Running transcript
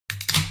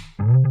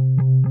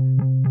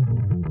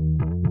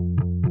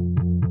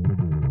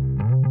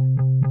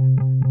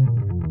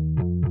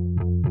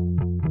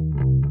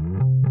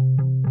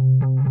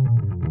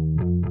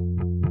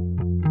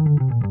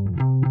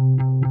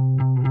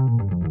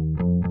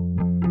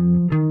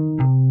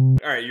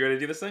right, you ready to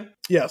do this thing?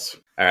 Yes.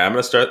 All right, I'm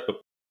going to start.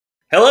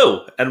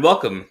 Hello, and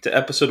welcome to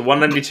episode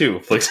 192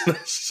 of Flix.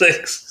 It's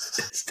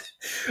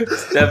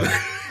definitely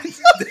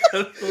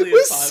it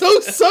was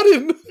so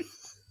sudden.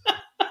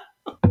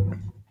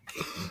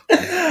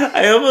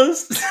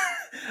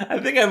 I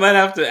think I might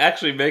have to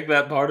actually make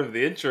that part of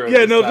the intro.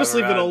 Yeah, no, just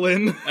leave it all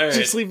in. All right.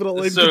 Just leave it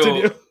all in. So,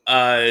 continue.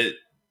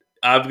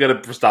 I'm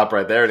going to stop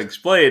right there and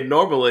explain.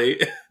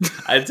 Normally,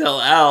 I tell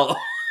Al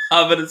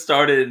I'm going to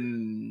start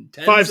in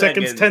 5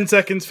 seconds, 10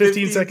 seconds,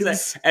 15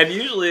 seconds. And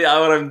usually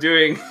what I'm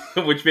doing,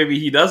 which maybe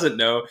he doesn't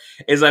know,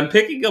 is I'm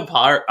picking a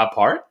part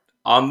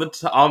on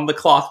the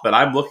clock that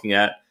I'm looking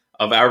at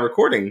of our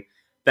recording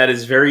that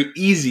is very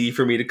easy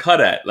for me to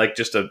cut at, like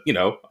just a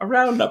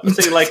round up,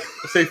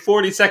 say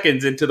 40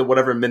 seconds into the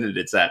whatever minute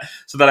it's at,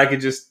 so that I could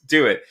just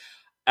do it.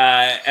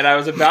 And I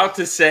was about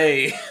to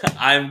say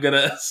I'm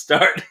gonna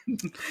start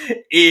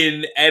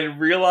in and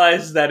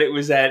realize that it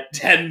was at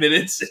 10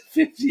 minutes and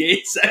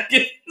 58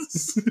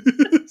 seconds.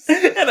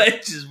 And I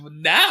just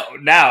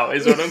now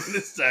is when I'm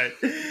gonna start.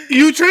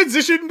 You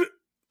transitioned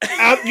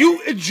out, you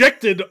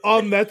ejected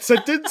on that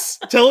sentence,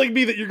 telling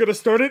me that you're gonna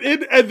start it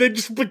in, and then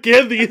just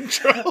began the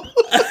intro.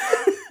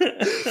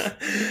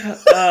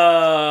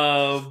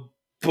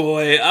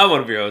 Boy, I'm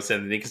one of your hosts,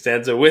 Anthony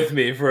Costanza. With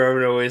me forever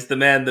and always, the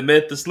man, the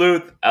myth, the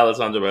sleuth,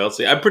 Alessandro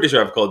Bielsi. I'm pretty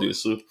sure I've called you a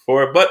sleuth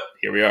before, but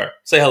here we are.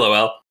 Say hello,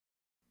 Al.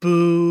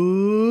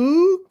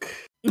 Book?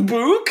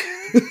 Book?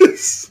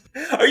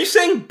 Are you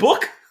saying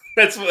book?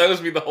 That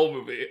was me the whole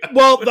movie.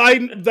 Well,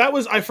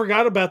 I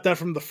forgot about that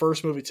from the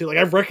first movie too. Like,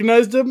 I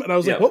recognized him, and I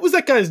was like, "What was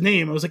that guy's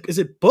name?" I was like, "Is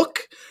it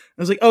Book?"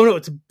 I was like, "Oh no,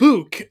 it's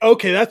Book."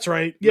 Okay, that's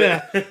right.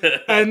 Yeah.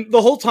 And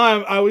the whole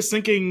time I was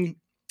thinking,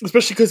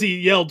 especially because he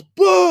yelled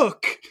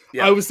 "Book,"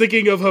 I was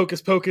thinking of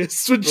Hocus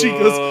Pocus when she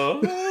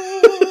goes.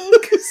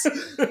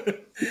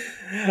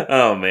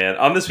 Oh man!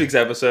 On this week's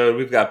episode,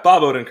 we've got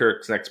Bob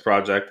Odenkirk's next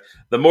project,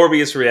 the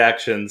Morbius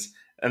reactions,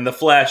 and the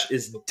Flash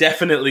is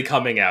definitely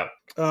coming out.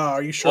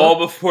 Are you sure? All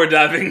before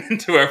diving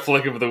into our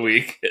flick of the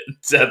week,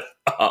 Death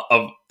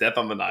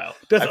on the Nile.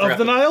 Death of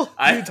the Nile?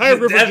 The entire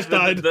river just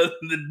died.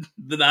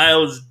 The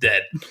Nile is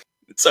dead.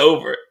 It's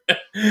over.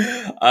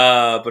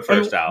 But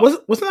first, Al.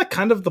 Wasn't that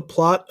kind of the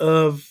plot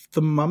of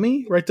The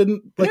Mummy? Right?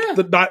 Didn't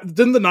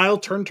the Nile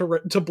turn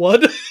to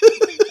blood?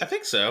 I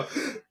think so.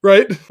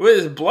 Right? Wait,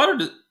 is it blood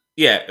or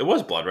yeah, it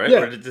was blood, right? Yeah.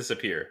 Or did it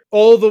disappear?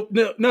 Well,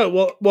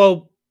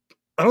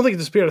 I don't think it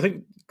disappeared. I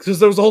think because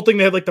there was the whole thing,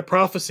 they had like the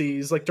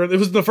prophecies, like it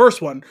was the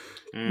first one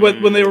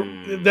when they were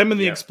them and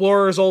the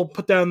explorers all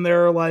put down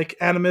their like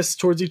animus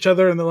towards each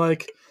other, and they're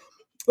like,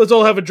 let's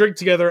all have a drink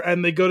together,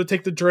 and they go to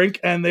take the drink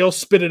and they all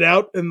spit it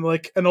out, and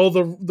all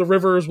the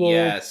rivers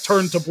will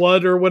turn to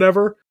blood or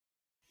whatever.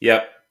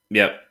 Yep.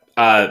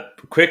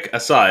 Quick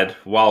aside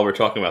while we're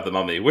talking about the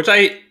Mummy, which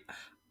I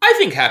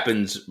think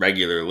happens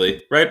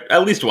regularly, right?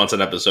 At least once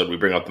an episode we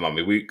bring up the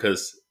Mummy,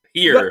 because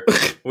here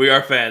we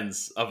are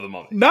fans of the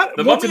Mummy. Not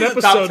the once Mummy an is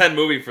episode. a top 10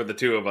 movie for the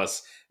two of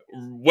us,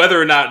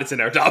 whether or not it's in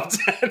our top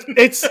 10.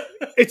 It's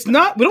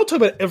not. We don't talk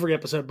about it every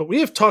episode, but we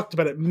have talked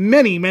about it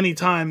many, many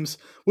times,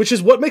 which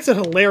is what makes it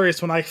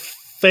hilarious when I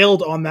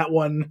failed on that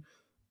one.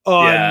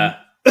 Yeah,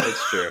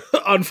 that's true.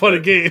 On Fun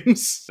and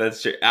Games.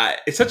 That's true.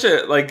 It's such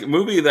a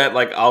movie that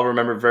I'll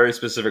remember very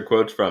specific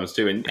quotes from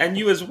too, and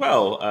you as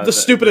well. The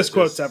stupidest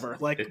quotes ever.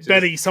 Like,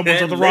 Betty,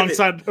 someone's on the wrong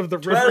side of the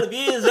river. 12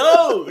 years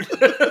old.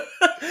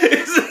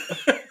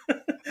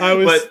 I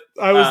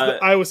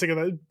was thinking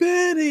that,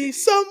 Betty,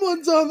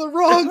 someone's on the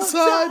wrong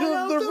side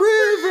of the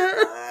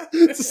river.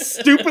 It's the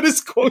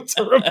stupidest quotes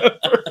I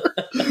remember.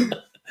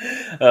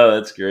 Oh,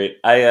 that's great.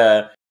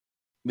 I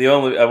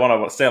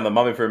want to stay on the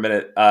Mummy for a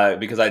minute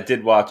because I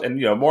did watch,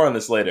 and more on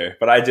this later,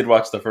 but I did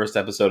watch the first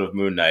episode of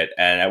Moon Knight,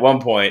 and at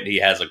one point he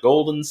has a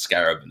golden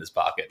scarab in his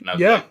pocket, and I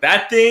was like,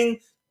 that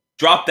thing,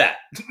 drop that.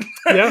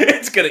 Yeah.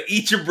 It's gonna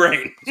eat your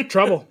brain. It's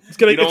trouble. It's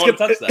gonna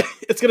touch that.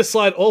 It's gonna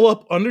slide all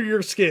up under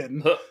your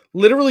skin.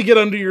 Literally get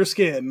under your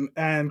skin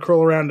and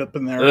curl around up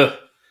in there.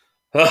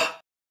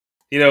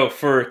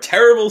 For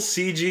terrible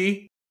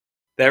CG,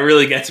 that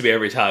really gets me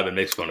every time and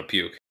makes me want to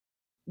puke.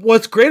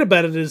 What's great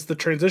about it is the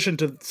transition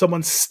to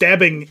someone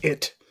stabbing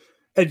it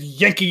and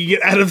yanking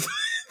it out of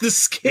the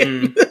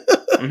skin.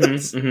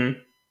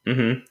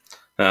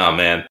 Oh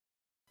man,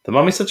 The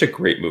Mummy's such a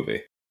great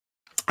movie.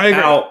 I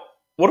agree. Al,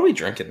 what are we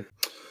drinking?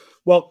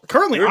 Well,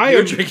 currently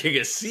you're drinking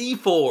a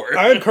C4.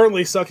 I am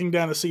currently sucking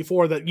down a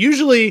C4 that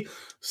usually.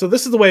 So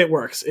this is the way it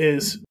works: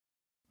 is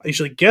I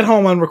usually get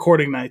home on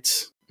recording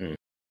nights,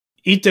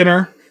 eat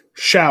dinner,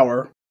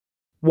 shower,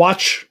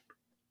 watch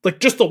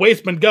just the way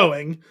it's been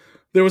going.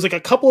 There was a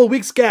couple of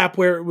weeks gap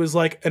where it was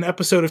an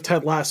episode of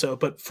Ted Lasso,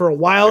 but for a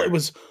while it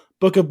was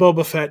Book of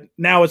Boba Fett.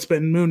 Now it's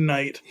been Moon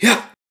Knight.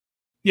 Yeah.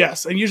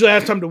 Yes, and usually I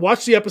have time to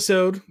watch the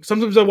episode.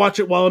 Sometimes I watch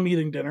it while I'm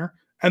eating dinner,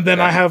 and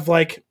then I have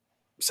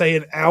say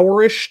an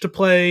hour-ish to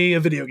play a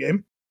video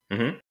game.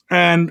 Mm-hmm.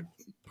 And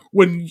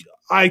when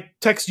I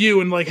text you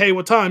and hey,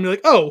 what time? You're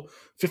like, oh,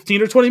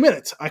 15 or 20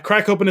 minutes. I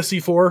crack open a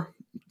C4,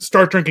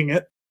 start drinking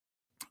it.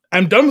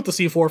 I'm done with the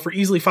C4 for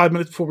easily 5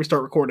 minutes before we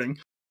start recording.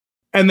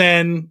 And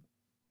then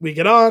We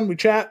get on, we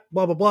chat,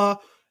 blah, blah, blah.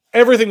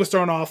 Everything was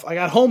thrown off. I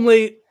got home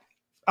late.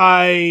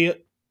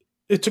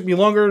 It took me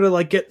longer to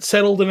like get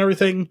settled and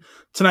everything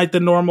tonight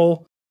than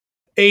normal.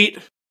 Ate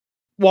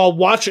while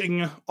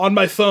watching on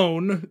my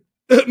phone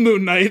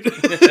Moon Knight.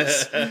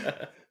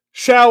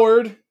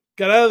 Showered,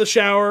 got out of the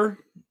shower,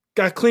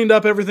 got cleaned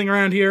up everything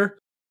around here,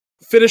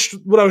 finished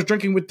what I was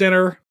drinking with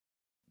dinner,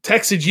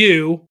 texted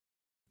you.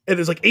 It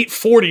is like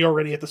 8:40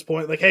 already at this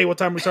point. Like, hey, what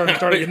time are we starting?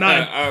 Starting at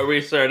 9. Are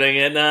we starting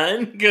at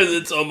 9? Because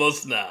it's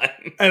almost 9.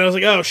 And I was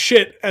like, oh,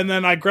 shit. And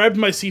then I grabbed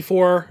my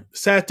C4,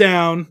 sat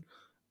down,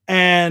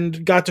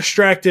 and got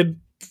distracted,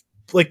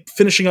 like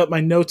finishing up my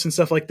notes and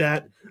stuff like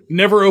that.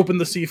 Never opened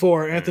the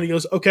C4. Anthony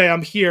goes, okay,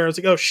 I'm here. I was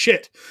like, oh,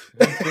 shit.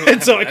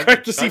 And so I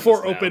cracked the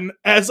C4 open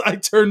as I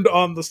turned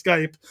on the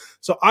Skype.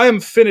 So I am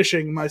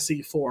finishing my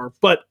C4.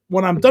 But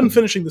when I'm done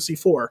finishing the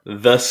C4...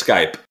 The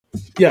Skype.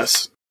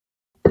 Yes.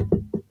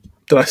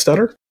 Did I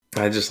stutter?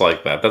 I just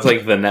like that. That's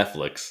like the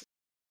Netflix.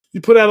 You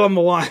put out on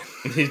the line.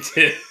 You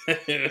did.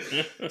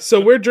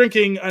 So we're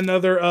drinking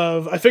another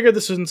of... I figured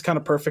this one's kind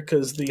of perfect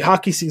because the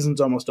hockey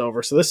season's almost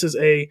over. So this is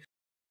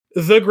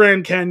the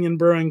Grand Canyon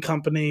Brewing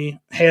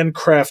Company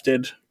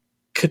handcrafted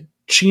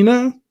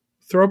Kachina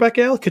throwback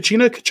ale?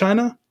 Kachina?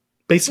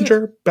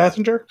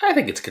 Basinger? I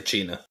think it's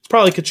Kachina. It's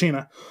probably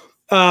Kachina.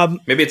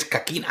 Maybe it's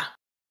Kakina.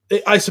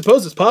 I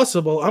suppose it's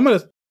possible. I'm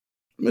gonna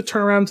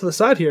turn around to the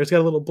side here. It's got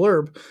a little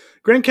blurb.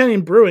 Grand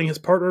Canyon Brewing has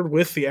partnered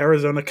with the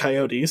Arizona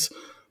Coyotes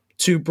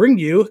to bring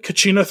you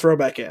Kachina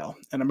Throwback Ale,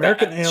 an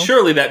American ale.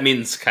 Surely that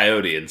means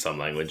coyote in some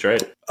language,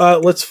 right?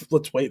 Let's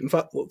wait and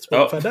find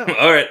out.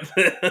 All right.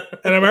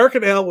 An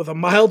American ale with a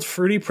mild,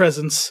 fruity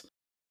presence.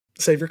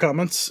 Save your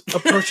comments.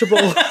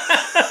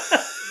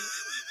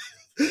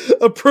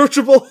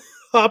 Approachable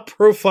hop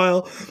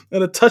profile,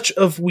 and a touch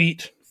of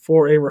wheat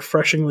for a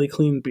refreshingly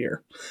clean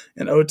beer.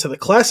 An ode to the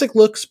classic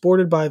look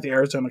sported by the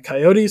Arizona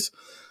Coyotes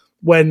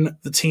when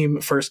the team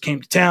first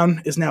came to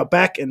town, is now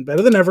back and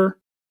better than ever.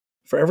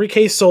 For every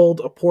case sold,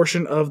 a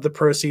portion of the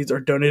proceeds are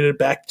donated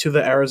back to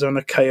the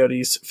Arizona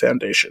Coyotes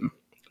Foundation.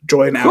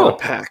 Join our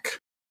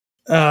pack.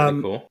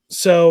 Cool.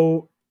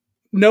 So,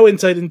 no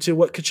insight into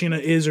what Kachina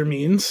is or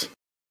means,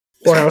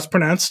 or how it's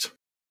pronounced.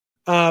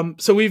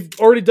 So we've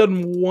already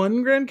done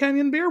one Grand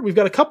Canyon beer. We've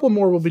got a couple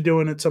more we'll be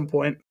doing at some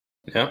point.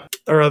 Yeah.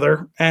 Or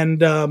other.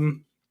 And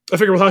I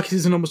figure with hockey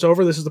season almost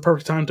over, this is the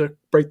perfect time to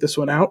break this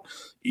one out.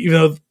 Even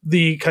though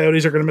the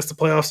Coyotes are going to miss the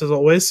playoffs as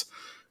always.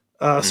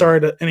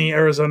 Sorry to any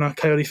Arizona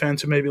Coyote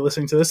fans who may be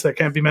listening to this. There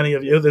can't be many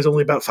of you. There's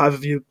only about 5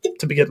 of you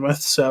to begin with.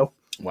 So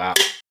wow.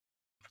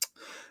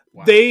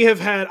 They have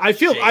had. I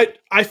feel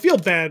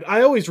bad.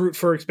 I always root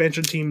for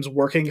expansion teams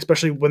working,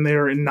 especially when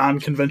they're in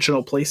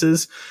non-conventional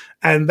places,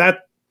 and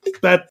that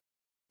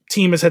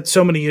team has had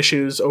so many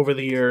issues over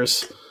the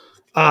years,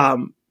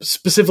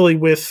 specifically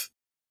with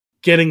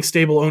getting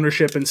stable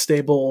ownership and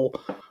stable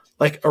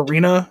like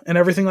arena and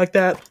everything like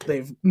that.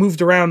 They've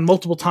moved around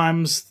multiple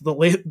times. The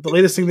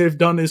latest thing they've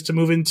done is to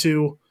move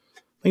into,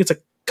 I think it's a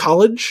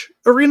college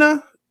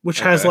arena, which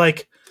has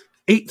like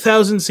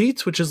 8,000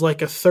 seats, which is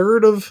like a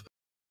third of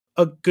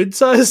a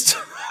good-sized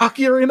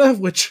hockey arena,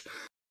 which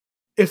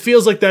it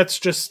feels like that's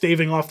just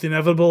staving off the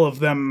inevitable of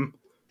them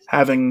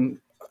having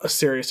a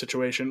serious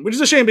situation, which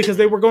is a shame because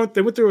they went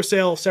through a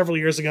sale several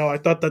years ago. I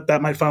thought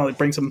that might finally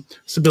bring some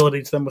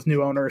stability to them with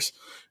new owners.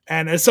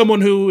 And as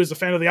someone who is a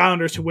fan of the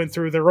Islanders, who went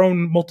through their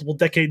own multiple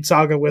decade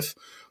saga with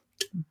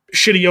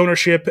shitty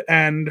ownership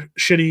and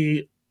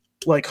shitty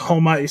like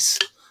home ice,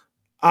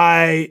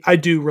 I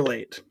do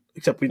relate.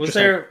 Except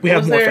we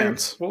have more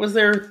fans. What was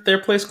their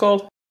place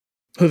called?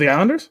 Who, the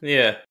Islanders?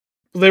 Yeah.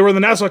 They were in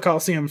the Nassau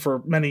Coliseum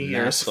for many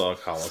years. Nassau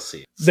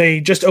Coliseum. They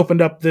just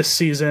opened up this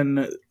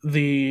season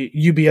the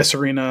UBS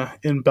Arena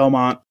in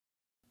Belmont.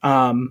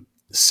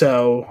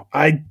 So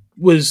I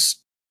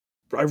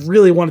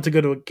really wanted to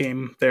go to a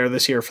game there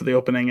this year for the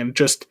opening and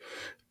just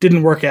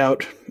didn't work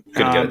out.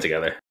 Couldn't get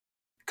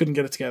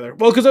it together.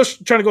 Well, because I was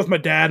trying to go with my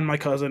dad and my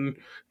cousin,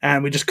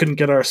 and we just couldn't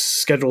get our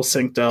schedule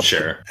synced up.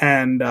 Sure.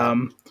 And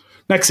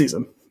next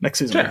season we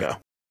go.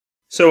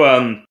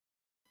 So,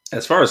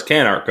 as far as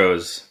can art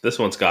goes, this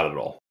one's got it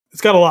all.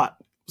 It's got a lot.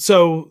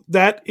 So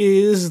that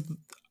is,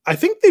 I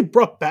think they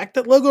brought back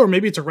that logo, or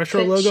maybe it's a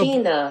retro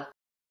logo.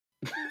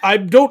 I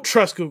don't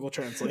trust Google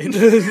Translate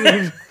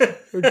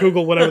or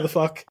Google whatever the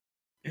fuck.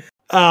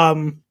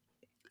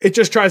 It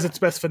just tries its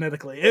best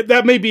phonetically.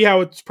 That may be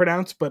how it's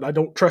pronounced, but I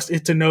don't trust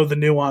it to know the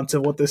nuance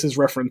of what this is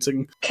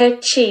referencing.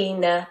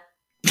 Kachina.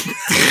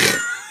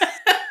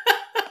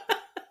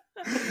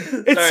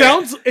 It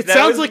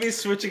sounds like me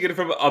switching it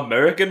from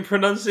American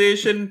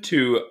pronunciation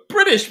to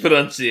British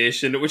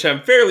pronunciation, which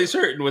I'm fairly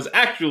certain was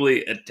actually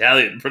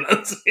Italian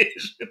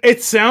pronunciation.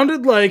 It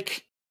sounded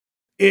like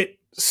it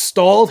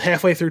stalled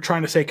halfway through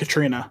trying to say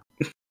Katrina.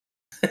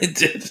 It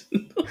did.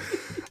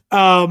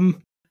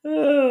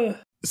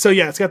 So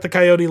yeah, it's got the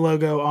Coyote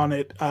logo on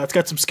it. It's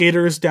got some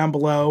skaters down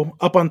below.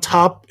 Up on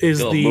top is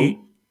the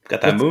moon.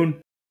 Got that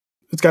moon.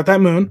 It's got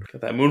that moon.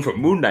 Got that moon from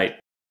Moon Knight.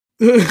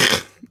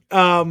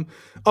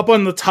 Up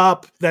on the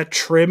top, that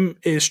trim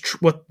is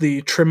what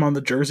the trim on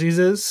the jerseys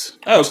is.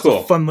 Oh, It's cool.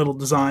 a fun little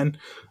design.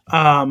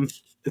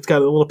 It's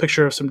got a little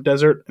picture of some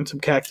desert and some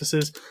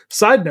cactuses.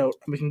 Side note,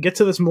 we can get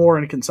to this more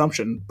in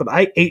consumption, but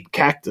I ate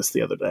cactus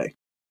the other day.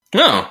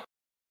 Oh.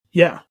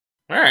 Yeah.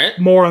 All right.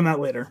 More on that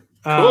later.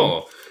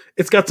 Cool.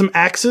 It's got some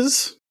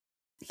axes.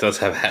 It does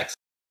have hacks.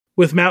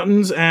 With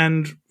mountains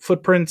and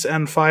footprints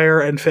and fire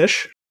and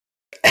fish.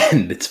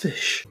 And it's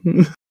fish.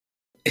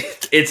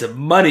 It's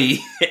money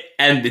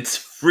and it's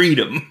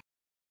freedom.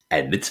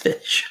 And it's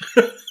fish.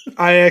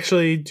 I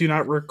actually do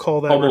not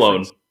recall that. Home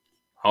reference. Alone.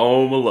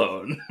 Home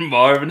Alone.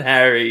 Marv and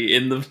Harry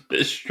in the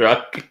fish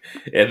truck.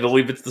 And I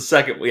believe it's the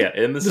second one. Yeah,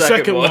 in the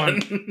second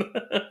one.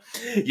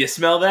 You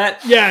smell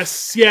that?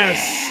 Yes.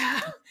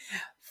 Yeah.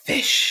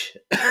 Fish.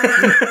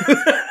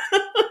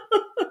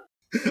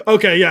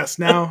 Okay, yes.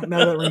 Now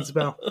that rings a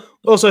bell.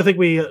 Also, I think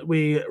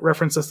we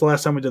referenced this the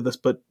last time we did this,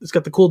 but it's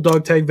got the cool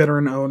dog tag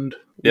veteran owned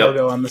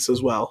logo on this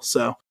as well.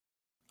 So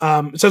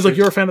it sounds like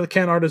you're a fan of the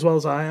can art as well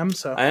as I am.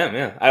 So I am,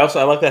 yeah. I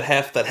like that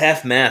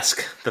half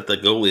mask that the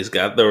goalies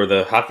got, or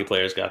the hockey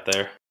players got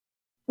there.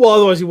 Well,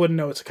 otherwise you wouldn't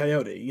know it's a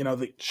coyote. You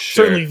know,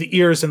 certainly the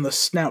ears and the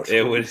snout.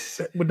 It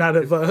would not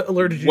have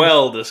alerted you.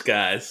 Well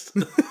disguised.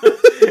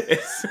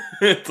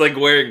 It's like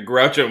wearing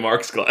Groucho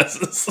Marx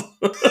glasses.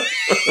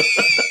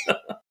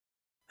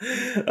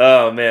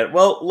 Oh, man.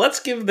 Well, let's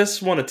give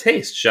this one a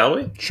taste, shall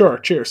we? Sure.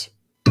 Cheers.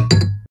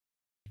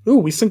 Ooh,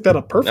 we synced that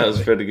up perfectly. That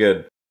was pretty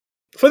good.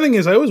 The funny thing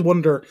is, I always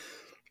wonder,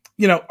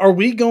 are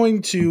we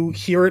going to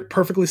hear it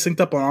perfectly synced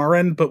up on our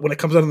end, but when it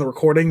comes out in the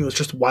recording, it's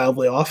just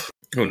wildly off?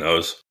 Who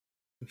knows?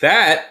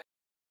 That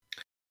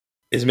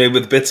is made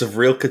with bits of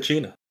real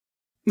Kachina.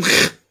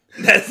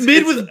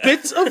 Made with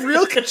bits of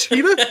real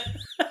Kachina?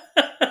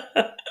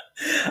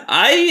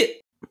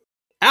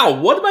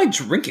 What am I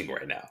drinking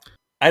right now?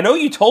 I know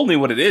you told me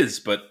what it is,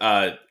 but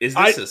is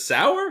this a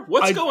sour?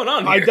 What's going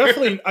on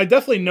here? I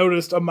definitely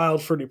noticed a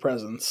mild fruity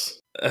presence.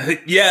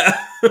 Yeah.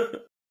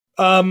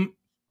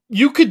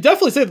 You could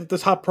definitely say that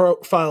this hop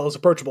profile is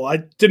approachable. I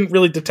didn't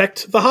really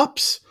detect the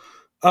hops.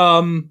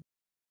 And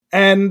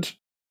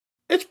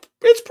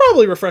it's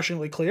probably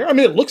refreshingly clear. I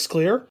mean, it looks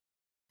clear.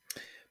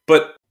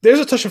 But there's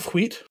a touch of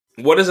wheat.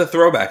 What is a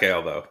throwback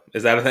ale, though?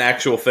 Is that an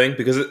actual thing?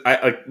 Because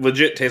it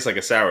legit tastes like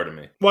a sour to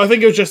me. Well, I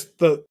think it was just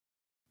the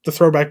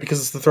throwback because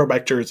it's the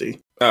throwback jersey.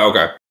 Oh,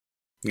 okay.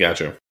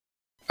 Gotcha.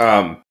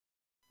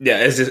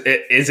 Yeah, is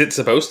it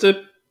supposed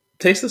to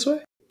taste this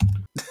way?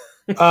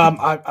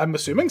 I'm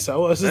assuming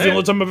so. This is the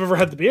only time I've ever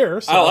had the beer.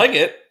 So. I like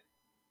it.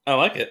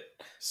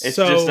 It's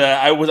just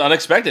I was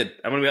unexpected.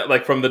 I'm gonna be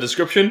like from the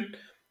description,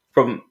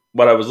 from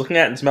what I was looking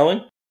at and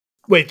smelling.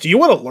 Wait, do you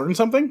want to learn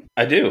something?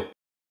 I do.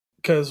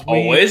 Because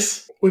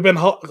we've been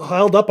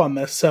held up on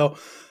this. So,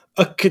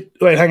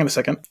 wait, hang on a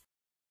second.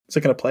 Is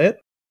it going to play it?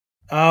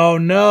 Oh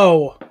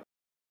no!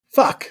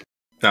 Fuck!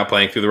 Not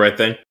playing through the right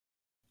thing.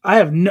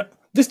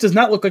 This does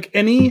not look like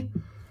any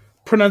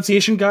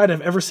pronunciation guide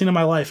I've ever seen in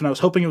my life, and I was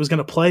hoping it was going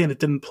to play, and it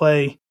didn't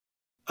play.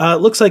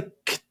 It looks like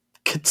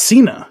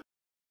Kachina.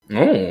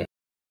 Oh.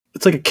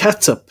 It's like a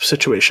catsup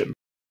situation.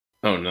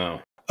 Oh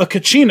no. A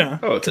Kachina.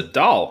 Oh, it's a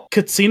doll.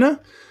 Kachina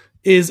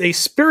is a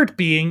spirit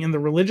being in the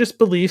religious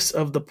beliefs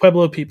of the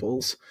Pueblo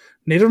peoples.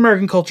 Native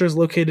American culture is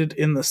located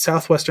in the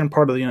southwestern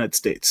part of the United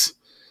States.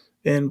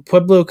 In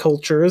Pueblo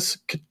cultures,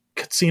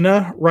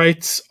 Kachina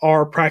rites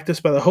are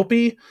practiced by the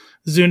Hopi,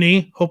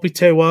 Zuni, Hopi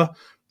Tewa,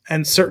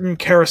 and certain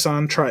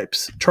Carasan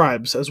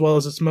tribes, as well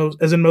as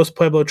in most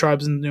Pueblo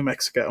tribes in New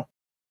Mexico.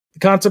 The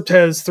concept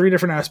has three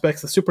different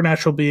aspects: the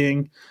supernatural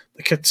being,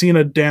 the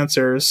Kachina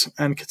dancers,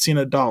 and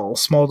Kachina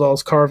dolls, small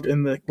dolls carved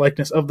in the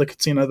likeness of the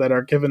Kachina that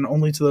are given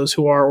only to those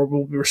who are or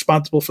will be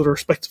responsible for the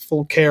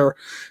respectful care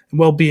and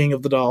well-being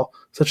of the doll,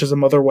 such as a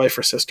mother, wife,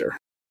 or sister.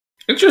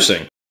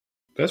 Interesting.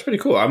 That's pretty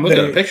cool. I'm looking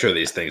at a picture of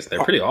these things.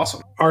 They're pretty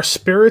awesome. Are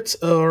spirits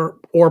or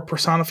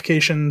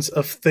personifications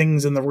of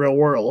things in the real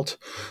world.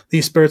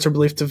 These spirits are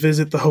believed to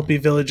visit the Hopi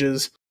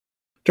villages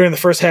during the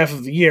first half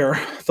of the year.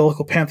 The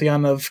local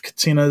pantheon of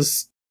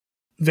Kachinas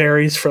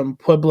varies from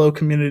Pueblo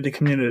community to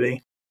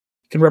community.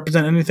 It can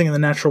represent anything in the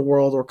natural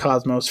world or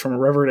cosmos, from a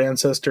revered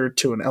ancestor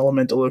to an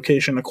element, a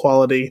location, a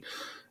quality,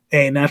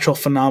 a natural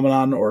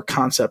phenomenon, or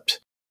concept.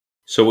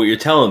 So what you're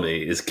telling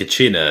me is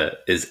Kachina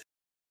is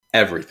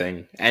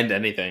everything and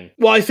anything.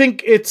 Well, I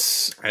think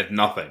it's... And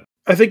nothing.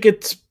 I think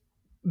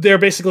they're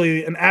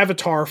basically an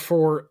avatar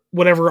for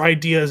whatever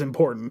idea is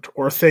important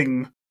or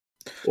thing.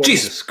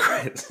 Jesus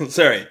Christ.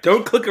 Sorry.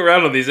 Don't click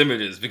around on these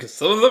images because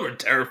some of them are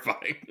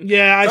terrifying.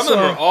 Yeah, some of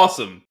them are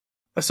awesome.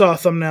 I saw a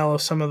thumbnail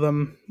of some of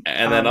them.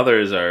 And then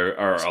others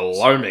are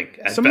alarming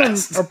at some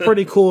best. Of them are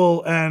pretty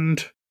cool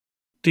and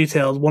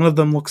detailed. One of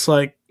them looks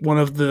like one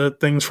of the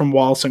things from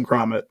Wallace and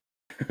Gromit.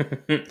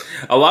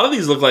 A lot of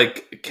these look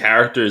like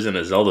characters in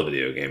a Zelda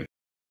video game.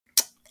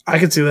 I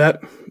can see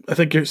that. I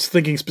think you're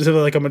thinking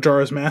specifically like a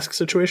Majora's Mask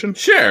situation.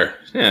 Sure.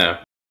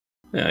 Yeah.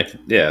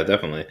 Yeah,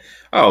 definitely.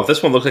 Oh,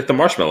 this one looks like the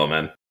Marshmallow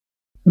Man.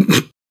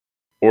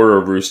 Or a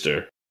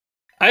rooster.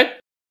 I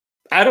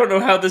don't know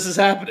how this is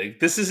happening.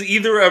 This is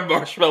either a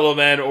Marshmallow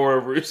Man or a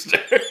rooster.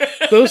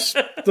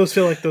 those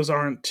feel like those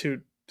aren't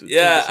two.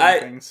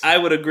 Things. I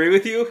would agree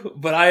with you,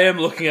 but I am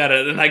looking at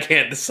it and I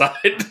can't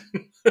decide.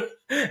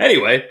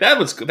 Anyway,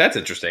 that's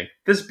interesting.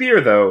 This beer,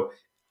 though,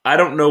 I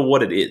don't know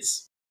what it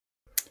is.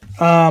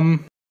 I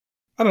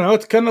don't know.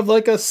 It's kind of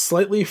like a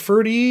slightly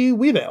fruity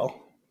wheat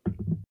ale.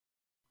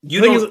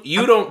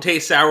 You don't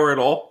taste sour at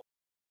all.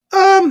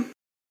 I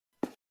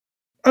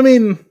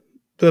mean,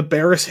 the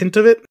barest hint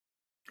of it.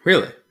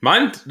 Really,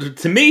 mine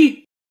to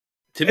me,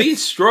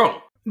 it's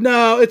strong.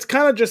 No, it's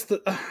kind of just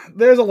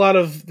there's a lot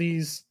of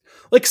these.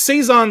 Like,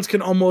 saisons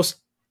can almost,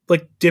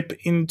 like, dip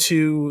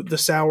into the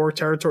sour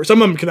territory.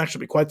 Some of them can actually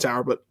be quite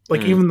sour, but,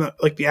 like, even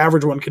the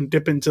average one can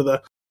dip into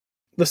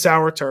the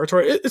sour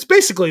territory. It's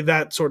basically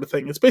that sort of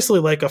thing. It's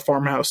basically like a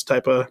farmhouse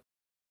type of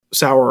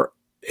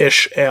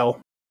sour-ish ale.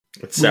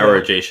 It's sour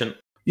adjacent?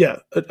 Yeah.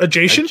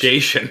 Adjacent?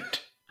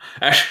 Adjacent.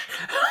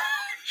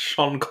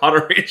 Sean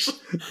Connery's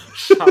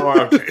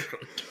sour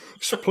adjacent.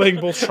 Just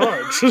playing both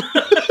sides.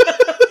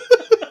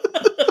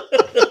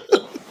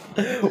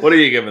 What are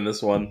you giving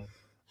this one?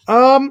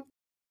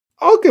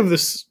 I'll give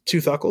this 2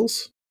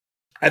 thuckles.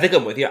 I think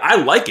I'm with you. I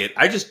like it.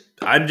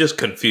 I'm just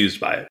confused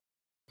by it.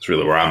 It's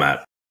really where I'm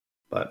at.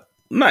 But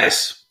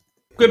nice,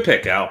 good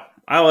pick, Al.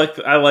 I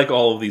like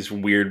all of these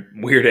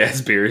weird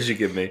ass beers you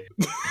give me.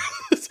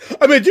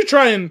 I mean, you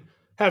try and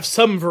have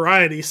some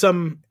variety,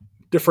 some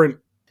different.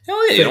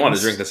 Hell yeah, you don't want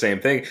to drink the same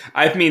thing.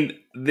 I mean,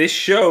 this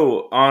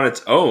show on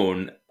its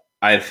own,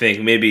 I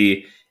think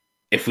maybe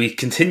if we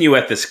continue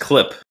at this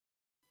clip,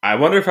 I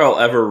wonder if I'll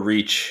ever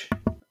reach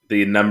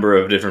the number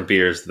of different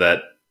beers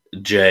that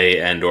Jay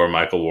and or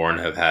Michael Warren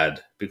have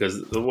had.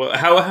 Because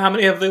how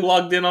many have they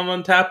logged in on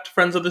Untapped,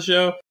 friends of the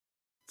show?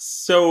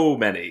 So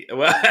many.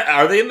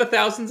 Are they in the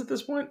thousands at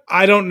this point?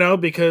 I don't know,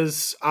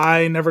 because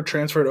I never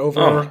transferred over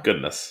oh, my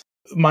goodness.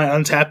 My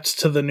Untapped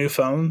to the new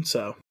phone,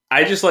 so.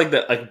 I just like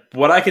that. Like,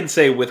 what I can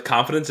say with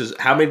confidence is,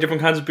 how many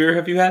different kinds of beer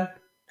have you had?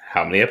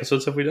 How many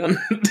episodes have we done?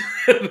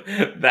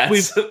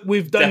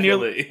 we've done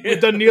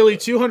nearly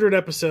 200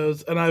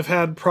 episodes, and I've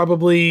had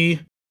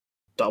probably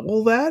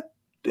double that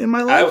in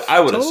my life. I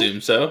would assume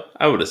so.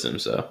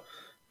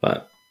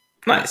 But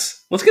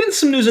nice. Let's get into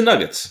some news and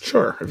nuggets.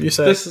 Sure, if you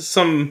say.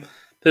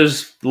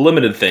 There's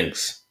limited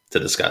things to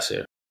discuss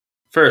here.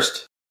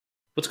 First,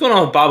 what's going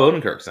on with Bob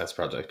Odenkirk's next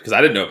project? Because I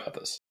didn't know about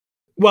this.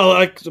 Well,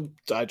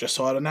 I just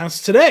saw it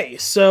announced today.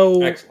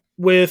 So excellent.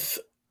 With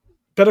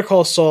Better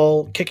Call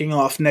Saul kicking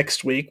off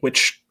next week,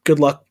 which good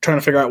luck trying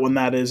to figure out when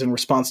that is in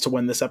response to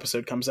when this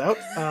episode comes out.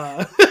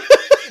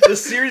 The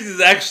series is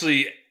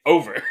actually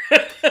over.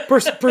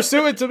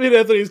 Pursuant to me and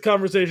Anthony's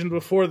conversation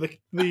before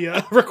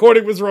the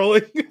recording was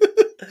rolling.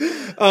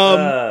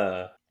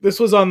 This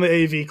was on the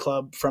AV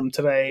Club from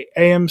today.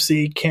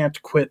 AMC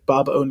can't quit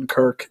Bob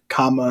Odenkirk,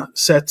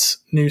 sets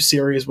new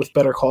series with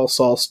Better Call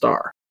Saul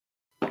star.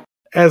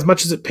 As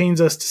much as it pains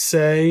us to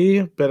say,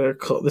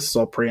 this is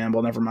all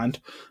preamble, never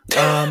mind.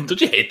 Don't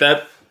you hate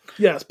that?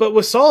 Yes, but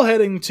with Saul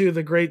heading to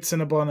the Great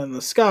Cinnabon in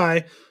the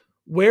Sky,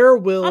 where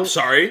will... I'm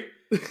sorry.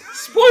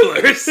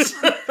 Spoilers!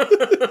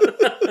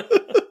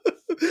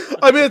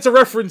 I mean, it's a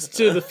reference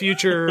to the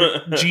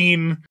future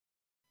Gene.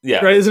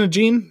 Yeah. Right, isn't it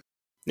Gene?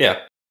 Yeah.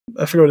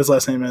 I forget what his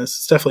last name is.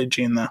 It's definitely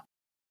Gene, though.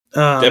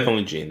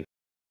 Definitely Gene.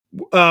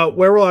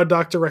 Where will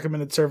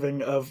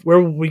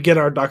we get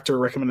our doctor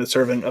recommended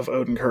serving of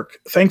Odenkirk?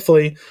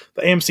 Thankfully,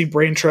 the AMC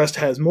Brain Trust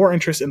has more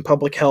interest in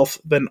public health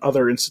than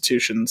other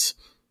institutions.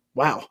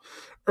 Wow.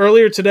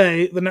 Earlier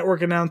today, the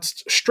network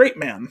announced Straight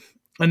Man,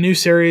 a new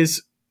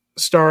series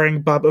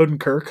starring Bob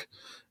Odenkirk,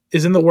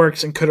 is in the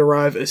works and could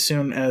arrive as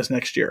soon as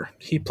next year.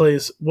 He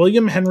plays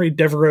William Henry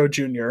Devereaux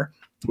Jr.,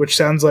 which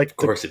sounds like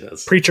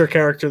the preacher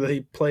character that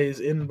he plays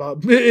in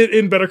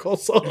Better Call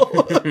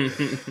Saul.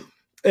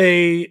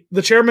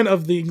 The chairman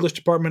of the English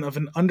department of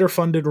an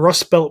underfunded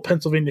Rust Belt,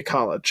 Pennsylvania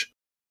college.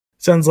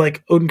 Sounds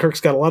like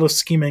Odenkirk's got a lot of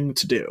scheming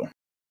to do.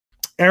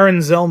 Aaron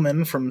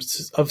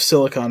Zellman of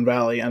Silicon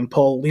Valley and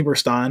Paul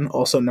Lieberstein,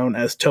 also known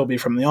as Toby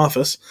from The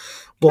Office,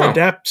 will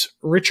adapt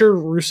Richard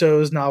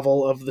Russo's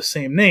novel of the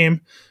same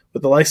name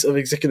with the likes of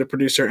executive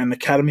producer and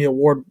Academy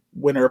Award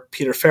winner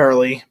Peter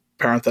Farrelly,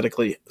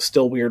 parenthetically,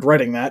 still weird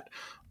writing that,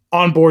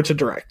 on board to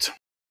direct.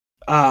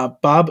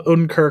 Bob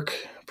Odenkirk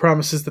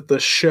promises that the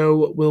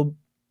show will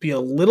be a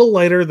little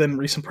lighter than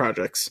recent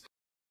projects.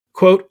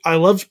 Quote, I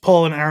loved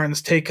Paul and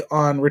Aaron's take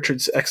on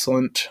Richard's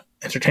excellent,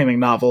 entertaining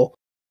novel.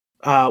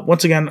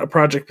 Once again, a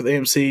project with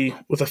AMC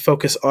with a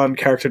focus on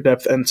character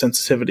depth and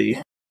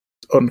sensitivity.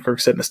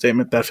 Odenkirk said in a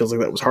statement, that feels like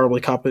that was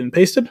horribly copied and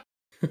pasted.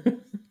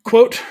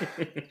 Quote,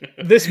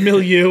 this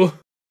milieu...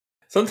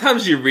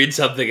 Sometimes you read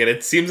something and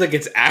it seems like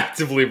it's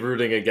actively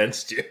rooting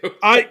against you.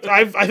 I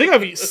think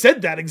I've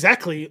said that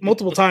exactly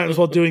multiple times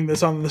while doing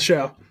this on the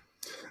show.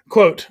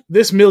 Quote,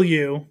 this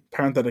milieu,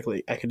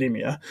 parenthetically,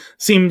 academia,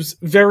 seems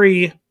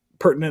very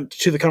pertinent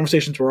to the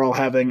conversations we're all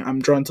having. I'm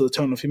drawn to the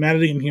tone of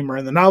humanity and humor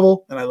in the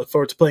novel, and I look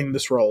forward to playing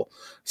this role.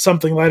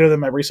 Something lighter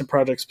than my recent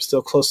projects, but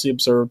still closely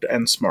observed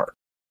and smart.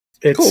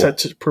 It's set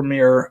to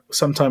premiere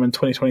sometime in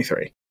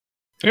 2023.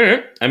 All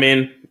right. I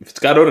mean, if it's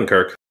got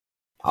Odenkirk,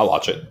 I'll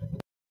watch it.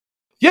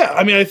 Yeah,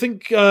 I mean, I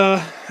think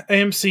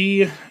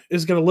AMC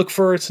is going to look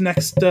for its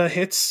next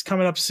hits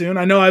coming up soon.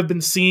 I know I've been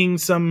seeing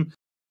some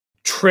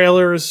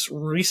trailers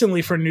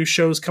recently for new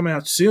shows coming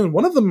out soon.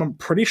 One of them, I'm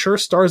pretty sure,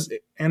 stars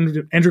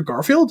Andrew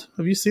Garfield.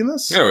 Have you seen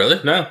this? Oh, really?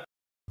 No.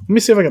 Let me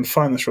see if I can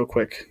find this real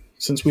quick.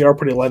 Since we are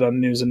pretty light on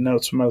news and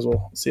notes, we might as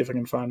well see if I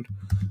can find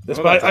this.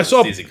 But I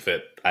saw Sneezing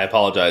fit. I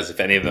apologize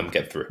if any of them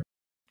get through.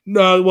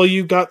 No, well,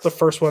 you got the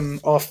first one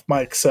off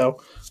mic,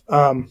 so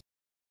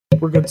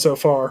we're good so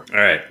far.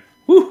 All right.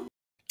 Woo.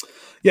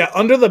 Yeah,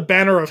 Under the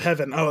Banner of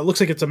Heaven. Oh, it looks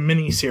like it's a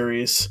mini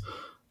series.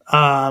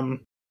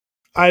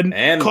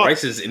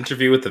 Rice's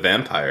Interview with the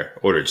Vampire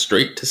ordered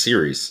straight to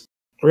series.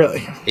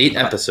 Really? 8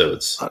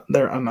 episodes.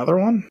 There another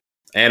one?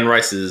 And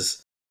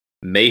Rice's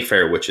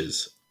Mayfair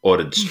Witches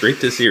ordered straight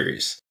to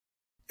series.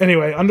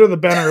 Anyway, Under the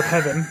Banner of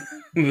Heaven.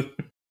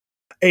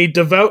 A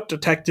devout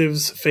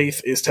detective's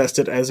faith is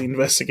tested as he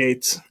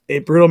investigates a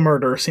brutal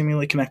murder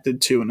seemingly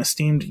connected to an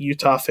esteemed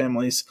Utah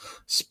family's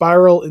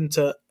spiral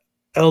into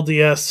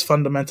LDS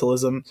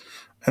fundamentalism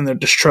and their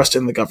distrust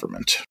in the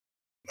government.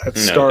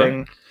 That's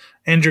starring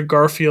Andrew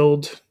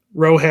Garfield,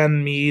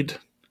 Rohan Mead.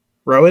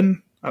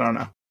 Rowan? I don't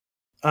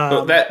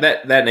know.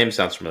 That name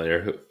sounds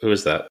familiar. Who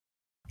is that?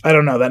 I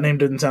don't know. That name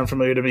didn't sound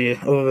familiar to me,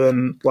 other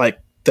than like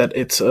that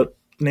it's a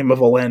name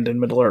of a land in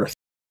Middle Earth.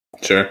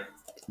 Sure.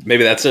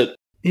 Maybe that's it.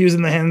 He was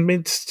in The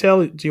Handmaid's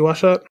Tale. Do you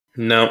watch that?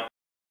 No,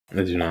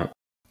 I do not.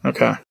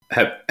 Okay.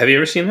 Have you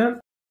ever seen that?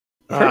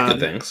 I've heard good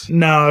things.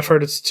 No, I've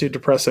heard it's too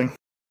depressing.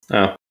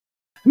 Oh. I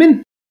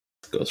mean,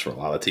 it goes for a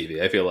lot of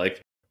TV, I feel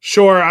like.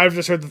 Sure, I've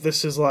just heard that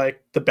this is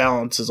like, the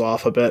balance is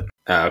off a bit.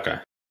 Oh, okay.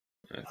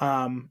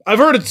 I've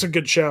heard it's a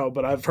good show,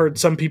 but I've heard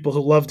some people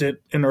who loved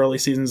it in early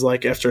seasons,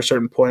 like after a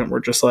certain point,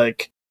 were just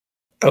like,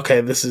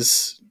 okay, this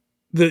is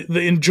the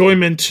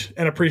enjoyment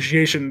and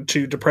appreciation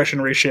to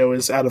depression ratio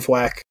is out of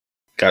whack.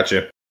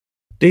 Gotcha.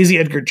 Daisy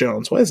Edgar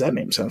Jones. Why does that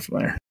name sound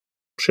familiar?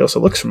 She also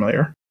looks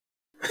familiar.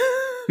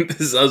 I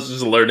was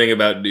just learning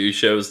about new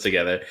shows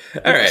together.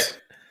 All right.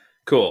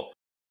 Cool.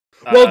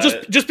 Well,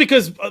 just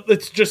because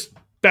it's just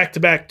back to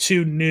back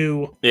 2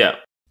 new,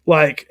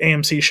 like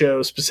AMC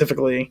shows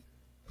specifically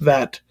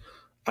that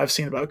I've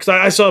seen about. Because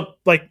I saw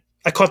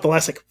I caught the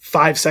last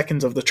 5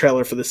 seconds of the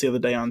trailer for this the other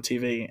day on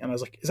TV, and I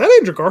was like, "Is that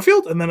Andrew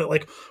Garfield?" And then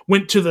it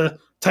went to the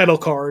title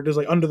card. It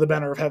was Under the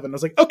Banner of Heaven. I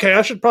was like, "Okay,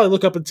 I should probably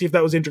look up and see if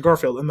that was Andrew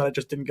Garfield." And then I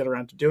just didn't get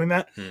around to doing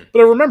that. But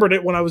I remembered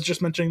it when I was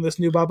just mentioning this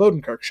new Bob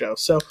Odenkirk show.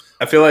 So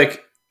I feel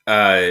like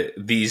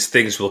these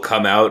things will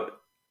come out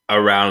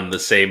around the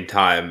same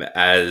time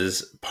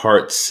as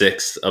part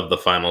 6 of the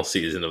final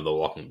season of The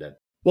Walking Dead.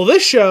 Well,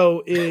 this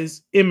show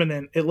is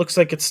imminent. It looks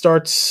like it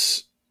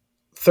starts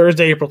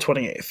Thursday, April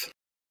 28th.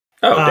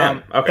 Oh,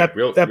 damn. Okay.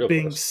 That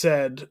being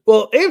said,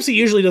 well, AMC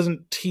usually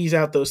doesn't tease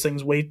out those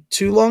things way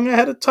too long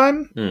ahead of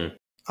time. The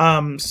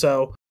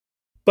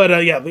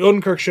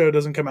Odenkirk show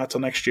doesn't come out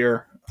till next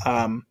year.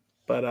 I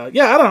don't know.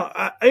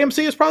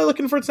 AMC is probably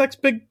looking for its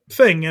next big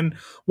thing, and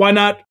why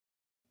not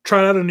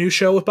try out a new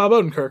show with Bob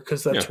Odenkirk?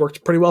 Because that's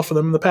worked pretty well for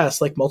them in the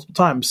past, multiple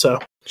times. So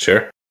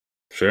sure.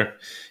 Yeah,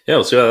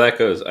 we'll see how that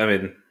goes. I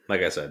mean,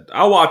 like I said,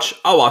 I'll watch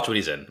what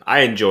he's in. I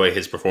enjoy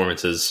his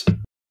performances.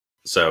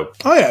 So,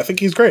 I think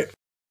he's great.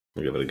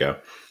 We'll give it a go.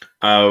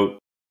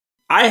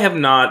 I have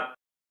not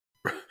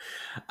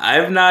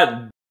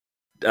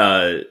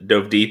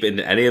dove deep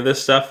into any of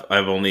this stuff.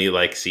 I've only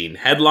seen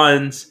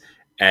headlines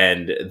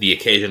and the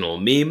occasional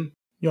meme.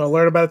 You want to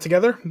learn about it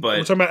together? But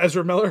we're talking about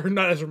Ezra Miller,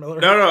 not Ezra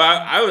Miller. No.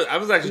 I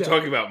was actually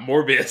talking about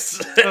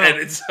Morbius and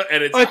its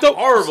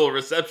horrible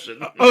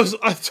reception.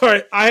 I'm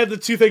sorry. I had the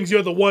 2 things. You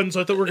had the 1,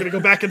 so I thought we were going to go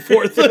back and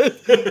forth.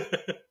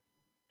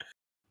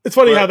 It's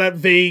funny how that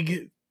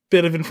vague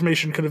bit of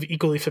information could have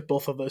equally fit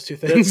both of those 2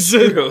 things.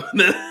 That's true.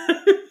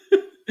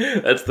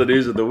 That's the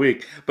news of the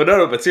week. But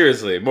but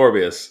seriously,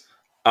 Morbius.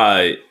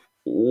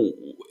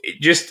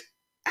 Just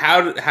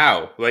how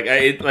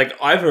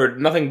I've heard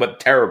nothing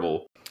but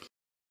terrible.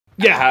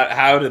 Yeah.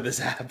 How did this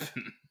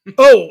happen?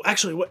 Oh,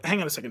 actually,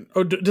 hang on a second.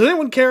 Oh, does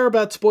anyone care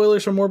about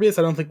spoilers for Morbius?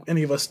 I don't think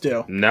any of us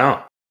do.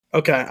 No.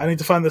 Okay, I need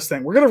to find this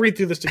thing. We're going to read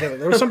through this together.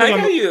 There was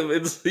something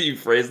you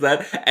phrased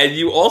that, and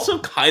you also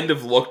kind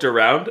of looked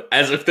around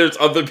as if there's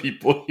other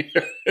people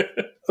here. I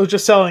was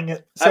just selling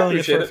it for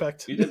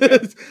effect.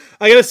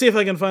 I got to see if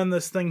I can find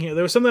this thing here.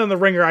 There was something on the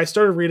Ringer. I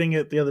started reading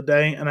it the other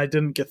day, and I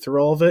didn't get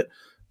through all of it.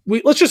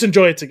 Let's just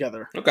enjoy it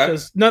together. Okay.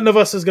 Because none of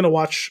us is going to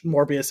watch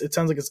Morbius. It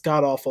sounds like it's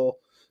god-awful.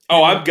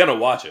 Oh, I'm going to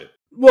watch it.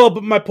 Well,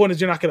 but my point is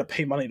you're not going to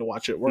pay money to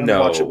watch it. We're going to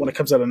watch it when it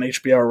comes out on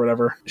HBO or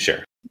whatever. Sure.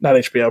 Not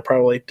HBO,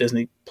 probably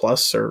Disney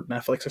Plus or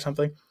Netflix or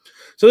something.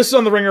 So this is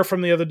on the Ringer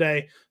from the other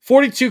day.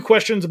 42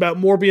 questions about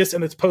Morbius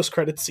and its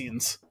post-credit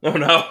scenes. Oh,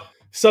 no.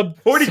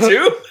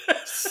 42?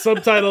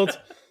 Subtitled.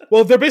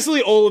 Well, they're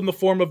basically all in the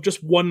form of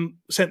just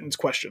 1-sentence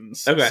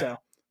questions. Okay. So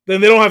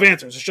then they don't have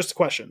answers. It's just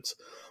questions.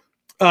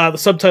 The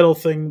subtitle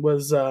thing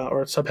was,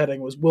 or subheading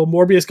was, will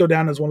Morbius go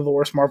down as one of the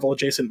worst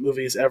Marvel-adjacent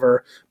movies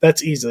ever?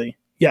 That's easy.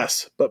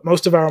 Yes, but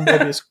most of our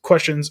Morbius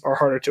questions are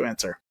harder to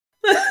answer.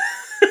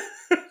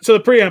 So the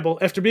preamble,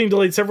 after being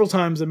delayed several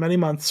times and many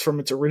months from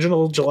its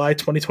original July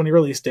 2020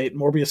 release date,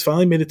 Morbius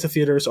finally made it to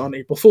theaters on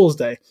April Fool's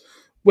Day,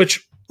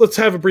 which, let's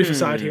have a brief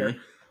aside here.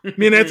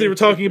 Me and Anthony were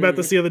talking about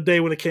this the other day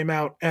when it came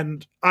out,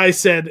 and I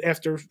said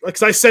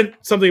because I sent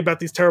something about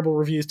these terrible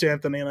reviews to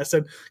Anthony, and I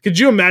said, could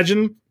you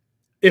imagine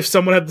if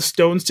someone had the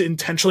stones to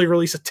intentionally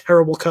release a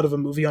terrible cut of a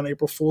movie on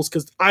April Fool's?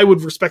 Because I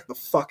would respect the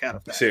fuck out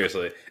of that.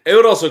 Seriously. It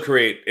would also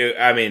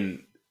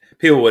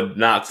people would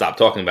not stop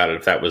talking about it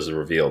if that was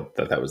revealed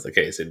that was the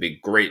case. It'd be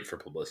great for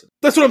publicity.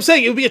 That's what I'm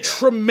saying. It would be a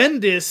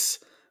tremendous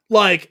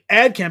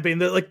ad campaign,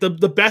 that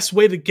the best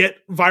way to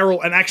get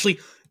viral and actually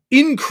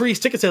increase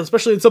ticket sales,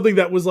 especially in something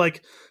that was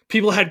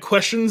people had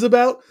questions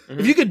about. Mm-hmm.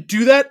 If you could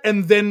do that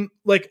and then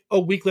a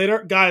week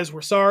later, guys,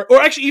 we're sorry,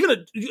 or actually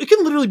it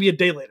can literally be a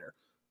day later,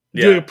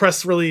 doing a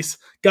press release,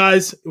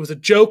 guys, it was a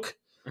joke.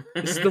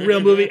 This is the real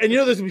movie. And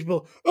there's gonna be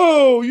people,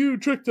 oh, you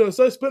tricked us,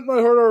 I spent my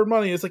hard-earned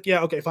money. It's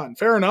yeah, okay, fine,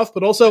 fair enough,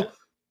 but also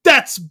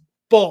that's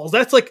balls.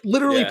 That's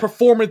literally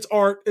performance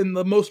art in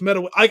the most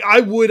meta way.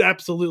 I would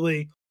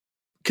absolutely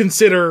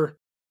consider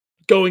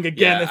going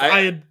again if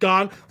I had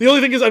gone. The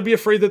only thing is I'd be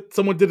afraid that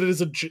someone did it as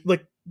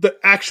the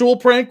actual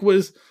prank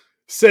was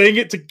saying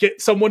it to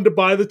get someone to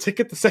buy the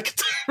ticket the second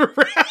time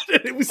around,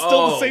 and it was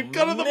still the same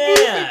cut of the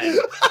movie.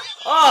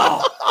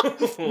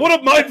 What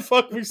a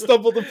mindfuck we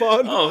stumbled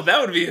upon. Oh, that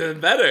would be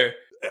even better.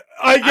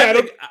 I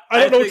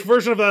don't know which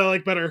version of that I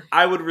like better.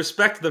 I would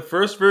respect the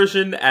first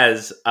version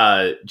as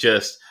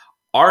just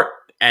art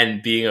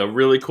and being a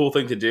really cool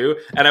thing to do,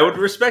 and I would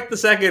respect the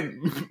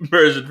second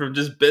version from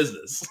just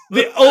business.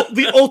 The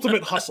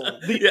ultimate hustle.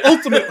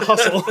 Ultimate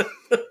hustle.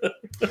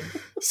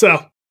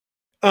 So,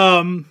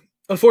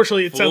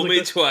 unfortunately, it sounds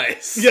like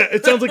twice. Yeah,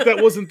 it sounds like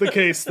that wasn't the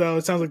case, though.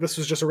 It sounds like this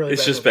was just a really bad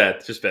movie.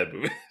 It's just bad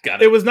movie.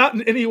 Got it. It was not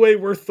in any way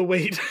worth the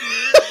wait.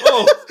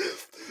 Oh.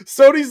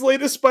 Sony's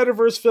latest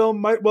Spider-Verse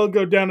film might well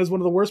go down as one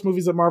of the worst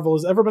movies that Marvel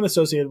has ever been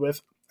associated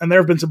with, and there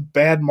have been some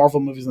bad Marvel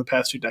movies in the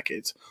past 2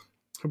 decades.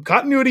 From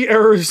continuity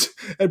errors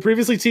and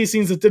previously teased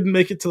scenes that didn't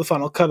make it to the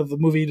final cut of the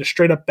movie to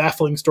straight-up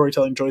baffling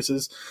storytelling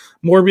choices,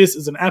 Morbius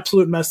is an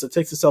absolute mess that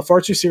takes itself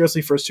far too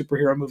seriously for a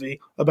superhero movie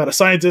about a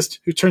scientist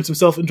who turns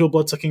himself into a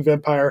blood-sucking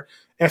vampire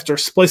after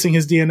splicing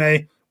his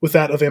DNA with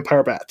that of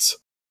vampire bats.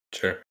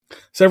 Sure.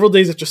 Several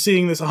days after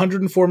seeing this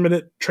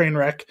 104-minute train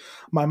wreck,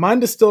 my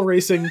mind is still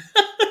racing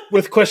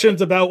with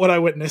questions about what I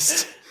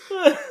witnessed.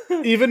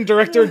 Even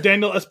director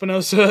Daniel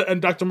Espinosa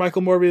and Dr.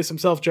 Michael Morbius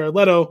himself, Jared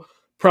Leto,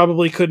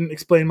 probably couldn't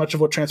explain much of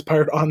what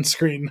transpired on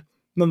screen.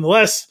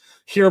 Nonetheless,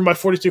 here are my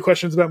 42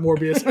 questions about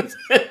Morbius,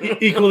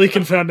 equally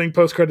confounding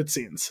post-credit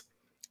scenes.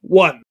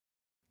 1.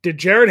 Did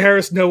Jared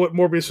Harris know what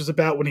Morbius was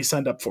about when he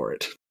signed up for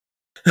it?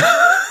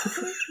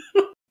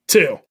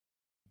 2.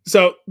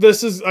 So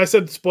this is, I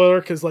said spoiler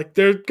because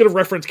they're going to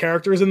reference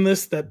characters in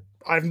this that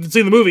I haven't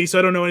seen the movie, so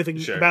I don't know anything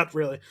about,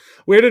 really.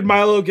 Where did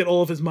Milo get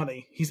all of his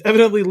money? He's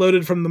evidently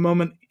loaded from the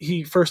moment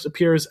he first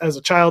appears as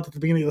a child at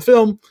the beginning of the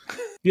film.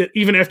 Yet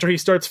even after he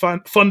starts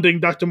funding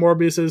Dr.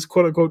 Morbius's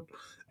quote-unquote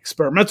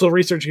experimental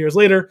research years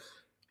later,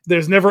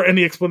 there's never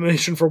any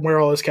explanation for where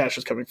all his cash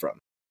is coming from.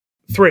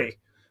 3.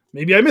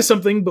 Maybe I missed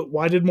something, but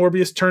why did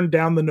Morbius turn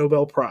down the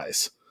Nobel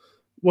Prize?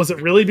 Was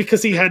it really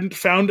because he hadn't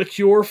found a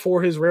cure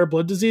for his rare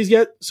blood disease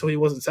yet, so he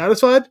wasn't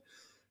satisfied?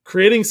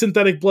 Creating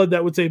synthetic blood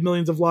that would save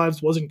millions of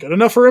lives wasn't good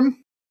enough for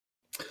him?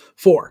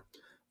 4.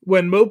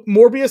 When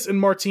Morbius and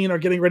Martine are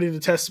getting ready to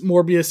test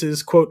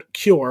Morbius's, quote,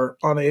 cure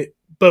on a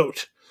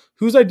boat,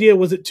 whose idea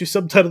was it to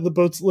subtitle the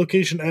boat's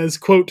location as,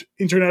 quote,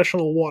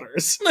 international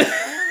waters?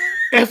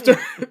 After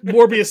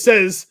Morbius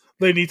says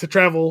they need to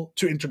travel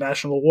to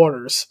international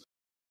waters.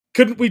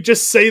 Couldn't we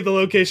just say the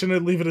location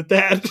and leave it at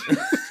that?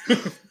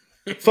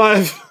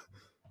 5.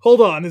 Hold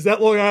on, is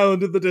that Long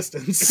Island in the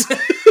distance?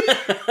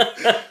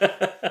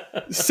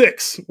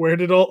 6. Why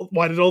did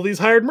all these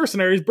hired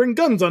mercenaries bring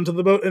guns onto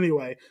the boat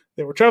anyway?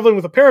 They were traveling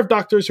with a pair of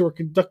doctors who were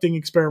conducting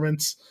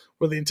experiments.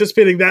 Were they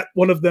anticipating that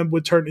one of them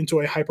would turn into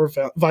a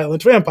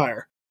hyper-violent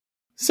vampire?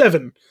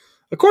 7.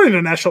 According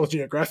to National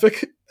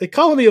Geographic, a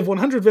colony of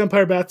 100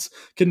 vampire bats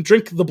can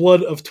drink the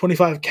blood of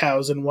 25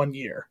 cows in 1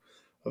 year.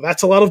 Well,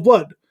 that's a lot of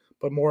blood,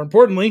 but more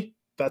importantly,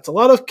 that's a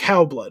lot of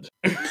cow blood.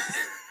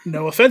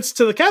 No offense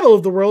to the cattle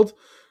of the world,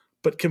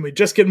 but can we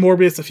just get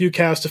Morbius a few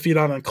cows to feed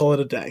on and call it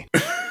a day?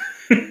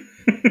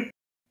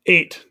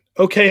 8.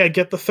 Okay, I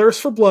get the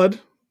thirst for blood,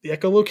 the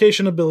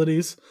echolocation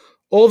abilities,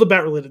 all the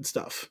bat-related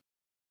stuff.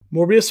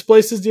 Morbius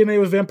spliced his DNA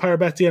with vampire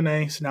bat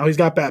DNA, so now he's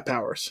got bat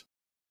powers.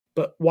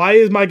 But why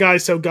is my guy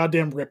so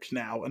goddamn ripped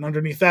now? And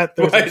underneath that,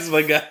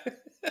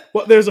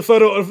 there's a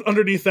photo of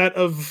underneath that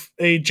of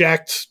a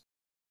jacked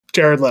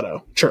Jared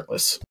Leto,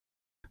 shirtless.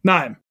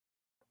 9.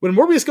 When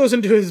Morbius goes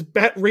into his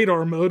bat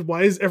radar mode,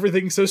 why is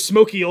everything so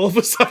smoky all of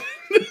a sudden?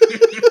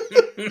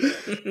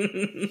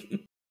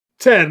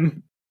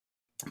 10.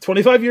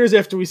 25 years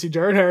after we see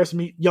Jared Harris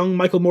meet young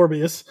Michael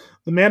Morbius,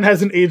 the man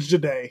hasn't aged a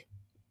day.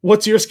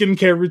 What's your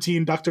skincare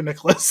routine, Dr.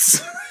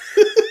 Nicholas?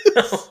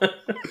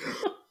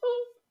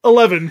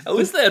 11. At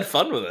least they had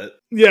fun with it.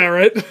 Yeah,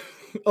 right?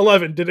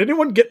 11. Did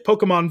anyone get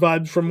Pokemon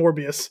vibes from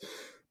Morbius?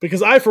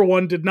 Because I, for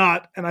one, did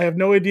not, and I have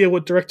no idea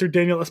what director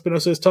Daniel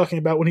Espinosa is talking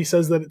about when he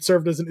says that it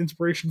served as an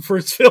inspiration for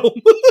his film.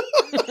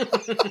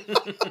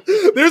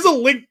 There's a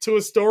link to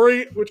a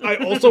story, which I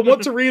also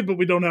want to read, but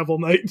we don't have all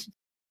night.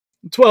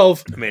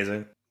 12.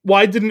 Amazing.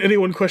 Why didn't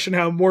anyone question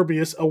how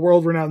Morbius, a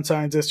world-renowned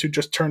scientist who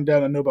just turned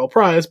down a Nobel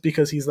Prize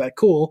because he's that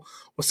cool,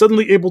 was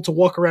suddenly able to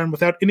walk around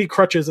without any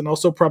crutches and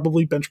also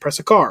probably bench press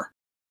a car?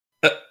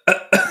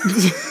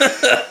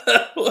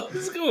 What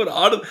is going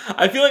on?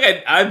 I feel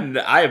like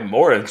I am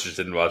more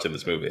interested in watching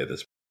this movie at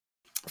this point.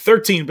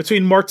 13.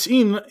 Between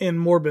Martine in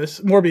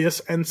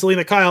Morbius and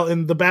Selena Kyle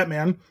in The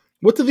Batman,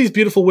 what do these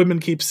beautiful women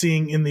keep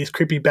seeing in these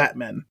creepy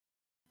Batmen?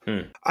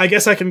 I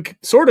guess I can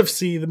sort of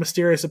see the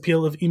mysterious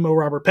appeal of emo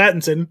Robert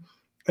Pattinson,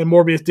 and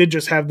Morbius did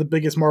just have the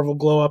biggest Marvel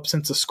glow-up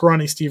since a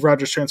scrawny Steve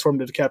Rogers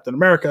transformed into Captain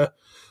America.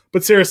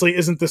 But seriously,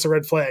 isn't this a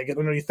red flag? And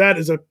underneath that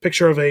is a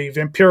picture of a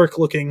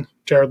vampiric-looking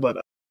Jared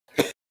Leto.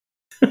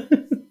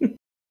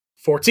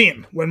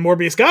 14. When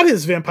Morbius got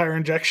his vampire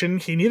injection,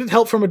 he needed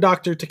help from a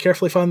doctor to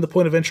carefully find the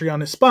point of entry on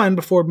his spine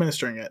before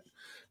administering it.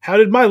 How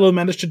did Milo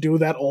manage to do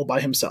that all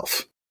by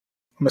himself?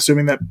 I'm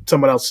assuming that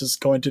someone else is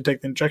going to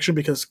take the injection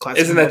because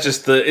isn't that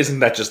just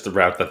the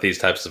route that these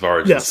types of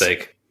origins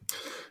take?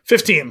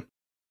 15.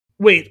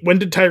 Wait, when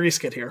did Tyrese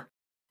get here?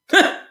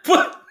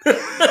 What?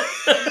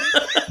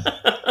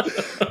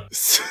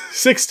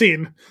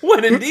 16.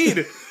 When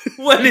indeed?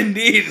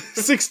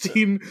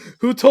 16.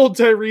 Who told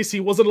Tyrese he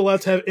wasn't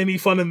allowed to have any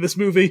fun in this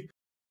movie?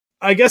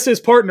 I guess his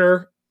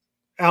partner,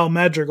 Al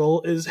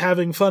Madrigal, is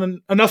having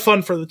enough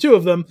fun for the two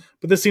of them,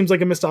 but this seems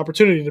like a missed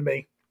opportunity to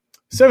me.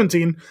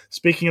 17.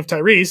 Speaking of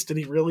Tyrese, did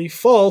he really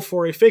fall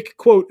for a fake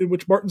quote in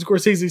which Martin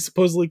Scorsese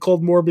supposedly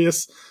called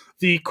Morbius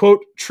the,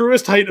 quote,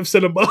 truest height of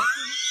cinema?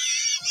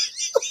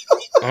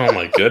 Oh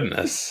my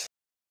goodness.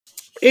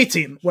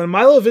 18. When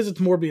Milo visits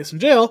Morbius in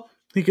jail,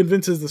 he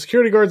convinces the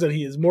security guards that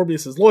he is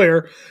Morbius'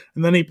 lawyer,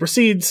 and then he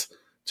proceeds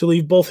to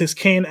leave both his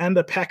cane and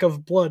a pack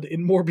of blood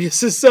in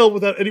Morbius' cell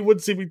without anyone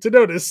seeming to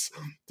notice.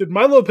 Did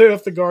Milo pay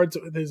off the guards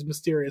with his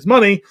mysterious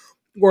money,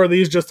 or are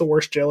these just the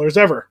worst jailers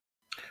ever?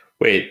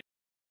 Wait,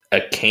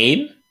 a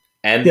cane?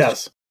 And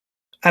yes.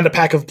 And a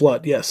pack of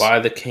blood, yes. Why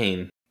the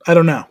cane? I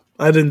don't know.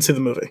 I didn't see the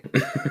movie.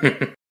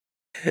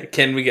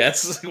 Can we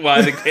guess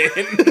why the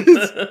cane?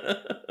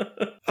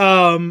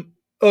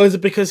 Oh, is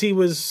it because he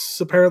was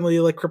apparently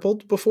like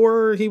crippled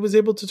before he was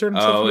able to turn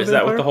himself into a vampire? Is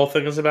that what the whole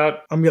thing is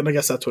about? I'm gonna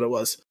guess that's what it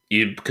was.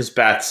 Because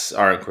bats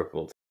aren't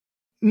crippled.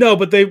 No,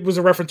 but there was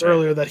a reference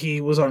earlier that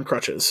he was on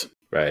crutches.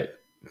 Right.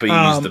 But you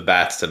used the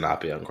bats to not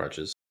be on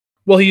crutches.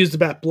 Well, he used the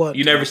bat blood.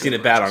 You never seen a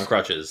bat on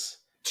crutches.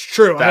 It's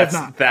true, I have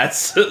not.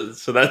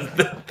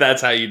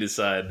 That's how you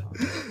decide.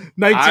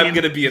 19. I'm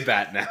gonna be a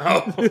bat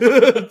now.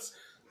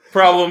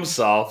 Problem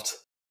solved.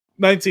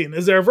 19.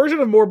 Is there a version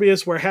of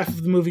Morbius where half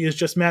of the movie is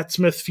just Matt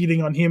Smith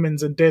feeding on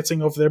humans and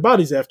dancing over their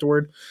bodies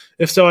afterward?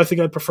 If so, I think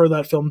I'd prefer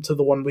that film to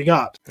the one we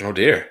got. Oh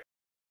dear.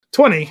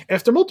 20.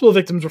 After multiple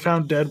victims were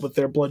found dead with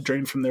their blood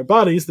drained from their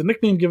bodies, the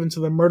nickname given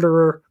to the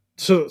murder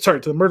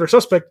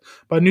suspect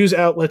by news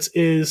outlets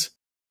is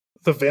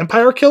the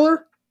Vampire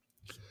Killer?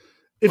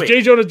 If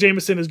J. Jonah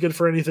Jameson is good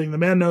for anything, the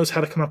man knows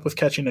how to come up with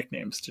catchy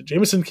nicknames. Did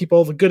Jameson keep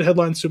all the good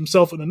headlines to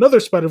himself in another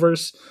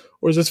Spider-Verse,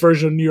 or is this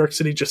version of New York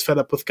City just fed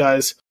up with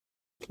guys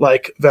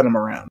like Venom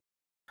around?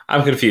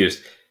 I'm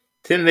confused.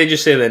 Didn't they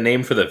just say the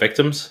name for the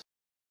victims?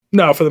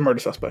 No, for the murder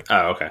suspect.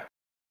 Oh, okay.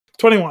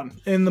 21.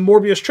 In the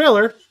Morbius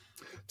trailer,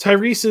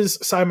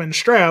 Tyrese's Simon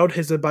Stroud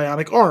has a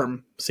bionic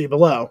arm. See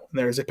below. And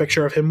there is a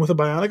picture of him with a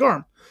bionic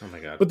arm. Oh my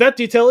god. But that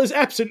detail is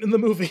absent in the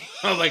movie.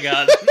 Oh my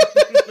god.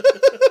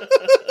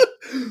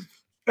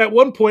 At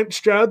one point,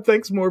 Stroud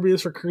thanks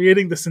Morbius for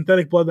creating the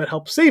synthetic blood that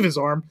helped save his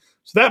arm,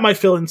 so that might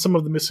fill in some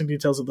of the missing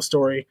details of the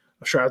story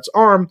of Stroud's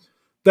arm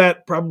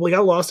that probably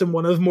got lost in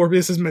one of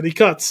Morbius's many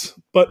cuts.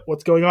 But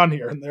what's going on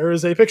here? And there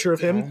is a picture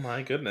of him. Oh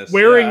my goodness!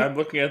 Wearing. Yeah, I'm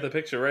looking at the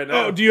picture right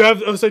now. Oh, do you have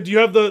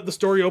the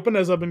story open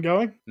as I've been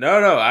going?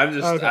 No.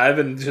 I've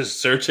been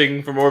just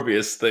searching for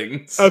Morbius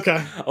things.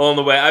 Okay. Along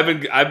the way,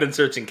 I've been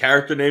searching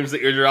character names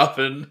that you're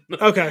dropping.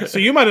 Okay, so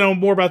you might know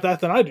more about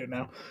that than I do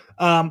now.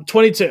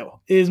 22.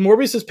 Is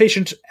Morbius's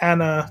patient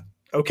Anna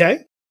okay?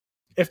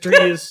 After he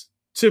has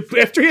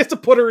to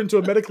put her into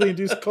a medically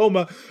induced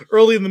coma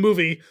early in the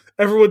movie,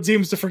 everyone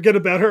seems to forget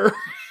about her.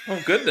 Oh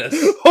goodness.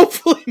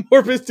 Hopefully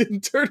Morbius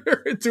didn't turn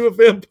her into a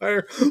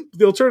vampire.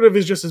 The alternative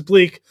is just as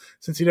bleak,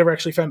 since he never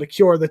actually found a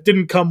cure that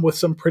didn't come with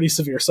some pretty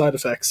severe side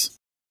effects.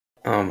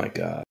 Oh my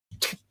god.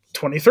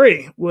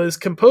 23. Was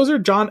composer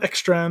John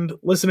Ekstrand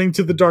listening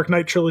to the Dark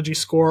Knight trilogy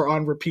score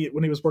on repeat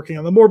when he was working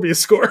on the Morbius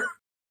score?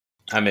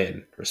 I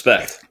mean,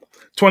 respect.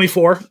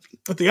 24.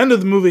 At the end of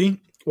the movie,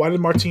 why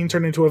did Martine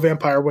turn into a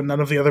vampire when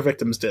none of the other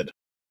victims did?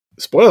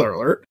 Spoiler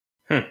alert.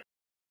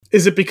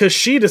 Is it because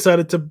she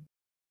decided to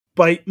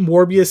bite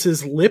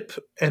Morbius's lip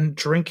and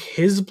drink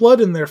his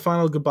blood in their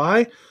final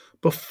goodbye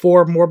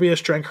before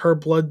Morbius drank her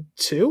blood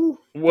too?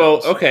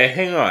 Well, okay,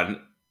 hang on.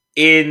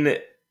 In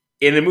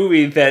a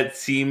movie that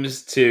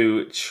seems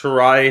to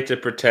try to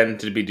pretend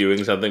to be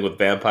doing something with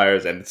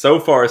vampires and so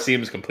far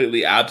seems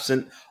completely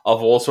absent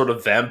of all sort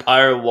of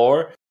vampire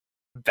lore,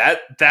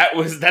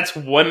 That's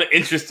one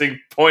interesting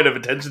point of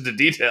attention to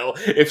detail.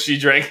 If she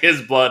drank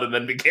his blood and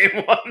then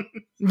became one,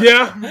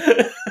 yeah.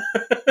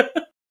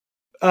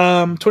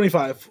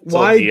 25. That's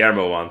all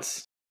Guillermo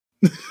wants.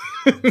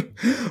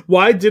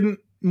 Why didn't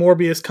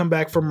Morbius come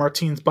back from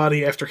Martine's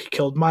body after he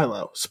killed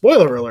Milo?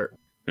 Spoiler alert.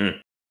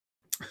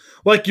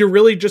 Like, you're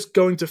really just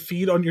going to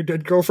feed on your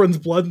dead girlfriend's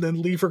blood and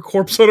then leave her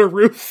corpse on a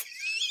roof?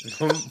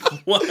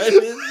 What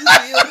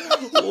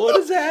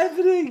is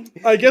happening?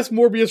 I guess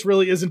Morbius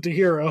really isn't a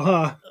hero,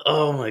 huh?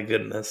 Oh my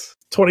goodness.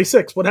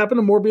 26. What happened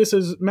to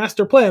Morbius'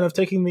 master plan of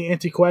taking the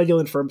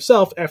anticoagulant for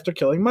himself after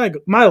killing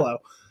Milo?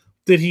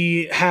 Did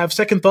he have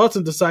second thoughts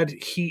and decide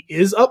he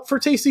is up for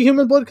tasty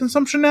human blood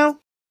consumption now?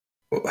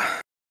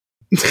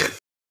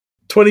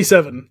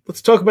 27.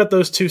 Let's talk about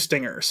those two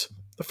stingers.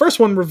 The first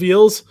one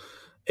reveals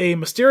a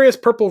mysterious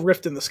purple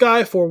rift in the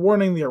sky,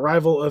 forewarning the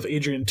arrival of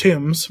Adrian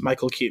Toomes,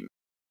 Michael Keaton,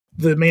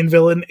 the main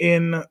villain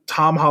in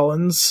Tom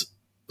Holland's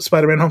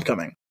Spider-Man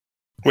Homecoming.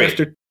 Wait,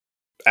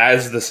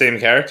 as the same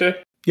character?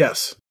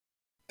 Yes.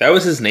 That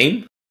was his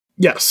name?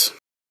 Yes.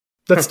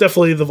 That's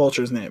definitely the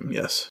Vulture's name,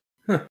 yes.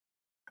 Huh.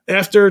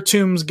 After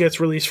Toomes gets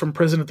released from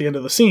prison at the end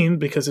of the scene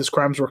because his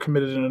crimes were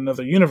committed in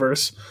another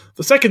universe,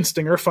 the second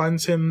stinger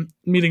finds him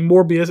meeting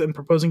Morbius and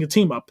proposing a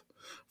team-up.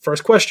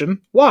 First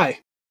question, why?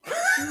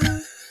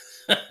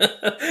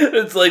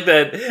 It's like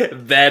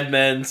that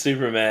Batman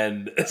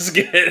Superman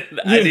skit.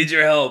 I need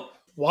your help.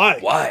 Why?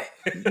 Why?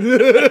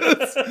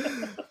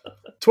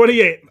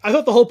 28. I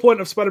thought the whole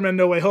point of Spider-Man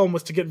No Way Home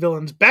was to get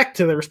villains back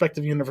to their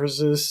respective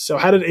universes, so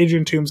how did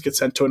Adrian Toomes get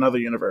sent to another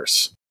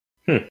universe?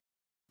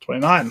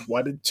 29.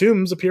 Why did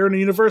Toomes appear in a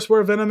universe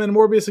where Venom and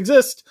Morbius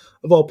exist,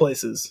 of all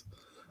places?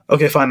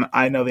 Okay, fine,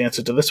 I know the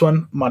answer to this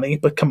one. Money,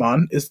 but come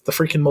on, is the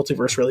freaking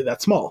multiverse really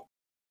that small?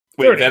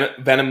 Wait,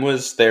 Venom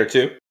was there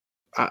too?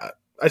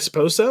 I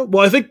suppose so.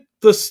 Well, I think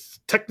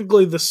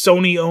technically the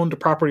Sony-owned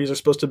properties are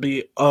supposed to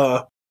be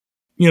a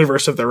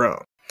universe of their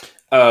own.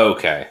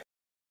 Okay.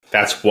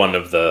 That's one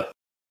of the...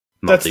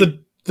 That's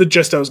the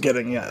gist I was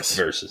getting, yes.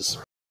 Verses.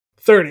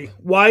 30.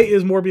 Why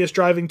is Morbius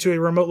driving to a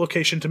remote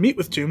location to meet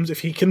with Toomes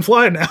if he can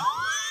fly now?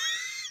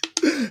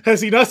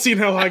 Has he not seen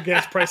how high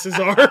gas prices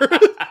are?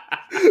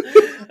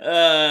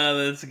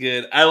 That's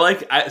good. I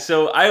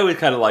always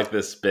kind of like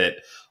this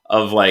bit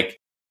of, like,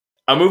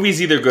 a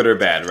movie's either good or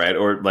bad, right?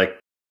 Or, like,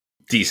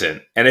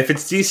 decent. And if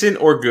it's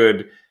decent or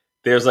good,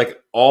 there's,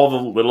 like, all the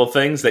little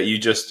things that you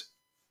just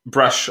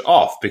brush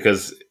off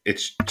because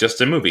it's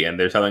just a movie and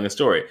they're telling a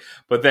story.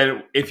 But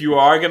then if you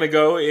are going to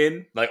go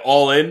in, like,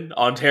 all in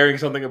on tearing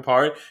something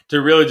apart, to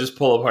really just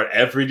pull apart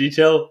every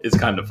detail is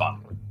kind of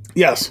fun.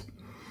 Yes.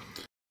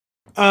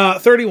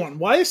 31.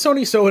 Why is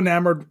Sony so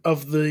enamored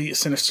of the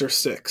Sinister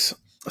Six?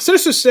 A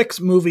Sinister Six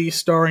movie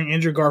starring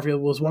Andrew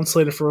Garfield was once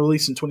slated for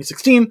release in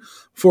 2016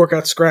 before it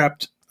got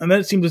scrapped, and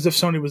then it seemed as if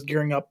Sony was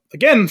gearing up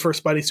again for a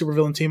Spidey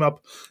supervillain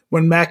team-up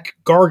when Mac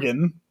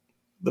Gargan,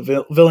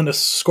 the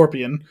villainous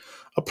Scorpion,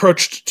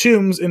 approached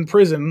Toomes in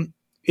prison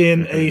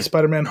in a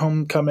Spider-Man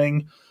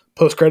Homecoming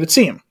post-credit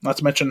scene. Not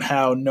to mention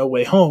how No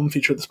Way Home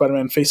featured the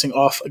Spider-Man facing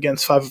off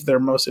against 5 of their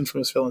most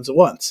infamous villains at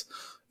once.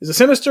 Is a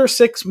Sinister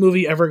Six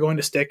movie ever going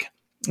to stick?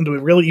 And do we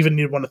really even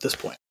need one at this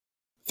point?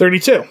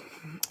 32.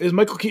 Is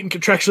Michael Keaton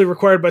contractually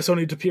required by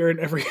Sony to appear in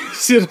every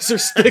Sinister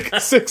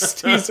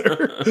Six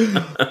teaser?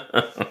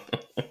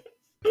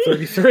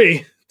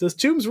 33. Does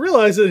Toomes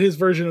realize that his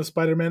version of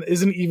Spider-Man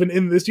isn't even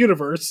in this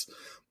universe?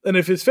 And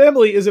if his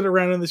family isn't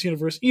around in this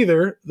universe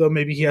either, though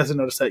maybe he hasn't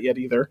noticed that yet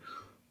either,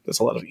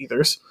 there's a lot of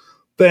ethers,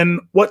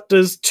 then what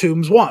does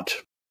Toomes want?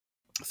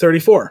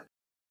 34.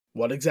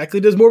 What exactly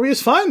does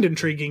Morbius find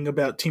intriguing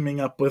about teaming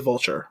up with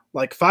Vulture?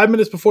 Like 5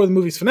 minutes before the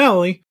movie's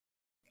finale,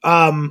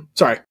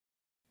 sorry,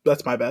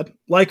 that's my bad.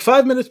 Like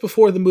 5 minutes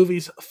before the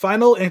movie's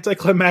final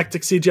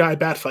anticlimactic CGI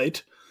bat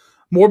fight,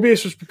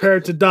 Morbius was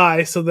prepared to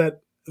die so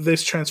that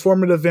this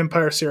transformative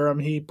vampire serum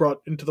he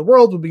brought into the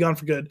world would be gone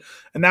for good,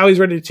 and now he's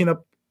ready to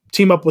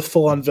team up with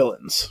full-on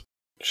villains.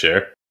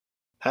 Sure.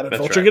 How did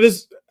Vulture get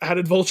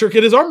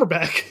his armor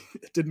back?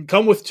 It didn't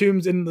come with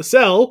Toomes in the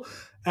cell,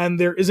 and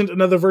there isn't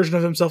another version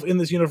of himself in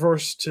this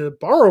universe to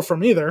borrow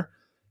from either.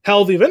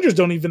 Hell, the Avengers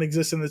don't even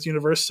exist in this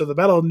universe, so the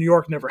Battle of New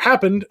York never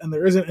happened, and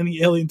there isn't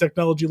any alien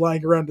technology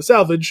lying around to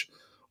salvage.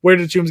 Where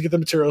did Toomes get the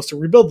materials to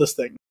rebuild this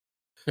thing?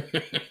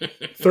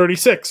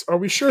 36. Are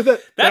we sure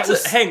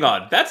hang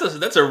on. That's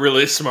a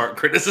really smart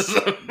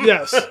criticism.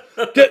 Yes.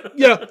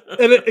 Yeah.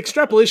 And an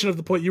extrapolation of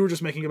the point you were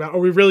just making about, are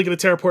we really going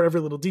to tear apart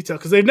every little detail?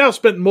 Because they've now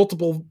spent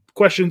multiple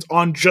questions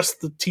on just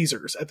the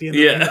teasers at the end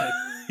of the movie.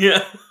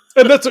 Yeah.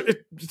 And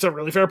it's a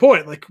really fair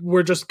point. Like,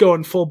 we're just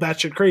going full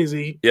batshit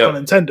crazy,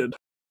 unintended.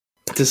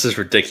 This is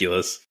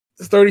ridiculous.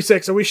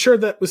 36. Are we sure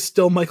that was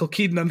still Michael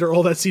Keaton under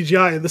all that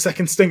CGI in the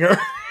second stinger?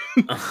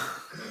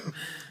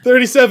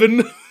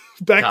 37.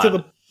 Back to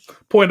the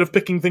point of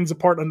picking things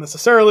apart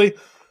unnecessarily.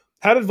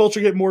 How did Vulture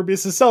get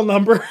Morbius' cell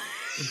number?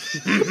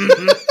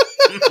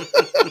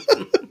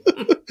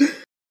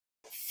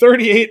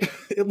 38.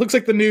 It looks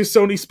like the new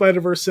Sony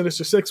Spider-Verse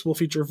Sinister Six will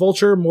feature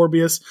Vulture,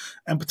 Morbius,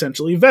 and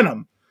potentially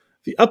Venom.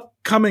 The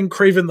upcoming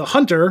Kraven the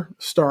Hunter,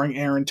 starring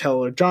Aaron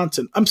Taylor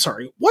Johnson. I'm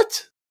sorry,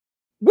 what?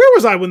 Where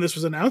was I when this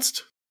was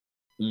announced?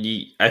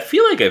 I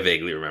feel like I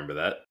vaguely remember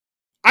that.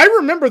 I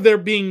remember there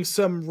being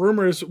some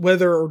rumors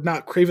whether or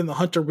not Kraven the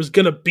Hunter was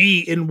going to be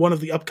in one of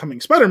the upcoming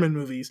Spider-Man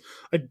movies.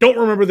 I don't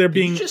remember there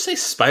being... Did you just say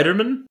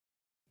Spider-Man?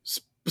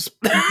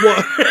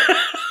 Well,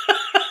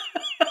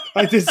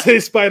 I did say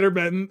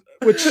Spider-Man,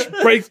 which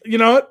breaks... You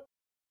know what?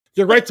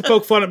 You're right to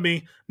poke fun at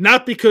me,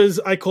 not because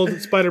I called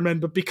it Spider-Man,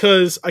 but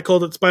because I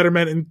called it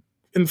Spider-Man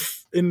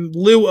in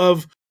lieu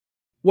of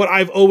what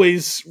I've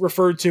always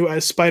referred to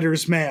as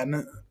Spider's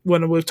Man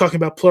when we're talking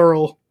about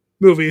plural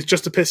movies,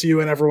 just to piss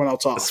you and everyone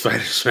else off.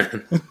 Spider's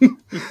Man.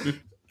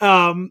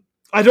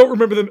 I don't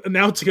remember them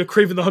announcing a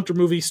Kraven the Hunter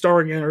movie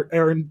starring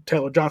Aaron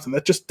Taylor Johnson.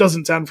 That just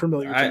doesn't sound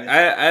familiar to me.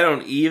 I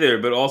don't either,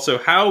 but also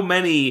how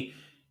many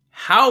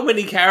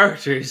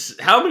characters,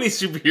 how many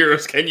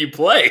superheroes can you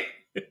play?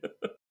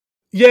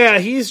 Yeah,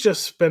 he's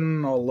just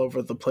been all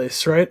over the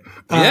place, right?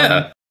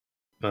 Yeah.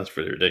 That's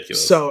pretty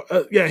ridiculous. So,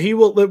 yeah,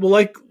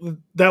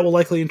 that will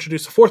likely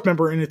introduce a fourth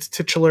member in its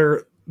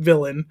titular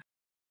villain.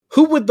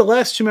 Who would the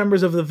last two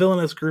members of the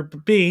villainous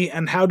group be,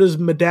 and how does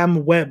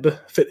Madame Web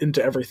fit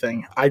into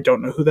everything? I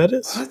don't know who that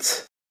is.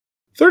 What?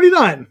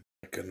 39.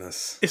 My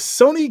goodness. Is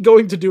Sony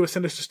going to do a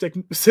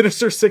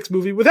Sinister Six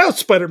movie without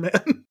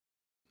Spider-Man?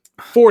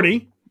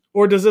 40.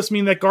 Or does this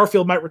mean that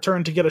Garfield might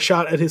return to get a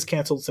shot at his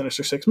canceled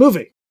Sinister Six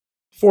movie?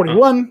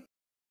 41.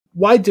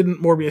 Why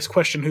didn't Morbius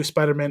question who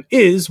Spider-Man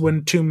is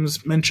when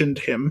Toomes mentioned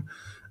him?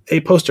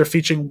 A poster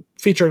featuring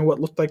what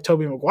looked like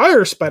Tobey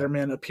Maguire's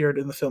Spider-Man appeared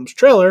in the film's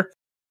trailer,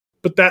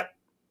 but that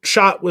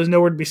shot was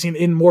nowhere to be seen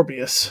in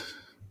Morbius,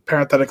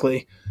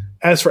 parenthetically.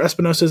 As for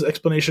Espinosa's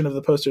explanation of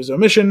the poster's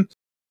omission,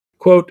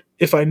 quote,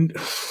 this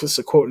is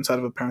a quote inside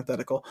of a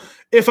parenthetical,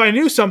 if I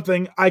knew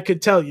something, I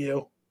could tell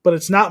you, but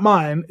it's not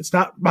mine. It's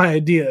not my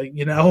idea,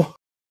 you know?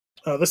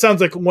 This sounds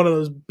like one of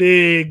those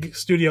big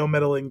studio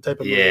meddling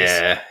type of movies.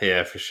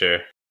 Yeah, for sure.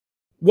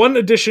 One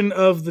edition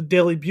of the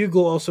Daily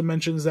Bugle also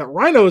mentions that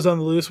Rhino is on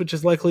the loose, which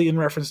is likely in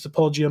reference to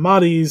Paul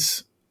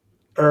Giamatti's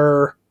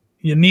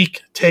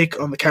unique take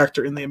on the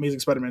character in The Amazing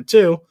Spider-Man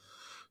 2.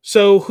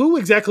 So who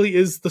exactly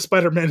is the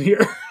Spider-Man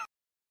here?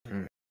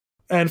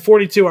 And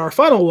 42, our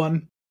final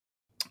one.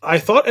 I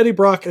thought Eddie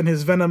Brock and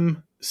his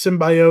Venom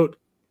symbiote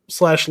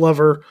 /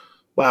 lover,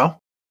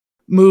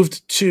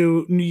 moved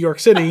to New York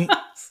City.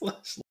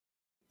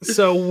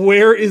 So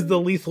where is the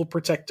Lethal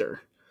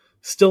Protector?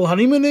 Still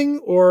honeymooning,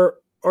 or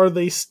are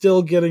they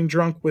still getting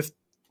drunk with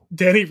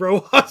Danny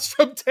Rojas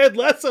from Ted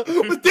Lasso?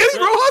 Was Danny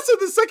Rojas in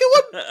the second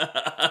one?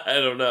 I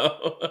don't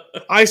know.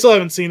 I still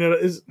haven't seen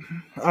it.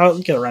 I'll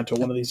get around to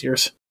it one of these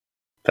years.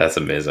 That's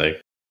amazing.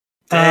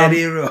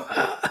 Danny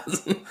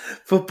Rojas.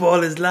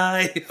 Football is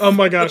life. Oh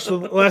my gosh. The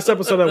last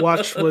episode I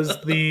watched was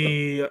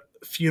the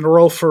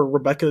funeral for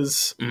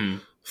Rebecca's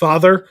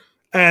father,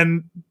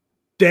 and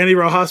Danny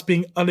Rojas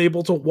being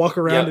unable to walk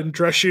around in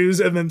dress shoes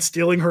and then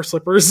stealing her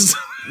slippers.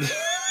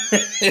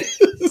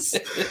 There's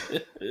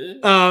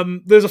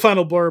a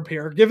final blurb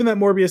here. Given that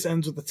Morbius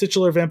ends with the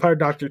titular vampire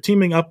doctor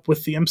teaming up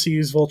with the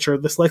MCU's Vulture,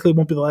 this likely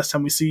won't be the last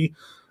time we see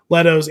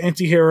Leto's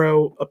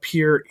anti-hero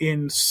appear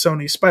in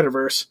Sony's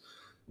Spider-Verse.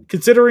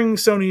 Considering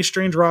Sony's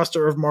strange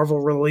roster of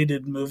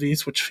Marvel-related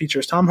movies, which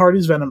features Tom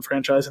Hardy's Venom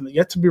franchise and the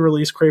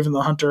yet-to-be-released Kraven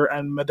the Hunter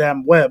and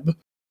Madame Web,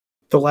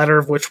 the latter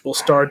of which will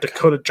star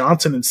Dakota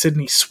Johnson and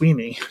Sydney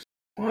Sweeney.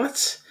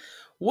 What?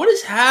 What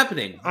is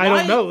happening? I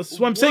don't know. This is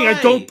what I'm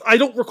saying. I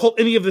don't recall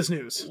any of this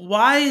news.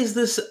 Why is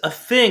this a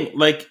thing?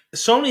 Like,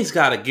 Sony's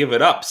got to give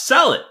it up.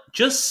 Sell it.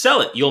 Just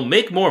sell it. You'll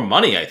make more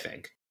money, I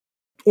think.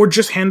 Or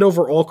just hand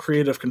over all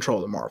creative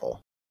control to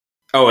Marvel.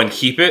 Oh, and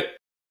keep it?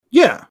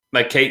 Yeah.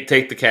 Like, take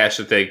the cash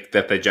that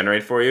they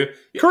generate for you?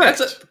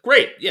 Correct.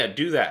 Great. Yeah,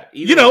 do that.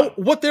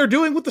 What they're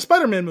doing with the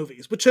Spider-Man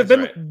movies, which have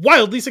been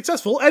wildly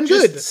successful and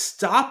just good.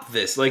 Stop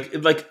this.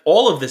 Like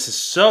all of this is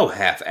so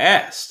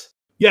half-assed.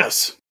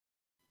 Yes.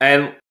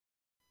 And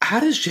how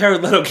does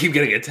Jared Leto keep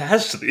getting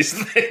attached to these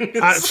things?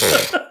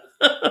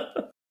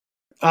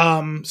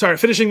 Sorry,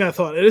 finishing that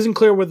thought. It isn't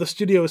clear whether the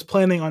studio is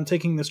planning on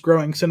taking this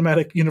growing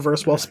cinematic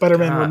universe while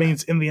Spider-Man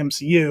remains in the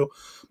MCU.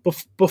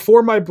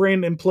 Before my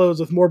brain implodes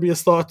with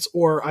Morbius thoughts,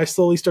 or I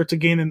slowly start to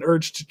gain an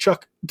urge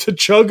to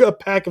chug a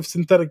pack of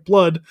synthetic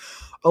blood,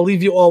 I'll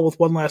leave you all with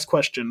one last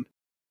question.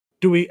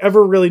 Do we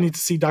ever really need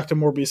to see Dr.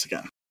 Morbius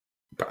again?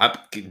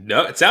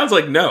 No, it sounds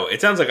like no.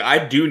 It sounds like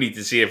I do need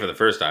to see it for the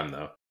first time,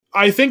 though.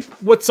 I think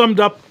what summed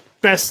up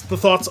best the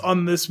thoughts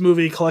on this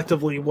movie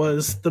collectively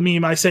was the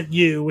meme I sent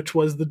you, which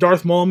was the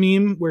Darth Maul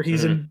meme, where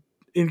he's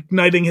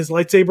igniting his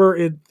lightsaber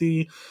in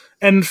the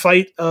end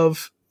fight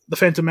of The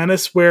Phantom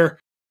Menace, where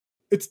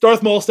it's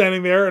Darth Maul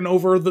standing there, and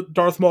over the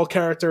Darth Maul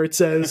character it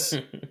says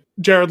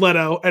Jared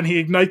Leto, and he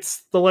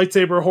ignites the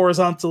lightsaber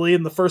horizontally,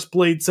 and the first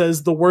blade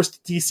says the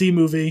worst DC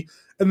movie,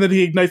 and then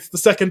he ignites the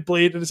second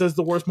blade, and it says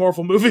the worst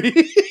Marvel movie.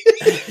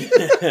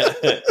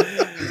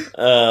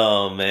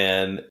 Oh,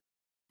 man.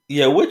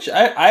 Yeah, which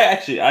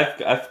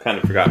I've kind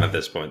of forgotten at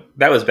this point.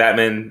 That was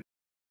Batman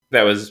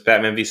That was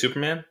Batman v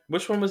Superman?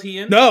 Which one was he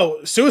in?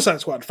 No,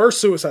 Suicide Squad.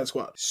 First Suicide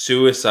Squad.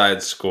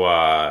 Suicide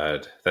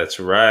Squad. That's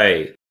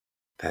right.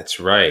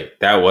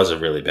 That was a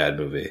really bad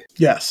movie.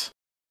 Yes.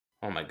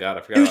 Oh my god,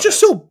 I forgot. It was just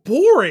so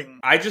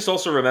boring. I just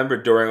also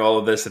remembered during all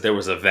of this that there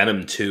was a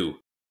Venom 2.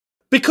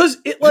 Because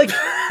it, like...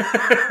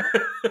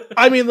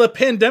 I mean, the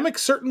pandemic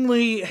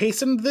certainly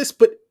hastened this,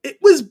 but it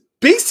was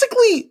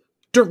basically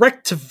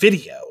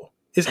direct-to-video.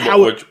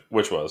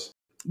 Which was?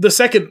 The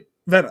second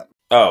Venom.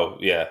 Oh,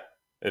 yeah.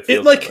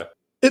 It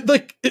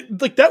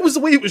that was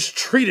the way it was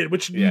treated,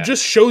 which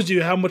just shows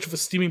you how much of a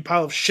steaming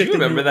pile of shit. Do you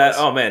remember that?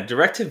 Oh man,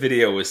 direct to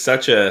video was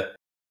such a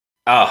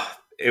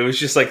it was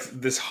just like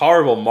this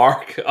horrible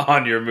mark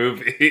on your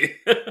movie.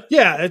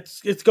 Yeah,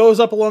 it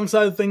goes up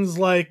alongside things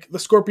like The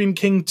Scorpion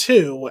King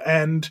 2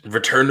 and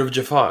Return of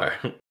Jafar.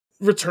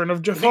 But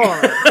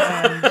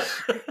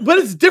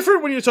it's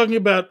different when you're talking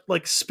about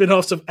like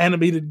spin-offs of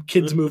animated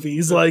kids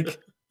movies, like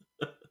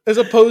as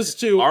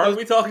opposed to... Aren't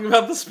we talking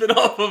about the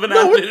spin-off of an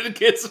animated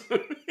kids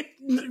movie?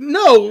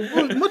 No,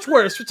 much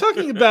worse. We're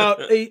talking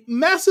about a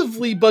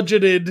massively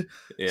budgeted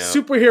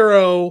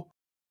superhero,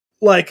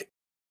 like,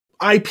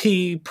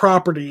 IP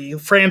property,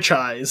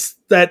 franchise,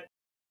 that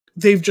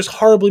they've just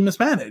horribly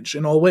mismanaged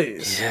in all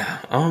ways. Yeah.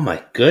 Oh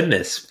my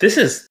goodness.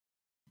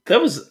 That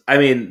was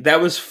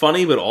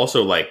funny, but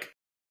also, like,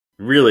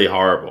 really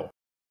horrible.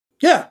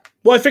 Yeah.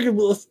 Well, I figured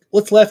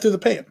let's laugh through the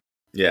pain.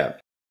 Yeah.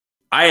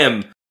 I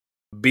am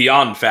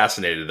beyond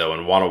fascinated, though,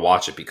 and want to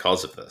watch it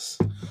because of this.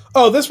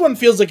 Oh, this one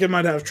feels like it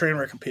might have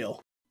Trainwreck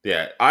appeal.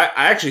 Yeah, I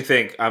actually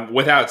think,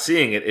 without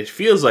seeing it, it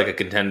feels like a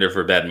contender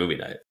for Bad Movie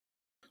Night.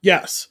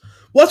 Yes.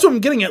 Well, that's what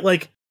I'm getting at.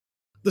 Like,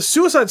 the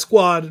Suicide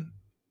Squad,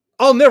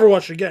 I'll never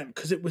watch it again,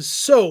 because it was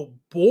so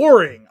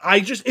boring.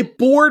 It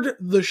bored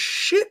the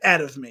shit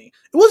out of me.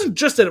 It wasn't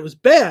just that it was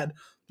bad,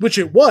 which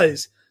it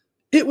was.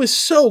 It was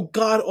so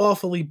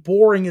god-awfully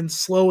boring and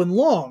slow and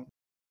long.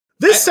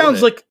 This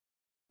sounds like...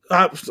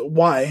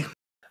 why?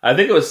 I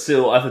think it was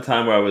still at the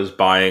time where I was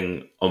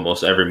buying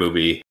almost every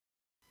movie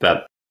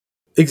that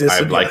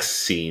existed, I've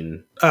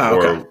seen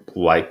or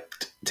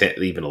liked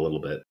even a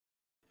little bit.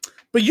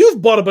 But you've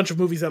bought a bunch of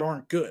movies that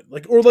aren't good,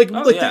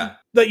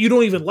 that you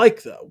don't even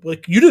like though.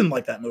 Like you didn't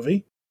like that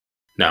movie.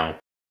 No,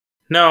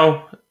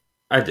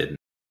 I didn't.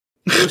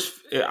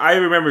 I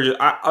remember.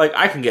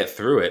 I can get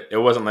through it. It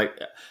wasn't like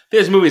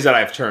there's movies that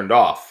I've turned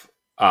off.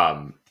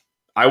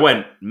 I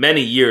went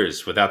many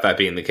years without that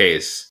being the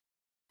case.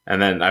 And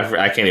then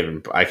I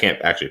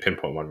can't actually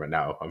pinpoint one right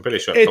now. I'm pretty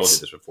sure I've told you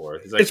this before.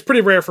 It's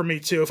pretty rare for me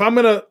too. If I'm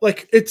gonna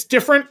it's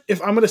different.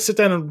 If I'm gonna sit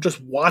down and just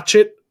watch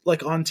it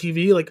like on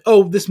TV, like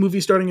this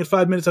movie's starting in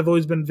 5 minutes. I've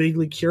always been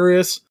vaguely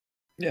curious.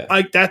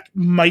 Yeah, that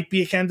might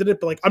be a candidate.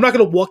 But like, I'm not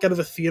gonna walk out of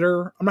a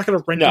theater. I'm not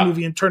gonna rent a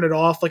movie and turn it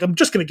off. Like, I'm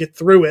just gonna get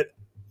through it.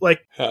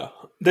 Like,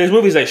 there's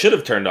movies I should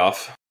have turned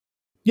off.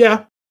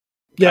 Yeah,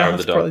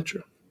 that's probably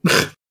true.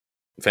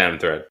 Phantom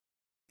Thread.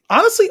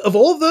 Honestly, of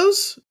all of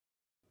those,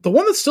 the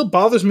one that still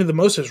bothers me the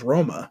most is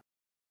Roma.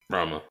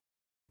 Roma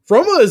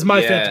is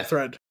my Phantom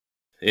Thread.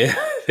 Yeah,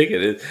 I think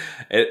it is.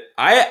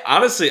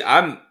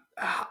 I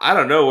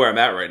don't know where I'm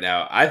at right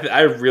now.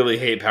 I really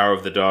hate Power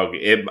of the Dog.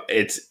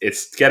 It's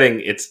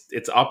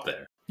up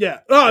there. Yeah.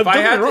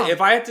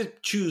 If I had to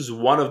choose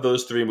one of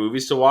those three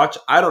movies to watch,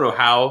 I don't know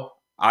how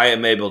I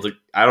am able to.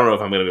 I don't know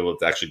if I'm going to be able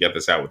to actually get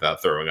this out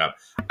without throwing up.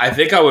 I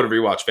think I would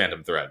rewatch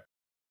Phantom Thread.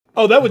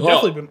 Oh, that would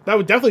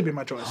definitely be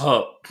my choice.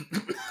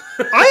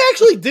 I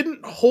actually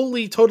didn't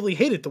wholly totally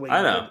hate it the way you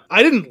did.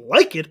 I didn't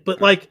like it,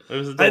 but like it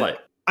was a delight.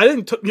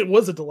 It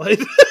was a delight.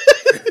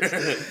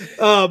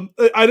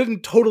 I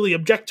didn't totally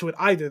object to it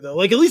either, though.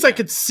 Like, at least I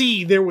could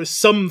see there was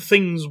some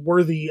things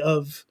worthy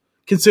of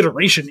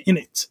consideration in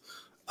it.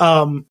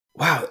 Wow.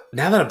 Now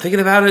that I'm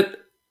thinking about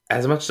it,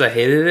 as much as I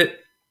hated it,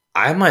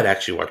 I might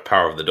actually watch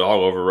Power of the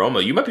Dog over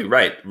Roma. You might be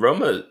right.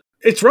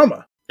 It's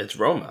Roma.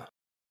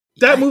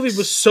 That movie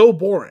was so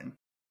boring.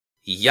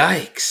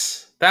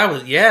 Yikes. That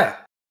was,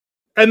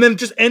 And then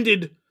just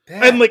ended,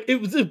 and like, it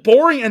was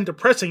boring and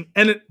depressing.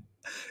 And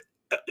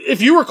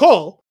if you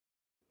recall,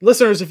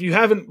 listeners, if you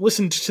haven't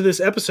listened to this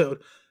episode,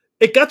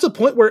 it got to a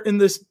point where in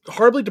this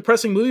horribly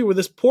depressing movie where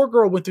this poor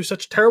girl went through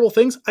such terrible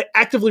things, I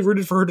actively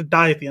rooted for her to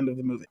die at the end of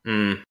the movie.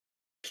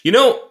 You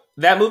know,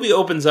 that movie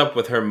opens up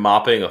with her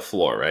mopping a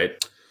floor, right?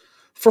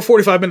 For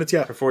 45 minutes,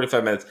 yeah. For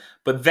 45 minutes.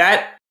 But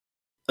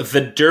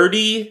the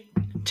dirty,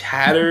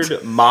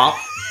 tattered mop,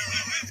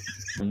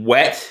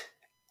 wet,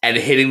 and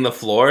hitting the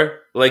floor,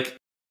 like,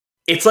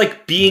 it's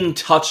like being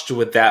touched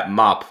with that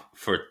mop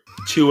for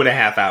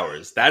 2.5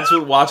 hours. That's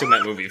what watching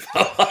that movie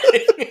felt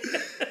like.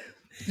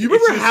 You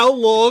remember how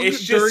long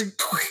just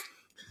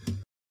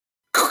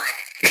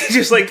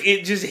like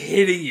it just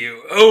hitting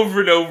you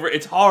over and over.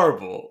 It's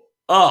horrible.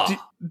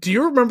 Do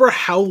you remember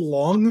how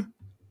long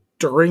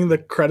during the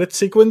credit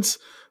sequence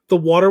the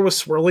water was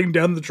swirling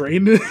down the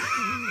drain?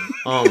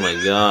 Oh my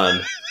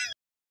god.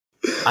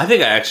 I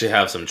think I actually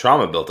have some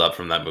trauma built up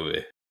from that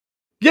movie.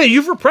 Yeah,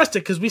 you've repressed it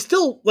because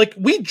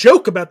we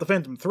joke about the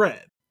Phantom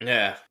Thread.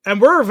 Yeah.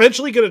 And we're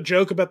eventually going to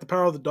joke about the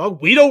Power of the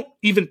Dog. We don't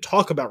even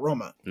talk about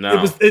Roma.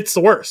 No. It's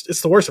the worst. It's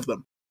the worst of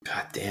them.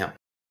 God damn.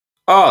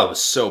 Oh, it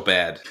was so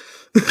bad.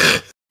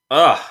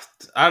 Ugh,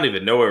 I don't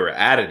even know where we're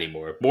at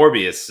anymore.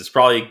 Morbius is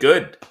probably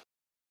good.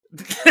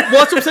 Well,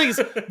 that's what I'm saying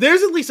is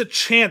there's at least a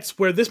chance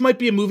where this might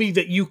be a movie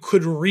that you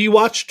could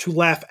rewatch to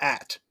laugh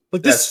at.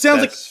 Like this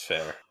sounds like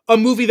fair. A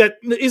movie that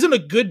isn't a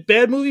good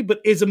bad movie, but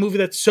is a movie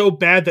that's so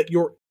bad that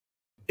your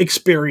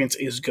experience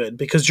is good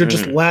because you're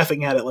just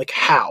laughing at it. Like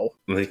how?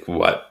 Like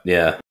what?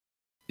 Yeah.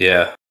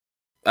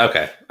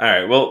 Okay. All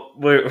right. Well,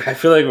 I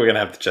feel like we're gonna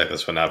have to check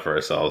this one out for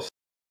ourselves.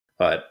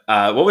 But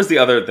what was the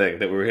other thing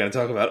that we were going to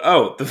talk about?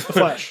 Oh, the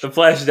Flash. The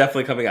Flash is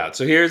definitely coming out.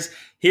 So here's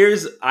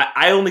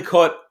I only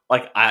caught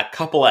like a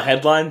couple of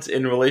headlines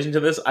in relation to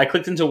this. I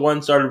clicked into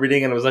one, started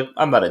reading, and I was like,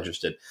 I'm not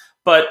interested.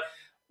 But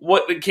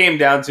what it came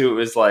down to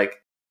was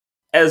like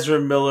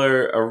Ezra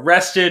Miller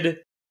arrested.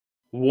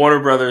 Warner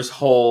Brothers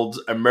holds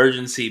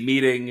emergency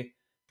meeting.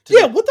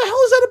 What the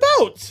hell is that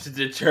about? To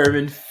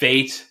determine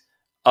fate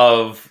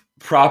of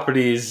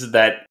properties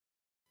that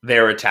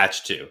they're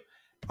attached to.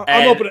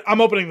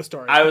 I'm opening the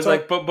story. I was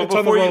like, but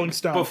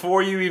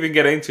before you even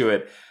get into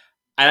it,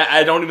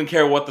 I don't even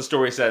care what the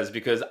story says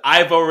because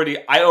I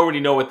already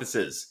know what this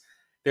is.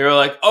 They were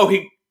like,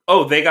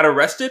 they got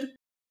arrested.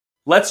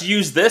 Let's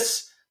use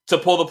this to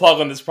pull the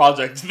plug on this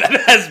project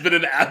that has been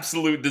an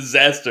absolute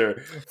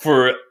disaster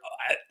for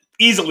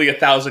easily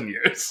 1,000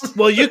 years.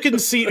 Well, you can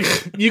see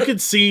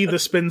the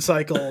spin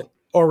cycle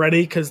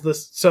already because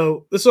this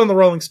is on the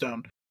Rolling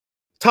Stone.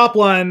 Top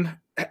line: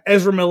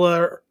 Ezra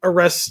Miller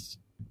arrests.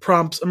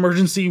 Prompts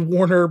emergency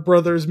Warner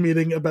Brothers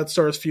meeting about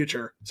Star's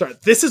future. Sorry,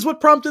 this is what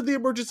prompted the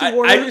emergency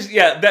Warner?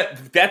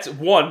 That's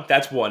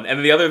one. And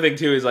then the other thing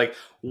too is like,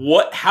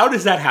 how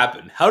does that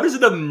happen? How does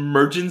an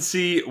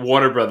emergency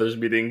Warner Brothers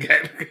meeting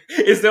get?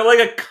 Is there like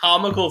a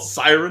comical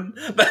siren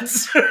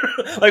that's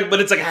like,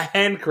 but it's like a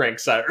hand crank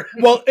siren?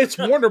 Well, it's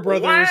Warner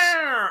Brothers.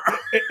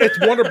 It's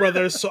Warner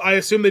Brothers, so I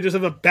assume they just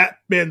have a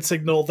Batman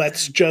signal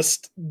that's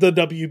just the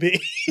WB.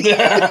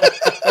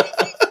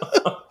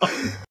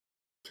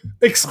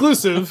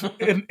 Exclusive,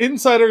 an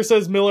insider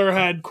says Miller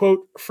had,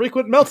 quote,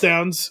 frequent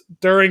meltdowns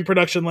during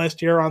production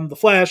last year on The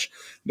Flash,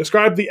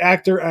 described the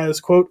actor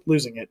as, quote,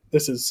 losing it.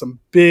 This is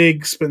some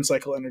big spin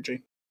cycle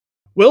energy.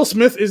 Will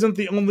Smith isn't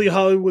the only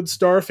Hollywood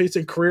star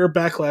facing career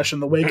backlash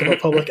in the wake of a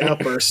public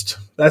outburst.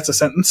 That's a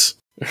sentence.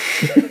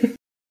 It's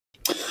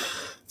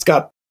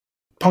got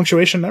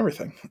punctuation and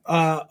everything.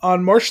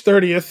 On March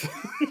 30th,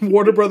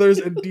 Warner Brothers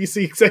and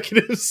DC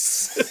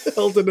executives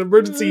held an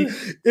emergency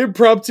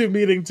impromptu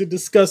meeting to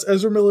discuss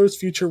Ezra Miller's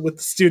future with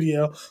the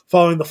studio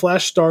following the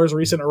Flash star's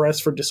recent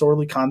arrest for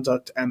disorderly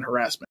conduct and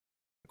harassment.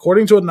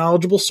 According to a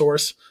knowledgeable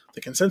source,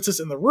 the consensus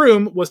in the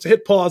room was to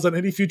hit pause on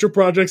any future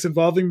projects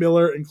involving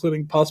Miller,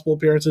 including possible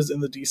appearances in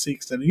the DC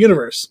Extended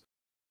Universe.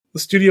 The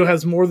studio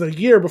has more than a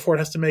year before it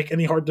has to make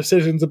any hard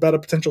decisions about a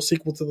potential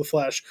sequel to The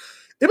Flash.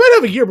 It might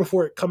have a year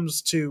before it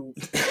comes to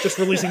just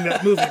releasing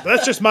that movie, but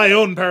that's just my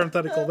own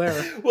parenthetical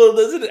there. Well,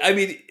 doesn't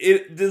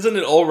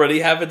it already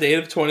have a date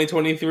of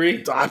 2023?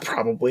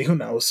 Probably. Who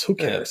knows? Who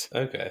cares?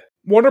 Yeah, okay.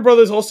 Warner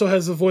Brothers also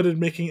has avoided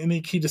making any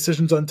key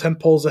decisions on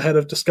tentpoles ahead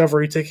of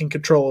Discovery taking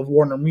control of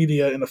Warner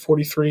Media in a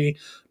 $43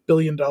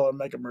 billion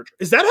mega merger.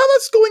 Is that how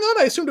that's going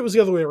on? I assumed it was the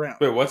other way around.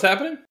 Wait, what's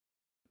happening?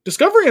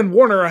 Discovery and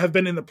Warner have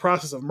been in the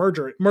process of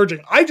merging.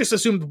 I just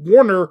assumed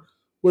Warner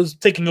was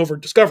taking over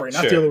Discovery,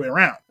 not the other way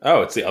around.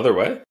 Oh, it's the other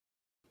way?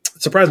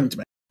 It's surprising to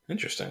me.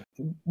 Interesting.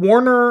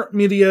 Warner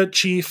Media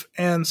chief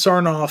Ann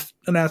Sarnoff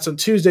announced on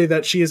Tuesday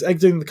that she is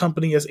exiting the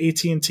company as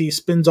AT&T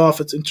spins off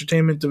its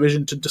entertainment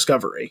division to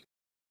Discovery.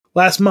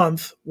 Last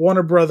month,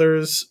 Warner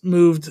Brothers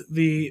moved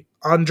the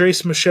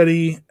Andres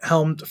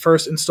Muschietti-helmed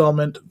first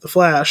installment, The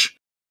Flash,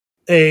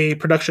 a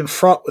production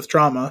fraught with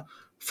drama,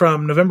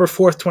 from November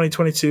 4th,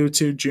 2022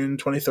 to June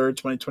 23rd,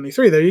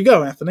 2023. There you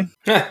go, Anthony.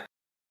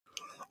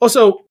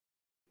 Also,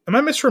 am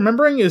I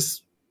misremembering?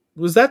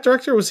 Was that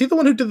director, was he the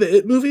one who did the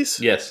It movies?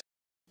 Yes.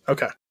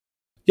 Okay.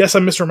 Yes,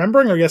 I'm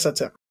misremembering, or yes, that's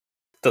him?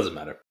 Doesn't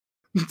matter.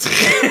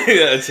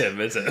 Yeah, it's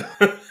him.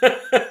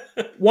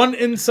 One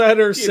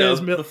insider says...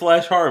 the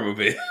Flash horror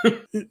movie.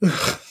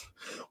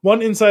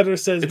 One insider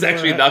says... It's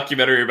actually a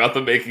documentary about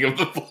the making of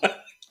The Flash.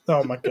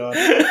 Oh my god.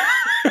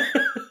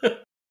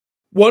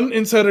 One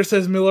insider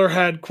says Miller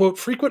had, quote,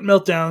 frequent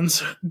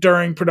meltdowns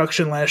during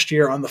production last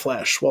year on The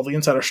Flash. While the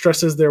insider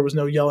stresses there was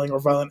no yelling or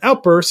violent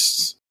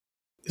outbursts.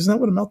 Isn't that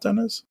what a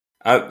meltdown is?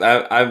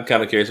 I'm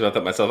kind of curious about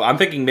that myself. I'm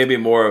thinking maybe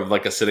more of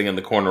like a sitting in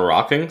the corner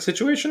rocking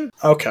situation.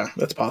 Okay,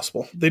 that's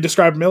possible. They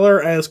described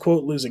Miller as,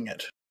 quote, losing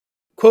it.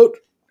 Quote,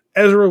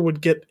 Ezra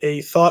would get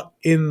a thought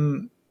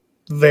in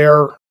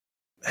their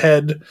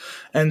head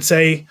and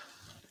say,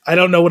 I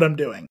don't know what I'm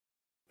doing.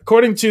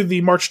 According to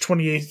the March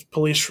 28th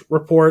police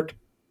report,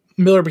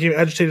 Miller became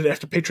agitated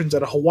after patrons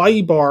at a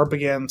Hawaii bar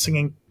began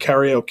singing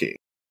karaoke.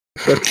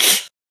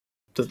 Which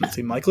doesn't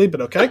seem likely, but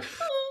okay.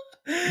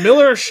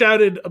 Miller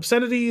shouted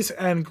obscenities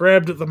and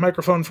grabbed the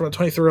microphone from a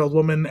 23-year-old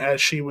woman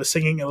as she was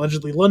singing and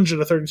allegedly lunged at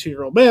a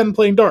 32-year-old man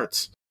playing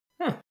darts.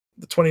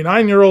 The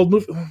 29-year-old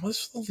movie.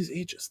 What's all these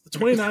ages? The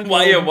 29.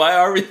 Why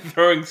are we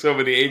throwing so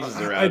many ages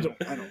around? I don't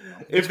know.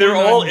 If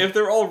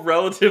they're all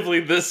relatively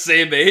the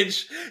same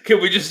age,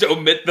 can we just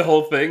omit the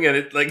whole thing? And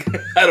it like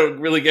I don't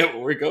really get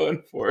what we're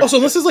going for. Also,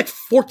 this is like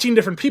 14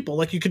 different people.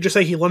 Like you could just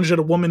say he lunged at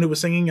a woman who was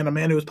singing and a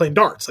man who was playing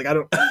darts. Like I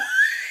don't.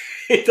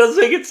 It does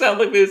make it sound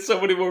like there's so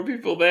many more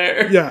people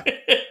there. Yeah.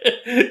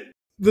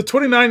 The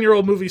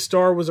 29-year-old movie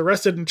star was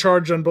arrested and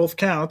charged on both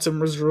counts and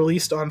was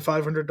released on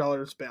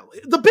 $500 bail.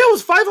 The bail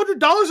was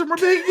 $500 and we're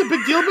making a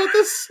big deal about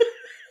this?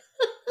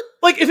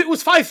 Like, if it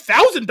was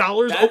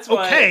 $5,000,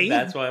 okay.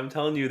 That's why I'm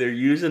telling you they're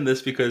using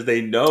this because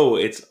they know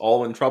it's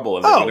all in trouble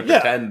and they're going to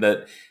pretend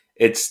that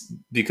it's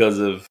because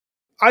of...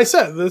 I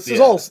said, this is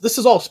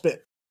all spin.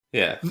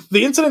 Yeah.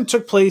 The incident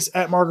took place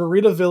at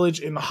Margarita Village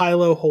in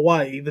Hilo,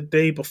 Hawaii, the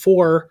day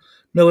before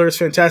Miller's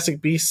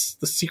Fantastic Beasts: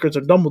 The Secrets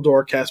of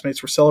Dumbledore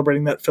castmates were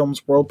celebrating that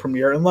film's world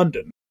premiere in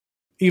London.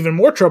 Even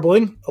more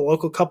troubling, a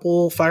local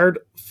couple filed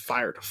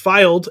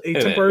a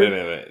temporary...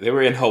 Wait. They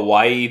were in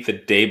Hawaii the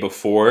day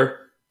before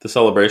the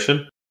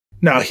celebration?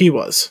 No, he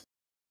was.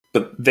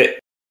 But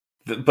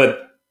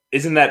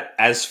isn't that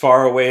as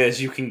far away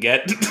as you can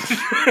get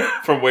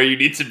from where you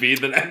need to be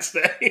the next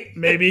day?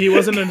 Maybe he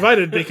wasn't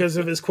invited because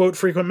of his, quote,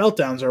 frequent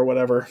meltdowns or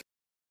whatever.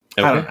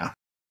 Okay. I don't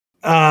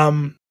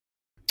know.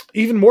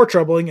 Even more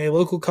troubling, a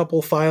local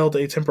couple filed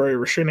a temporary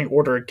restraining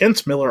order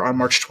against Miller on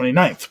March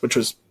 29th, which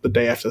was the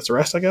day after this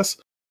arrest, I guess.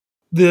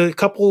 The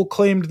couple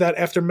claimed that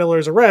after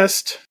Miller's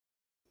arrest,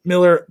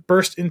 Miller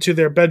burst into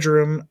their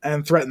bedroom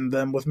and threatened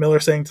them, with Miller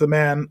saying to the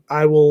man,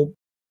 "I will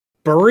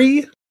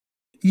bury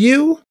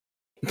you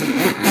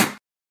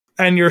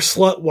and your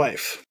slut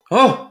wife."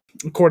 Oh!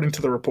 According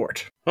to the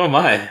report. Oh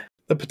my.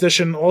 The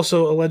petition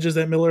also alleges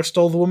that Miller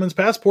stole the woman's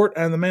passport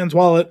and the man's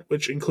wallet,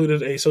 which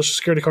included a social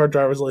security card,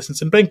 driver's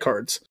license, and bank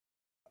cards.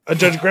 A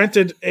judge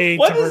granted a...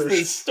 What is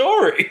this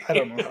story? I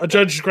don't know. A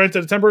judge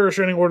granted a temporary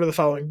restraining order the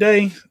following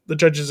day. The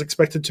judge is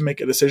expected to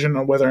make a decision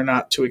on whether or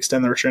not to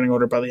extend the restraining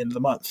order by the end of the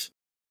month.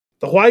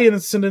 The Hawaii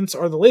incidents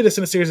are the latest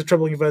in a series of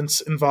troubling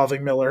events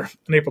involving Miller.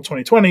 In April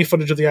 2020,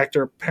 footage of the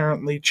actor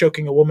apparently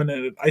choking a woman at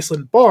an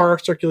Iceland bar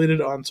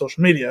circulated on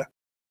social media.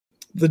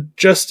 The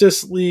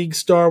Justice League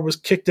star was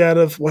kicked out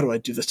of... Why do I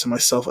do this to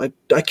myself?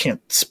 I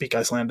can't speak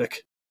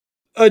Icelandic.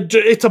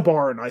 It's a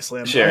bar in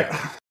Iceland. Sure.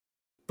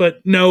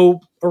 But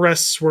no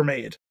arrests were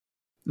made.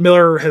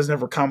 Miller has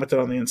never commented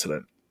on the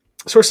incident.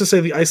 Sources say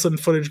the Iceland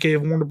footage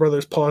gave Warner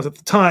Brothers pause at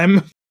the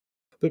time.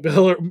 But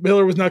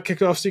Miller was not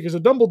kicked off Secrets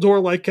of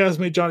Dumbledore like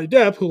castmate Johnny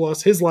Depp, who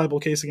lost his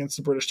libel case against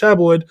the British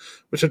tabloid,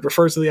 which had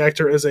referred to the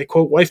actor as a,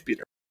 quote, wife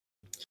beater.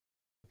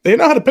 They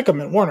know how to pick him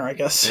at Warner, I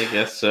guess. I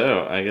guess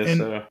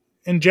so.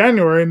 In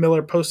January,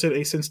 Miller posted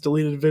a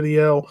since-deleted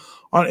video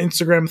on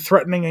Instagram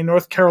threatening a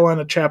North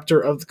Carolina chapter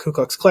of the Ku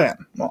Klux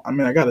Klan. Well, I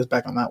mean, I got his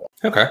back on that one.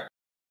 Okay.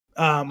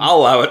 I'll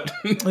allow it.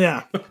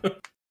 Yeah.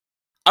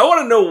 I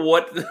want to know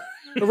what...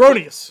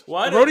 Erroneous.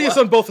 Erroneous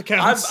on both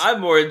accounts.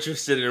 I'm more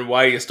interested in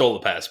why you stole the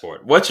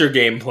passport. What's your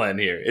game plan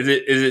here? Is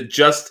it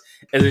just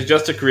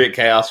to create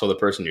chaos for the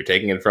person you're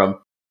taking it from?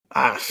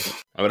 I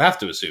would have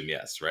to assume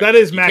yes, right? That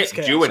is you max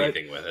can't chaos, do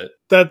anything with it.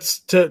 That's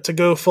to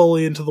go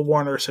fully into the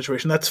Warner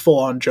situation. That's full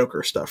on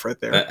Joker stuff right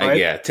there. Right?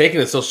 Yeah, taking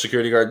the social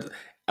security card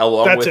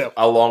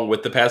along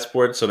with the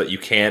passport so that you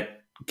can't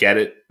get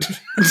it.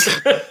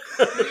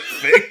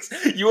 Fix.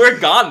 You are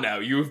gone now.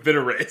 You've been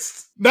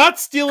erased. Not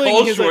stealing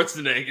Cole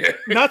Schwarzenegger.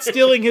 Not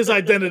stealing his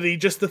identity,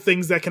 just the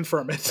things that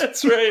confirm it.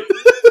 That's right.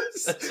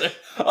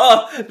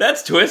 Oh,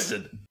 that's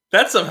twisted.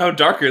 That's somehow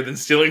darker than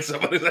stealing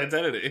somebody's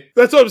identity.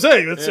 That's what I'm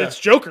saying. It's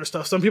Joker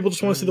stuff. Some people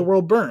just want to see the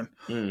world burn.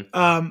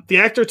 The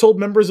actor told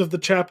members of the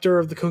chapter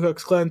of the Ku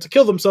Klux Klan to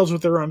kill themselves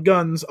with their own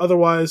guns.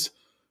 Otherwise,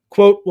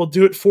 quote, "we'll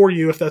do it for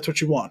you if that's what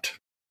you want."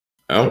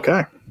 Oh.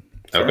 Okay.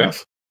 Fair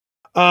enough.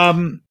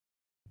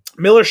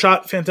 Miller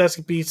shot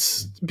Fantastic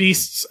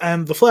Beasts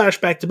and The Flash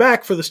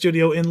back-to-back for the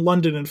studio in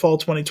London in fall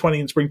 2020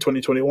 and spring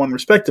 2021,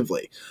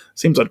 respectively.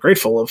 Seems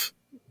ungrateful of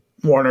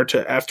Warner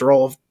to, after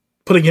all of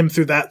putting him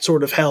through that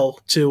sort of hell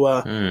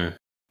to,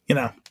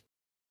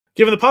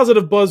 Given the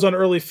positive buzz on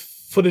early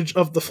footage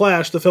of The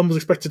Flash, the film was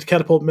expected to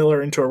catapult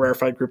Miller into a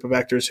rarefied group of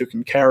actors who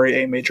can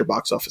carry a major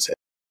box office hit.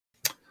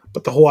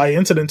 But the Hawaii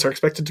incidents are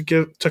expected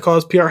to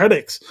cause PR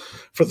headaches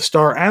for the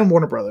star and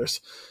Warner Brothers.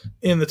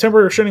 In the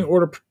temporary restraining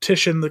order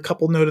petition, the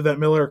couple noted that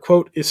Miller,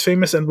 quote, "is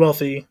famous and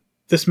wealthy.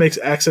 This makes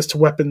access to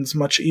weapons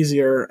much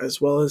easier, as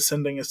well as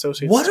sending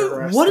associates to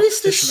harass What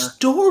is this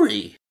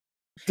story?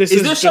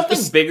 Is there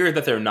something bigger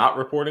that they're not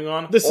reporting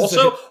on?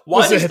 Also,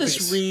 why does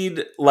this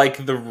read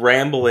like the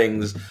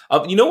ramblings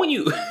of when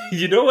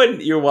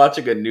when you're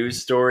watching a news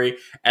story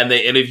and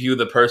they interview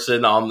the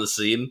person on the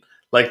scene?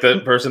 Like the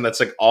person that's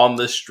like on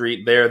the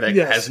street there that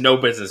has no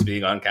business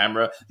being on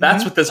camera.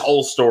 That's what this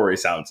whole story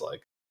sounds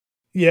like.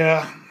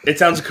 Yeah. It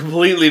sounds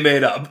completely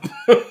made up.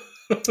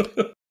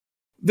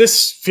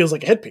 This feels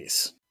like a hit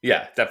piece.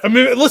 Yeah,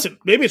 definitely. I mean, listen,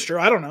 maybe it's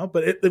true. I don't know,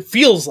 but it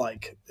feels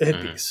like a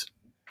hit piece.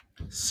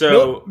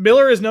 So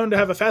Miller is known to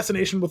have a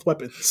fascination with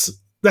weapons.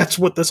 That's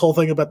what this whole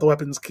thing about the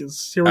weapons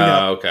is. Here we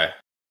go. Okay.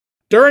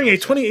 During a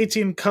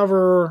 2018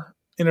 cover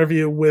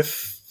interview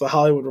with The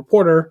Hollywood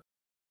Reporter,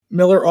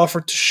 Miller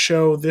offered to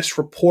show this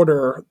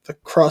reporter the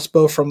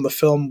crossbow from the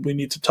film We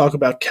Need to Talk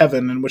About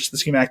Kevin, in which the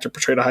teen actor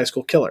portrayed a high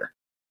school killer.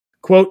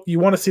 Quote, "You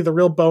want to see the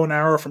real bow and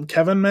arrow from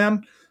Kevin,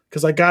 man?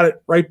 Because I got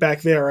it right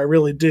back there, I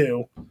really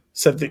do,"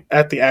 said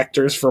at the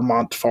actor's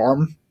Vermont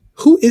farm.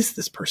 Who is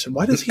this person?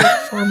 Why does he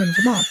have a farm in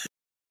Vermont?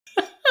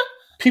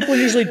 People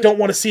usually don't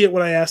want to see it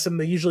when I ask them.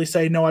 They usually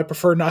say, no, I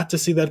prefer not to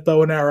see that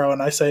bow and arrow.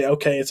 And I say,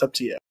 okay, it's up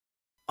to you.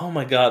 Oh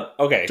my God.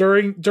 Okay.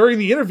 During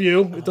the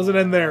interview, it doesn't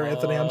end there,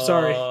 Anthony. I'm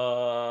sorry.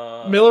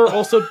 Miller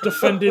also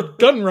defended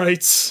gun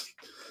rights.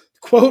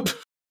 Quote,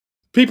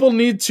 "People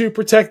need to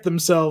protect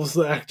themselves,"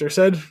 the actor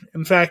said.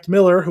 In fact,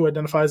 Miller, who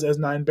identifies as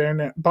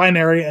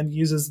non-binary and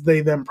uses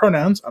they-them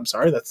pronouns, I'm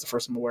sorry, that's the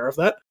first I'm aware of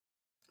that,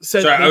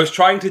 said... Sorry, I was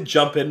trying to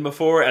jump in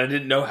before and I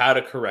didn't know how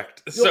to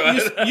correct. So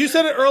you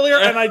said it earlier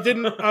and I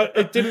didn't.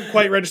 It didn't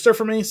quite register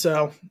for me,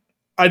 so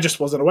I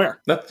just wasn't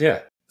aware. Yeah.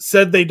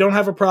 Said they don't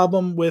have a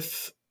problem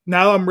with...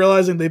 Now I'm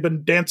realizing they've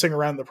been dancing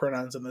around the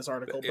pronouns in this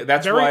article.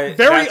 That's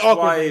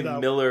why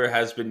Miller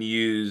has been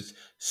used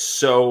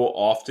so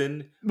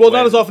often. Well,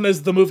 not as often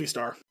as the movie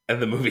star.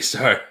 And the movie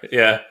star,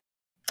 yeah.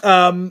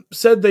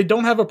 Said they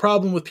don't have a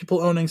problem with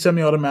people owning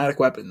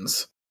semi-automatic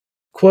weapons.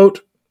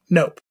 Quote,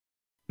 "Nope."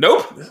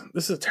 Nope?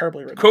 This is a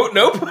terribly written. Quote,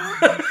 nope?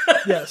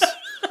 Yes.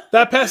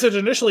 That passage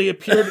initially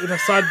appeared in a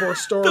sidebar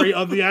story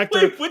on the actor.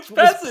 Wait, which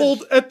passage? Was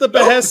pulled at the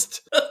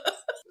behest...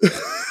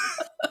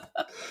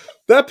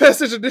 That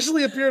passage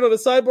initially appeared on a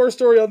sidebar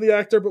story on the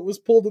actor, but was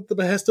pulled at the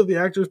behest of the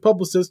actor's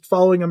publicist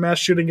following a mass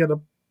shooting at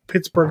a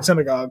Pittsburgh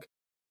synagogue.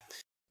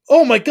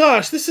 Oh my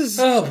gosh, this is...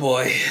 Oh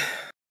boy.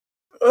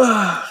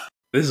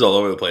 This is all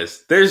over the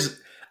place.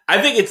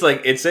 I think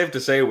it's safe to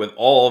say with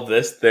all of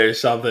this,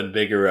 there's something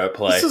bigger at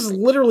play. This is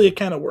literally a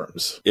can of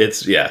worms.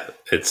 It's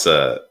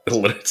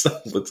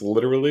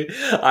literally,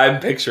 I'm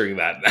picturing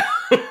that now.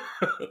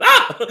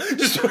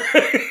 Just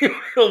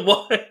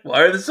why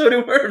are there so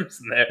many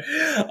worms in there?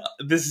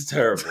 This is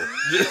terrible.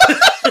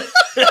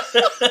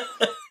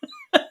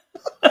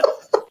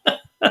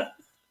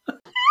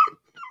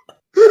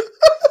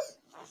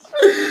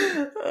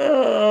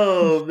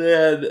 Oh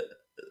man,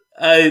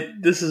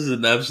 this is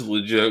an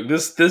absolute joke.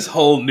 This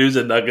whole news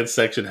and nuggets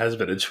section has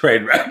been a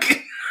train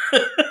wreck.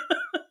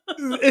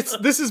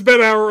 This has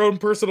been our own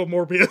personal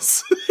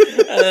Morbius.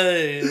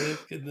 Oh,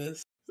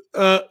 goodness.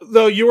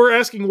 Though you were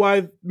asking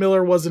why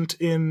Miller wasn't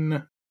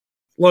in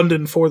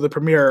London for the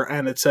premiere,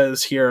 and it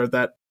says here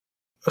that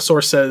a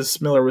source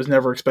says Miller was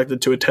never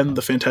expected to attend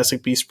the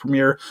Fantastic Beasts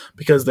premiere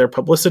because their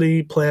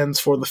publicity plans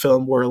for the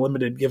film were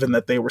limited, given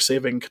that they were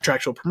saving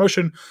contractual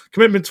promotion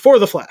commitments for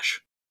The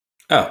Flash.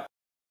 Oh,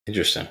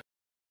 interesting.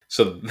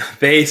 So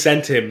they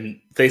sent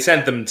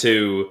them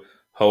to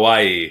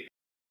Hawaii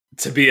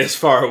to be as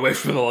far away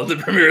from the London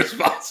premiere as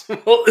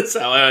possible, is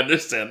how I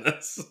understand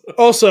this.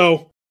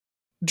 Also,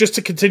 just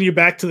to continue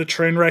back to the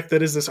train wreck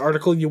that is this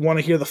article, you want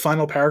to hear the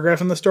final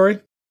paragraph in the story?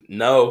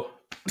 No.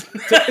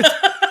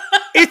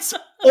 It's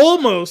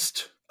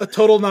almost a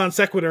total non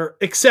sequitur,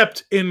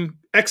 except in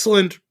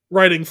excellent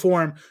writing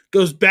form,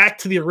 goes back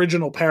to the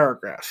original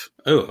paragraph.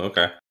 Oh,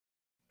 okay.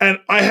 And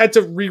I had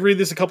to reread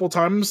this a couple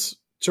times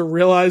to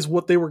realize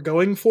what they were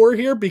going for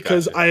here,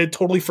 because I had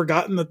totally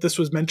forgotten that this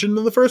was mentioned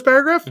in the first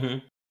paragraph.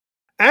 Mm-hmm.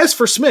 As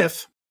for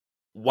Smith...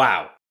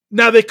 Wow.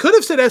 Now, they could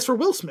have said as for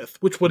Will Smith,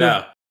 which would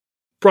have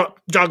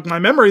jogged my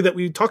memory that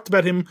we talked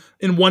about him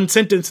in one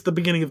sentence at the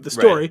beginning of the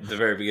story. Right, the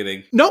very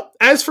beginning. No,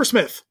 as for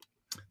Smith,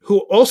 who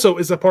also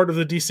is a part of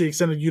the DC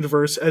Extended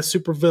Universe as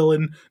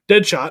supervillain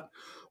Deadshot,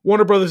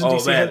 Warner Brothers and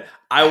DC... Man.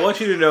 I want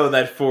you to know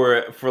that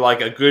for like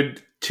a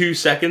good 2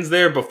 seconds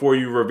there before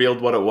you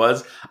revealed what it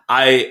was,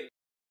 I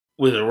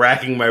was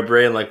racking my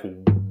brain like,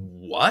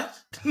 what?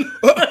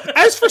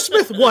 As for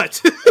Smith,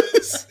 what?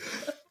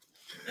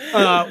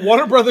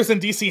 Warner Brothers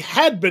and DC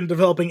had been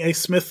developing a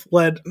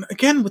Smith-led,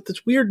 again with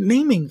this weird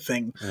naming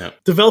thing,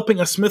 developing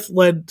a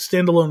Smith-led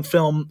standalone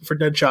film for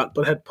Deadshot,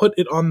 but had put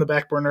it on the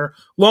back burner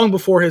long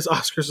before his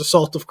Oscars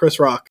assault of Chris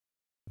Rock.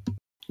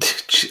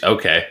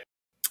 Okay.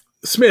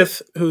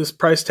 Smith, whose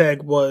price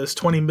tag was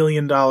 $20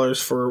 million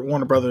for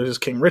Warner Brothers'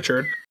 King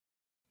Richard,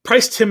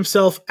 priced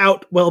himself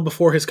out well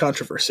before his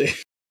controversy.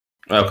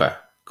 Okay,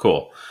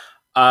 cool.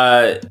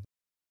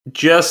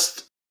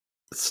 Just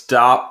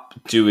stop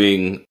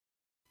doing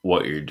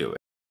what you're doing.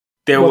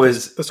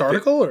 This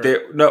article?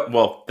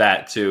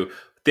 That too.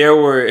 There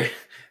were,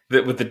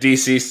 with the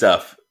DC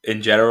stuff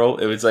in general,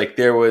 it was like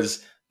there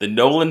was the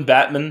Nolan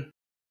Batman,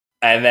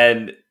 and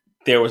then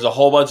there was a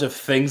whole bunch of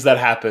things that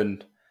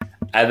happened,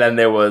 and then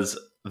there was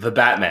the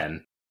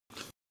Batman,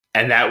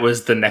 and that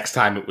was the next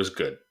time it was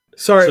good.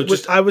 Sorry, so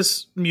I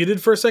was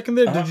muted for a second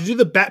there. Did you do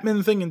the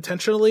Batman thing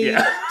intentionally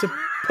to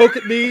poke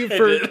at me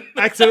for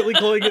accidentally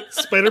calling it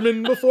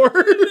Spider-Man before?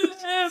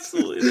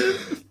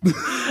 Absolutely.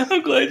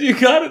 I'm glad you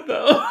got it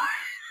though.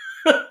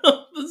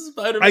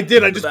 I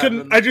did.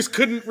 I just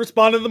couldn't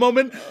respond in the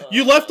moment.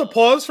 You left a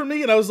pause for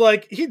me, and I was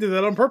like, he did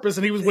that on purpose,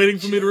 and he was waiting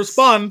for me to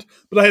respond,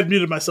 but I had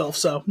muted myself.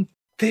 So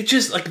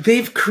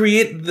they've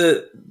created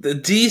the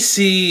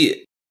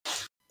DC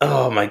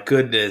Oh my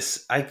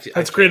goodness!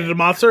 That's created a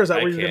monster. Is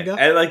that where you're gonna go?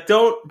 And like,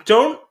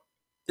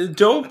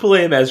 don't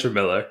blame Ezra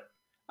Miller.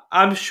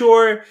 I'm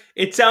sure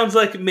it sounds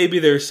like maybe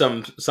there's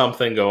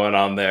something going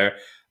on there.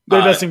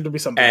 There does seem to be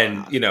something,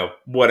 and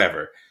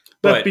whatever.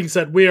 That being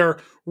said, we are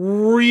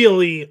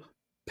really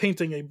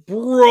painting a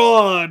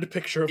broad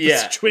picture of the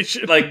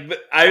situation. Like,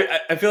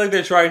 I feel like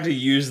they're trying to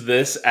use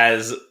this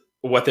as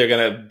what they're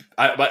gonna.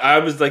 I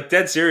was like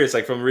dead serious,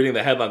 like from reading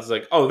the headlines. It's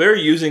like, oh, they're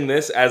using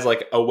this as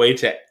like a way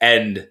to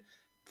end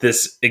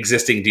this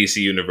existing DC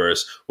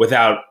universe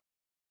without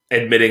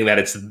admitting that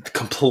it's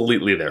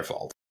completely their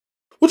fault.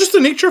 Well, just the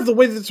nature of the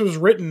way that this was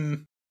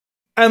written,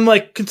 and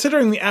like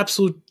considering the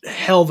absolute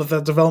hell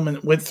that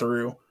development went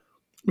through,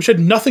 which had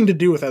nothing to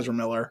do with Ezra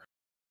Miller.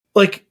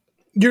 Like,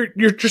 you're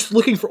just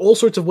looking for all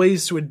sorts of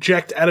ways to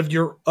eject out of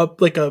your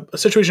like a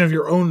situation of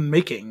your own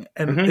making,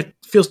 and it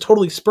feels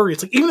totally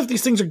spurious. Like, even if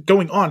these things are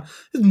going on, it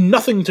has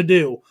nothing to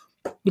do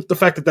with the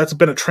fact that that's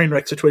been a train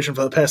wreck situation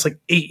for the past like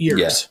 8 years.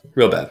 Yeah,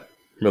 real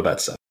bad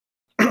stuff.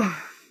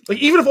 Like,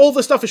 even if all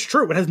this stuff is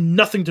true, it has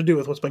nothing to do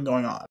with what's been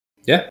going on.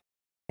 Yeah,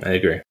 I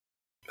agree.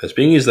 If it's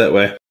being used that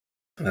way,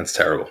 that's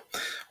terrible.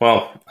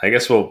 Well, I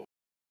guess I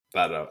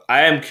don't know.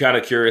 I am kind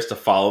of curious to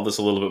follow this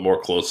a little bit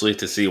more closely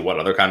to see what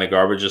other kind of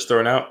garbage is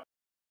thrown out.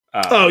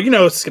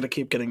 It's going to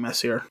keep getting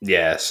messier.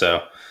 Yeah,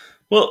 so...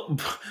 Well,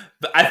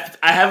 I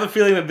have a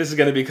feeling that this is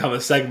going to become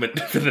a segment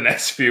for the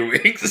next few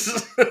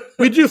weeks.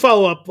 We do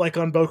follow up like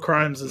on boat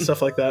crimes and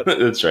stuff like that.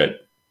 That's right.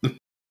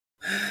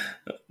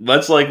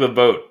 Much like the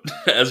boat,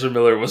 Ezra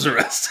Miller was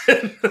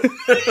arrested.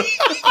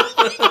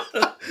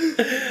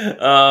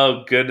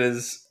 Oh,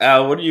 goodness.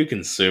 Al, what are you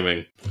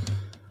consuming?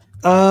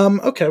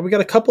 Okay, we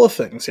got a couple of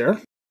things here.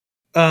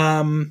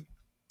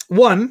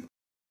 One,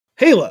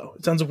 Halo.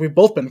 It sounds like we've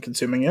both been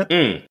consuming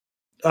it.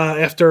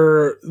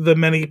 After the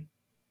many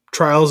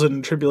trials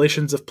and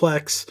tribulations of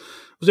Plex, I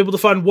was able to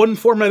find one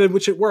format in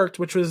which it worked,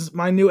 which was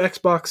my new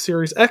Xbox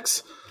Series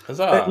X.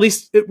 Huzzah. At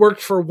least it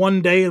worked for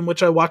one day in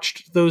which I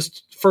watched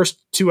those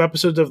first 2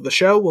 episodes of the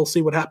show. We'll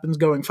see what happens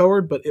going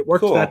forward, but it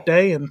worked that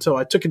day, and so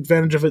I took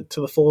advantage of it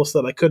to the fullest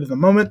that I could in the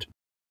moment.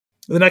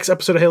 The next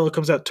episode of Halo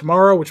comes out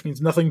tomorrow, which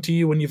means nothing to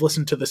you when you've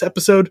listened to this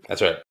episode.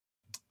 That's right.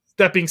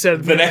 That being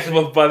said... The next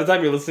one, by the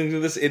time you're listening to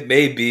this, it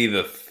may be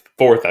the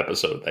 4th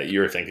episode that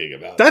you're thinking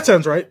about. That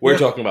sounds right. We're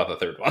talking about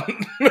the 3rd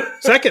one.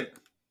 Second.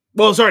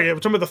 Well, sorry, we're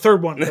talking about the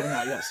 3rd one coming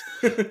out,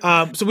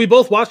 yes. So we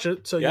both watched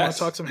it, so you want to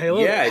talk some Halo?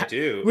 Yeah, I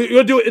do. We're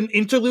going to do an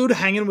interlude,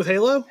 Hanging with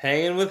Halo?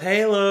 Hanging with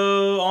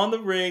Halo on the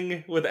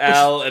ring with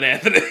Al and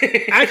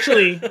Anthony.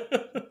 Actually,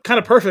 kind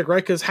of perfect,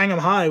 right? Because Hang 'em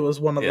High was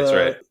one of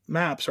the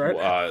maps,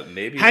 right?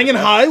 Maybe Hanging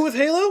High with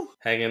Halo?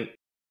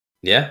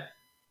 Yeah.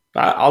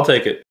 I'll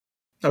take it.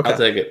 Okay. I'll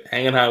take it.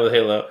 Hanging High with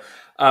Halo.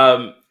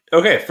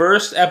 Okay,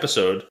 first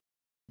episode.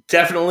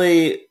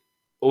 Definitely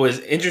was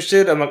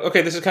interested. I'm like,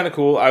 okay, this is kind of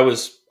cool. I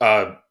was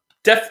I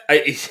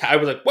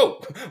was like,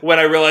 whoa, when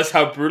I realized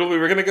how brutal we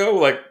were going to go,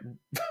 like,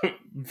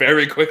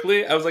 very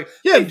quickly. I was like,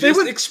 yeah, they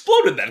just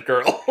exploded that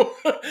girl.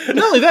 Not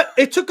only that,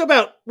 it took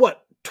about,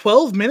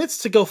 12 minutes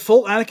to go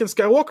full Anakin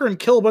Skywalker and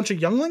kill a bunch of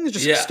younglings?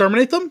 Just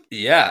exterminate them?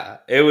 Yeah,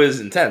 it was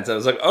intense. I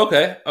was like,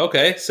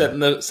 okay, setting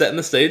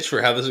the stage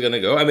for how this is going to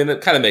go. I mean,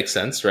 it kind of makes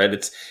sense, right?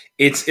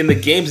 It's in the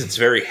games, it's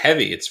very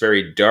heavy. It's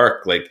very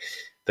dark, like...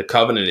 The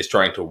Covenant is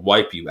trying to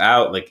wipe you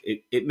out. Like,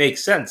 it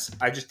makes sense.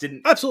 I just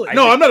didn't... Absolutely.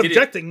 No, I'm not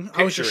objecting.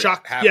 I was just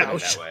shocked. Yeah,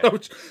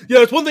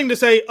 it's one thing to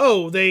say,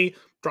 oh, they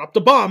dropped a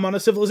bomb on a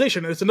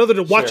civilization. And it's another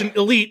to watch an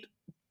elite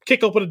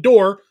kick open a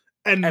door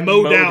and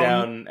mow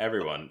down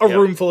everyone. A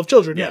room full of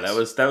children. Yeah,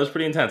 yes. that was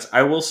pretty intense.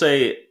 I will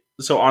say,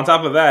 so on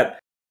top of that,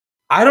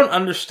 I don't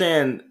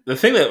understand... The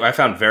thing that I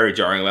found very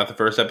jarring about the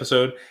first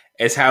episode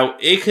is how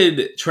it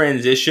could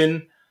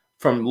transition...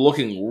 from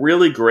looking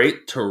really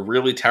great to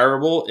really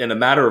terrible in a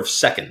matter of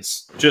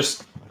seconds.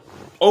 Just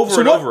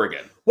over and over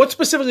again. What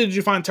specifically did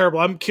you find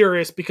terrible? I'm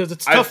curious because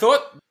it's tough.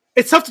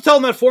 It's tough to tell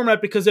in that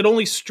format because it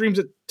only streams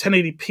at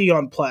 1080p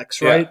on Plex,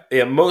 right?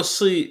 Yeah,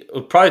 mostly,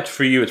 probably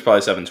for you, it's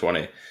probably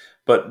 720.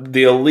 But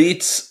the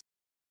elites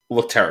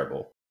look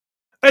terrible.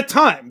 At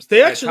times.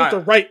 They actually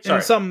look right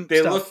in some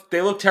stuff.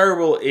 They look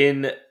terrible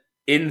in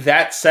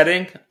that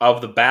setting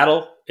of the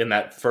battle. In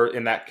that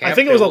camp, I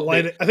think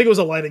it was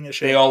a lighting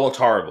issue. They all looked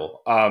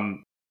horrible.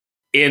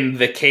 In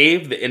the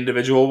cave, the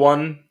individual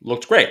one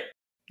looked great.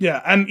 Yeah,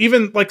 and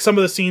even like some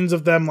of the scenes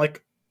of them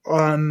like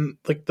on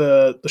like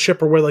the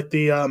ship or where like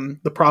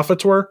the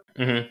prophets were.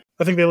 Mm-hmm.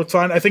 I think they looked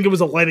fine. I think it was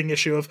a lighting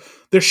issue of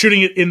they're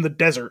shooting it in the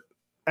desert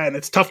and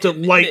it's tough to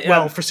light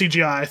well for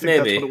CGI. I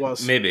think that's what it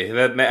was. Maybe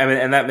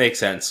and that makes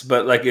sense.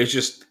 But like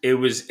it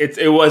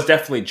was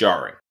definitely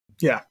jarring.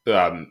 Yeah,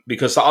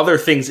 because the other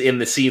things in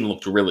the scene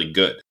looked really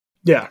good.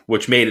 Yeah,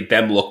 which made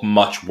them look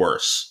much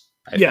worse.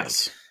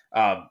 Yes,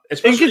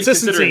 especially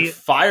considering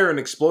fire and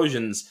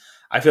explosions.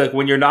 I feel like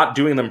when you're not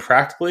doing them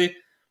practically,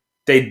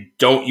 they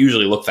don't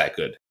usually look that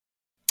good.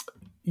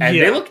 And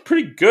they looked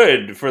pretty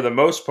good for the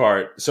most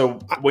part. So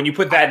when you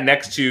put that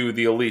next to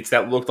the elites,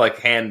 that looked like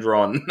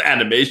hand-drawn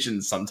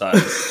animations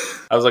sometimes.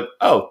 I was like,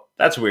 oh,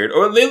 that's weird.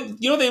 Or they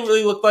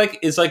really look like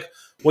is like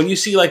when you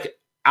see like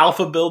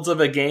alpha builds of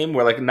a game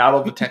where like not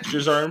all the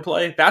textures are in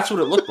play. That's what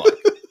it looked like.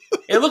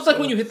 It looks like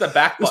when you hit the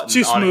back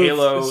button on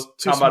Halo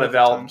Combat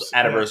Evolved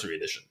Anniversary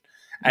Edition,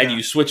 and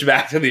you switch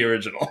back to the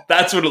original.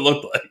 That's what it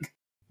looked like.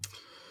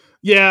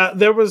 Yeah,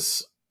 there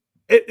was.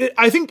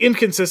 I think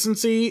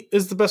inconsistency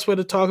is the best way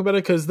to talk about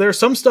it, because there's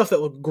some stuff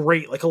that looked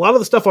great. Like a lot of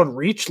the stuff on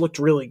Reach looked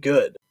really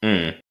good.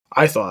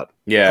 I thought.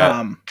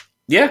 Yeah.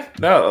 Yeah.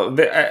 No,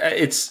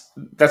 that's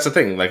the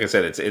thing. Like I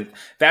said,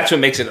 that's what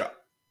makes it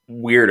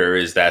weirder,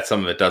 is that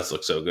some of it does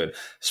look so good.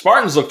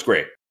 Spartans looked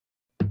great.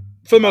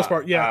 For the most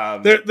part, yeah.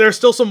 There's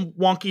still some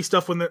wonky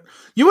stuff when they're...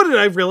 You know what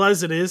I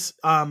realized it is?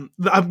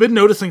 I've been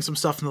noticing some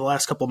stuff in the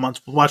last couple of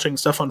months, watching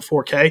stuff on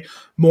 4K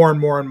more and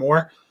more and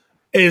more,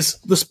 is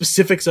the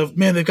specifics of,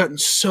 man, they've gotten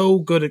so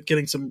good at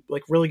getting some,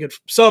 like, really good...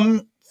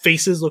 Some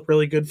faces look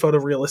really good,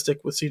 photorealistic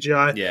with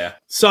CGI. Yeah.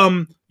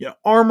 Some,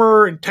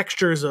 armor and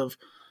textures of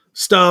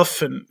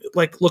stuff and,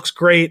 like, looks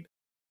great.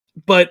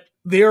 But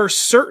there are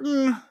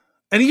certain...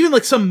 And even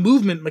like some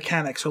movement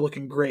mechanics are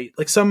looking great.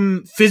 Like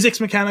some physics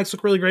mechanics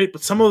look really great,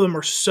 but some of them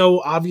are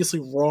so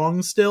obviously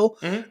wrong still.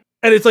 Mm-hmm.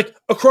 And it's like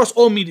across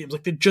all mediums,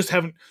 like they just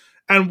haven't.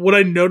 And what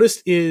I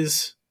noticed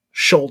is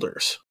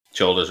shoulders.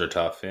 Shoulders are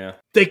tough, yeah.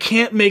 They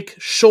can't make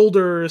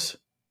shoulders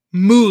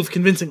move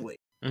convincingly.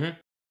 Mm-hmm.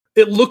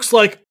 It looks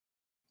like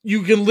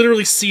you can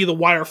literally see the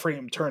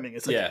wireframe turning.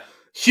 It's like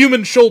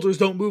human shoulders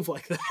don't move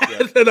like that.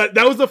 Yeah. And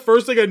that was the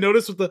first thing I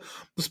noticed with the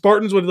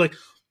Spartans, when like,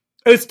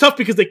 and it's tough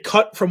because they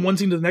cut from one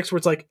scene to the next where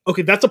it's like,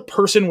 okay, that's a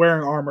person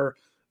wearing armor.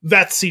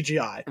 That's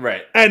CGI.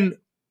 Right. And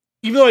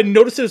even though I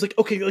noticed it, it's like,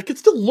 okay, like it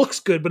still looks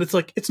good, but it's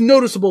like, it's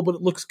noticeable, but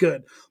it looks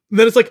good. And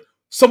then it's like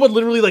someone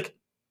literally like,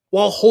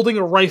 while holding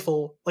a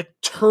rifle, like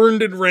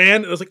turned and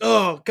ran. And I was like,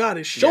 oh God,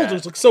 his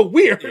shoulders look so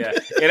weird. Yeah.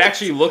 It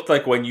actually looked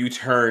like when you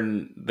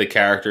turn the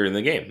character in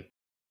the game.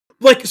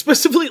 Like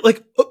specifically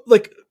like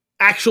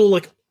actual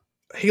like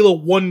Halo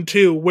 1,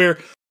 2, where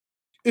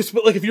it's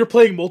like if you're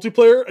playing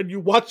multiplayer and you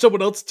watch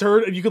someone else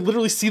turn and you can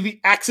literally see the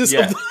axis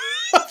of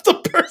the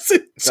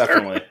person.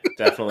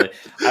 Definitely.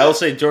 I will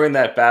say during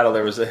that battle,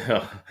 there was,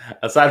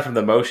 aside from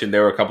the motion,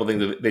 there were a couple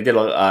things. They did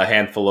a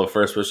handful of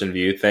first-person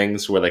view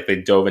things where like they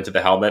dove into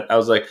the helmet. I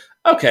was like,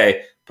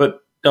 okay, but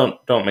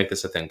don't make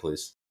this a thing,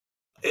 please.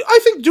 I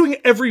think doing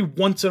it every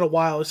once in a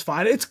while is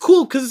fine. It's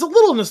cool because it's a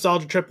little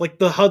nostalgia trip. Like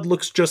the HUD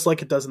looks just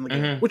like it does in the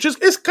game, which is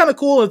kind of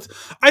cool.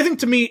 I think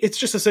to me, it's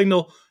just a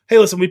signal. Hey,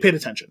 listen, we paid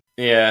attention.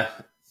 Yeah.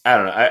 I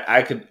don't know.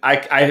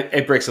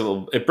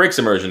 It breaks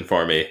immersion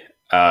for me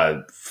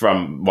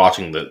from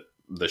watching the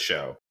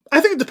show.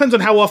 I think it depends on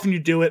how often you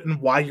do it and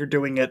why you're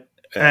doing it.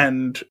 Yeah.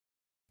 And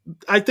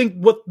I think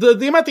what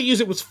the amount they use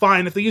it was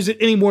fine. If they used it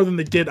any more than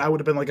they did, I would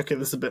have been like, okay,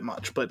 this is a bit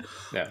much. But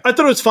I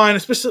thought it was fine,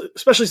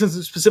 especially since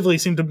it specifically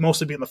seemed to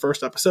mostly be in the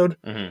first episode.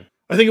 Mm-hmm.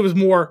 I think it was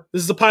more,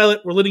 this is a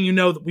pilot. We're letting you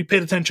know that we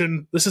paid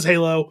attention. This is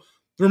Halo.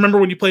 Remember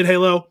when you played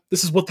Halo?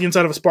 This is what the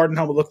inside of a Spartan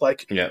helmet looked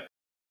like. Yeah.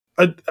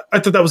 I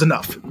thought that was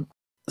enough.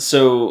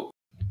 So,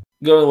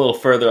 going a little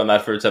further on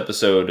that first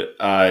episode,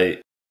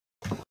 I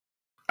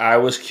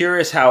was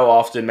curious how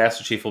often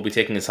Master Chief will be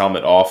taking his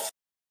helmet off,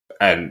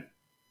 and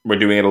we're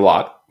doing it a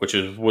lot, which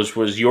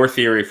was your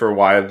theory for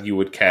why you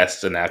would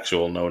cast an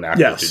actual known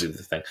actor to do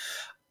the thing.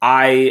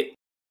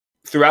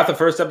 Throughout the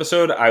first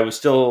episode, I was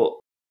still,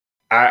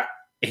 though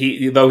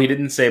he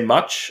didn't say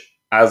much,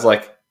 I was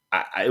like,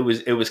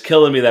 it was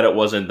killing me that it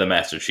wasn't the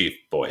Master Chief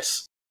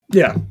voice.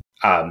 Yeah,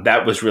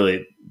 that was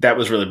really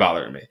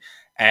bothering me.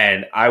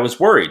 And I was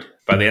worried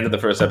by the end of the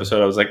first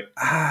episode. I was like,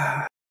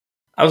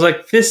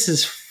 this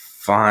is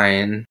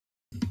fine.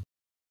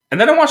 And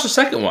then I watched the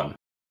second one,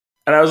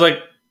 and I was like,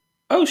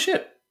 oh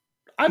shit!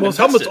 His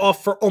helmet's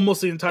off for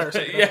almost the entire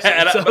second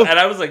episode. And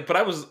I was like, but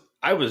I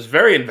was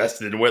very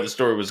invested in where the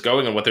story was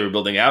going and what they were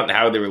building out and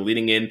how they were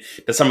leading in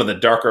to some of the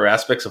darker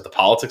aspects of the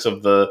politics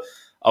of the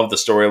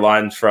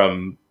storyline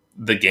from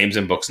the games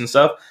and books and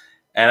stuff.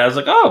 And I was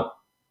like,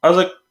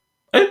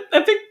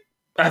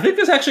 I think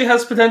this actually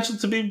has potential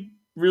to be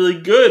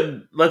really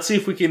good. Let's see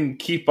if we can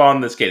keep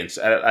on this cadence.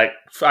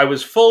 I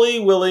was fully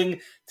willing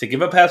to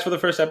give a pass for the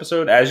first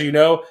episode. As you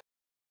know,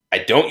 I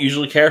don't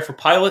usually care for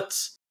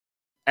pilots,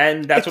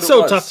 and that's what it was.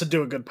 It's so tough to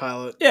do a good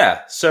pilot.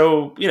 Yeah,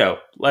 so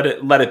let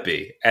it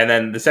be. And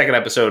then the second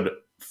episode,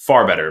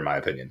 far better in my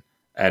opinion,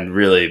 and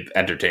really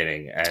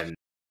entertaining. And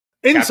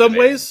in some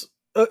ways,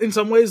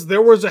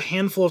 there was a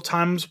handful of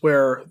times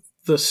where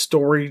the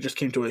story just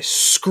came to a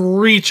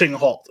screeching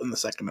halt in the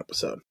second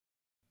episode.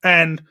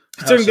 And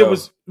considering there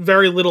was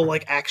very little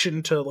like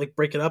action to like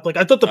break it up, like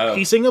I thought the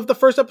pacing of the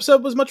first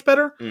episode was much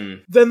better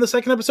than the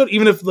second episode,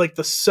 even if like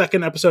the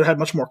second episode had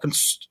much more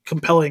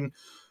compelling.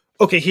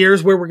 Okay,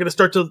 here's where we're going to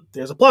start to.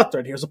 There's a plot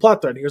thread. Here's a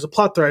plot thread. Here's a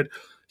plot thread.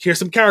 Here's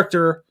some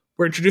character.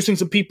 We're introducing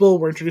some people.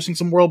 We're introducing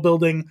some world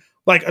building.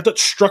 Like I thought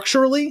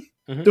structurally,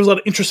 there was a lot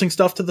of interesting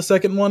stuff to the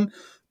second one,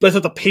 but I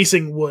thought the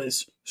pacing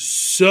was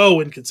so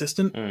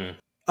inconsistent.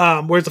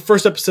 Whereas the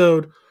first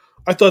episode,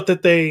 I thought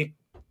that they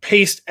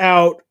paced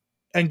out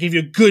and give you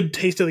a good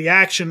taste of the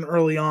action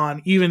early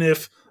on, even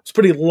if it's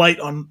pretty light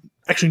on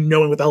actually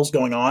knowing what the hell's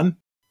going on.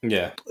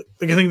 Yeah.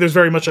 Like, I think there's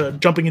very much a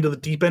jumping into the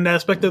deep end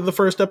aspect of the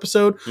first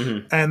episode,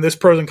 and there's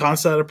pros and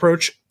cons to that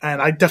approach.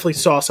 And I definitely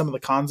saw some of the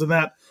cons in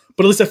that,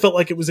 but at least I felt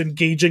like it was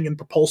engaging and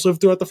propulsive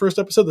throughout the first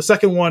episode. The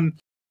second one,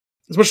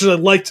 as much as I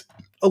liked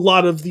a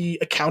lot of the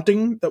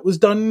accounting that was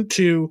done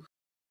to,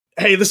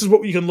 hey, this is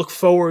what you can look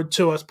forward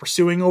to us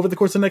pursuing over the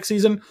course of the next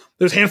season.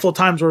 There's a handful of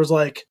times where it was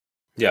like,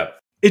 yeah,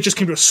 it just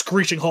came to a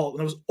screeching halt,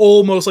 and I was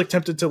almost like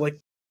tempted to like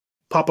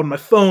pop on my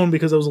phone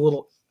because I was a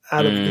little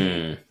out of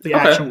the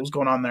action that was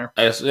going on there.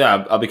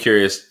 I'll be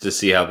curious to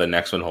see how the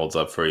next one holds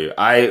up for you.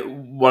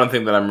 One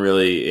thing that I'm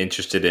really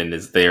interested in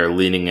is they are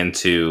leaning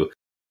into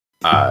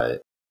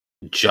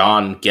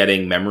John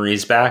getting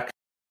memories back,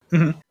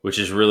 which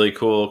is really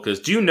cool. Because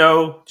do you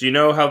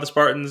know how the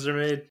Spartans are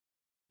made?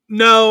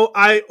 No,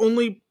 I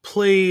only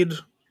played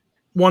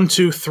 1,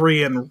 2,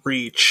 3 and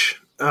Reach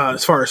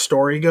as far as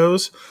story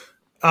goes,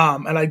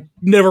 and I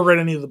never read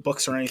any of the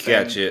books or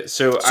anything. Gotcha.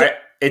 So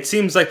it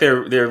seems like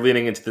they're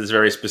leaning into this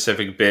very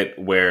specific bit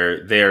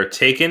where they're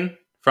taken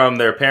from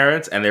their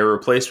parents and they're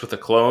replaced with a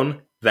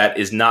clone that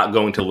is not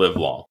going to live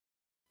long.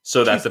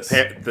 So that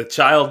the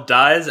child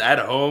dies at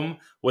home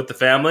with the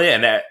family,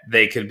 and that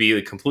they could be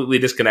completely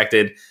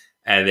disconnected,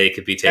 and they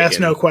could be taken.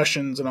 Ask no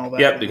questions and all that.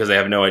 Yep, because they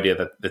have no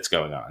idea that's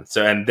going on.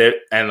 So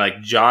and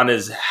like John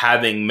is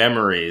having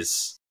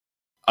memories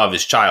of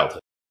his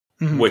childhood,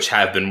 which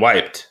have been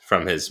wiped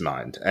from his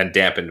mind and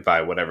dampened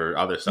by whatever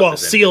other stuff. Well,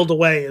 sealed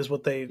away is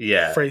what they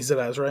phrased it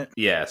as, right?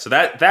 Yeah. So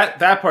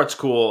that part's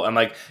cool, and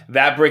like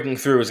that breaking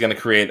through is going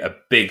to create a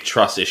big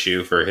trust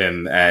issue for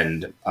him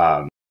and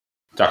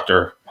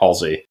Dr.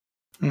 Halsey.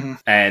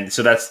 And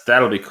so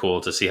that'll be cool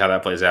to see how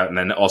that plays out, and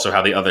then also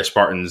how the other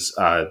Spartans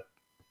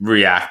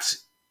react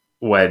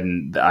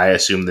when I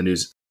assume the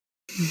news.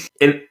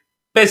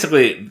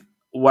 Basically,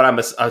 what I'm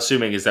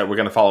assuming is that we're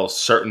going to follow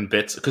certain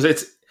bits because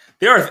it's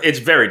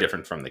very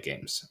different from the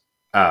games.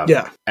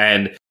 But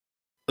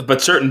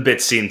certain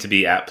bits seem to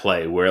be at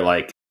play where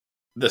like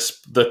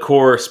the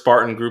core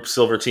Spartan group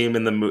Silver Team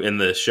in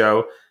the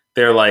show,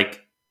 they're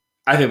like,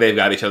 I think they've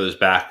got each other's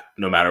back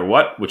no matter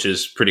what, which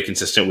is pretty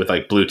consistent with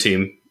like Blue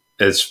Team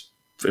as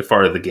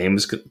far as the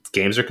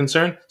games are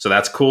concerned. So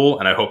that's cool,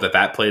 and I hope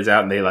that plays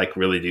out and they like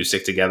really do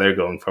stick together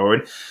going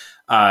forward.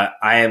 I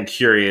am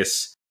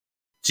curious.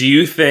 Do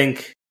you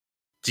think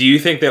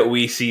that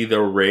we see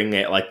the ring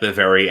at like the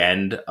very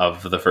end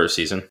of the first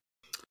season?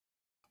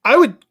 I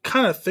would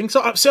kind of think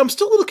so. So I'm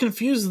still a little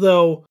confused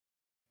though.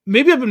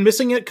 Maybe I've been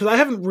missing it because I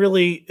haven't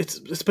really.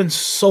 It's been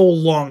so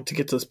long to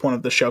get to this point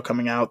of the show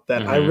coming out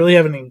that I really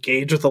haven't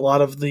engaged with a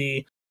lot of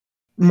the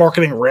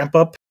marketing ramp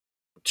up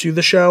to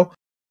the show.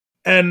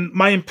 And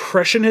my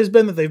impression has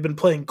been that they've been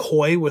playing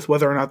coy with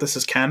whether or not this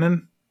is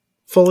canon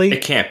fully.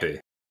 It can't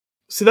be.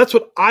 See, that's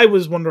what I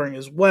was wondering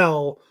as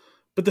well.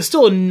 But there's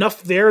still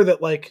enough there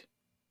that like,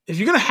 if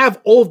you're going to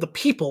have all of the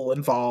people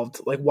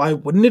involved, like, why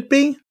wouldn't it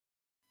be?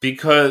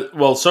 Because,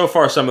 well, so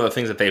far, some of the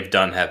things that they've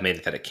done have made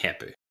it that it can't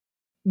be.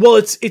 Well,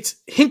 it's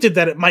hinted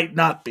that it might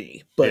not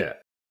be,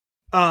 but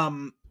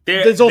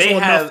there's also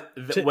enough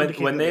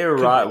when they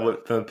arrive, when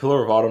the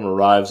Pillar of Autumn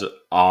arrives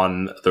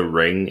on the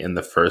ring in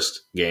the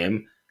first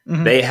game,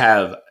 they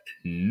have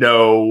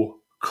no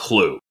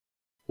clue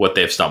what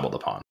they've stumbled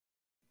upon.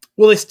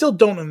 Well, they still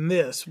don't in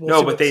this.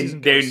 No, but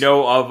they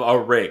know of a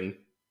ring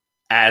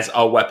as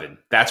a weapon.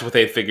 That's what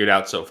they've figured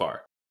out so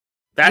far.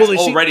 That's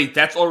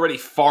already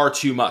far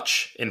too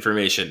much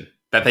information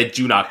that they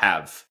do not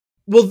have.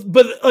 Well,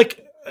 but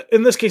like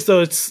in this case,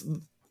 though,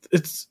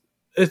 there's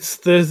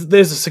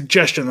a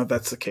suggestion that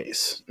that's the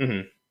case.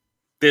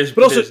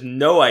 There's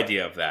no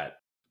idea of that.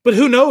 But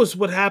who knows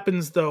what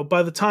happens though?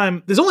 By the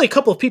time there's only a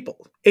couple of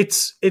people,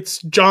 it's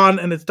John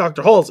and it's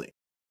Dr. Halsey,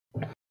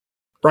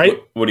 right?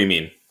 What do you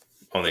mean?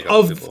 Only a couple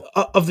of people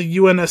of the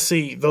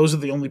UNSC. Those are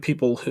the only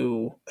people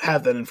who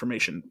have that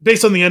information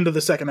based on the end of the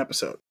second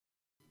episode.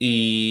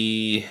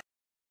 And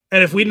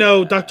if we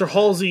know Dr.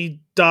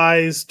 Halsey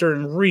dies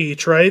during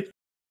Reach, right?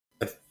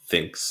 I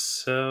think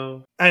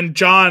so. And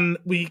John,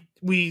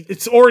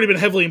 it's already been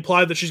heavily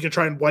implied that she's going to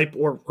try and wipe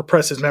or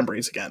repress his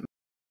memories again.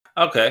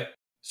 Okay.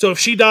 So if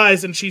she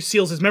dies and she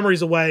seals his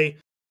memories away,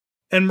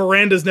 and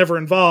Miranda's never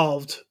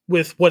involved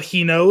with what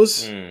he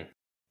knows,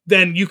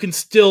 then you can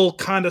still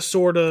kind of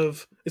sort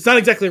of. It's not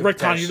exactly a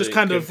retcon. You're just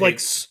kind of like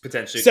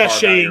potentially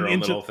sashaying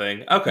into little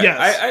thing. Okay, yes.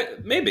 I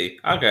maybe.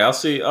 Okay, I'll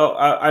see. Oh,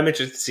 I'm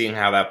interested in seeing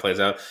how that plays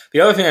out. The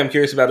other thing I'm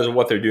curious about is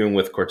what they're doing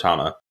with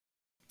Cortana.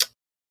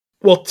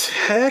 Well,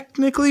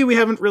 technically, we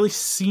haven't really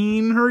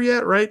seen her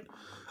yet, right?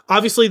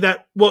 Obviously,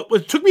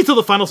 it took me till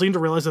the final scene to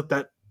realize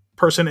that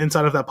person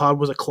inside of that pod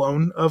was a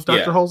clone of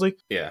Dr. Halsey.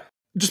 Yeah.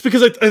 Just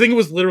because I think it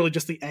was literally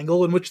just the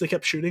angle in which they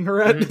kept shooting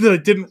her at that I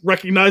didn't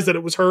recognize that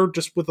it was her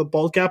just with a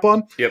bald cap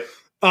on. Yep.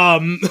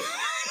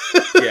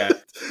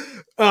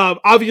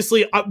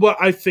 Obviously, what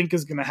I think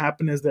is going to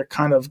happen is they're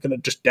kind of going to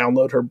just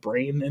download her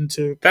brain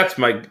into. That's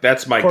my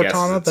Cortana.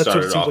 guess. That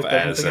started off like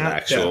as an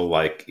actual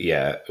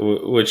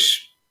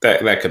which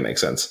that could make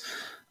sense.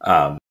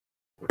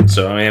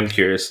 So I am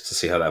curious to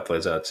see how that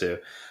plays out too.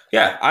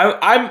 Yeah,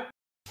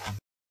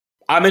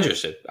 I'm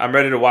interested. I'm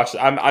ready to watch it.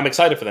 I'm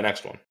excited for the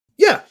next one.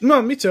 Yeah,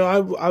 no, me too.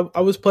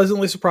 I was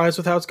pleasantly surprised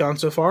with how it's gone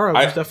so far.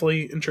 I was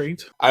definitely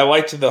intrigued. I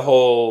liked the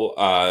whole.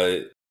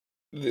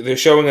 They're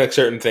showing like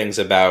certain things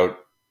about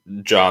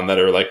John that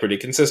are like pretty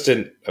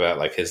consistent about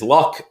like his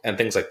luck and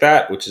things like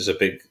that, which is a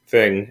big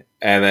thing.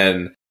 And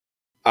then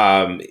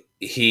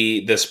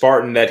the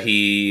Spartan that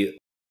he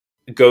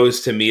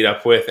goes to meet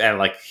up with, and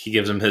like he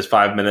gives him his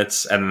 5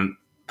 minutes, and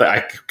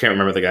I can't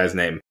remember the guy's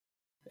name.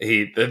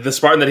 The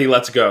Spartan that he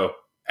lets go,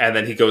 and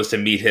then he goes to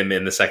meet him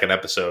in the second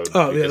episode.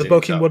 Oh yeah, the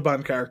Bokeem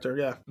Woodbine character.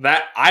 Yeah,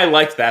 that I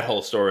liked that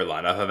whole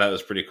storyline. I thought that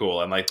was pretty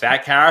cool, and like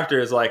that character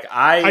is like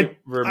I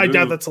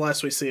doubt that's the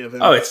last we see of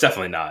him. Oh, it's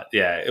definitely not.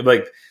 Yeah,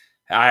 like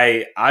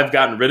I've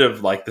gotten rid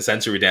of like the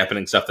sensory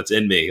dampening stuff that's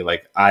in me.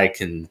 Like I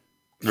can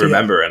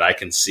remember and I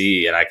can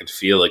see and I can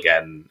feel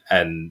again,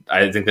 and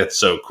I think that's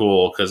so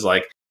cool because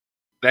like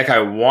that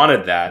guy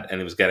wanted that and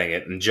he was getting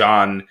it, and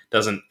John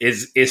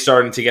is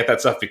starting to get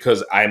that stuff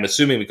because I'm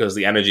assuming because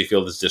the energy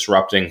field is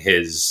disrupting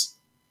his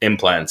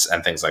implants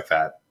and things like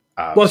that.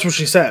 Well, that's what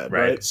she said,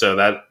 right? So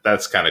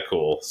that's kind of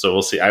cool. So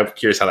we'll see. I'm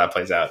curious how that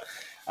plays out.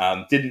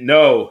 Didn't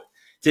know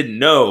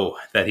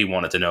that he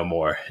wanted to know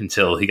more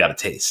until he got a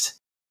taste.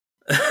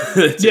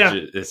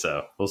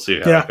 So we'll see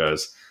how it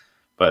goes.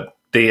 But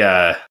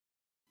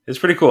it's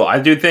pretty cool. I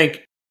do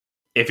think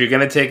if you're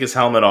gonna take his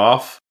helmet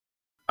off,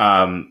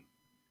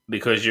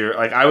 because you're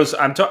like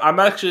I'm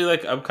actually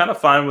like I'm kind of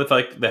fine with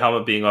like the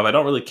helmet being off. I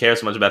don't really care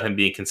so much about him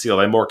being concealed.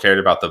 I more cared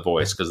about the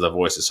voice because the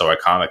voice is so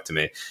iconic to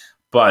me.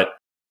 But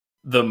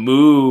the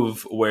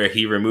move where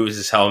he removes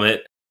his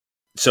helmet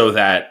so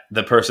that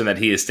the person that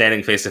he is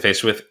standing face to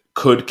face with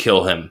could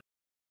kill him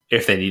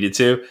if they needed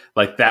to,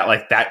 like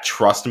that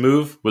trust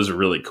move was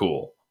really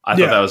cool. I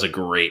thought that was a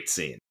great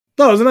scene.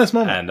 No, it was a nice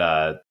moment, and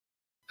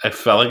I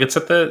felt like it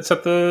set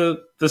the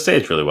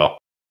stage really well.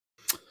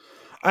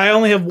 I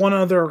only have one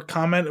other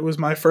comment. It was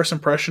my first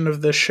impression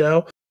of this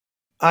show.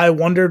 I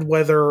wondered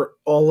whether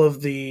all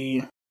of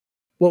the...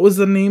 What was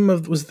the name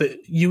of... Was the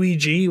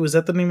UEG? Was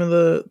that the name of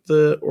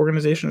the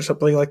organization or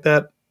something like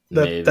that?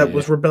 That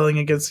was rebelling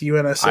against the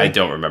UNSC? I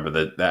don't remember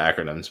the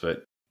acronyms,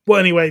 but...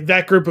 Well, anyway,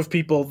 that group of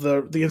people,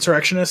 the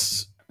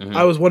insurrectionists,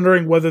 I was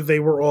wondering whether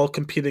they were all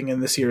competing in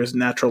this year's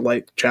Natural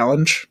Light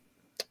Challenge,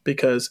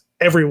 because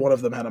every one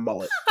of them had a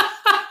mullet.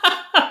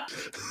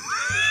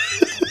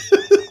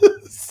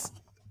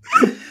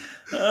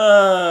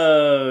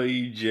 Oh,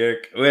 you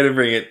jerk. Way to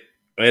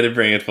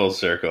bring it full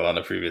circle on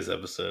a previous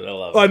episode. I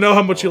love it. I know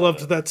how much you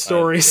loved that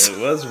story. It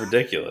was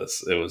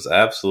ridiculous. It was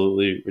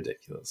absolutely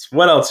ridiculous.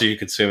 What else are you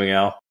consuming,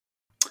 Al?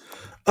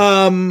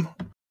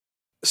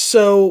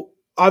 So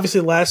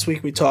obviously last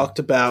week we talked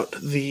about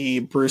the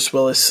Bruce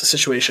Willis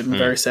situation.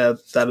 Very sad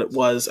that it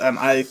was. And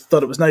I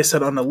thought it was nice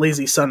that on a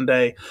lazy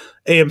Sunday,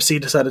 AMC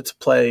decided to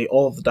play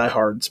all of the Die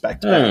Hards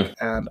back to back.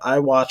 And I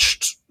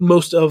watched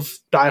most of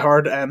Die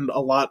Hard and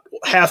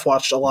half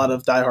watched a lot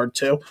of Die Hard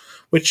 2,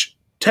 which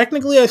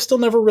technically I've still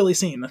never really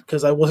seen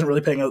because I wasn't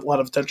really paying a lot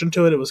of attention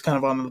to it. It was kind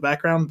of on in the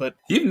background, but...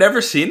 You've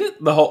never seen it?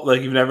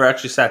 You've never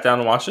actually sat down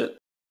and watched it?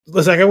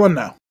 The second one,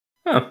 no.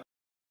 Huh.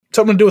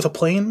 Something to do with a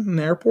plane in an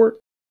airport?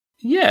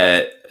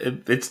 Yeah,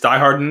 it's Die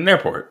Hard in an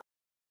airport.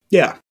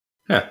 Yeah.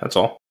 Yeah, that's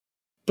all.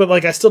 But,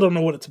 I still don't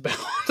know what it's about.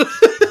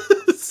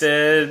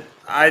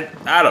 I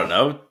don't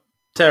know.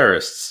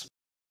 Terrorists.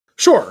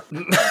 Sure.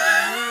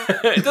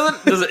 It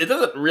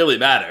doesn't really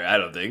matter, I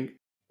don't think.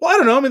 Well, I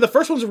don't know. I mean, the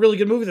first one's a really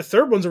good movie. The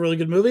third one's a really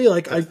good movie.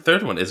 The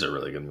third one is a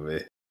really good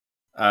movie.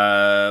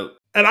 And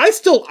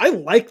I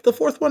like the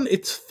fourth one.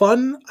 It's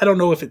fun. I don't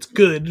know if it's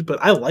good, but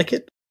I like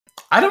it.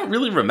 I don't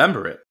really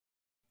remember it.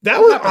 That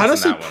was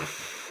honestly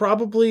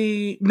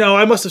probably... No,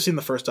 I must have seen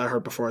the first Die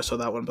Hard before I saw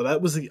that one, but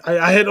that was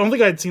I don't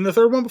think I had seen the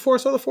third one before I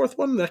saw the fourth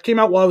one. That came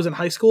out while I was in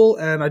high school,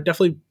 and I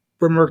definitely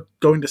remember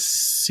going to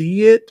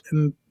see it,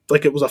 and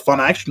it was a fun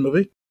action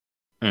movie.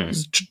 It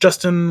was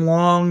Justin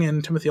Long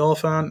and Timothy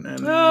Olyphant.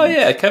 And oh,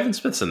 yeah, Kevin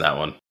Smith's in that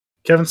one.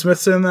 Kevin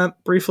Smith's in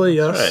that briefly,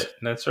 yes.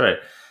 That's right.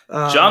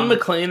 John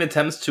McClane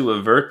attempts to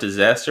avert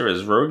disaster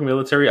as rogue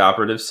military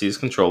operative seize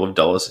control of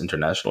Dulles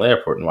International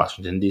Airport in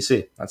Washington,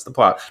 D.C. That's the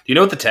plot. Do you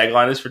know what the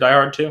tagline is for Die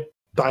Hard 2?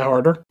 Die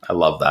Harder. I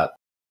love that.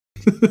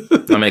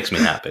 That makes me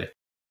happy.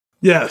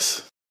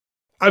 Yes.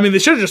 I mean, they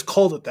should have just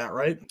called it that,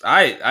 right?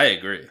 I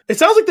agree. It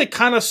sounds like they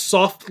kind of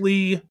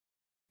softly...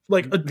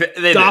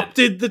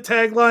 adopted the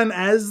tagline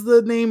as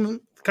the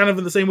name, kind of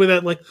in the same way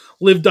that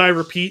Live, Die,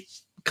 Repeat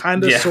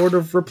kind of sort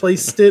of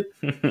replaced it.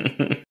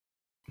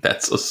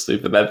 That's so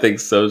stupid. That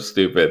thing's so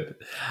stupid.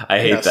 I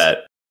hate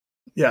that.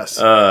 Yes.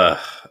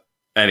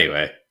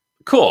 Anyway,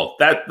 cool.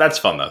 That's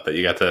fun though that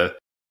you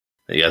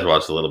guys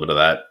watched a little bit of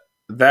that.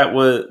 That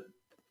was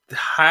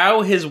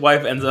how his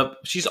wife ends up.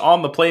 She's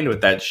on the plane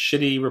with that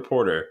shitty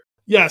reporter.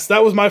 Yes,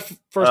 that was my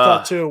first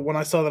thought too. When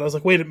I saw that, I was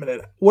like, "Wait a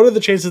minute! What are the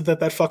chances that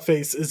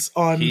fuckface is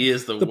on?" He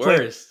is the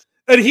worst,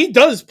 plane? And he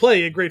does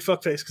play a great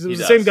fuckface because it was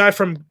the same guy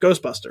from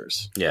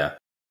Ghostbusters. Yeah,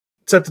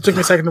 except it took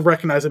me a second to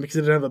recognize him because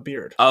he didn't have a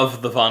beard.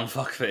 Of the Von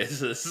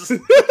Fuckfaces.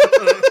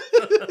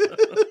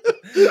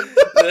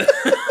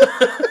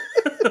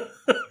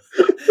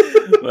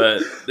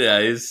 But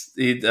yeah,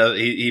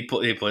 he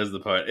plays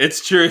the part.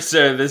 It's true,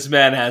 sir. This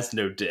man has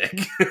no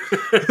dick.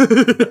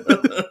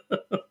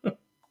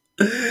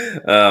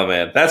 Oh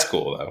man, that's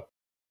cool though.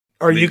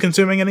 Are you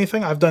consuming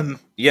anything? I've done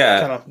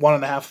kind of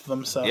 1.5 of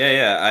them. So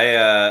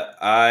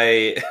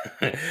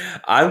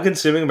I'm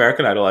consuming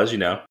American Idol, as you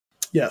know.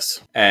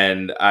 Yes,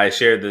 and I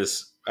shared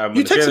this.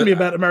 You texted me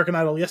about American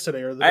Idol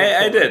yesterday, or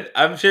I did.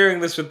 I'm sharing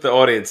this with the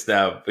audience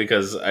now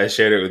because I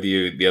shared it with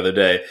you the other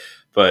day.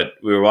 But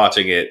we were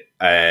watching it,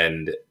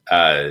 and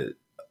I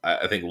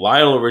think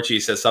Lionel Richie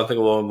says something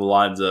along the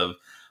lines of,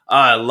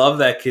 "I love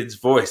that kid's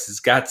voice.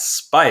 It's got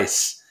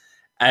spice."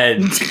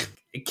 And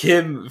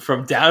Kim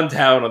from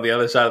downtown on the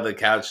other side of the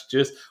couch,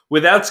 just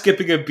without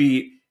skipping a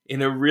beat,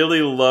 in a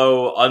really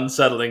low,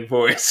 unsettling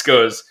voice,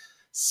 goes,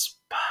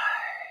 "Spice."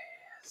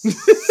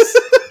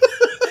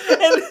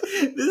 And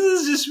this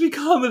has just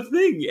become a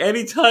thing.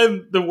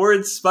 Anytime the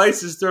word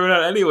spice is thrown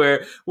out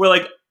anywhere, where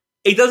like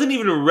it doesn't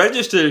even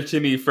register to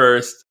me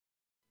first,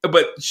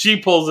 but she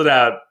pulls it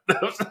out.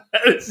 That's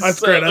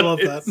great. I love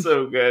that. It's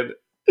so good.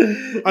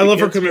 I love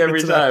her commitment every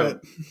to time.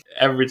 that bit.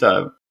 Every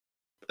time.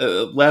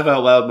 Laugh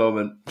out loud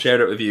moment. Shared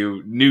it with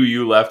you. Knew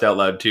you laughed out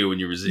loud too when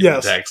you received the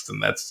text,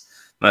 and that's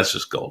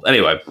just gold.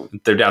 Anyway,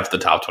 they're down to the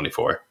top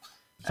 24,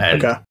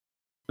 and a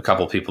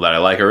couple of people that I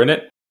like are in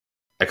it.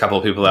 A couple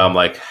of people that I'm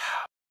like,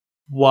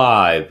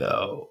 why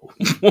though?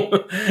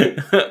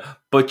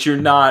 But you're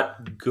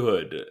not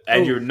good,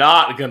 and you're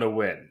not gonna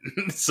win.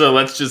 So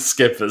let's just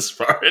skip this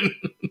part.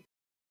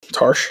 It's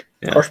harsh.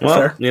 Yeah. Harsh, but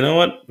fair. You know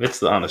what? It's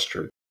the honest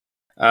truth.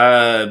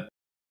 What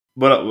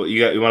you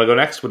got? You want to go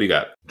next? What do you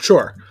got?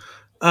 Sure.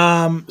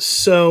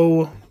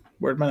 So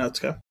where'd my notes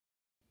go?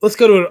 Let's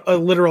go to a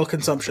literal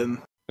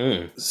consumption.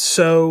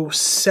 So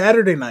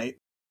Saturday night,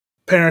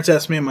 parents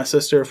asked me and my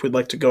sister if we'd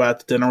like to go out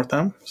to dinner with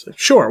them. I said,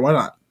 sure, why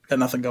not? Got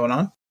nothing going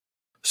on.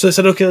 So I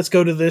said, okay, let's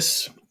go to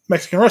this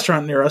Mexican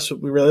restaurant near us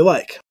that we really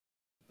like.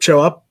 Show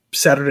up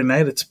Saturday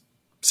night. It's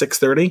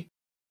 6:30.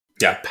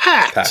 Yeah.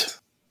 Packed.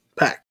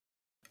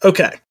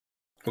 Okay.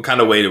 What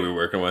kind of wait are we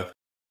working with?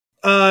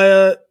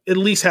 At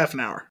least half an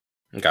hour.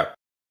 Okay.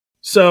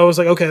 So I was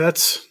like, okay,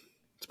 it's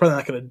probably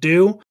not going to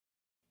do.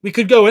 We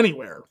could go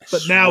anywhere,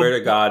 but now. Swear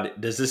to God,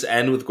 does this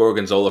end with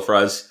gorgonzola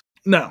fries?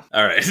 No.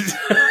 All right.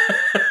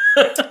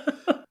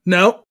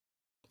 No.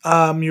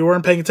 You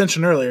weren't paying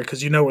attention earlier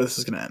because you know where this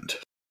is going to end.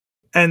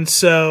 And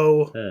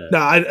so, no,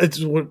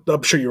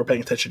 I'm sure you were paying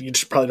attention. You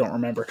just probably don't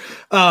remember.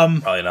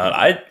 Probably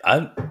not.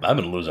 I've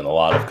been losing a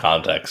lot of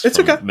context. It's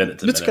okay. Minute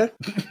to minute. Okay.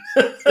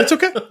 It's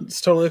okay.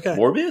 It's totally okay.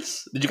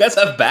 Morbius? Did you guys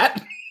have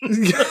bat?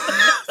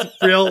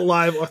 Real,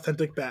 live,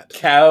 authentic bat.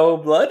 Cow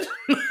blood?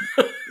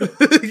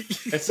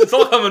 It's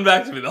all coming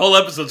back to me. The whole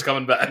episode's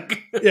coming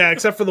back. Yeah,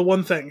 except for the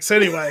one thing. So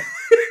anyway,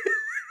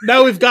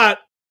 now we've got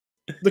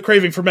the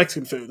craving for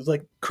Mexican food. It's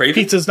like craving?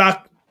 Pizza's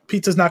not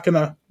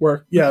gonna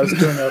work. Yeah, I was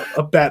doing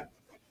a bat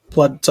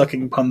blood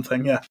sucking pun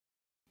thing. Yeah,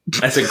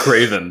 I said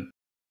craven.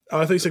 Oh,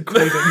 I thought you said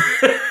craving.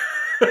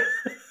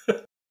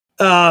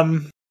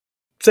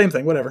 Same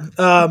thing. Whatever.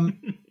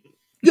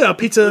 Yeah,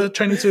 pizza,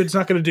 Chinese food is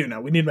not going to do now.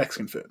 We need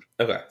Mexican food.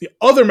 Okay. The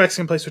other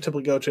Mexican place we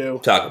typically go to,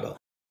 Taco Bell.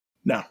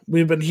 No,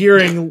 we've been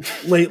hearing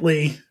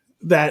lately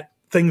that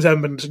things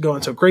haven't been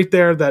going so great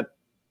there. That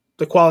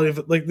the quality of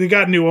it, like they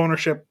got new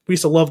ownership. We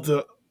used to love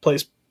the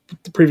place,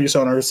 the previous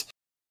owners.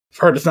 I've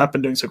heard it's not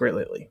been doing so great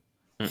lately.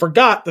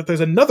 Forgot that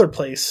there's another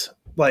place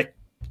like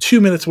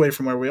 2 minutes away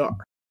from where we are.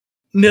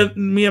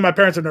 Me and my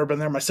parents have never been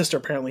there. My sister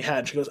apparently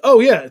had. She goes, "Oh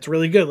yeah, it's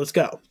really good. Let's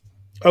go."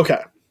 Okay,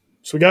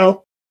 so we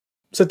go,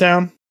 sit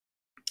down.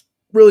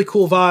 Really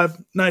cool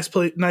vibe. Nice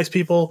place. Nice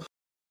people.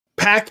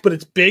 Packed, but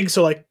it's big.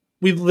 So like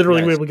we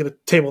literally were able to get a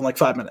table in like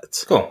 5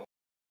 minutes. Cool.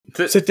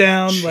 Sit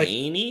down.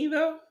 Chainy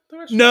though?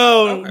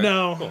 No, okay.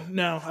 No. Cool.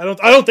 No. I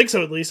don't think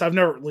so. At least I've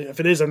never. If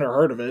it is, I've never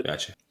heard of it.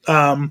 Gotcha.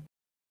 I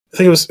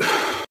think it was.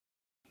 I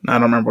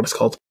don't remember what it's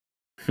called.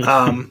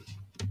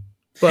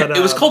 But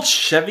it was called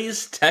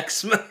Chevy's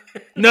Tex-Mex.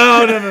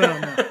 No.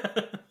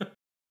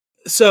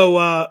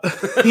 So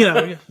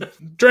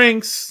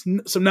drinks,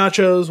 some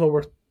nachos while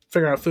we're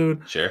figuring out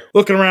food. Sure.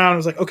 Looking around, I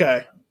was like,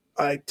 okay.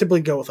 I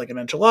typically go with like an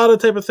enchilada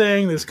type of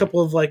thing. There's a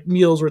couple of like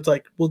meals where it's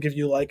like we'll give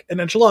you like an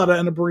enchilada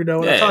and a burrito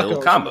and a taco.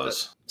 Little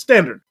combos.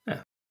 Standard.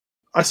 Yeah.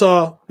 I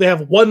saw they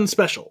have one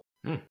special.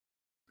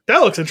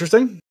 That looks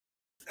interesting.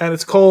 And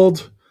it's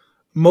called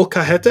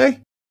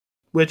molcajete,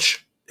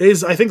 which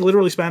is, I think,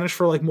 literally Spanish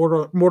for like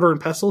mortar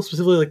and pestle,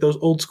 specifically like those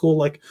old school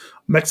like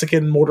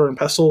Mexican mortar and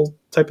pestle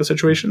type of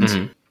situations.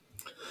 Mm-hmm.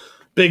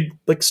 Big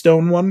like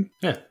stone one.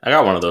 Yeah, I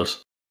got one of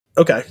those.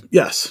 Okay,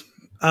 yes.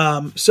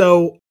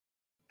 So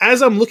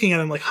as I'm looking at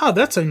it, I'm like,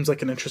 that seems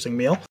like an interesting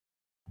meal.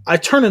 I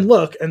turn and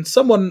look, and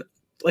someone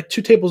like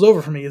 2 tables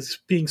over from me is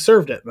being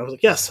served it. And I was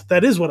like, yes,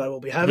 that is what I will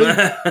be having.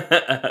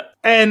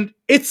 And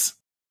it's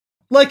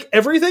like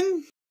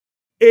everything.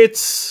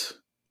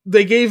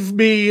 They gave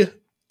me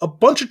a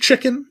bunch of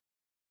chicken,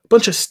 a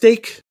bunch of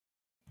steak,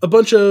 a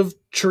bunch of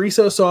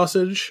chorizo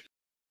sausage,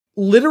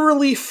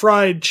 literally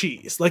fried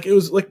cheese. Like it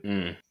was like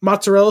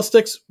mozzarella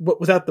sticks, but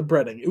without the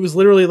breading. It was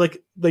literally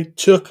like they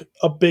took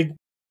a big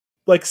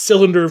like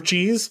cylinder of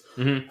cheese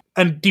Mm-hmm.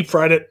 and deep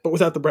fried it, but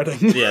without the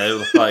breading. Yeah,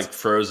 it like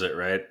froze it,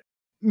 right?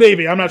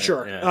 Maybe, I'm not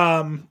sure.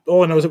 Yeah.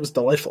 All I know is it was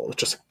delightful. It was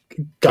just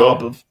a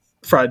gob of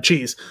fried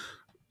cheese.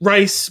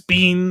 Rice,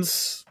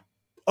 beans,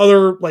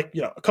 other, like,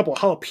 you know, a couple of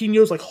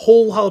jalapenos, like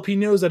whole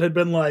jalapenos that had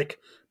been like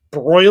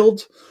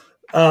broiled.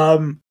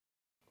 Bunch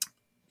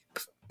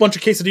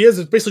of quesadillas.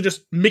 It's basically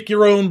just make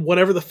your own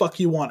whatever the fuck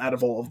you want out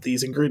of all of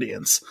these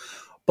ingredients.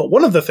 But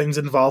one of the things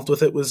involved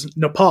with it was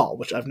nopal,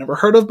 which I've never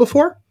heard of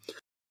before.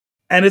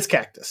 And it's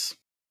cactus.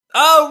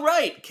 Oh,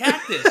 right,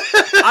 cactus.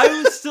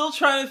 I was still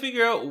trying to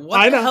figure out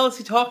what the hell is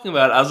he talking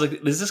about. I was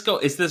like,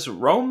 is this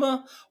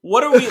Roma?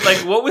 What are we, like,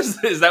 what was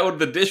this? Is that what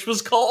the dish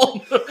was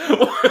called?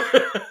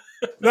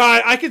 No,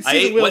 I could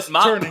see the wheels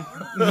turning.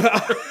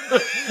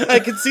 I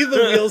could see the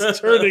wheels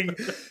turning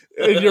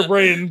in your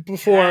brain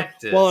before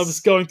while I was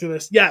going through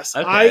this. Yes,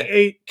 okay. I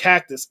ate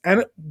cactus,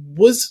 and it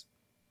was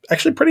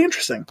actually pretty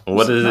interesting.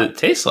 What does it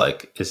taste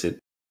like?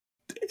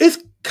 It's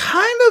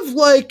kind of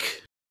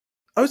like,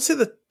 I would say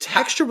the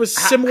texture was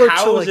similar to...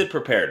 How was it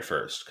prepared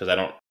first? Because I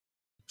don't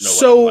know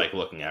what I'm like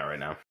looking at right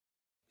now.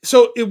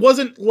 So it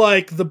wasn't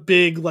like the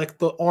big, like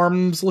the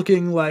arms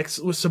looking like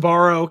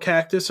Sabaro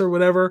cactus or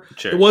whatever.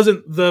 Sure. It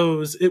wasn't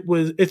those.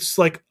 It's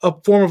like a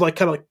form of like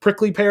kind of like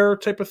prickly pear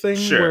type of thing.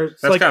 Sure. Where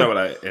That's like kind of what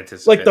I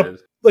anticipated.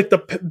 Like the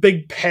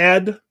big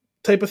pad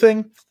type of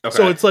thing. Okay.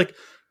 So it's like,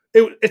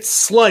 it's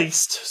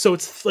sliced. So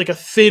it's like a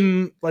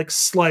thin like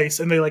slice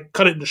and they like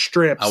cut it into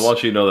strips. I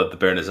want you to know that the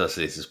Bare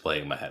Necessities is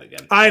playing in my head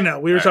again. I know.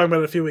 We were talking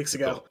about it a few weeks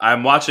ago. Cool.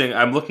 I'm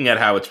looking at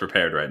how it's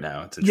prepared right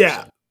now. It's interesting.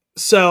 Yeah.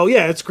 So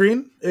yeah, it's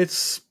green.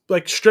 It's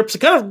like strips,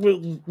 kind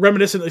of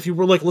reminiscent. If you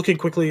were like looking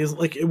quickly, is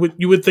like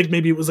you would think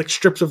maybe it was like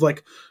strips of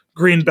like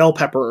green bell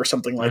pepper or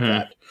something like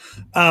that.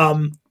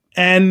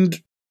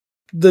 And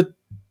the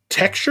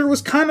texture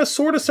was kind of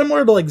sort of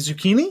similar to like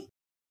zucchini,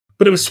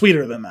 but it was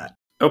sweeter than that.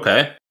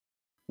 Okay,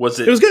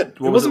 it was good.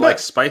 What was it like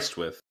spiced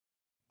with?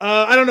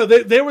 I don't know.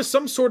 There was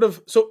some sort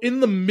of, so in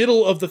the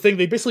middle of the thing,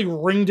 they basically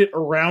ringed it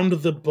around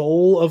the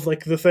bowl of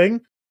like the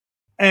thing.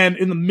 And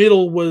in the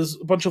middle was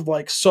a bunch of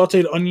like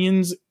sauteed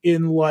onions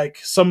in like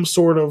some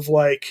sort of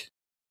like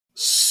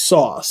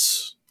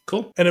sauce.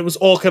 Cool. And it was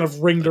all kind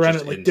of ringed around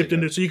it, like dipped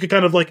into it. So you could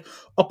kind of like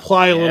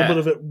apply a little bit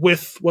of it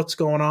with what's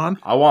going on.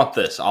 I want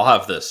this. I'll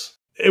have this.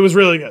 It was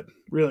really good.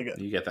 Really good.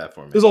 You get that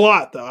for me. There's a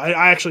lot though.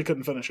 I actually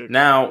couldn't finish it.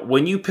 Now,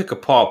 when you pick a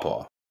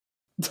pawpaw.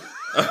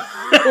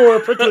 Or a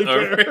prickly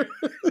pear.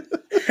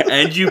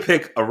 And you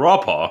pick a raw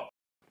paw.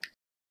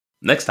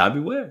 Next time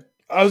beware.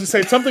 I was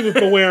going to say something with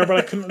beware, but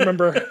I couldn't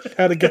remember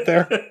how to get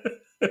there.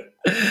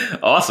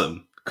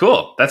 Awesome.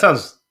 Cool. That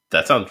sounds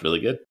really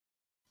good.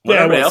 What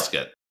did everybody else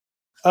get?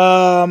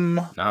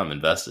 Now I'm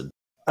invested.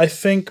 I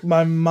think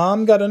my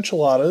mom got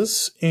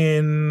enchiladas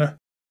in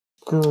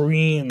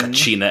green.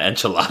 Kachina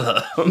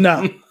enchilada.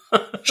 No.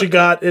 She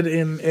got it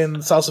in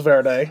salsa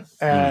verde.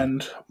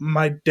 And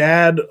my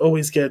dad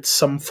always gets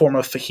some form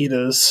of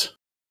fajitas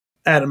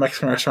at a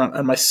Mexican restaurant.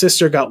 And my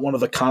sister got one of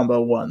the combo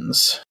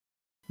ones.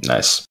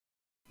 Nice.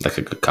 Like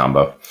a good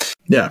combo.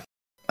 Yeah.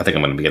 I think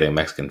I'm going to be getting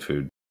Mexican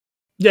food.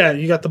 Yeah,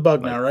 you got the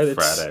bug now, right? It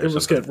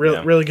was good.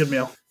 Really good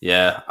meal.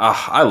 Yeah.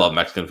 I love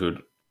Mexican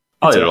food.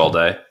 I'll eat it all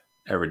day.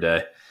 Every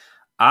day.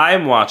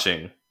 I'm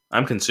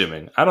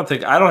consuming. I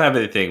don't have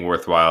anything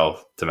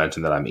worthwhile to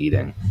mention that I'm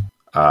eating.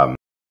 That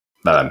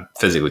I'm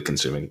physically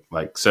consuming.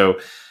 Like, so,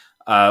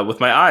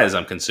 with my eyes,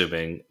 I'm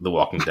consuming The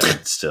Walking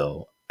Dead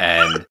still.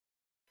 And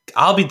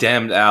I'll be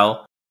damned,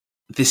 Al.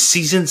 This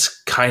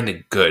season's kind of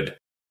good.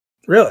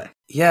 Really?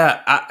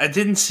 Yeah, I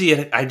didn't see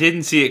it. I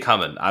didn't see it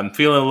coming. I'm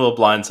feeling a little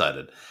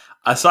blindsided.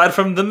 Aside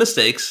from the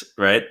mistakes,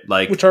 right?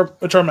 Like which are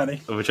many.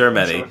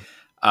 Sure.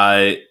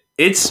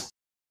 It's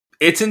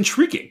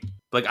intriguing.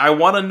 Like I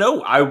want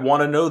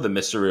to know the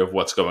mystery of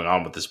what's going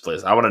on with this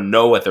place. I want to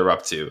know what they're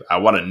up to. I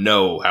want to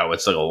know how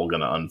it's all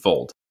going to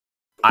unfold.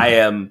 I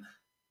am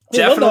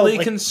definitely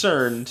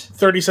concerned.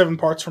 37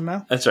 parts from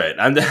now. That's right.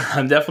 I'm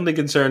definitely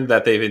concerned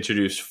that they've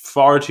introduced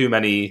far too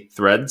many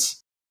threads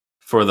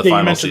for the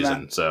final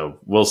season. So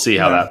we'll see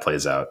how that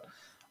plays out.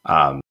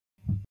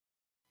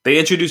 They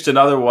introduced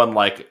another one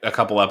like a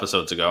couple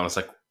episodes ago, and it's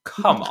like,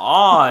 come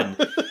on.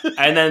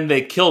 And then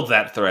they killed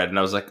that thread, and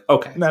I was like,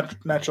 okay.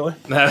 Naturally.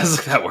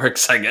 That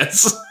works, I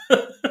guess.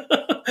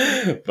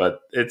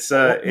 But it's...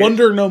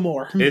 Wonder no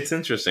more. It's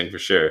interesting for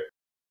sure.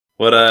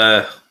 What,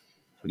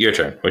 your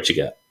turn. What you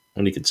got?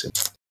 What do you consume?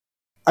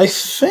 I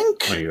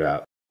think... What are you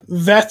out?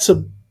 That's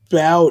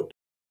about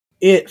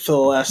it for the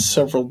last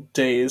several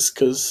days,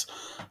 because...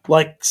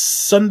 Like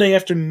Sunday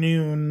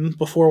afternoon,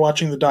 before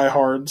watching the Die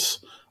Hards,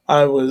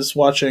 I was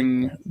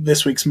watching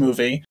this week's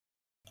movie.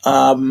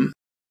 Friday,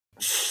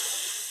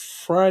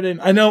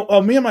 I know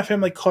me and my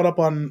family caught up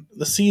on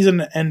the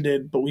season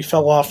ended, but we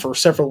fell off for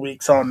several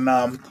weeks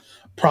on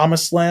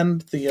Promised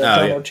Land, the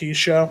John Ortiz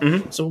show.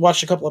 Mm-hmm. So we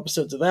watched a couple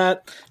episodes of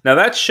that. Now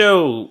that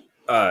show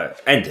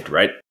ended,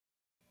 right?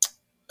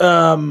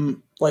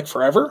 Like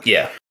forever?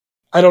 Yeah.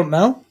 I don't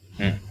know.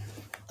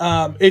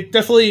 It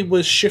definitely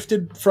was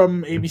shifted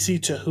from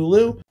ABC to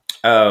Hulu.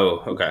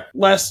 Oh, okay.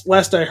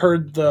 Last I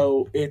heard,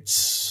 though,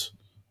 it's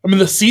I mean,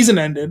 the season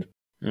ended,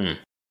 Hmm.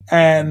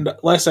 and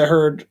last I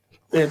heard,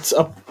 it's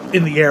up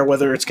in the air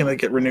whether it's going to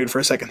get renewed for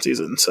a second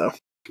season. So,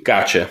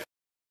 Gotcha.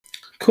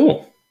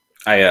 Cool.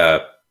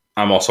 I'm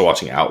also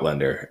watching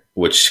Outlander,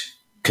 which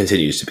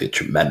continues to be a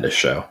tremendous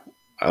show.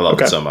 I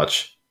love it so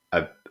much.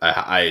 I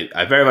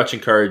very much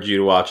encourage you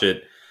to watch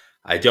it.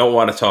 I don't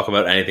want to talk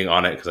about anything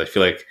on it because I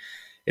feel like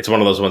it's one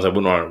of those ones I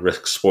wouldn't want to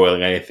risk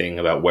spoiling anything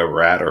about where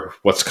we're at or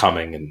what's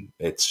coming. And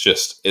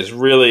it's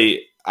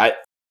really, I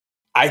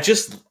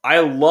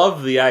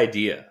love the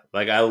idea.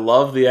 Like, I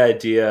love the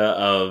idea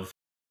of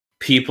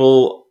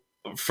people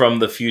from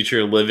the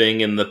future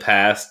living in the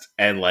past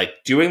and like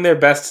doing their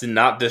best to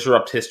not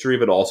disrupt history,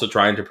 but also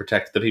trying to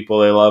protect the people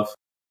they love.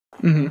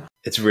 mm-hmm.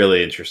 It's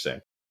really interesting.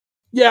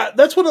 Yeah,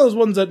 that's one of those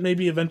ones that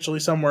maybe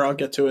eventually somewhere I'll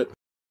get to it.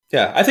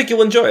 Yeah, I think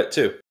you'll enjoy it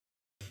too.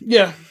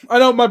 Yeah, I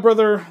know my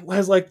brother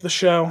has liked the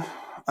show.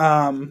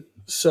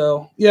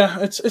 So yeah,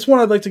 it's one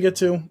I'd like to get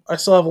to. I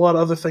still have a lot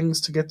of other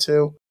things to get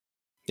to.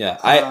 Yeah,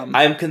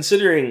 I'm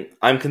considering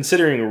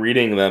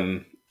reading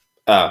them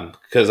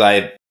because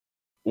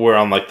we're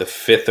on like the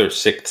 5th or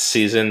 6th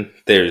season.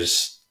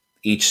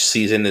 Each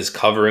season is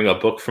covering a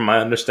book from my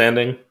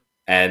understanding.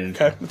 And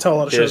okay, that's how a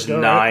lot of there's shows go,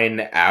 9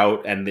 right?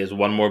 out and there's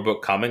one more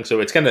book coming.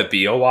 So it's going to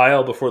be a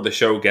while before the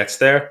show gets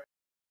there.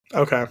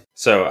 Okay.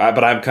 So,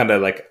 but I'm kind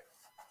of like,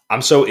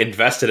 I'm so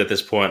invested at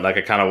this point. Like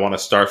I kind of want to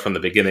start from the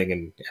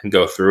beginning and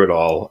go through it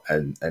all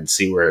and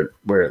see where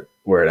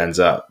it ends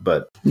up.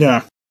 But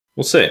yeah,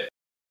 we'll see.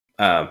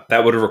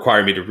 That would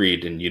require me to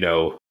read, and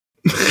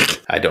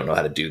I don't know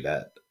how to do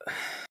that.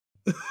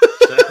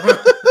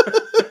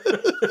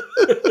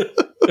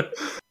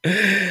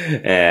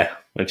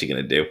 What you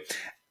gonna do?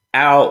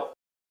 Al,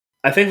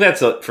 I think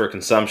that's for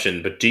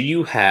consumption, but do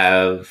you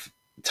have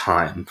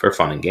time for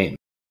fun and games?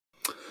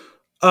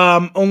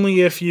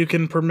 Only if you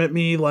can permit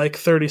me like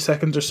 30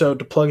 seconds or so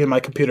to plug in my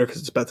computer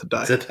because it's about to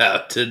die. It's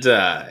about to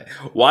die.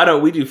 Why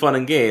don't we do fun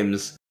and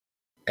games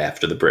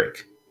after the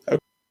break? Okay.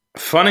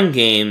 Fun and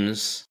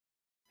games.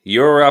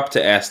 You're up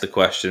to ask the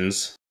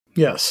questions.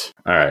 Yes.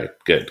 All right,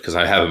 good, because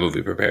I have a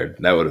movie prepared.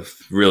 That would have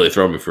really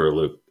thrown me for a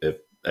loop if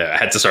I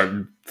had to start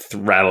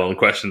rattling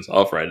questions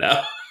off right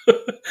now.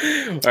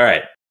 All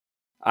right.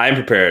 I'm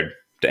prepared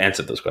to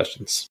answer those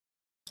questions.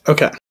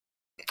 Okay.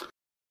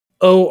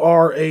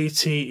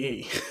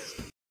 ORATE.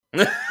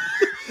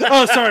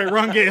 Oh, sorry,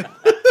 wrong game.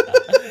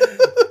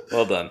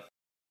 Well done.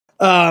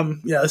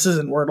 Yeah, this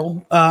isn't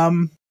Wordle.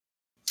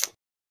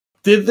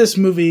 Did this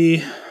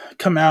movie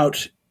come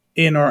out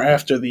in or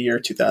after the year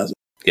 2000?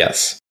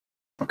 Yes.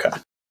 Okay.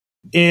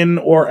 In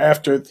or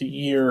after the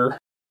year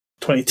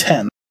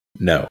 2010?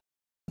 No.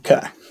 Okay.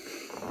 I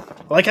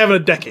like having a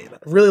decade. I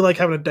really like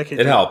having a decade.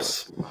 It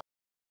helps.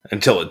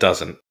 Until it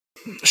doesn't.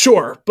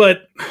 Sure,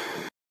 but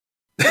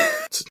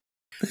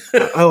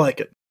I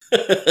like it.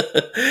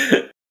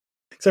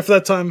 Except for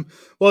that time.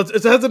 Well,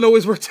 it hasn't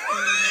always worked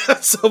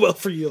out so well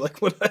for you.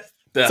 Like when I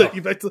took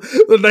you back to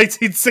the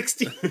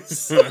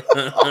 1960s.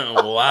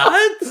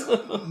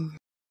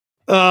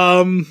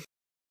 What?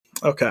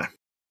 Okay.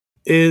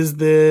 Is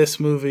this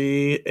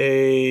movie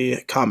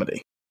a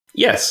comedy?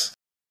 Yes.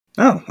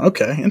 Oh,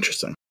 okay.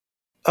 Interesting.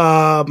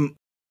 Are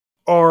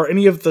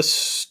any of the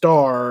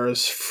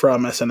stars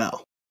from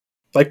SNL?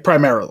 Like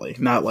primarily,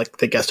 not like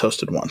they guest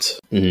hosted once.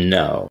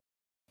 No.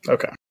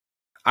 Okay.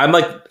 I'm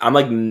like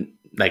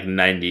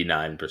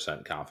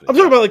 99% confident. I'm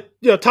talking about like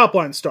top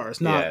line stars,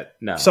 not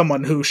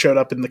someone who showed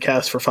up in the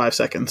cast for 5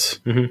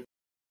 seconds. Mm-hmm.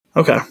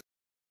 Okay.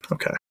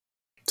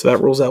 So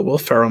that rules out Will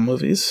Ferrell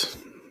movies,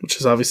 which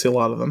is obviously a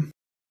lot of them.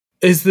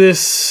 Is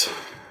this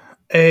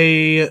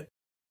a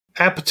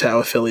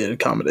Apatow affiliated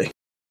comedy?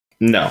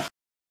 No.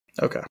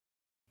 Okay.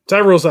 So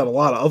that rules out a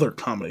lot of other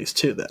comedies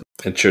too. Then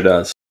it sure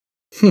does.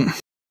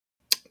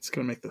 It's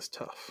gonna make this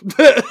tough. You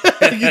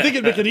think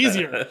it'd make it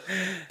easier,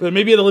 but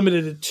maybe it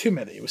eliminated too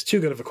many. It was too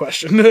good of a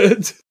question.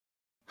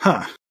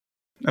 Huh.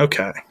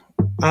 Okay.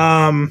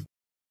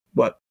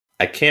 What?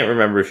 I can't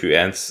remember if you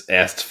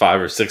asked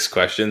 5 or 6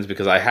 questions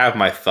because I have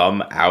my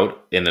thumb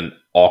out in an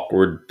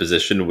awkward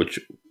position, which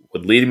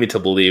would lead me to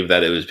believe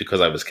that it was because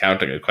I was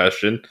counting a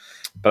question,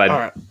 but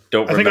I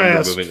don't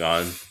remember moving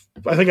on.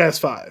 I think I asked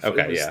 5.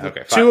 Okay, yeah,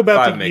 okay. 2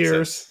 about the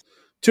years. Sense.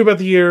 2 about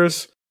the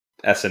years.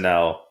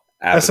 SNL,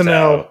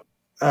 Apatow.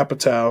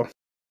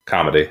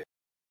 Comedy,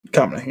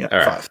 yeah. All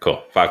right, 5.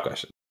 Cool. 5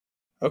 questions.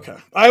 Okay.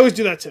 I always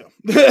do that too.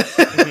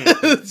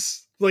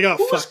 It's like, oh,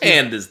 whose fuck.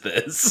 hand is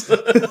this?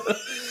 What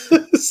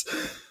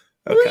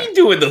are you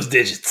doing with those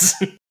digits?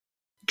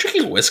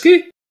 Drinking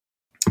whiskey?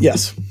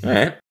 Yes. All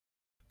right.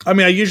 I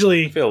mean,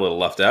 I feel a little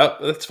left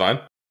out. That's fine.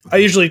 I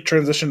usually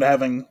transition to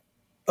having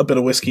a bit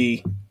of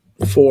whiskey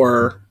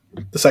for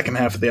the second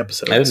half of the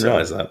episode. I didn't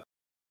realize that.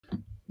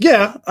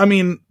 Yeah, I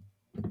mean,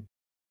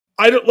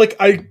 I don't like.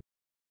 I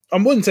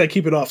wouldn't say I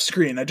keep it off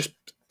screen.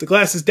 The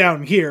glass is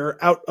down here,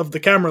 out of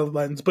the camera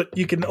lens, but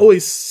you can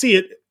always see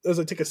it as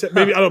I take a sip.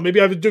 Maybe I don't know. Maybe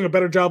I was doing a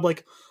better job,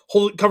 like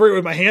covering it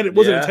with my hand. It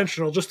wasn't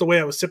intentional, just the way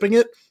I was sipping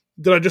it.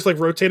 Did I just like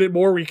rotate it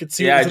more where you could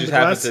see? Yeah, it I just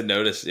happened to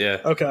notice. Yeah.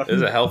 Okay. It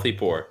is a healthy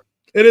pour.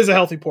 It is a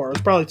healthy pour.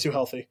 It's probably too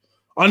healthy.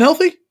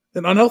 Unhealthy?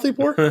 An unhealthy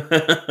pour?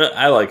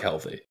 I like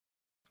healthy.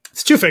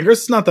 It's 2 fingers.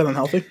 It's not that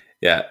unhealthy.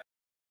 Yeah.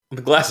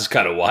 The glass is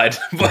kind of wide,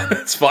 but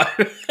it's fine.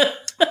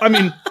 I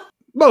mean,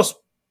 most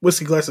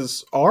whiskey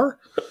glasses are.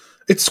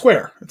 It's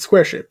square. It's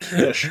square-shaped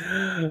ish.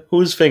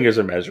 Whose fingers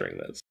are measuring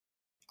this?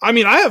 I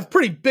mean, I have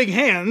pretty big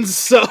hands,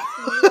 so...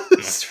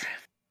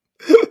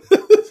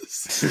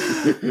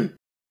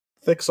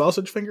 Thick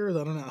sausage fingers?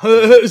 I don't know.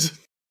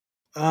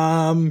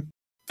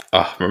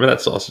 Remember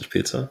that sausage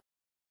pizza?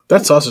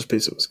 That sausage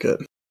pizza was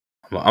good.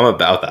 I'm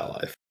about that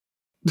life.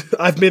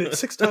 I've made it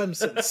 6 times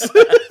since.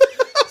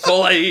 That's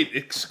all I eat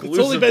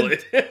exclusively.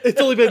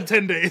 It's only been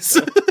 10 days.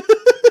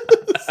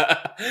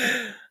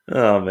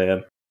 Oh,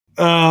 man.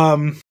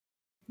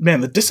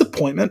 Man, the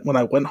disappointment when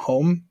I went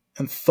home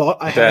and thought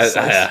I had a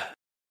slice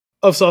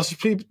of sausage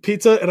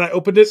pizza, and I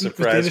opened it with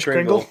Danish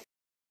Kringle,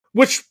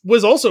 which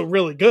was also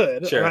really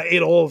good. Sure. And I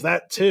ate all of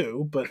that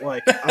too, but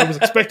like I was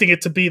expecting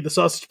it to be the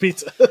sausage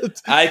pizza.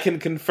 I can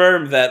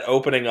confirm that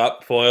opening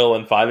up foil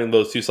and finding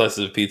those 2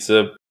 slices of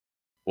pizza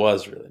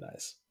was really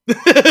nice.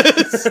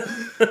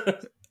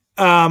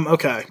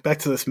 Okay, back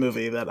to this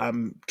movie that I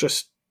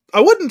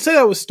wouldn't say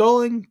I was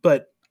stalling,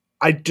 but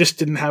I just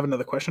didn't have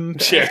another question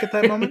to ask at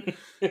that moment.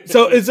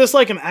 So is this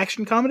like an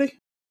action comedy?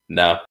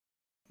 No.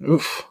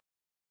 Oof.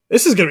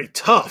 This is going to be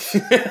tough.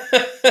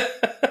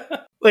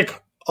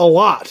 Like, a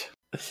lot.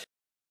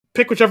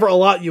 Pick whichever a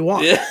lot you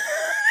want. Yeah.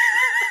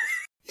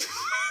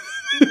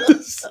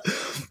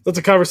 That's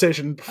a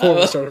conversation before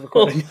we started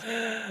recording.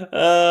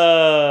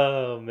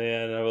 Oh,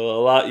 man. I will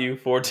allot you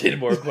 14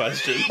 more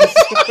questions.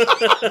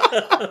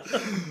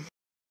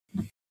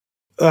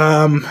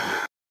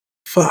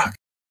 Fuck.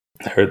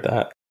 I heard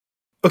that.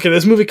 Okay,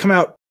 does this movie come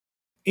out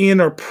in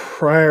or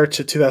prior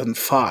to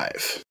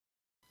 2005?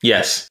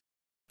 Yes.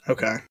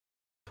 Okay.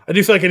 I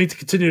do feel like I need to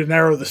continue to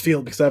narrow this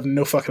field because I have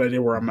no fucking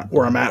idea where I'm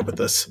at with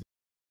this.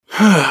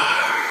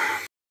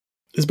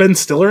 Is Ben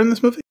Stiller in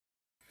this movie?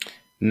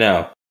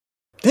 No.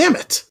 Damn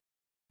it.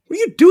 What are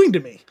you doing to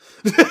me?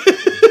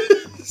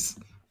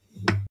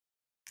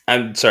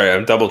 I'm sorry,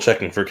 I'm double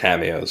checking for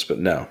cameos, but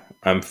no.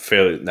 No,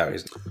 he's not.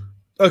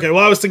 Okay,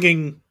 well, I was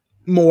thinking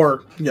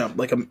more,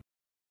 like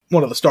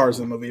one of the stars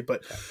in the movie,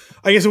 but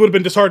I guess it would have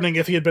been disheartening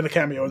if he had been a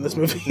cameo in this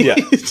movie. Yeah.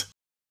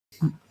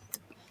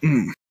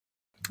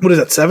 What is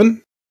that,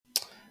 7?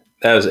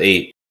 That was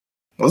 8.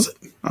 Was it?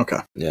 Okay.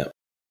 Yeah.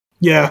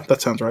 Yeah,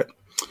 that sounds right.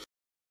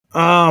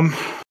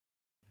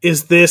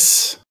 Is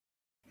this...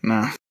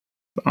 Nah. I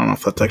don't know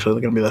if that's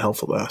actually going to be that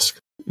helpful to ask.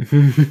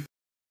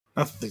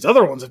 Not that these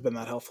other ones have been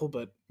that helpful,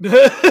 but...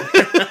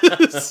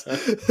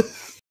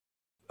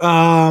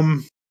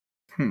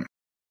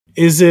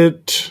 Is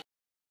it...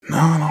 No,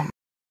 I don't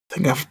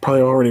think I've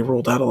probably already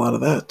ruled out a lot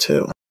of that,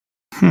 too.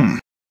 Man,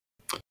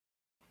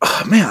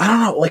 I don't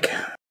know. Like,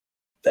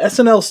 the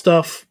SNL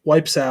stuff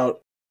wipes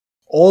out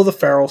all the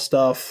Farrell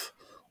stuff,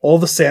 all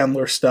the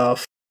Sandler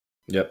stuff.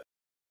 Yep.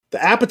 The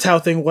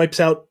Apatow thing wipes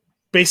out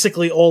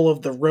basically all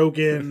of the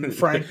Rogan,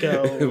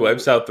 Franco... It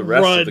wipes out the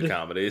rest Rudd of the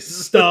comedies.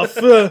 Stuff.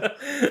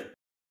 And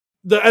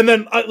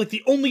then,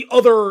 the only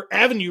other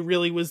avenue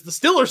really was the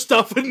Stiller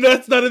stuff, and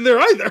that's not in there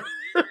either.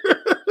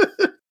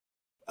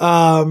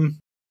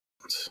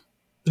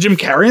 Jim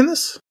Carrey in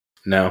this?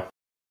 No.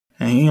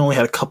 And he only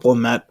had a couple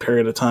in that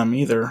period of time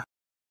either.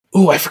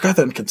 Ooh, I forgot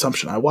that in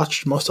Consumption. I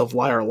watched most of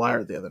Liar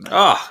Liar the other night.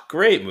 Oh,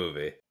 great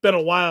movie. Been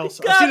a while.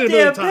 So I've seen it a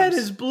million times.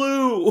 Pen is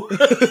blue.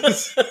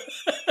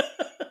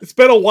 It's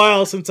been a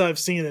while since I've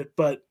seen it,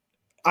 but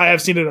I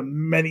have seen it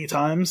many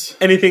times.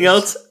 Anything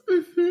else?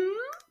 Mm-hmm.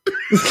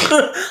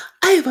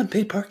 I have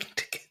unpaid parking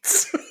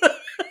tickets.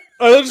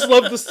 I just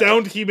love the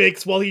sound he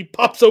makes while he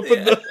pops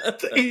open the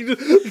thing,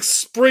 like,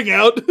 spring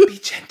out. Be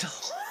gentle.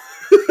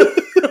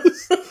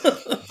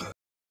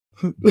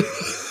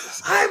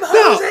 I'm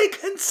Jose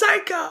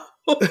Canseco.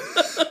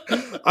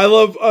 I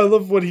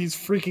love when he's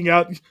freaking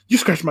out. You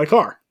scratched my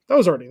car. That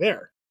was already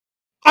there.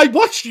 I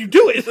watched you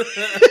do it.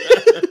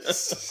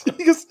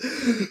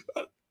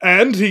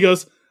 He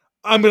goes,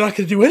 I'm not going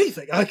to do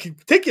anything. I can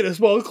take you to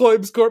small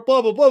claims court,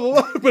 blah, blah, blah,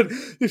 blah, blah. But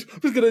I'm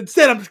just going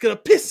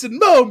to piss and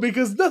moan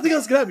because nothing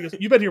else can happen. He goes,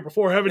 you've been here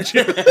before, haven't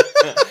you?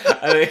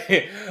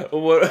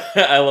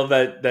 I love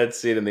that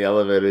scene in the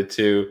elevator,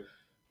 too,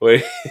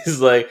 where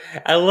he's like,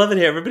 I love it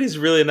here. Everybody's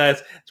really nice.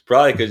 It's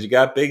probably because you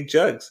got big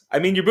jugs. I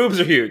mean, your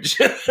boobs are huge.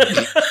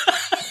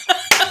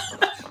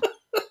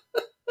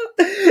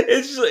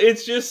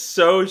 It's just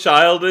so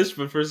childish,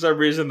 but for some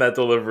reason that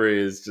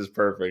delivery is just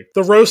perfect.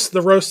 The roast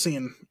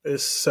scene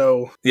is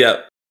so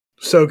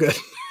good.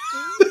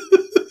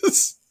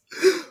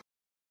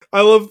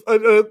 I love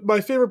my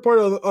favorite part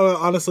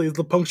honestly is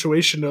the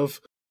punctuation of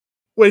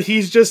when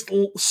he's just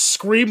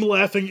scream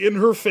laughing in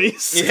her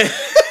face. Yeah.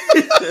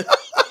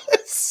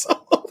 It's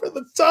so over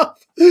the top.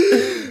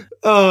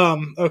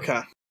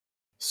 Okay.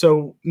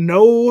 So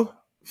no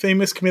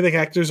famous comedic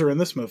actors are in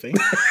this movie.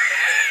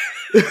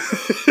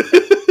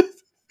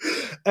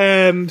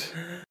 And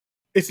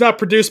it's not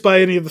produced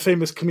by any of the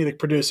famous comedic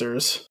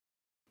producers.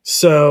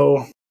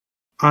 So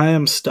I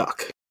am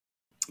stuck.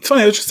 It's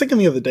funny, I was just thinking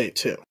the other day,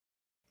 too.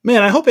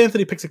 Man, I hope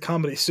Anthony picks a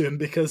comedy soon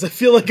because I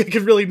feel like I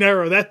could really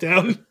narrow that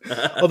down.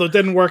 Although it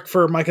didn't work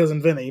for My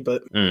Cousin Vinny,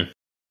 but...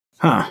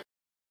 Huh.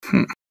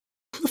 Who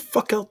the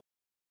fuck else?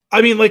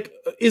 I mean, like,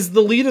 is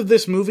the lead of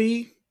this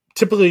movie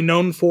typically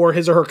known for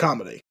his or her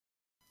comedy?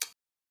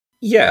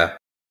 Yeah.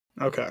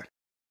 Okay.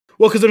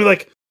 Well, because, I mean,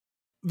 like,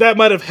 that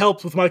might have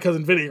helped with My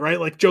Cousin Vinny, right?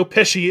 Like, Joe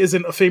Pesci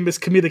isn't a famous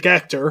comedic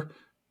actor,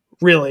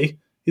 really.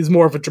 He's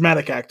more of a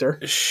dramatic actor.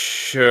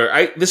 Sure.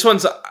 This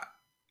one's...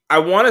 I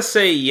want to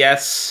say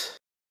yes.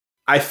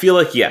 I feel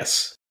like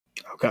yes.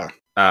 Okay.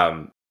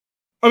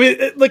 I mean,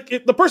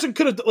 the person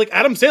could have, like,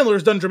 Adam Sandler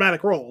has done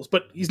dramatic roles,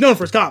 but he's known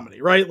for his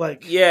comedy, right?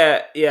 Like,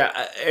 yeah.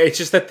 It's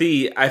just that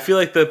I feel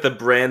like that the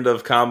brand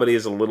of comedy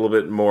is a little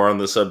bit more on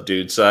the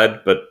subdued side,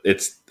 but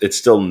it's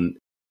still,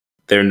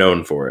 they're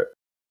known for it.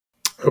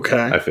 Okay.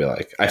 I feel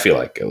like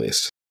at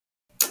least.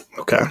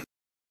 Okay.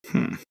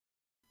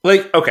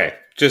 Like, okay,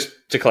 just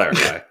to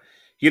clarify,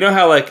 you know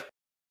how like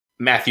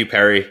Matthew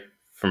Perry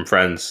from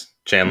Friends,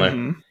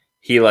 Chandler,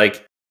 he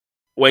like.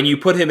 When you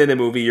put him in a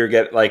movie, you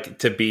get like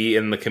to be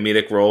in the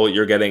comedic role,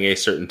 you're getting a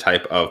certain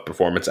type of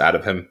performance out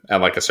of him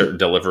and like a certain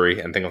delivery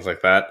and things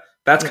like that.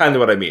 That's kind of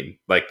what I mean.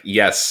 Like,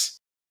 yes,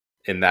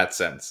 in that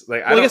sense.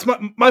 Like, I guess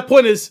my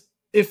point is,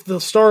 if the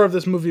star of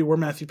this movie were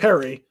Matthew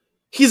Perry,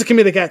 he's a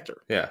comedic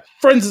actor. Yeah.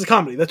 Friends is a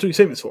comedy. That's what he's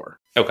famous for.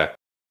 Okay.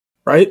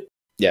 Right?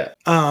 Yeah.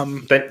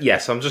 Then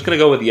yes, I'm just gonna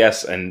go with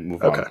yes and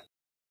move on.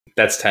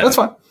 That's 10. That's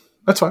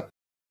fine.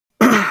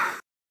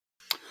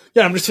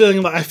 Yeah, I'm just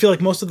feeling like I feel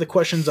like most of the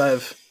questions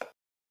I've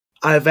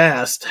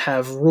asked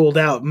have ruled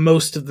out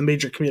most of the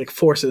major comedic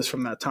forces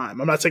from that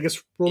time. I'm not saying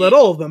it's ruled out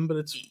all of them, but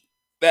it's...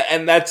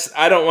 And that's...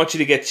 I don't want you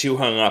to get too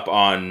hung up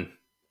on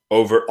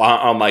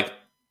like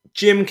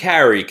Jim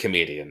Carrey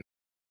comedian.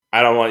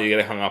 I don't want you to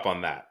get hung up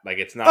on that. Like,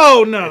 it's not...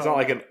 Oh, no. It's not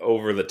like an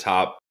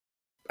over-the-top,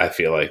 I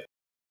feel like.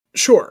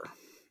 Sure.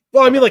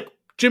 Well, I mean, like,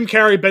 Jim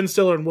Carrey, Ben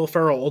Stiller, and Will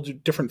Ferrell all do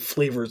different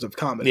flavors of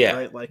comedy,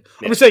 right? Like,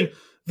 I'm just saying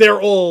they're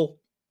all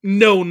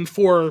known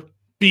for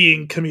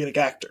being comedic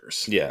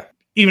actors. Yeah.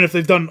 Even if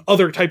they've done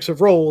other types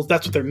of roles,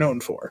 that's what they're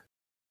known for.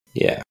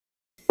 Yeah.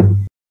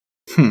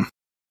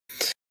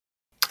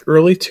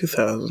 Early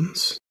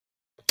 2000s.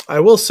 I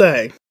will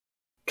say,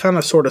 kind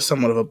of sort of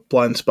somewhat of a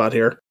blind spot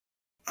here.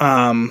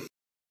 I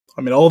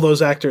mean, all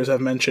those actors I've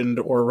mentioned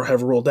or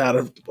have ruled out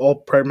have all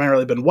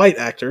primarily been white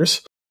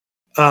actors.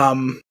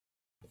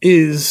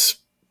 Is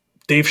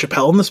Dave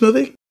Chappelle in this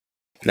movie?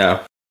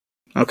 No.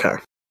 Okay.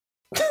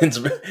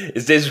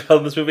 Is Dave Chappelle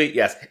in this movie?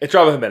 Yes. It's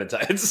Robin Hood Men in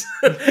Tights.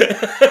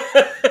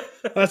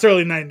 That's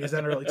early 90s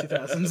and early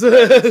 2000s.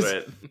 That's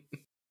right.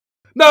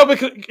 No,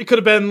 but it could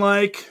have been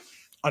like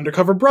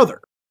Undercover Brother.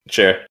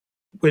 Sure.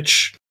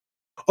 Which,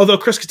 although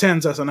Chris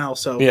Kattan's SNL,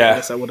 so I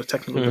guess that would have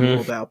technically been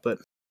ruled out. But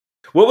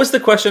what was the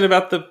question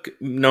about the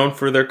known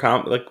for their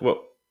like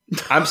what?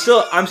 I'm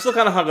still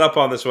kind of hung up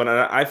on this one, and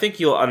I think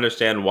you'll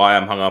understand why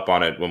I'm hung up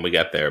on it when we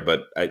get there.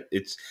 But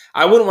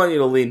I wouldn't want you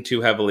to lean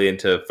too heavily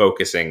into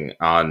focusing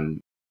on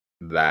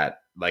that.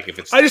 Like if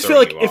it's, I just feel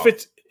like if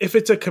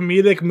it's a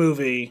comedic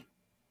movie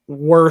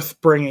worth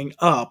bringing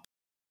up,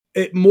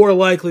 it more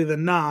likely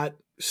than not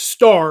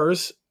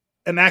stars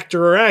an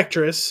actor or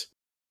actress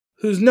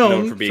who's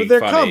known for their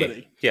funny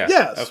comedy. Yeah.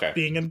 Yes. Okay.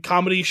 Being in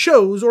comedy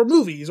shows or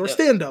movies or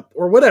stand-up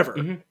or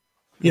whatever.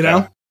 You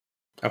know?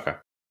 Okay.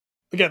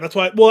 Again, that's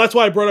why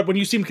I brought up, when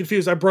you seemed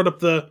confused, I brought up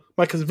the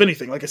My Cousin Vinny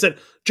thing. Like I said,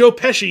 Joe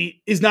Pesci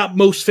is not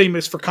most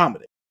famous for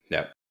comedy.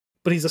 Yeah.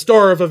 But he's a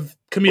star of a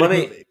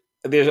comedic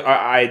movie.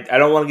 I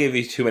don't want to give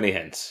you too many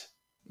hints,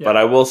 but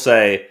I will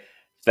say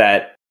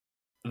that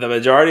the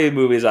majority of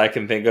movies I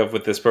can think of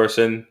with this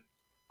person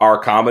are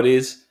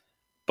comedies,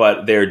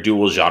 but they're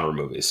dual genre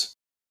movies.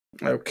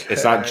 Okay.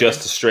 It's not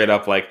just a straight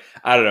up, like,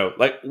 I don't know,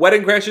 like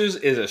Wedding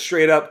Crashers is a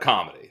straight up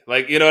comedy.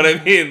 Like, you know what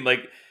I mean?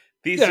 Like,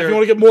 these are, if you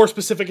want to get more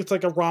specific, it's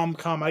like a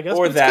rom-com, I guess.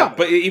 Or that,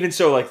 but even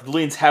so, like,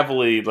 leans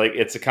heavily, like,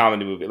 it's a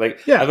comedy movie. Like,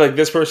 I feel like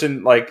this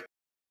person, like,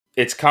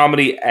 it's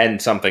comedy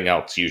and something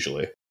else,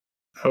 usually.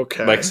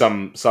 Okay. Like,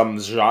 some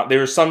genre,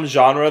 there's some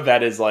genre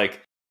that is,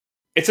 like,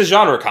 it's a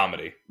genre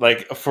comedy.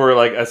 Like, for,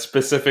 like, a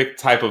specific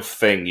type of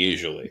thing,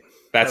 usually.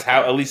 That's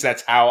how, at least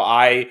that's how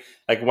I,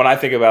 like, when I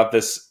think about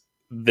this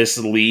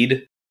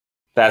lead,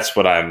 that's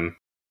what I'm...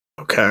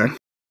 Okay.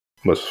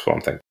 What's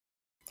one thing.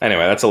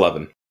 Anyway, that's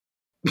 11.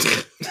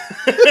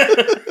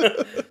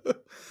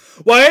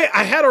 Well,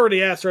 I had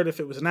already asked if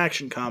it was an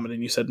action comedy,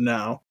 and you said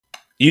no.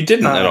 You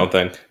didn't, I don't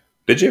think.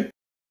 Did you?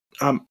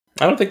 I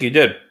don't think you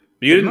did.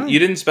 You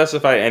didn't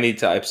specify any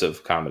types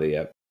of comedy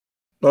yet.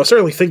 Well, I was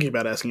certainly thinking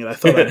about asking it. I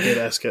thought I did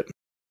ask it.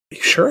 Are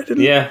you sure I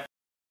didn't? Yeah.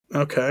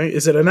 Okay.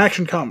 Is it an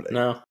action comedy?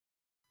 No.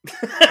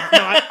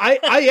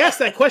 I asked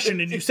that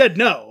question, and you said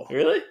no.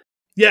 Really?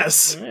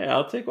 Yes. Yeah,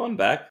 I'll take one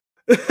back.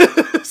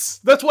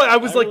 That's why I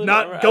was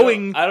not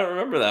going. I don't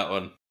remember that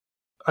one.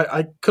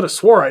 I could have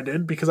swore I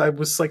did, because I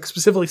was like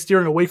specifically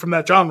steering away from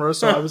that genre,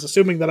 so I was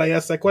assuming that I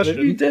asked that question.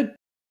 Maybe you did.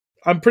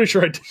 I'm pretty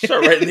sure I did.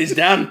 Start writing these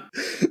down.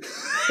 This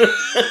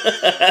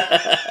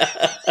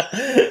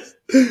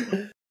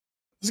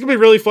is gonna be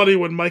really funny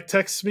when Mike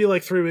texts me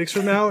like 3 weeks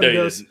from now and he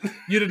goes,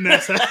 "You didn't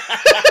ask that."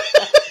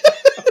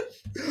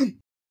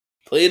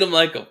 Played him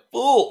like a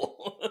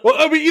fool. Well,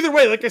 I mean, either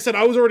way, like I said,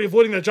 I was already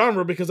avoiding that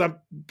genre because I'm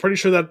pretty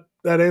sure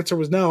that answer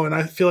was no, and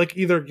I feel like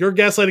either you're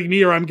gaslighting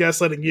me or I'm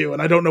gaslighting you,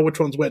 and I don't know which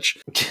one's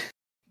which.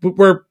 We've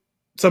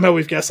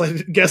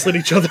gaslit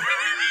each other.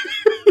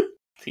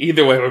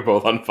 Either way, we're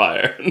both on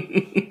fire.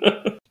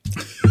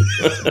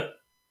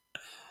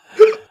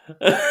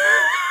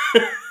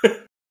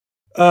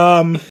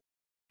 I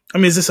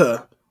mean, is this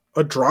a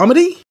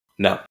dramedy?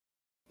 No.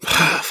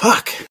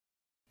 Fuck.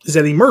 Is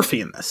Eddie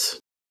Murphy in this?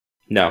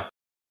 No.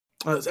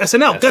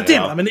 SNL. God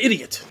damn it, I'm an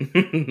idiot.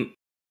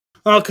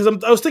 Because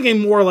I was thinking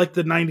more like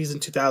the 90s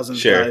and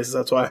 2000s guys.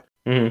 That's why.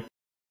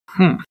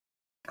 Mm-hmm.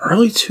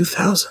 Early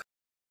 2000.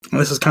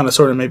 This is kind of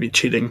sort of maybe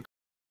cheating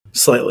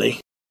slightly.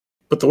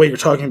 But the way you're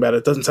talking about it,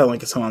 it doesn't sound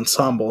like it's an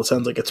ensemble. It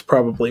sounds like it's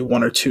probably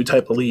one or two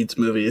type of leads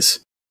movies.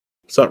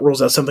 So it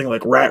rules out something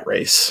like Rat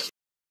Race.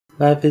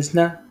 Life is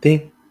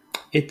nothing.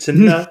 It's a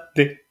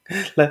nothing.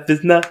 Life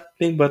is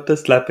nothing but a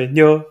slap in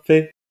your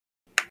face.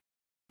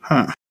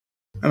 Huh.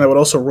 And I would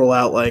also rule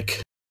out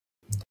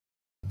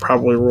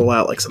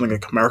something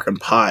like American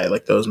Pie,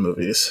 like those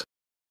movies.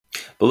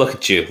 But look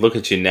at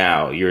you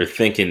now. You're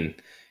thinking,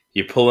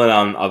 you're pulling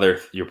on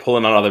other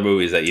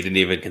movies that you didn't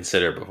even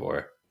consider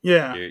before.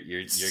 Yeah,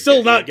 you're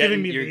still not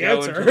giving me the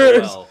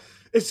answer.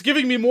 It's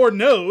giving me more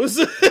no's.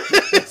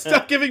 It's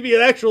not giving me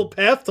an actual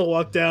path to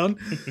walk down.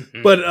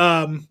 But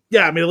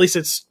yeah, I mean, at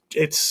least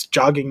it's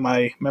jogging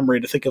my memory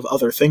to think of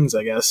other things,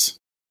 I guess.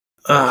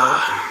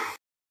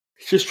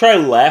 Just try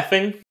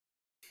laughing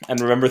and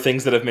remember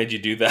things that have made you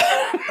do that.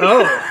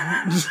 Oh.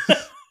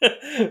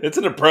 It's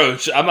an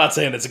approach. I'm not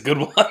saying it's a good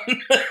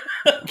one.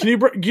 Can you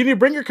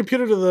bring your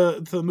computer to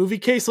the movie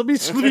case? Let me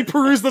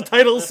peruse the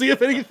title, see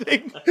if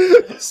anything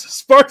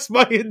sparks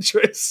my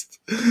interest.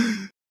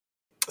 I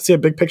see a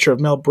big picture of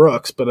Mel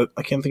Brooks, but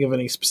I can't think of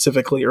any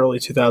specifically early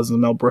 2000s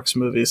Mel Brooks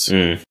movies.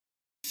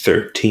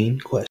 13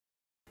 questions.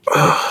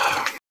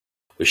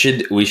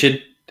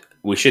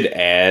 We should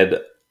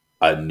add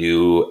a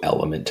new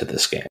element to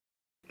this game.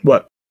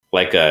 What?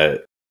 Like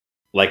a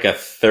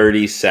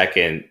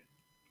 30-second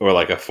or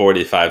like a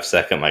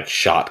 45-second like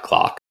shot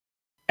clock.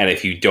 And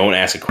if you don't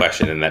ask a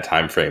question in that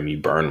time frame, you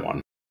burn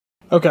one.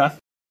 Okay.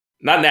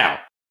 Not now.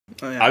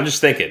 Oh, yeah. I'm just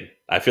thinking.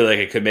 I feel like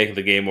it could make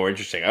the game more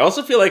interesting. I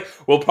also feel like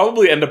we'll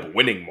probably end up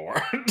winning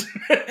more.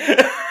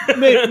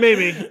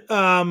 Maybe.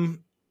 I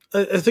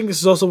think this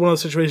is also one of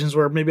those situations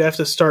where maybe I have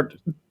to start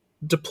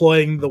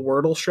deploying the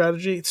Wordle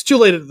strategy. It's too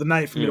late at the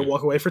night for me to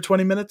walk away for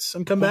 20 minutes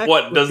and come back.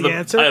 What does the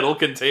answer. title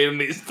contain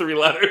these 3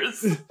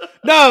 letters?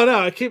 No.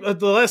 I keep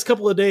the last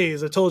couple of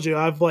days. I told you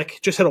I've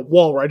just hit a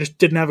wall where I just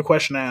didn't have a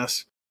question to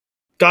ask.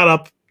 Got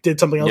up, did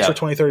something else for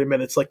 20, 30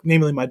 minutes, like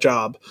namely my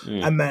job,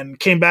 and then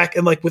came back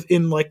and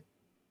within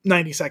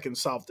 90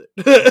 seconds solved it.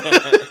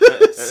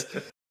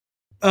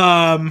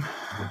 I'm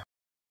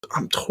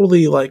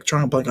totally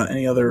drawing a blank on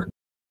any other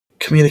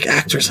comedic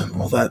actors in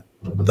all that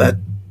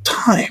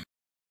time.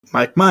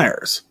 Mike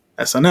Myers,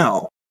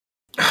 SNL.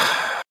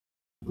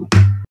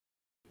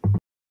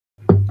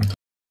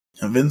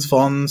 Vince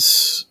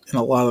Vaughn's in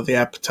a lot of the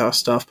Apatow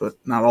stuff, but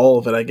not all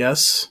of it, I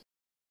guess.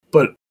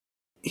 But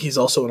he's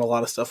also in a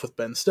lot of stuff with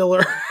Ben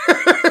Stiller.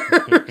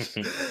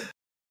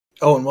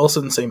 Owen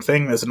Wilson, same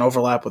thing. There's an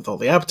overlap with all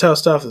the Apatow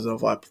stuff. There's an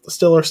overlap with the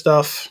Stiller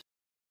stuff.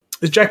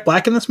 Is Jack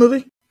Black in this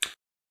movie?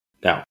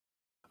 No.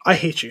 I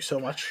hate you so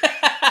much.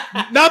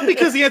 Not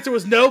because the answer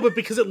was no, but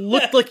because it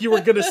looked like you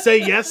were going to say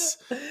yes,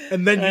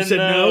 and then you said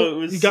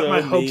no. You got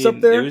my hopes up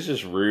there. It was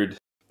just rude.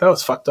 That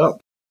was fucked up.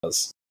 I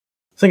was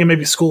thinking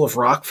maybe School of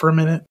Rock for a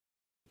minute.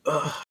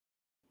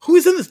 Who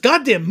is in this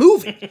goddamn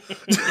movie?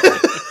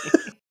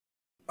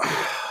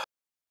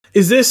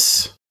 Is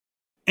this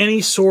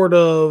any sort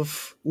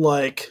of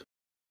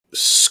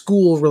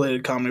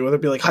school-related comedy, whether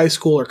it be high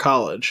school or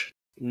college?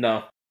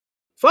 No.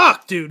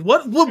 Fuck, dude.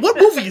 What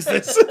movie is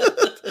this?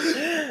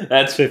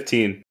 That's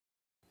 15.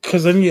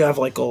 Because then you have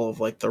all of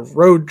the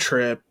Road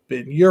Trip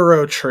and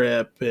Euro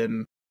Trip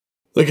and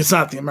it's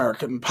not the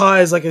American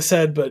Pies, like I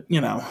said, but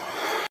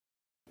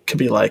could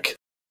be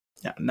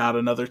Not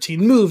Another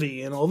Teen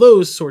Movie and all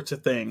those sorts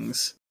of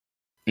things.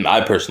 My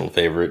personal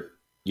favorite,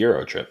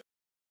 Euro Trip.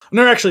 I've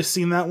never actually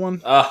seen that one.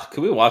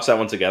 Can we watch that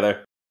one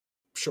together?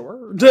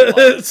 Sure.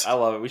 I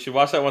love it. We should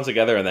watch that one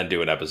together and then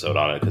do an episode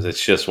on it because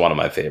it's just one of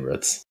my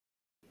favorites.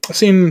 I've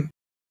seen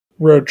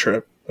Road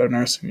Trip, but I've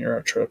never seen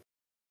Euro Trip.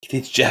 You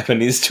teach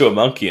Japanese to a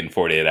monkey in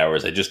 48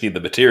 hours. I just need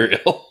the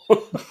material.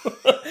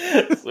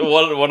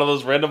 One of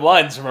those random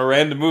lines from a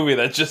random movie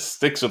that just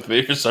sticks with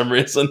me for some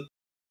reason.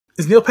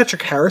 Is Neil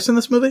Patrick Harris in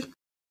this movie?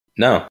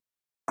 No.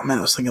 Oh man,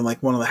 I was thinking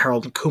one of the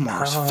Harold and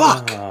Kumars.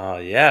 Fuck! Oh,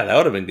 yeah, that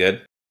would have been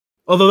good.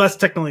 Although that's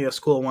technically a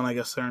school one, I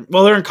guess. They're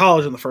in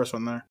college in the first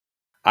one there.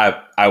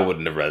 I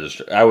wouldn't have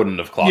registered. I wouldn't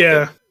have clocked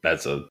it.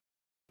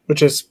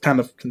 Which is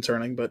kind of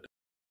concerning, but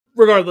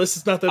regardless,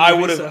 it's not that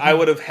movie, I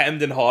would have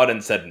hemmed and hawed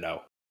and said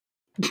no.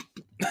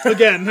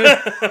 Again, because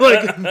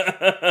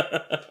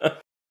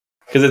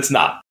it's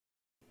not.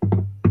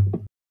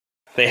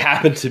 They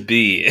happen to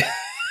be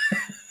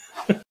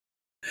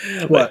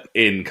what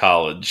in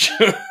college.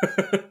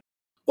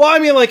 Well, I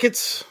mean,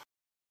 it's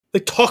they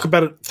talk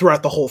about it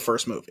throughout the whole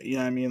first movie. You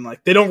know what I mean?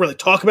 Like, they don't really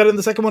talk about it in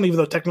the second one, even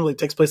though technically it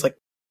takes place like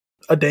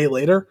a day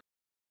later.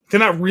 They're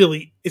not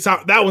really,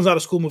 that one's not a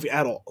school movie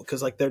at all,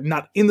 because like they're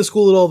not in the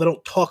school at all. They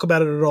don't talk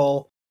about it at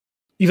all,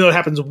 even though it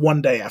happens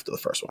one day after the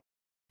first one.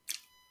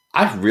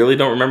 I really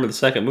don't remember the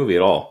second movie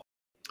at all.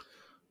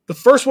 The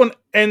first one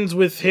ends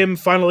with him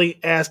finally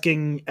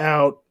asking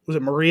out, was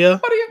it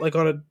Maria? Like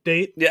on a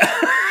date? Yeah.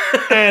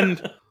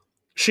 And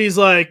she's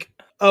like,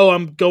 oh,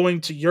 I'm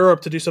going to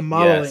Europe to do some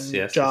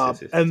modeling job.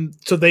 Yes. And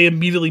so they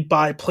immediately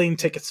buy plane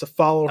tickets to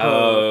follow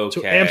her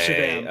to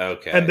Amsterdam.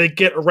 Okay. And they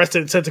get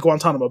arrested and sent to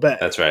Guantanamo Bay.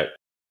 That's right.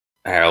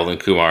 Harold and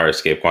Kumar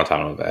escape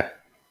Guantanamo Bay.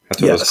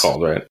 That's what it was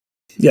called, right?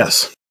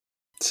 Yes.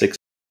 6.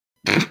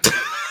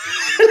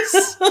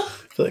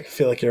 I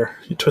feel like you're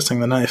twisting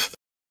the knife.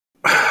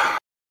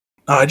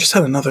 I just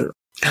had another...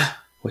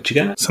 What you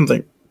got?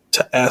 Something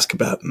to ask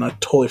about, and I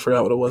totally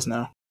forgot what it was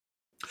now.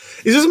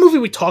 Is this a movie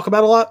we talk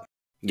about a lot?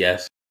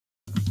 Yes.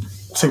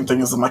 Same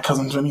thing as the My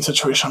Cousin Vinny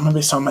situation. I'm going to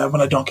be so mad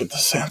when I don't get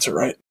this answer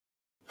right.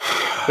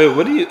 Wait,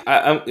 what do you...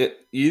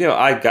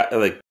 I got,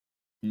 like...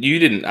 I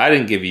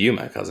didn't give you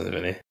My Cousin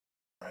Vinny.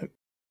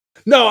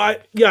 No, I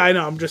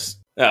know. I'm just...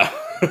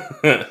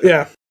 Oh.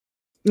 Yeah.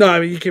 No,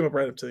 I mean, you came up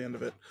right up to the end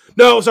of it.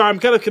 No, sorry, I'm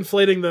kind of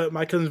conflating the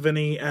My Cousin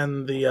Vinny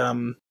and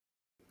the,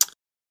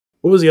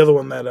 what was the other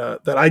one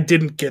that I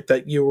didn't get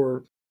that you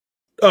were...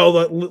 Oh,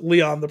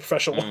 Leon, the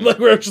professional one. Like,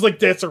 where I just, like,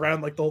 dance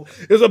around, like, I'm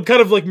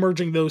kind of, like,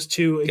 merging those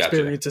two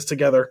experiences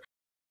together.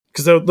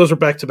 Because those were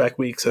back-to-back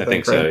weeks, I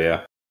think, so,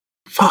 yeah.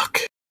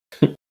 Fuck.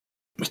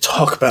 We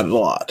talk about it a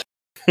lot.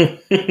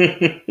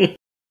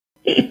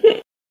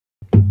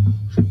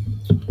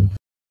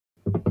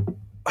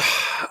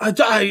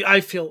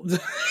 I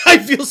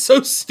feel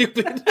so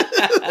stupid.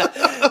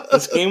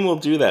 This game will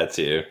do that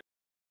to you.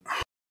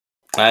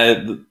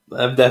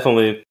 I've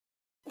definitely...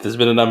 There's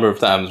been a number of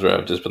times where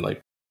I've just been like,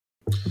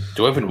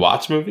 do I even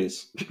watch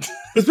movies?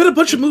 There's been a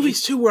bunch of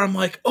movies, too, where I'm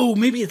like, oh,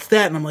 maybe it's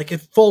that. And I'm like,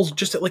 it falls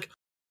just at, like...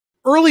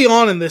 Early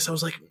on in this, I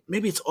was like,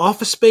 maybe it's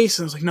Office Space.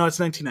 And I was like, no, it's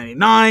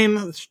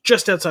 1999. It's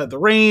just outside the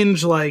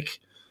range. Like...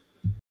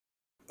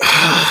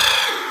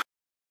 I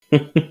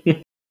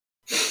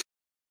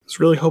was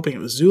really hoping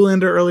it was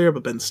Zoolander earlier,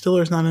 but Ben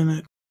Stiller's not in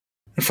it.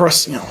 And for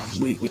us,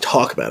 we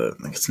talk about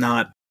it. Like, it's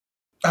not...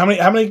 How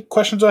many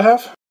questions do I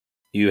have?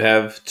 You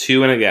have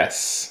 2 and a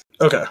guess.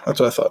 Okay, that's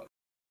what I thought.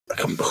 Like,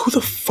 who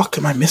the fuck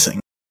am I missing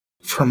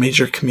for a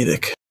major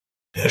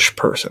comedic-ish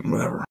person,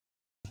 whatever?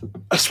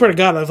 I swear to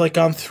God, I've like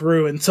gone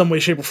through in some way,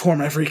 shape, or form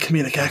every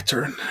comedic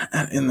actor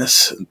in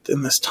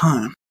this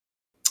time.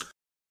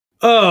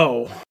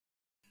 Oh.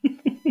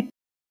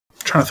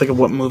 Trying to think of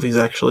what movies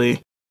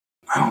actually...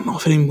 I don't know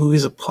if any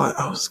movies apply.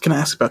 I was going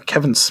to ask about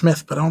Kevin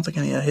Smith, but I don't think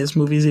any of his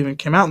movies even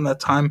came out in that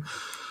time.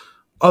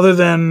 Other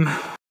than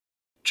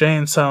Jay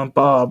and Silent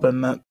Bob,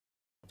 and that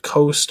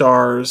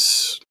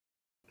co-stars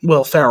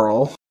Will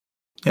Ferrell.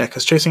 Yeah,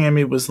 because Chasing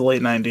Amy was the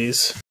late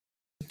 90s.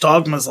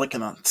 Dogma's like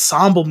an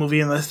ensemble movie,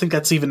 and I think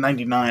that's even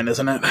 99,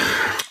 isn't it?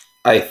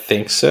 I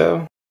think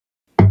so.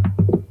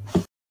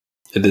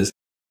 It is.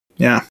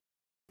 Yeah.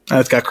 And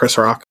it's got Chris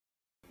Rock.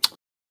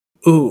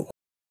 Ooh.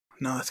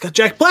 No, it's got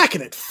Jack Black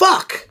in it.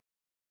 Fuck!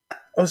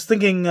 I was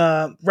thinking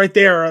right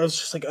there, I was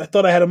just like, I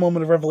thought I had a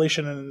moment of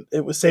revelation, and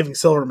it was Saving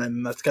Silverman,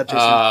 and that's got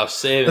Jason.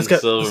 Saving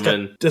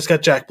Silverman. Just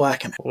got Jack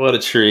Black in it. What a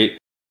treat.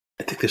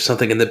 I think there's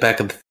something in the back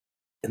of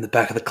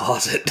the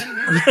closet.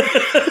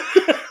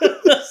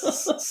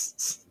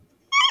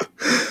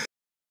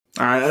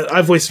 All right,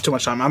 I've wasted too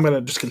much time. I'm going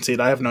to just concede.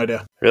 I have no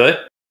idea. Really?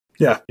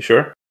 Yeah. You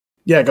sure?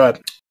 Yeah, go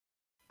ahead.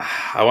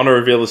 I want to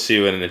reveal this to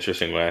you in an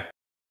interesting way.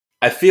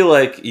 I feel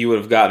like you would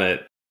have gotten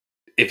it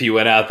if you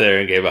went out there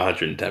and gave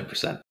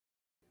 110%.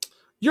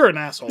 You're an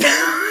asshole.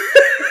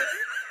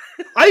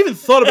 I even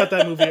thought about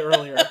that movie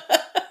earlier.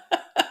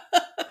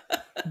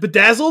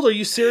 Bedazzled? Are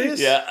you serious?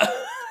 Yeah.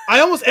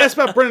 I almost asked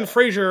about Brendan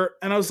Fraser,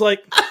 and I was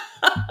like...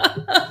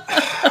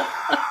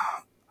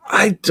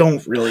 I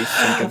don't really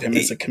think of him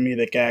as a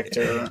comedic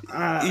actor.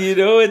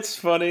 It's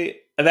funny,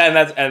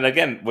 and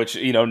again, which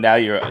now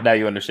you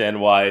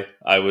understand why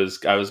I was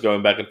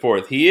going back and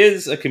forth. He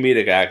is a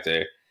comedic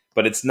actor,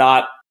 but it's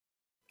not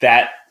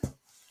that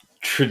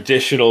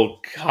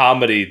traditional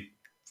comedy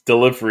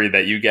delivery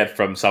that you get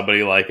from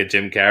somebody like a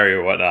Jim Carrey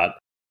or whatnot.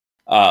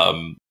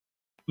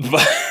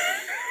 But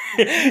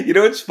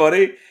what's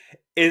funny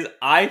is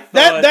I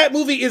thought that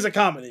movie is a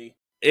comedy.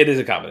 It is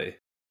a comedy.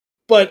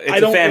 But it's I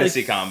don't a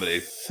fantasy really comedy.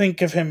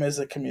 Think of him as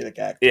a comedic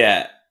actor.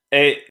 Yeah,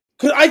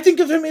 because I think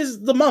of him as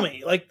the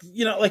Mummy. Like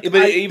but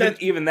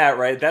even that,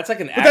 right? That's like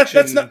an action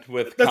that's not,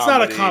 with. That's comedy.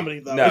 not a comedy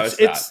though. No,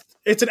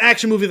 it's an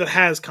action movie that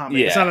has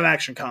comedy. Yeah. It's not an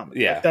action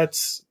comedy. Yeah,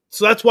 that's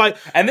why.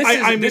 And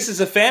this is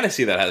a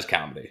fantasy that has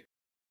comedy.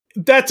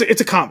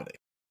 It's a comedy.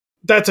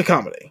 That's a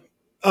comedy.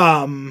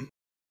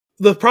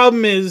 The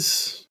problem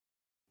is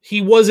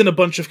he was in a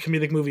bunch of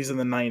comedic movies in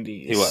the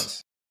 90s. He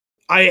was.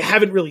 I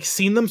haven't really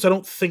seen them, so I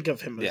don't think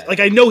of him as... Like,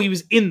 I know he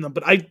was in them,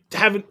 but I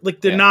haven't...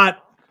 Like, they're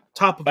not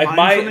top of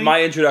mind for me.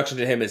 My introduction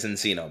to him is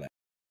Encino Man.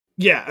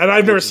 Yeah, and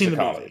I've never seen the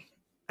movie.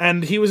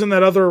 And he was in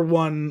that other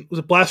one, was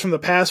it Blast from the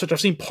Past, which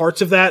I've seen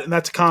parts of that, and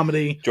that's a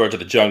comedy. George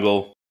of the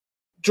Jungle.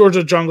 George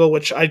of the Jungle,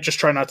 which I just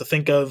try not to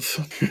think of.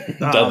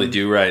 Dudley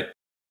Do Right.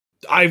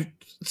 I'm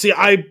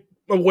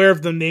aware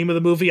of the name of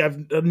the movie.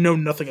 I've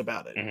known nothing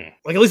about it. Mm-hmm.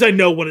 Like, at least I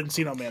know what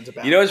Encino Man's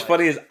about. You know what's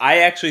funny is I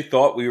actually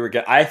thought you were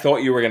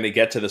going to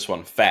get to this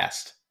one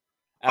fast.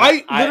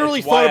 I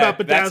literally thought about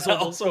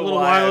Bedazzled a little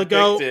while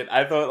ago.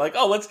 I thought, like,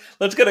 oh,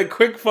 let's get a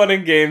quick fun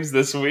and games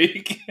this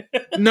week.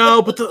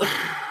 No, but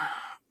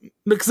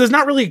because there's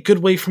not really a good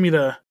way for me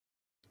to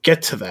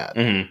get to that.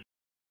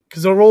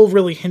 Because the role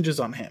really hinges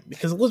on him.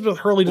 Because Elizabeth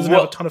Hurley doesn't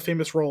have a ton of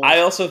famous roles. I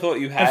also thought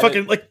you had and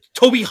fucking like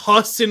Toby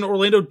Huss and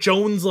Orlando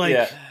Jones. Like,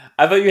 yeah,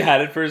 I thought you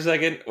had it for a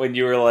second when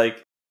you were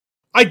like,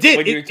 I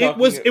did. It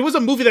was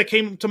a movie that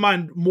came to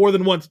mind more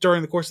than once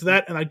during the course of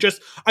that, and I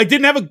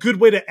didn't have a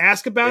good way to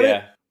ask about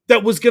it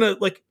that was gonna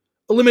like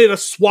eliminate a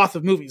swath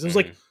of movies. It was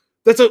like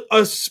that's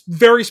a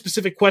very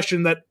specific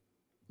question that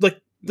like.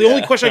 The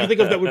only question I can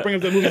think of that would bring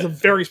up that movie is a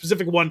very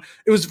specific one.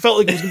 Felt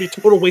like it was going to be a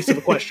total waste of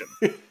a question.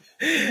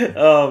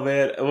 Oh,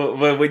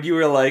 man. When you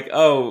were like,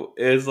 oh,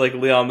 it's like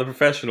Leon the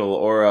Professional,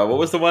 or what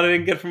was the one I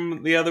didn't get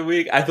from the other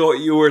week? I thought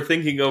you were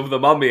thinking of The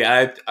Mummy.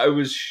 I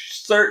was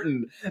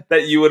certain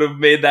that you would have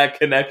made that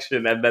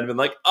connection and then been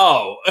like,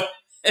 oh.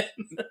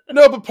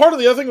 No, but part of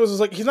the other thing was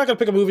like, he's not going to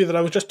pick a movie that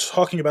I was just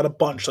talking about a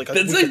bunch like a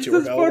week or two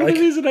ago. That's part of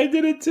the reason I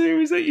did it too.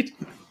 Is that you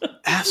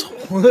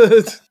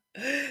asshole.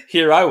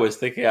 Here I was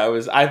thinking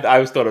I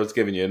thought I was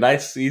giving you a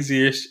nice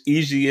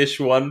easy-ish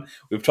one.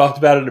 We've talked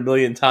about it a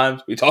million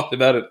times. We talked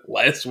about it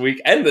last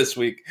week and this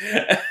week.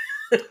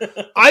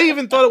 I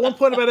even thought at one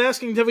point about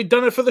asking, have we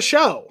done it for the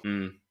show?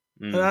 And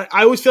I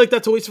always feel like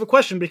that's a waste of a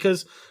question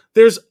because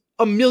there's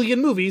a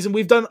million movies and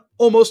we've done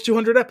almost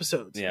 200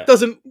 episodes. Yeah. It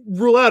doesn't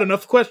rule out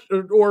enough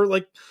questions or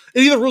like it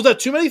either rules out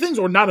too many things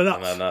or not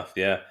enough. Not enough,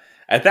 yeah.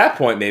 At that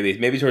point,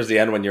 maybe towards the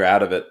end when you're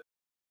out of it.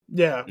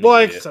 Yeah, well,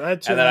 I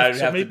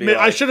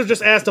should have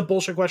just asked a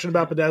bullshit question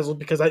about Bedazzled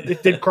because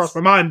it did cross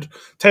my mind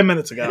 10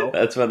 minutes ago.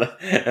 That's when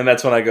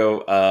I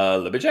go,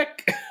 let me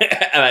check,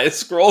 and I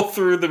scroll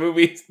through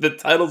the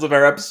titles of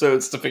our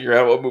episodes to figure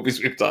out what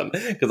movies we've done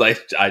because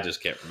I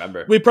just can't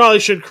remember. We probably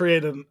should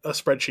create a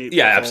spreadsheet.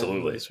 Yeah,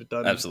 absolutely, we've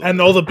done. Absolutely,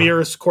 and all the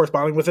beers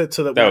corresponding with it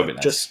so that we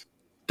just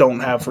don't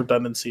have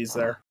redundancies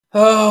there.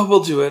 Oh,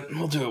 we'll do it.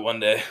 We'll do it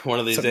one day, one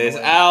of these days.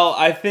 Al,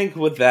 I think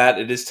with that,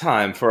 it is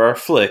time for our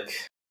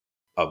flick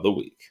of the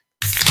week.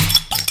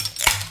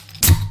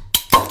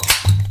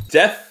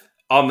 Death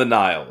on the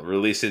Nile,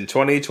 released in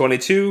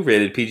 2022,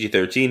 rated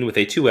PG-13 with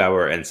a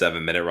 2-hour and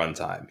 7-minute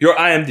runtime. Your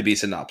IMDb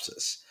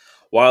synopsis.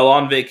 While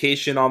on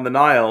vacation on the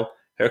Nile,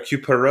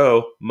 Hercule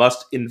Poirot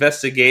must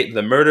investigate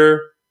the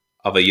murder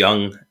of a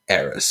young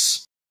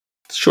heiress.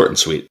 Short and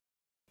sweet.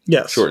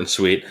 Yes. Short and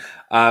sweet.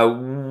 I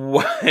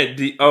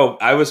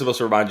was supposed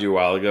to remind you a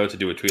while ago to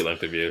do a tweet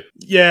length review.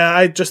 Yeah,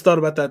 I just thought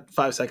about that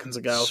 5 seconds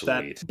ago. Sweet.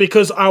 That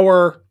because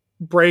our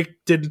break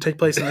didn't take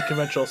place in a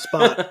conventional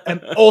spot,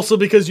 and also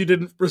because you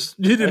didn't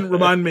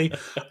remind me,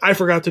 I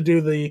forgot to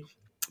do the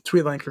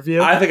tweet length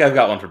review. I think I've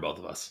got one for both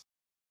of us.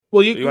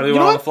 Well, you want to do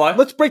one on the fly?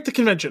 Let's break the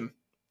convention.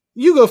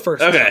 You go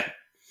first. Okay.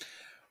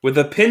 With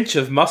a pinch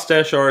of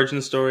mustache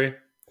origin story,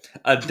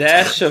 a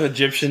dash of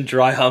Egyptian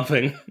dry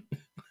humping,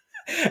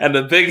 and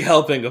a big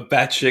helping of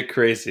batshit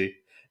crazy,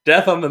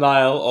 Death on the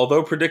Nile,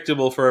 although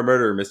predictable for a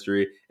murder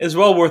mystery, is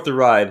well worth the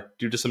ride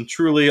due to some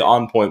truly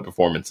on-point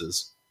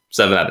performances.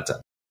 7 out of 10.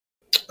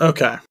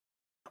 Okay.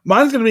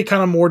 Mine's going to be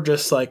kind of more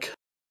just like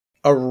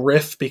a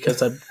riff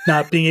because I'm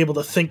not being able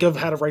to think of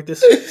how to write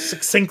this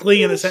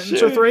succinctly in a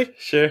sentence or three.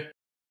 Sure.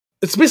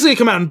 It's basically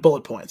come out in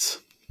bullet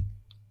points.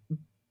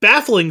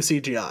 Baffling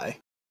CGI.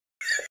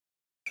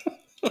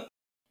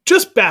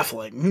 Just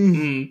baffling.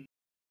 Mm.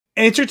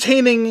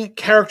 Entertaining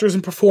characters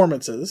and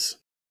performances.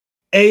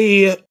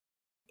 A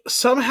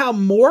somehow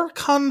more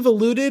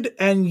convoluted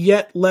and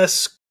yet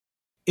less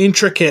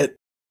intricate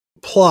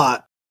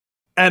plot.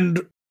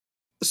 And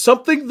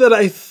something that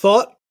I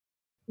thought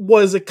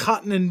was a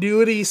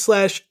continuity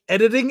 /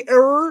 editing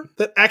error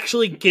that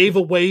actually gave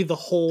away the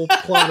whole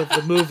plot of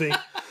the movie.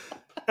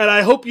 And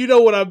I hope you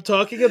know what I'm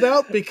talking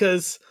about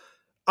because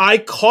I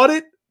caught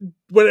it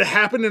when it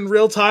happened in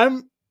real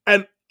time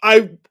and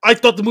I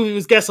thought the movie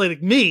was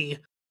gaslighting me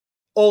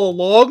all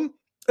along.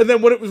 And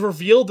then when it was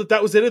revealed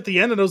that was it at the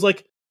end, and I was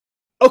like,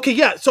 okay,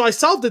 yeah, so I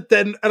solved it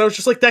then. And I was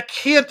just like, that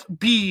can't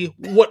be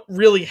what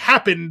really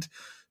happened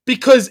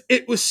because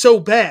it was so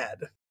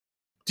bad.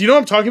 Do you know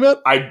what I'm talking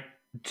about? I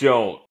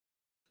don't.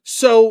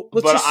 So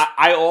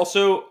I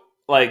also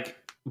like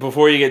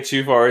before we get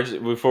too far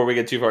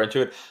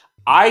into it,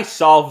 I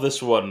solved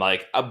this one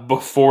like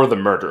before the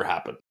murder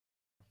happened.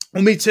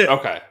 Well, me too.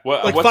 Okay,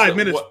 like 5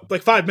 minutes.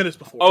 Like 5 minutes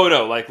before. Oh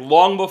no! Like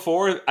long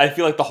before. I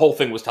feel like the whole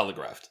thing was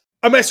telegraphed.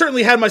 I mean, I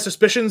certainly had my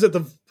suspicions at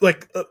the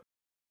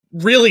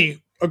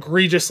really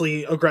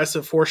egregiously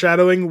aggressive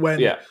foreshadowing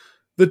when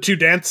the 2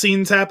 dance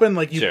scenes happen.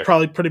 Like you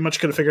probably pretty much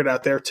could have figured it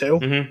out there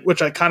too,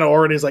 which I kind of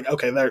already is like,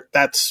 okay,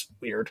 that's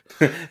weird.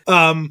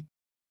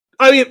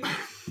 I mean,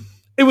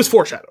 it was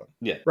foreshadowing.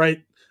 Yeah.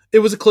 Right. It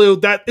was a clue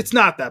that it's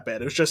not that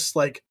bad. It was just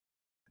like,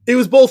 it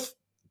was both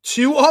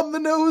too on the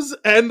nose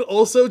and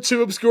also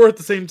too obscure at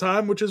the same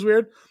time, which is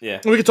weird. Yeah.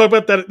 And we can talk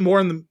about that more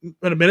in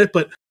a minute.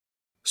 But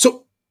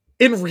so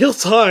in real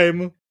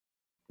time,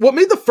 what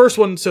made the first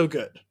one so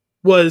good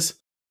was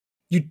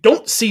you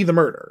don't see the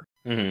murder.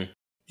 Mm-hmm.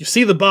 You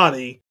see the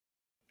body,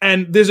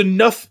 and there's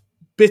enough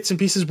bits and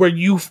pieces where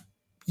you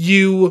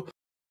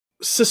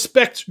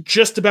suspect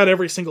just about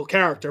every single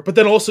character, but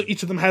then also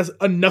each of them has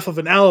enough of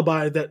an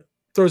alibi that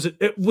throws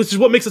it, which is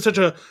what makes it such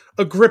a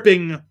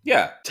gripping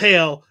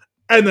tale.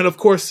 And then, of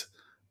course,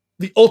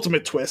 the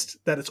ultimate twist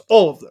that it's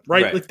all of them,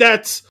 right? Like,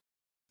 that's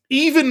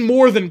even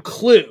more than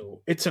Clue.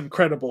 It's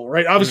incredible,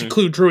 right? Obviously,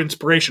 Clue drew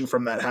inspiration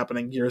from that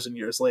happening years and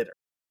years later.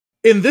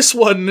 In this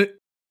one,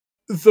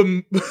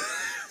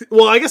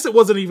 well, I guess it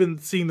wasn't even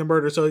seeing the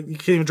murder, so you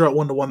can't even draw it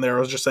 1-to-1 there. I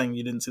was just saying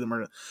you didn't see the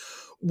murder.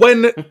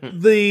 When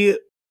the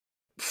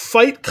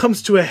fight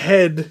comes to a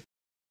head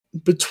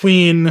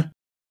between,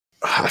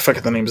 I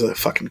forget the names of the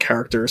fucking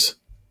characters.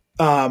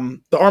 The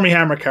Army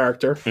Hammer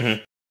character.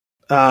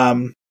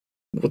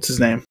 What's his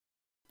name?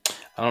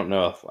 I don't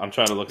know. I'm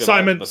trying to look at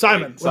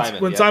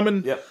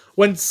Simon. Yep.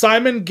 When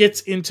Simon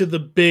gets into the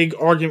big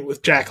argument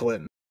with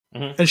Jacqueline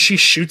and she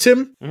shoots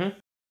him,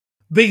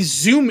 they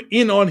zoom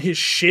in on his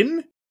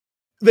shin.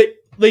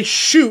 They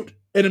shoot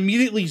and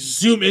immediately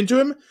zoom into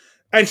him,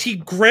 and he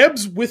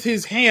grabs with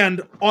his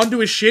hand onto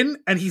his shin,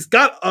 and he's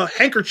got a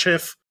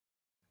handkerchief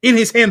in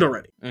his hand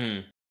already.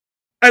 And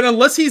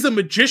unless he's a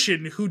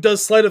magician who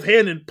does sleight of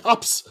hand and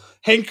pops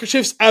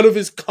handkerchiefs out of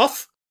his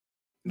cuff,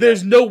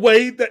 there's no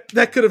way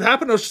that could have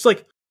happened. I was just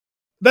like,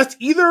 that's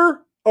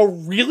either a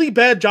really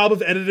bad job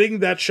of editing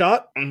that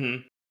shot,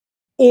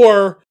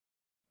 or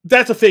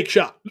that's a fake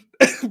shot.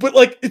 But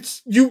like,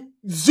 you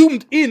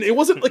zoomed in. It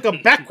wasn't like a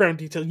background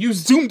detail. You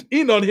zoomed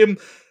in on him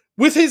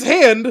with his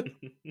hand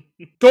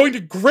going to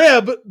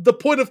grab the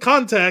point of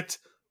contact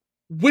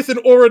with an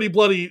already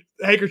bloody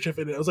handkerchief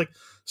in it. I was like,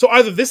 so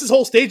either this is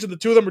whole stage and the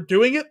two of them are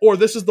doing it, or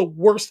this is the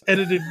worst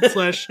edited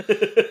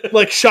 /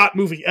 like shot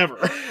movie ever.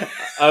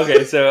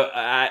 Okay, so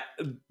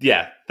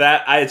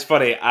it's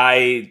funny.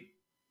 I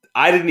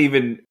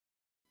didn't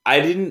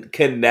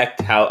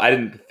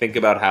think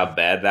about how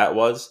bad that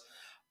was.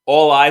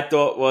 All I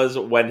thought was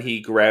when he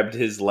grabbed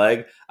his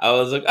leg, I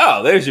was like,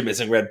 oh, there's your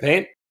missing red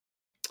paint.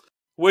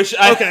 Which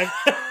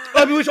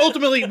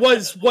ultimately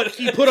was what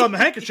he put on the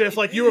handkerchief.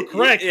 Like, you were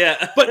correct.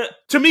 Yeah. But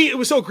to me, it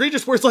was so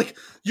egregious where it's like,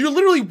 you're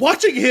literally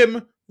watching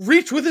him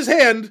reach with his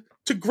hand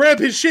to grab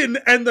his shin,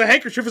 and the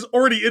handkerchief is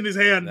already in his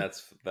hand.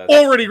 That's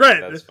already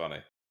red. That's funny.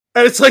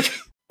 And it's like,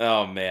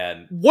 oh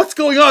man, what's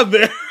going on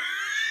there?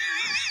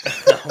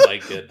 Oh my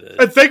goodness.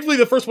 And thankfully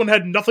the first one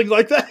had nothing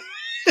like that.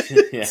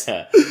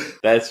 Yeah,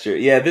 that's true.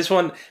 Yeah, this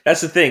one,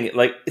 that's the thing.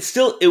 Like,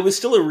 it was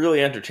still a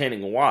really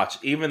entertaining watch,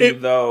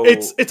 even though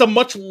it's a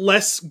much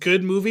less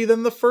good movie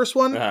than the first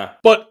one,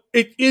 but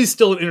it is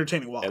still an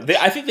entertaining watch.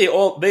 I think they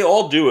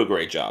all do a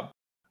great job.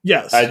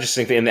 Yes, I just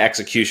think in the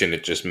execution,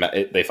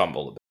 they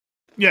fumbled a bit.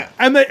 Yeah,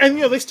 and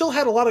they still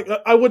had a lot of,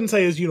 I wouldn't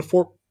say as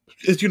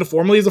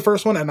uniformly as the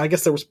first one, and I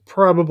guess there was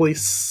probably,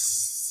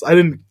 I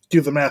didn't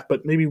do the math,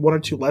 but maybe 1 or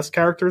 2 less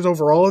characters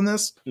overall in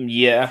this.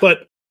 Yeah,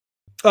 but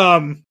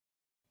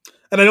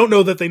and I don't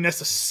know that they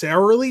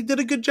necessarily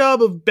did a good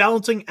job of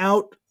balancing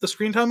out the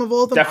screen time of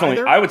all of them. Definitely,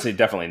 either. I would say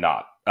definitely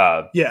not.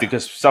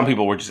 Because some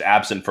people were just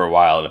absent for a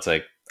while, and it's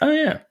like, oh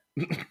yeah.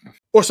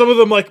 Or some of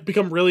them like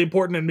become really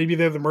important, and maybe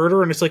they're the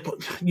murder, and it's like, well,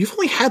 you've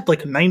only had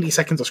like 90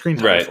 seconds of screen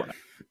time before now.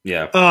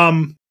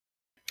 Yeah.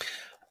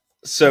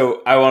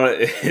 So I want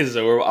to.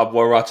 So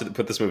we're watching.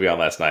 Put this movie on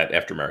last night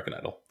after American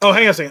Idol. Oh,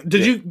 hang on a second.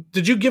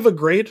 Did you give a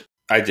grade?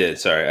 I did.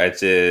 Sorry, I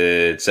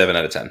did 7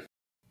 out of 10.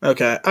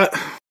 Okay.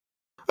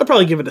 I'd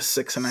probably give it a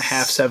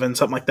 6.5, 7,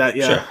 something like that.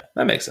 Yeah, sure.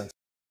 That makes sense.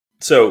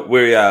 So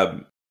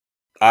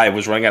I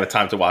was running out of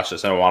time to watch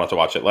this, and I wanted to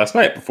watch it last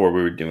night before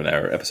we were doing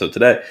our episode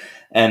today.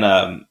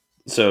 And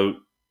so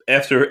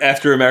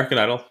after American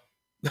Idol,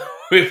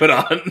 we put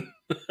on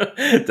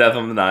Death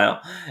on the Nile,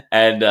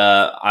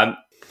 and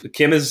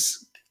Kim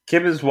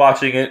is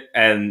watching it,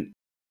 and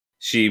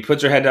she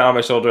puts her head down on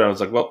my shoulder, and I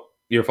was like, "Well,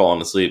 you're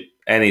falling asleep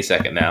any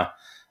second now."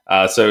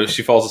 So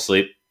she falls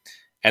asleep,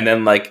 and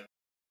then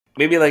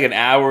maybe an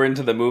hour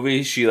into the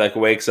movie, she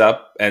wakes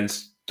up and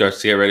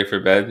starts to get ready for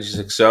bed. And she's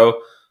like,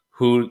 "So,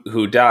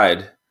 who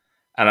died?"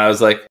 And I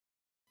was like,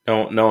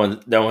 "No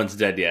one's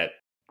dead yet."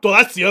 Well,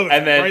 that's the other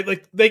thing, right?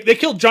 Like they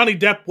killed Johnny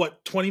Depp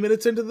 20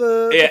 minutes into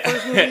the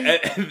first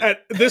movie.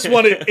 At this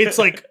one, it's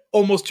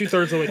almost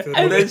 2/3 of the way through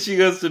the movie. And then she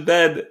goes to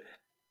bed,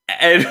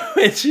 and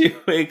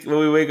when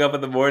we wake up in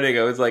the morning,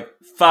 I was like,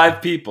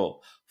 5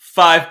 people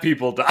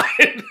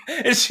died.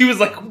 And she was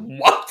like,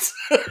 what?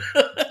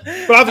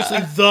 But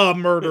obviously the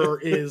murderer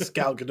is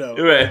Gal Gadot.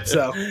 Right.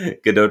 So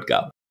Gadot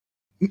Gal.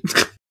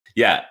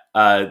 Yeah.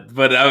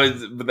 But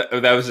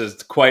that was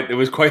just it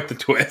was quite the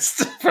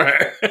twist for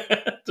her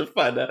to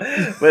find out.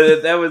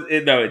 But that was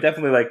it. No, it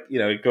definitely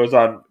it goes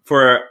on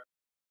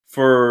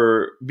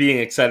for being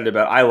excited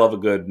about. I love a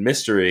good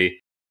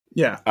mystery.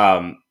 Yeah.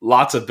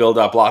 Lots of build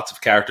up, lots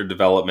of character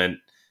development,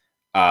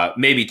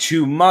 maybe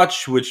too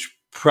much, which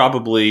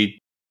probably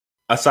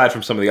aside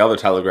from some of the other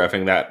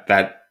telegraphing, that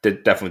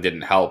definitely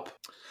didn't help.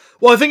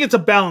 Well, I think it's a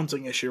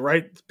balancing issue,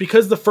 right?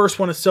 Because the first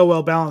one is so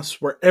well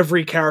balanced, where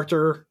every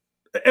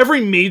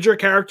major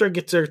character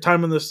gets their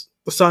time in the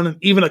sun, and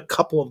even a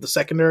couple of the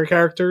secondary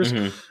characters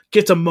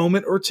gets a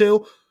moment or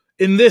two.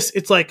 In this,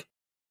 it's like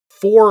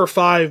 4 or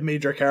 5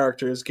 major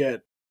characters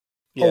get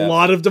a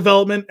lot of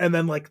development, and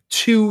then like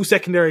 2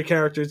 secondary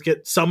characters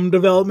get some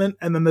development,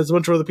 and then there's a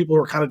bunch of other people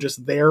who are kind of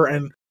just there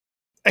and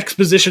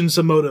exposition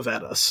some motive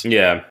at us.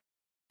 Yeah.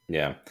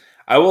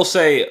 I will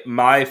say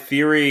my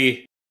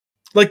theory...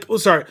 Like,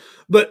 sorry,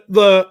 but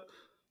the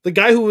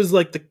guy who was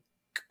like the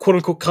quote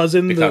unquote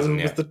cousin,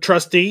 the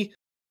trustee,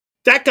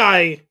 that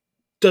guy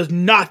does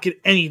not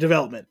get any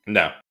development.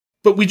 No,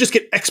 but we just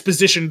get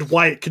expositioned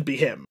why it could be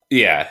him.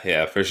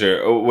 Yeah, for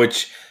sure.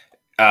 Which,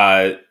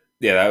 that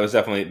was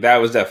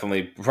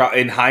definitely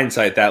in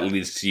hindsight that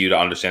leads to you to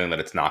understanding that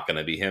it's not going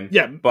to be him.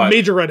 Yeah, but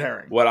major red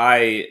herring.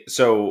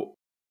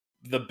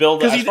 The build,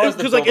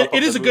 because like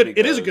it is a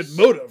good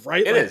motive,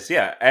 right? It is,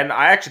 yeah. And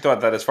I actually thought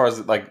that as far as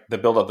like the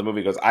build of the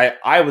movie goes, I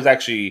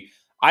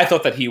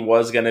thought that he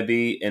was going to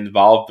be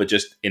involved, but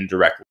just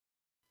indirectly,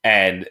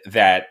 and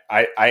that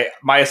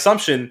my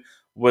assumption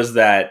was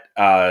that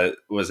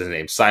was his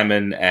name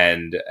Simon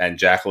and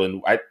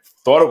Jacqueline. I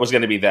thought it was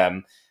going to be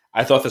them.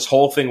 I thought this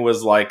whole thing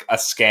was like a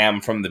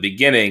scam from the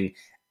beginning,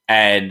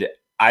 and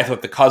I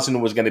thought the cousin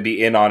was going to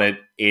be in on it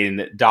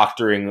in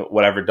doctoring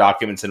whatever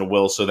documents in a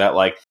will so that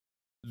like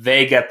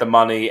they get the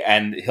money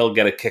and he'll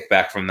get a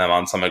kickback from them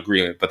on some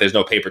agreement, but there's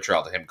no paper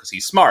trail to him because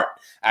he's smart.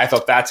 I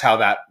thought that's how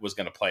that was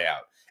going to play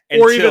out.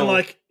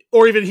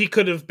 Or even he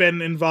could have been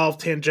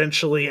involved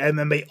tangentially and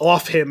then they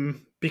off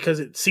him because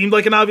it seemed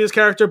like an obvious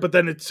character, but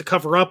then it's to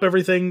cover up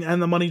everything and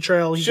the money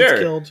trail. He gets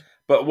killed.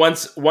 But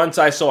once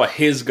I saw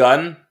his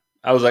gun,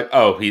 I was like,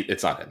 oh,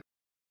 it's not him.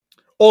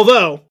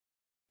 Although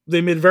they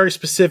made very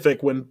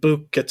specific when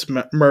Book gets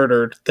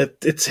murdered that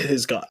it's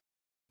his gun.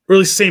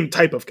 Really same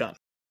type of gun.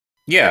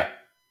 Yeah.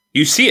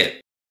 You see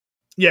it.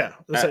 Yeah.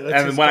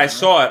 And when I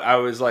saw it, I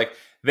was like,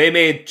 they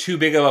made too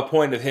big of a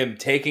point of him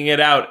taking it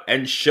out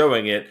and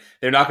showing it.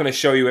 They're not going to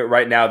show you it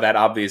right now that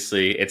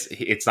obviously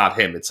it's not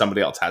him. It's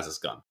somebody else has his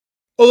gun.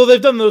 Although they've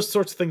done those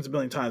sorts of things a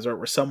million times, right?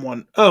 Where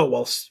someone,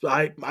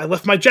 I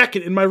left my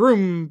jacket in my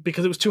room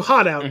because it was too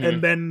hot out.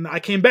 And then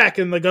I came back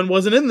and the gun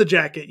wasn't in the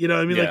jacket. You know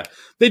what I mean? Yeah. Like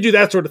they do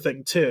that sort of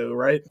thing too,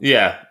 right?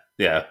 Yeah.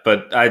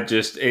 But I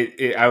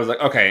was like,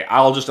 okay,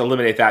 I'll just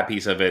eliminate that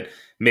piece of it.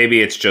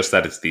 Maybe it's just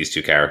that it's these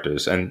 2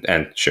 characters,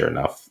 and sure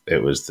enough,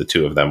 it was the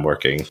 2 of them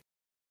working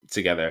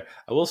together.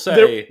 I will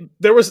say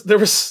there was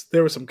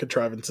some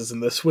contrivances in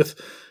this with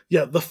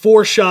the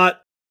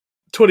 4-shot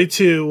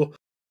 22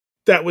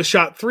 that was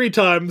shot 3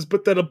 times,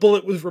 but then a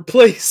bullet was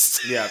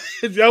replaced. Yeah,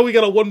 and now we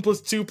got a 1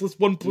 + 2 +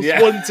 1 +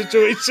 1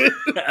 situation.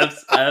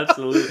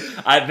 Absolutely,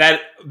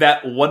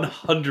 that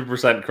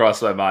 100%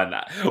 crossed my mind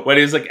when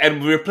he was like,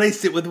 and we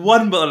replaced it with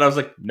 1 bullet. I was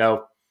like,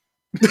 no.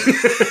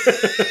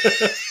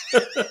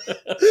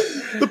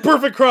 The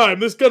perfect crime.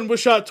 This gun was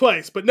shot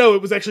twice, but no,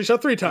 it was actually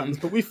shot 3 times.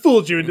 But we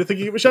fooled you into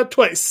thinking it was shot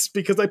twice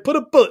because I put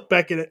a bullet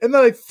back in it and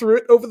then I threw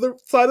it over the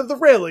side of the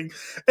railing,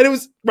 and it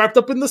was wrapped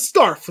up in the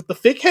scarf with the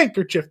fake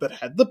handkerchief that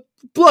had the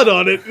blood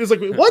on it. It was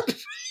like, wait, what?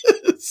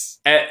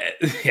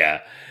 Yeah.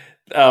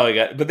 Oh my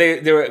god! But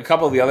there were a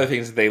couple of the other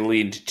things that they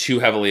leaned too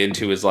heavily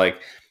into. Is like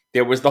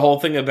there was the whole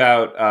thing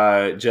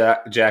about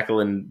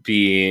Jacqueline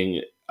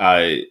being.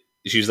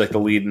 She was like the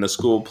lead in the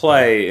school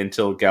play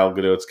until Gal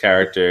Gadot's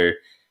character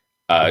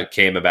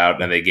came about,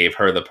 and they gave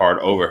her the part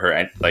over her.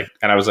 And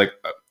I was like,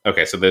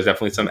 okay, so there's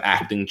definitely some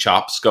acting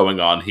chops going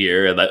on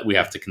here that we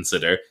have to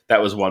consider.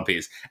 That was one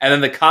piece. And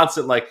then the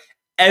constant, like,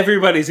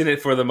 everybody's in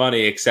it for the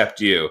money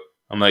except you.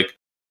 I'm like,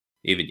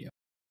 even you.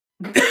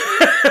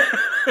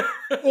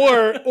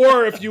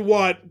 or if you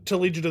want to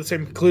lead you to the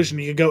same conclusion,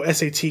 you could go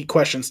SAT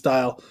question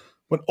style.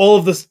 When all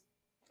of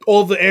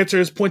the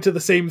answers point to the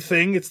same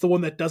thing, it's the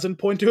one that doesn't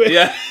point to it.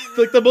 Yeah.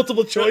 Like the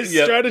multiple choice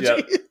strategy.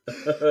 Yep.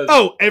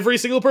 Oh, every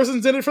single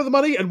person's in it for the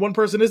money and one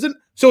person isn't,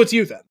 so it's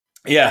you then.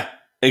 Yeah,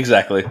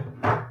 exactly.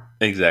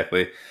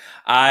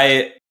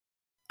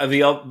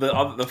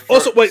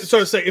 Also, wait,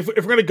 sorry to say, if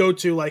we're going to go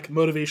to like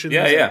motivations,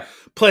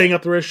 playing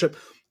up the relationship,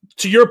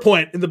 to your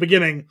point in the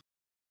beginning,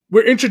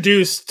 we're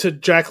introduced to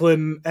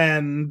Jacqueline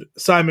and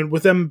Simon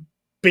with them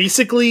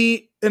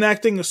basically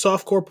enacting a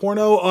softcore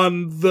porno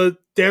on the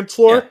dance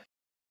floor. Yeah.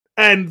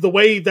 And the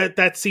way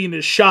that scene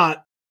is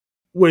shot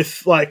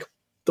with like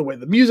the way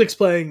the music's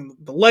playing,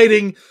 the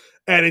lighting,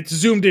 and it's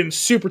zoomed in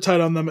super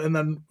tight on them. And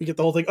then we get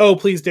the whole thing, oh,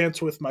 please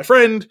dance with my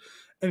friend.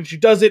 And she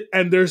does it.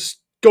 And there's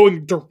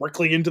going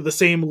directly into the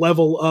same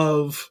level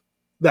of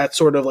that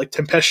sort of like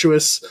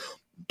tempestuous,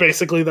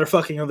 basically they're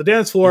fucking on the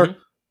dance floor,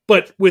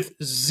 but with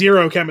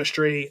zero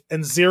chemistry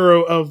and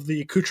zero of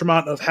the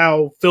accoutrement of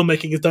how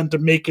filmmaking is done to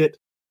make it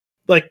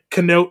like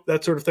connote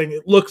that sort of thing.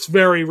 It looks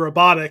very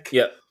robotic.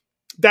 Yeah.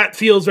 That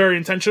feels very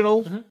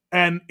intentional.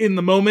 And in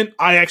the moment,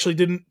 I actually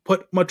didn't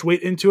put much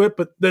weight into it.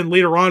 But then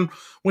later on,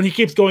 when he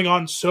keeps going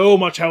on so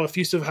much how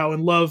effusive, how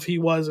in love he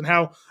was, and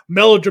how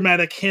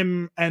melodramatic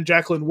him and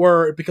Jacqueline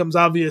were, it becomes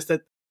obvious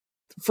that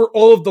for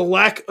all of the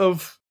lack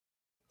of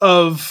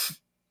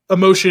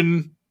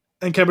emotion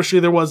and chemistry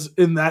there was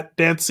in that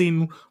dance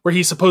scene where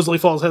he supposedly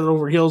falls head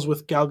over heels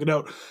with Gal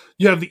Gadot,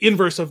 you have the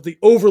inverse of the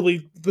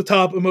overly the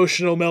top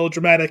emotional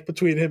melodramatic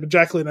between him and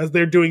Jacqueline as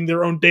they're doing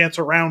their own dance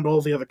around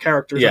all the other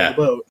characters on the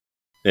boat.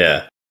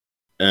 Yeah,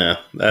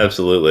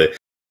 absolutely.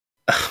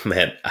 Oh,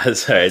 man, I'm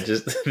sorry.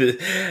 Just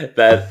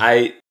that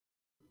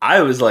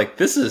I was like,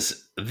 this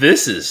is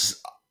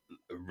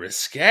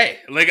risque.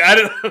 Like, I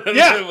don't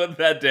know what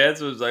that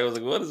dance was like. I was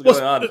like, what is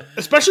going on?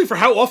 Especially for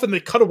how often they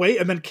cut away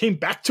and then came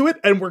back to it,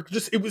 and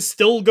it was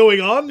still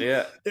going on.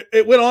 Yeah,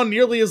 it went on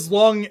nearly as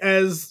long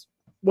as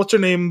what's her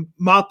name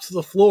mopped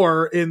the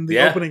floor in the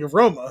opening of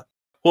Roma.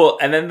 Well,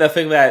 and then the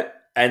thing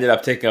that ended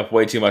up taking up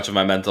way too much of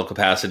my mental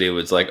capacity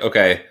was like,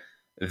 okay,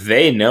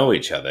 they know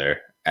each other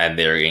and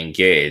they're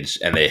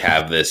engaged and they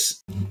have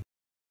this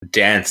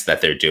dance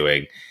that they're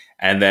doing.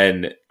 And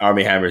then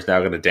Armie Hammer is now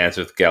going to dance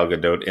with Gal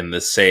Gadot in the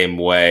same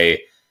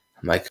way.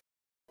 I'm like,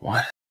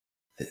 what?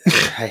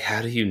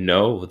 How do you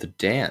know the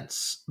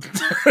dance?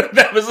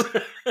 That was.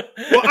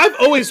 Well, I've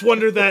always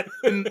wondered that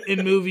in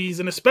movies,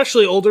 and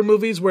especially older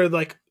movies, where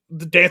like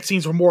the dance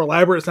scenes were more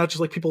elaborate. It's not just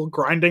like people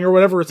grinding or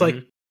whatever. It's like,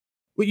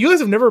 well, you guys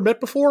have never met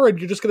before, and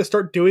you're just going to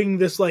start doing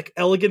this like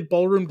elegant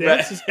ballroom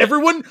dance.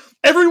 Right.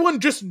 Everyone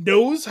just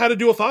knows how to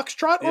do a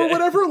foxtrot or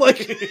whatever. Like,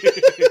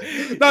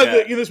 not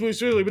in this movie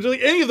specifically, but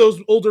like any of those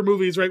older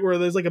movies, right, where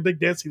there's like a big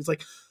dance scene. It's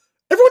like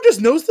everyone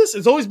just knows this.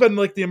 It's always been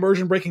like the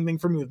immersion breaking thing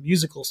for me with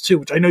musicals too,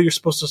 which I know you're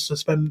supposed to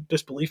suspend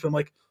disbelief. But I'm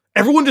like,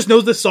 everyone just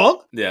knows this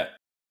song. Yeah.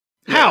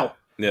 How?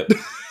 Yeah.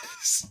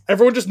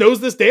 Everyone just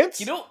knows this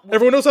dance.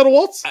 Everyone knows how to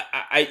waltz.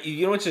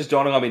 You know what's just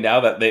dawning on me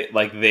now that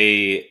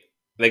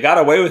they got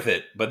away with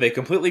it, but they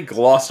completely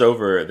glossed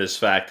over this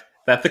fact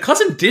that the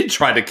cousin did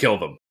try to kill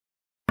them.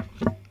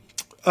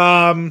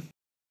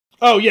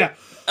 Oh yeah.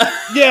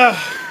 Yeah.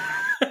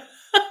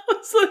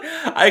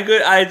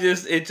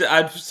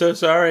 I'm so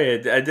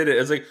sorry. I did it.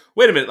 It's like,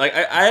 wait a minute. Like,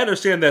 I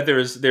understand that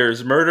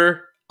there's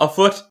murder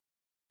afoot,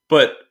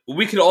 but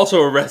we could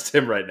also arrest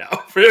him right now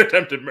for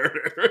attempted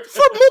murder.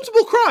 For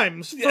multiple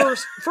crimes.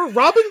 For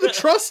robbing the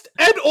trust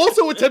and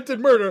also attempted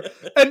murder.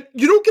 And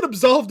you don't get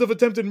absolved of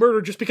attempted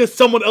murder just because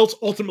someone else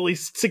ultimately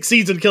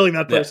succeeds in killing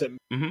that person.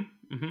 Yeah.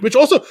 Mm-hmm. Which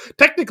also,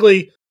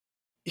 technically,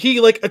 he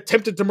like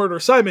attempted to murder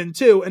Simon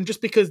too, and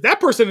just because that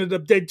person ended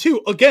up dead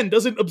too, again,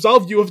 doesn't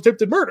absolve you of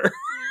attempted murder.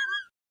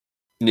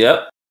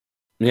 Yep.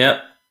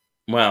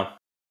 Wow.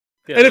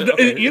 Yeah, and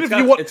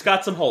it's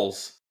got some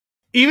holes.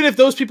 Even if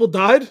those people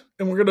died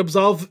and we're going to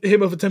absolve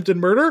him of attempted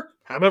murder,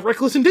 how about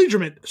reckless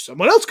endangerment?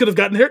 Someone else could have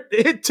gotten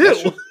hit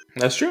too.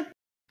 That's true.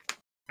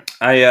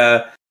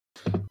 I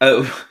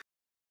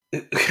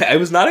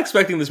was not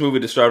expecting this movie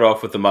to start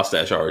off with the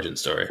mustache origin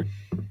story.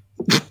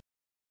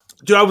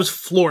 Dude, I was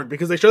floored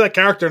because they show that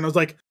character and I was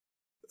like,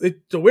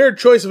 it's a weird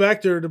choice of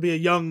actor to be a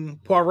young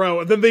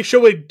Poirot. And then they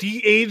show a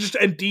de-aged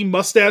and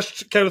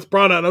de-mustached Kenneth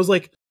Branagh and I was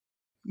like,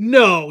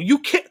 no, you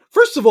can't.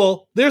 First of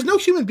all, there's no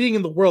human being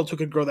in the world who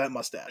can grow that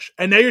mustache.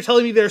 And now you're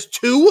telling me there's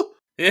two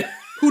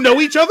who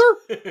know each other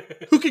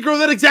who can grow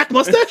that exact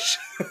mustache?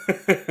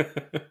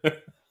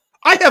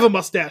 I have a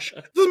mustache.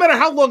 Doesn't matter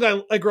how long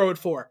I grow it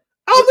for.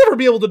 I'll never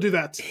be able to do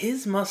that.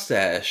 His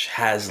mustache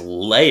has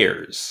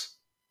layers.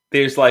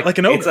 There's like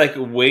an ogre. It's like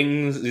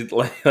wings,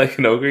 like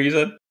an ogre, you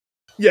said?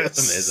 Yes.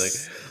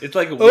 Amazing. It's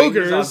like wings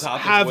ogres on top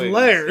have of wings.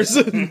 Layers.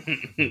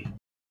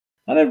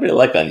 Not everybody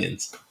like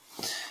onions.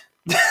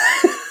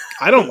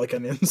 I don't like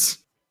onions.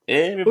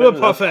 Everybody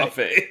loves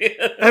buffet.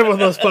 Everyone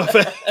loves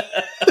buffet.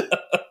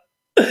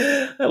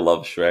 I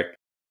love Shrek.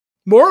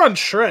 More on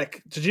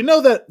Shrek. Did you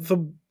know that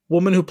the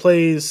woman who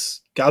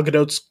plays Gal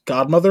Gadot's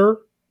godmother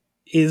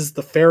is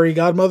the fairy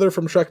godmother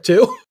from Shrek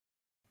 2?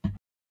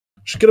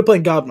 She's good at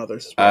playing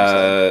godmothers.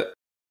 Was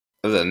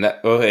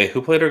it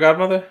who played her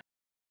godmother?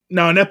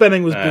 No, Annette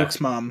Bening was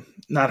Book's mom,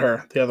 not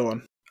her. The other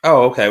one.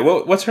 Oh, okay.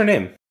 Well, what's her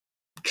name?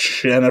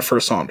 Jennifer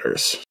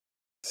Saunders.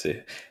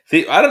 Let's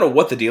see, I don't know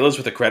what the deal is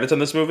with the credits on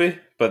this movie,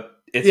 but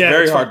it's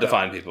very hard to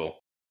find people.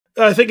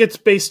 I think it's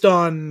based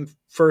on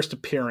first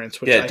appearance.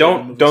 Which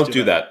don't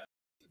do that.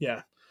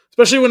 Yeah,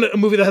 especially when a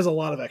movie that has a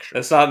lot of extras.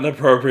 That's not an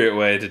appropriate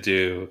way to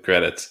do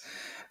credits.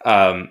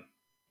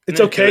 It's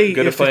okay.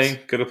 Good at playing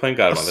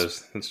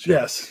godmothers. That's true.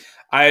 Yes.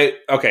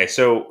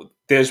 So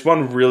there's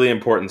one really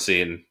important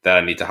scene that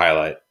I need to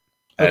highlight,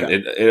 and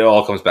it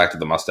all comes back to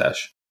the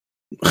mustache.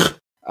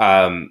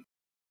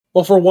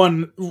 Well, for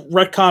one,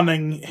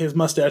 retconning his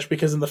mustache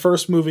because in the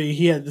first movie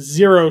he had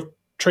zero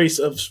trace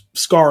of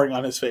scarring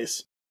on his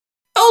face.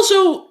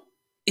 Also,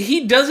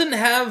 he doesn't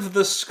have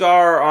the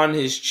scar on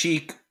his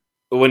cheek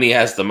when he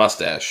has the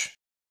mustache.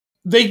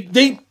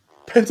 They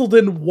penciled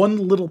in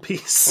one little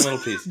piece.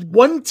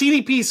 One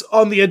teeny piece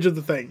on the edge of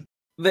the thing.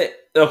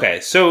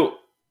 So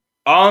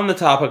on the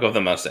topic of the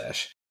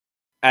mustache,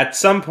 at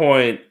some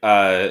point,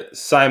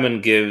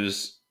 Simon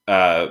gives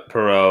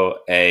Perot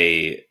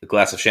a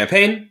glass of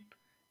champagne.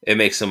 It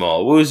makes him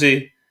all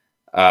woozy.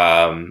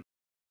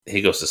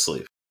 He goes to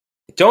sleep.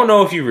 Don't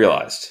know if you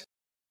realized.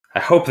 I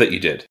hope that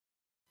you did.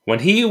 When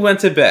he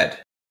went to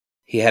bed,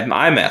 he had an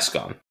eye mask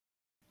on.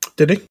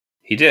 Did he?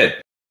 He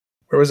did.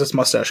 Where was his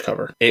mustache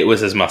cover? It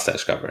was his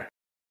mustache cover.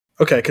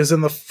 Okay, because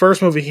in the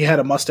first movie, he had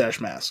a mustache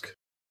mask.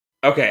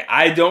 Okay,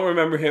 I don't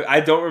remember him.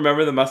 I don't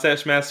remember the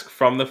mustache mask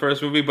from the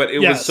first movie, but it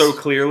was so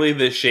clearly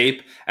the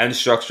shape and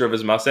structure of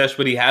his mustache,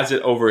 but he has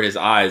it over his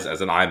eyes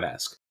as an eye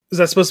mask. Is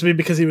that supposed to be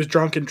because he was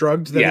drunk and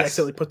drugged? Then he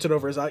accidentally puts it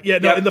over his eye. Yeah,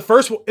 no. Yep. In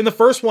the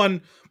first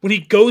one, when he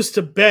goes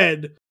to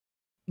bed,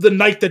 the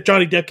night that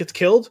Johnny Depp gets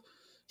killed,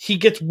 he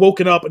gets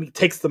woken up and he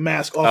takes the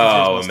mask off.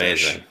 Oh, of his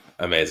mustache.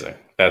 Amazing!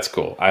 That's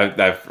cool.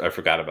 I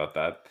forgot about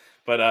that.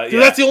 But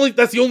that's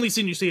the only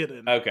scene you see it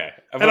in. Okay,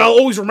 and I'll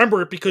always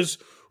remember it because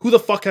who the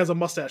fuck has a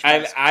mustache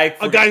mask?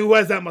 A guy who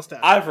has that mustache.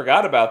 I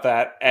forgot about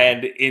that,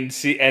 and in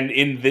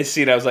this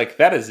scene, I was like,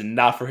 that is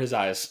not for his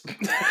eyes.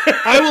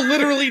 I will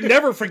literally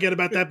never forget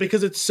about that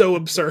because it's so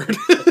absurd.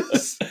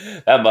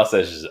 That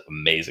mustache is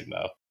amazing,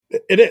 though.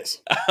 It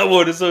is. I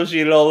would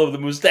associate all of the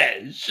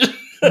mustache.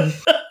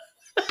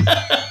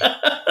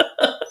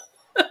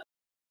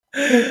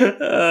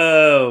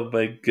 Oh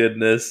my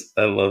goodness,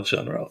 I love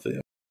Sean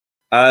Ralphio.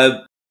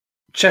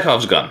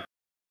 Chekhov's gun,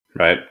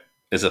 right,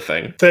 is a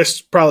thing.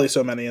 There's probably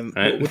so many in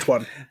which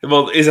one?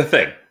 Well, is a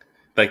thing.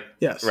 Like,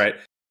 yes, right.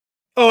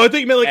 Oh, I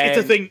think like it's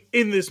a thing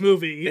in this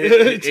movie.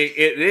 It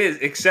is,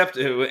 except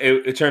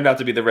it turned out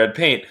to be the red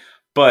paint.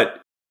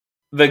 But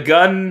the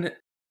gun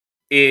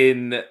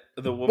in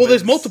the woman's... Well,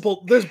 there's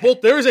multiple. There's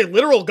both. There is a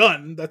literal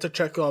gun that's a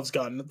Chekhov's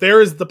gun.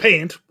 There is the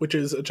paint, which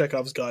is a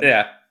Chekhov's gun.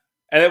 Yeah,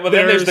 and then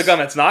there's the gun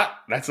that's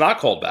not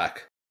called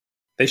back.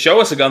 They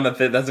show us a gun that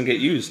doesn't get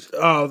used.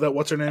 Oh, that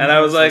what's her name? And I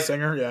was like,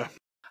 singer, yeah.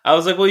 I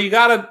was like, well,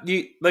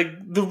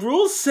 the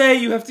rules say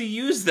you have to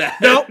use that.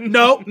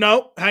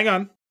 No, hang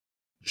on.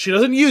 She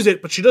doesn't use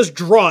it, but she does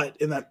draw it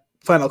in that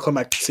final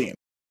climactic scene.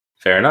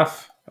 Fair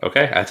enough.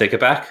 Okay, I take it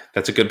back.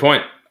 That's a good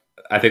point.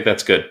 I think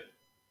that's good.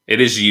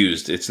 It is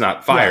used. It's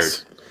not fired,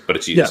 but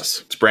it's used.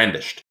 Yes. It's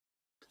brandished.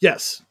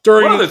 Yes.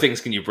 What other things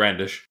can you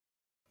brandish?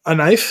 A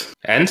knife.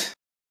 And?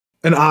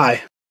 An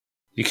eye.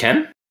 You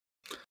can?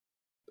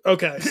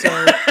 Okay,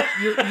 so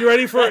you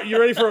ready for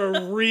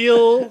a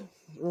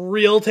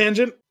real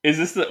tangent? Is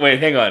this wait,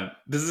 hang on.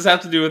 Does this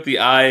have to do with the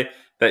eye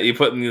that you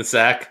put in the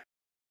sack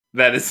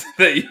that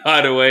you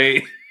hide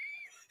away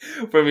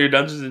from your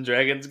Dungeons and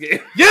Dragons game?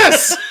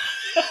 Yes!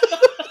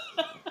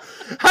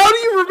 How do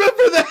you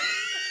remember that?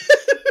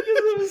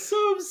 Because it was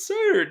so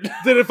absurd.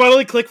 Did it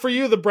finally click for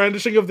you, the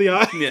brandishing of the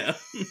eye? Yeah.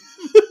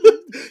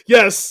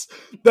 Yes.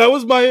 That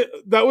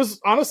was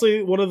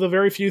honestly one of the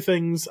very few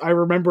things I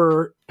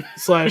remember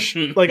 /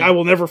 like I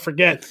will never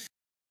forget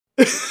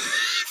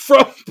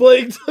from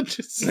playing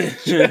Dungeons and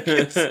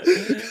Dragons.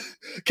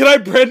 Can I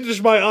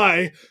brandish my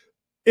eye?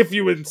 If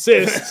you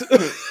insist.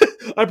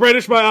 I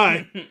brandish my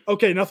eye.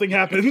 Okay, nothing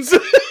happens.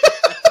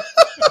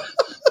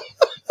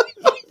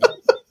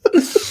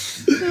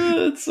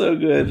 That's so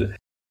good.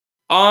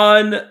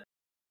 I'm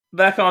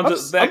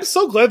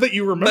so glad that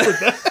you remembered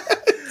that.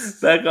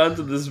 Back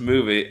onto this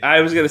movie.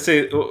 I was going to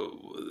say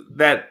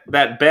that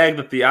bag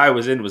that the eye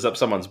was in was up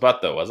someone's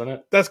butt, though, wasn't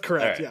it? That's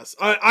correct, right. Yes.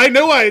 I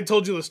know I had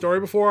told you the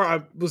story before.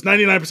 I was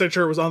 99%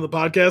 sure it was on the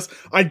podcast.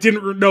 I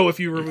didn't know if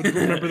you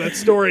remember that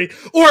story.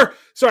 Or,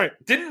 sorry.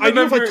 Didn't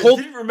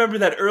remember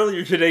that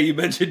earlier today you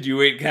mentioned you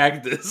ate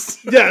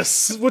cactus.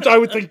 Yes, which I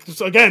would think,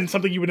 again,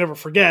 something you would never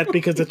forget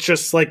because it's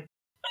just like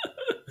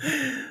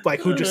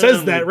who just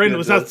says that, right? It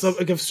was not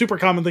a super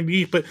common thing to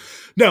eat, but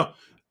no.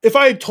 If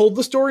I had told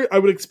the story, I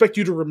would expect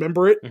you to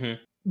remember it,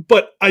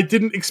 but I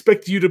didn't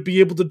expect you to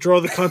be able to draw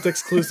the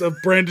context clues of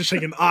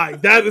brandishing an eye.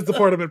 That is the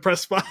part I'm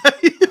impressed by.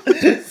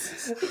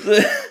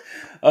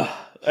 All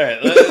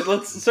right,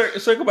 let's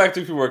circle back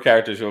to a few more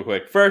characters real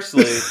quick.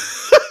 Firstly,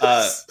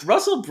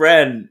 Russell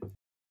Brand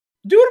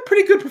doing a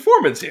pretty good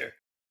performance here.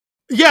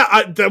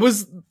 Yeah, that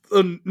was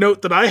a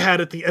note that I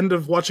had at the end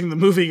of watching the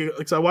movie.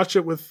 Because I watched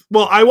it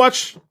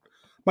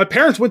my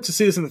parents went to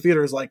see this in the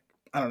theaters I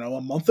don't know,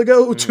 a month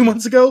ago, 2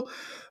 months ago.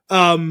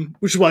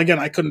 Which is why, again,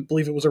 I couldn't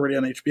believe it was already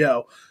on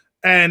HBO.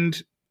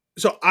 And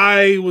so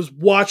I was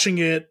watching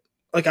it,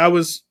 I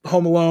was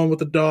home alone with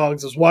the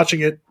dogs. I was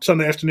watching it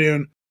Sunday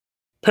afternoon.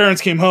 Parents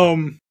came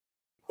home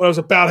when I was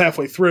about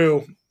halfway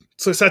through.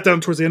 So I sat down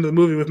towards the end of the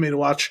movie with me to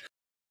watch,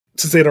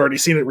 since they'd already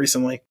seen it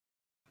recently.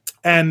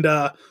 And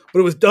when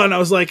it was done, I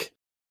was like,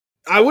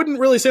 I wouldn't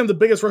really say I'm the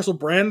biggest Russell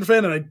Brand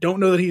fan, and I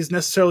don't know that he's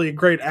necessarily a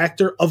great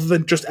actor other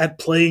than just at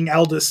playing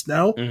Aldous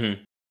Snow.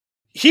 Mm-hmm.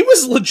 He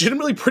was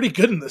legitimately pretty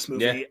good in this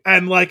movie,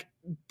 and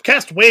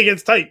cast way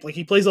against type.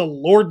 He plays a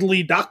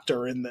lordly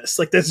doctor in this.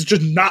 This is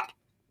just not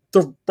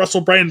the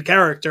Russell Brand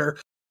character.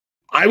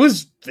 I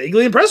was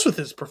vaguely impressed with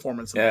his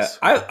performance in this.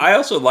 I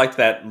also liked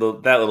that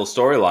little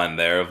storyline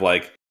there of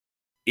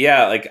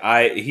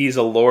he's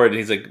a lord, and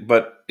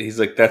he's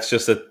like that's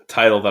just a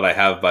title that I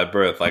have by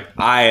birth.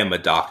 I am a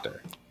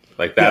doctor.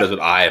 That is what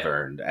I've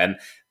earned, and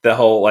the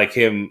whole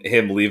him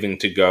leaving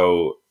to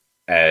go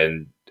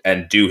and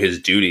do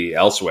his duty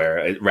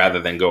elsewhere rather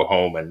than go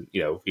home, and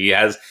he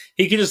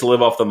can just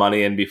live off the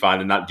money and be fine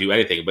and not do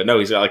anything. But no,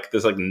 he's got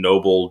this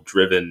noble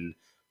driven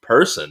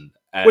person.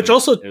 Which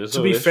also,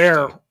 to be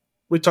fair,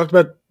 we talked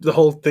about the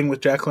whole thing with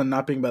Jacqueline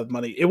not being about the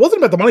money. It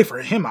wasn't about the money for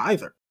him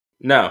either.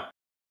 No.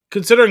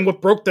 Considering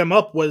what broke them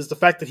up was the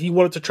fact that he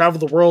wanted to travel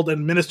the world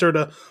and minister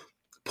to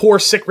poor,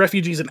 sick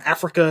refugees in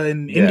Africa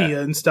and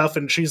India and stuff.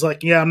 And she's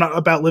like, yeah, I'm not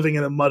about living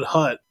in a mud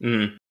hut.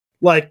 Mm.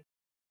 Like,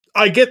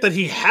 I get that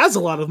he has a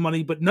lot of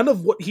money, but none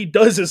of what he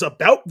does is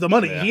about the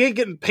money. Yeah. He ain't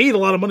getting paid a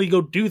lot of money to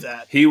go do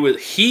that. He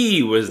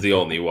was the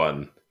only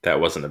one that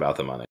wasn't about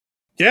the money.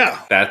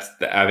 Yeah.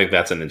 I think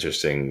that's an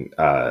interesting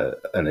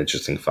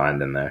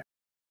find in there.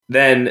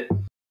 Then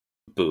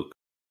Book.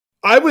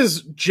 I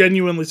was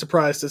genuinely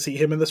surprised to see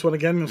him in this one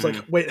again. I was like,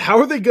 wait, how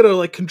are they going to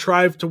like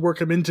contrive to work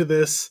him into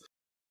this?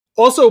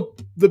 Also,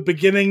 the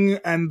beginning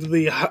and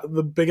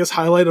the biggest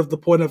highlight of the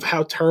point of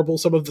how terrible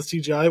some of the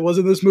CGI was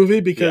in this movie,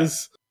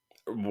 because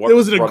it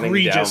was an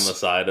egregious down the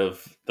side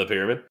of the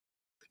pyramid.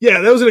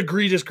 Yeah, that was an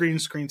egregious green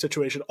screen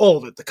situation. All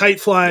of it. The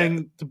kite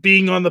flying, the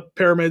being on the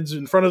pyramids,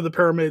 in front of the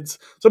pyramids.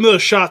 Some of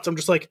those shots, I'm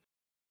just like,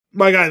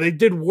 my guy, they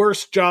did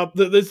worse job.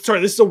 Sorry,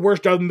 this is a worse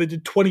job than they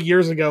did 20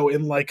 years ago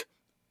in like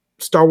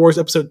Star Wars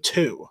Episode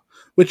 2,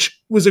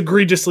 which was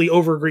egregiously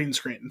over green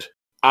screened.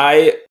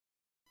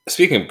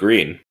 Speaking of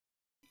green,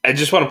 I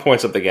just want to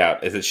point something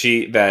out, is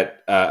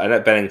that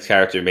Annette Bening's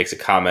character makes a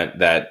comment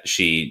that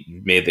she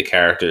made the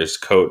character's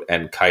coat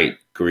and kite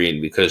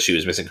green because she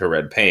was missing her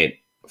red paint.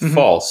 Mm-hmm.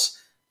 False.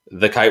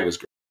 The kite was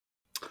green.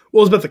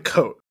 What was about the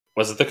coat?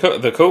 Was it the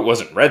coat? The coat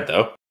wasn't red,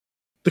 though.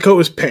 The coat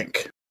was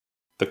pink.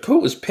 The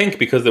coat was pink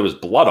because there was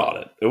blood on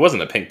it. It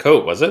wasn't a pink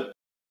coat, was it?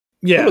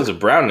 Yeah. It was a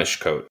brownish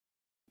coat.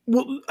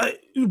 Well,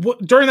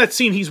 during that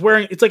scene, he's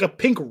wearing, it's like a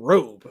pink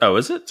robe. Oh,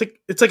 is it?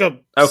 It's like a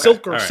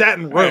silk or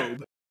satin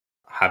robe.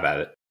 How about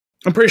it?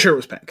 I'm pretty sure it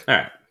was pink. All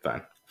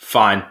right,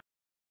 fine.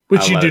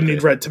 Which you do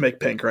need red to make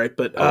pink, right?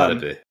 But I'll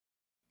let it be.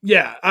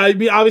 Yeah, I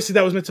mean, obviously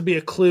that was meant to be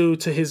a clue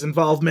to his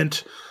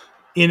involvement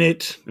in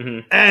it,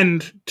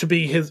 and to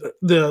be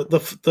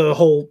the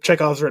whole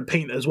Chekhov's red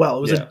paint as well.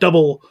 It was a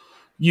double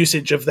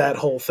usage of that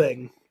whole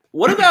thing.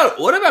 What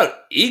about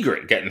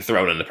Egret getting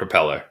thrown in the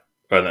propeller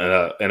or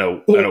in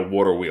a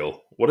water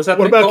wheel? What is that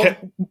thing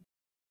called?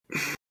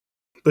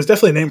 There's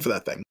definitely a name for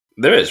that thing.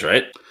 There is,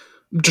 right?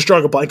 I'm just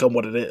drawing a blank on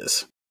what it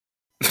is.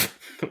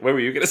 What were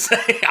you gonna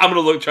say? I'm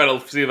gonna try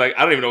to see. Like,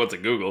 I don't even know what to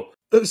Google.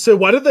 So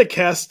why did they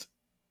cast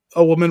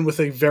a woman with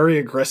a very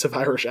aggressive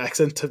Irish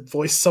accent to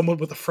voice someone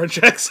with a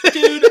French accent?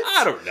 Dude,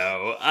 I don't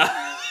know.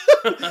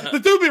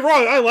 Don't be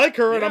wrong. I like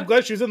her, and I'm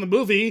glad she's in the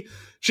movie.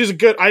 She's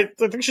I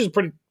think she's a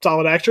pretty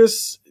solid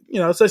actress. You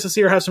know, it's nice to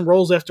see her have some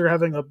roles after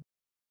having a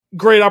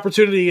great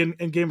opportunity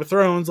in Game of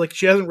Thrones. Like,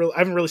 I haven't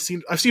really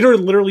seen. I've seen her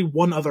in literally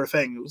one other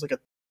thing. It was like a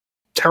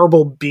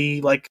terrible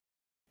B, like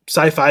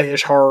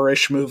sci-fi-ish,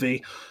 horror-ish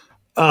movie.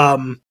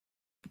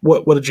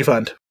 What did you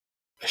find?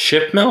 A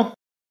ship mill?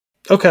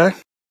 Okay.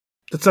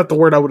 That's not the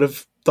word I would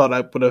have thought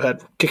I would have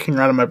had kicking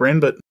around in my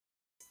brain, but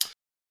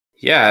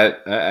yeah,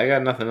 I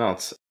got nothing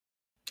else.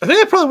 I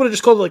think I probably would have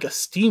just called it like a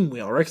steam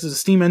wheel, right? Because it's a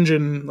steam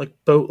engine, like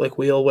boat, like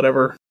wheel,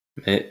 whatever.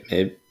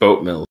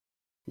 Boat mill.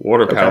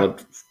 Water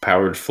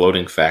powered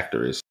floating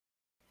factories.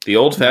 The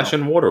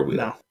old-fashioned water wheel.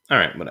 No. All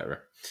right,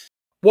 whatever.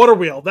 Water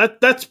wheel.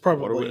 That's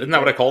probably... Isn't that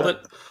what I called it?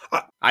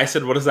 I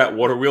said, what is that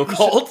water wheel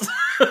called?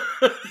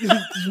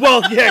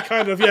 Well, yeah,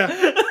 kind of, yeah.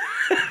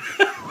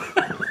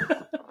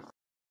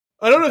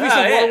 I don't know if you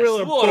said water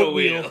wheel or boat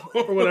wheel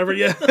or whatever,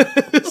 yeah.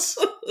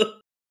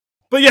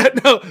 But yeah,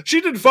 no,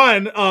 she did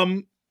fine.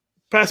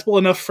 Passable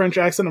enough French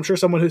accent. I'm sure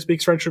someone who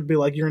speaks French would be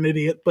like, you're an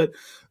idiot. But,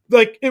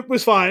 like, it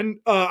was fine.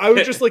 I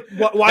was just like,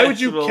 why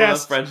would you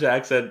cast... French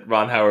accent,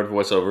 Ron Howard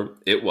voiceover?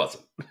 It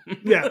wasn't.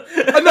 Yeah.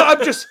 No,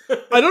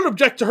 I don't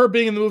object to her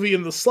being in the movie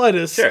in the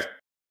slightest. Sure.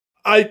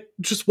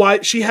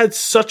 Why she had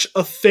such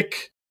a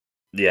thick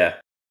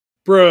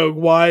brogue.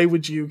 Why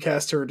would you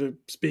cast her to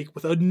speak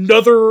with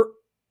another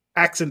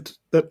accent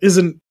that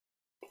isn't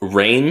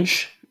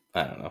range?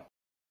 I don't know.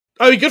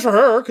 I mean, good for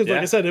her, because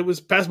like I said, it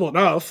was passable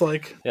enough.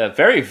 Like, yeah,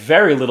 very,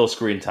 very little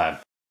screen time.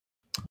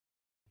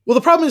 Well,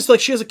 the problem is, like,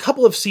 she has a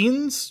couple of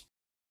scenes,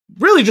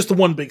 really just the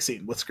one big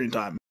scene with screen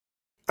time,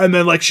 and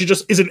then like she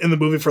just isn't in the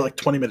movie for like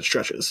 20-minute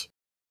stretches,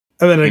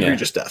 and then an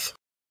egregious death.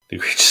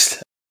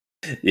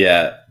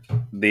 Yeah.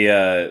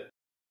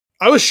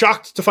 I was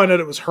shocked to find out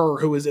it was her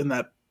who was in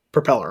that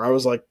propeller. I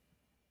was like,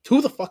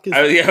 who the fuck is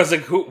I was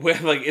like,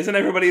 like, isn't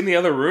everybody in the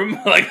other room?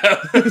 Like,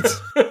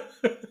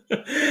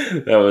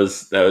 that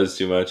was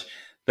too much.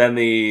 Then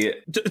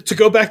to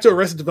go back to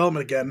Arrested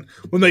Development again,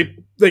 when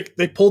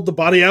they pulled the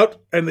body out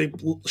and they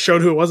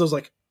showed who it was, I was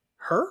like,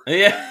 her?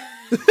 Yeah.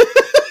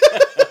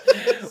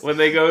 when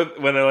they're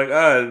like,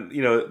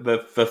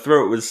 the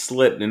throat was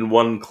slit in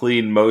one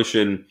clean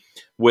motion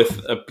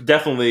with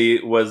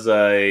definitely was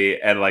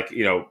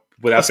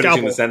without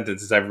finishing the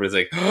sentence, everybody's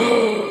like,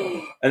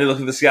 and they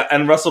look at the scalp,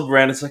 and Russell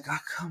Brand is like, oh,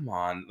 come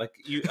on, like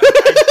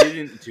I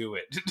didn't do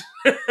it.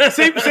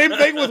 Same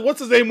thing with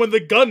what's his name when the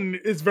gun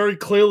is very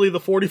clearly the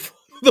 45.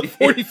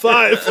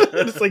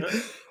 And it's like,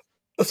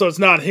 so it's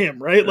not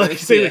him, right? Like,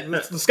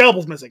 the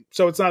scalpel's missing,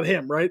 so it's not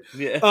him, right?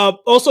 Yeah.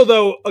 Also,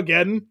 though,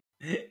 again,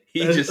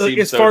 he just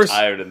seems so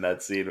tired in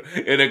that scene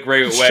in a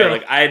great way. Sure.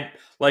 Like,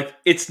 Like,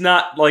 it's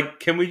not, like,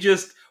 can we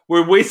just...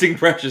 We're wasting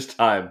precious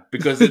time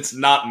because it's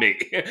not me.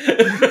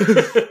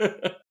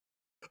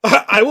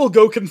 I will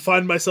go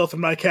confine myself in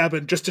my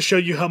cabin just to show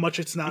you how much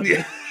it's not me.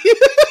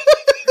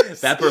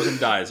 That person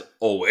dies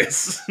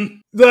always.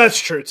 That's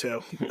true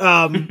too.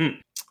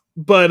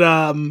 But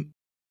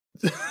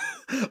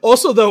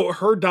also though,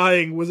 her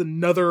dying was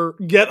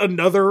yet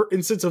another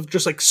instance of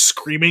just like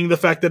screaming the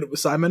fact that it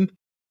was Simon,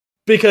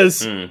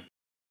 because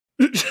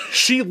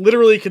she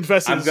literally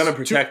confesses, I'm gonna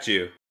protect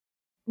you.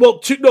 Well,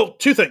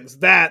 two things.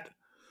 That,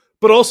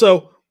 but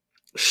also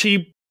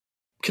she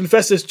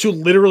confesses to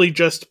literally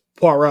just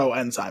Poirot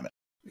and Simon.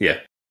 Yeah.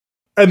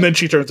 And then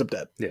she turns up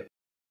dead. Yeah.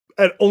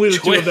 And only the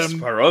two of them.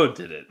 Poirot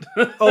did it.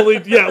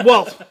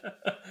 Well.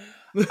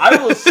 I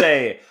will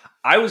say,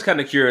 I was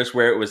kind of curious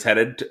where it was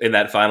headed in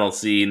that final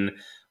scene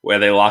where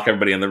they lock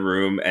everybody in the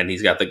room and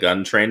he's got the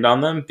gun trained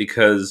on them,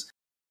 because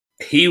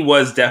he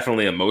was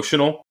definitely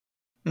emotional.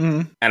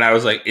 Mm-hmm. And I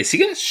was like, is he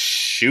going to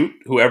shoot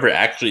whoever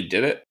actually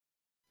did it?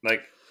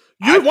 Like,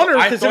 I thought there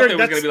was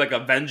going to be like a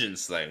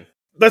vengeance thing.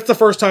 That's the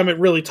first time it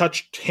really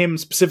touched him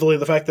specifically,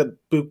 the fact that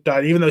Book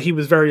died. Even though he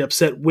was very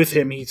upset with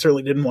him, he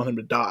certainly didn't want him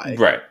to die.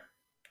 Right.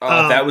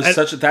 That was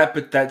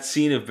that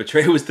scene of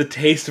betrayal was the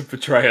taste of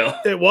betrayal.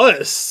 It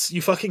was.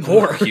 You fucking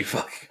whore. You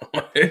fucking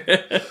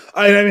whore.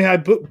 I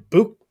mean,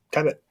 Book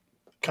kind of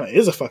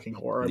is a fucking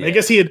whore. I mean, I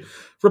guess he had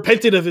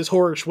repented of his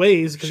whorish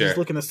ways because he's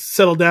looking to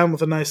settle down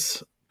with a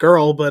nice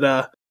girl.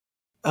 But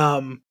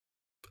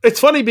it's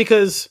funny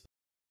because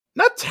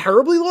not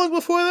terribly long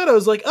before that, I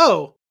was like,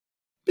 oh,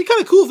 it'd be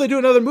kind of cool if they do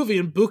another movie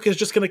and Book is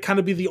just going to kind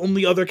of be the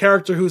only other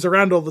character who's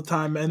around all the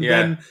time. And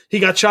then he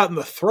got shot in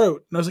the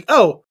throat. And I was like,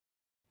 oh,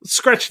 let's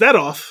scratch that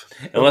off.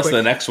 Unless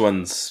the next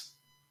one's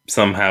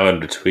somehow in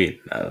between.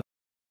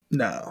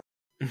 No.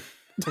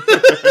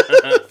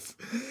 There's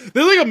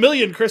like a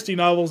million Christie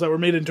novels that were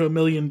made into a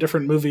million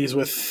different movies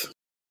with,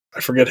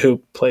 I forget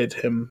who played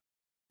him.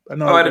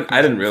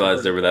 I didn't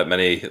realize there were that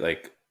many,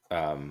 like...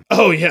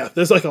 oh yeah,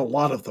 there's like a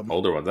lot of them.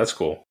 Older ones, that's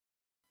cool.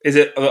 Was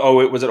it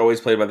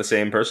always played by the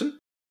same person?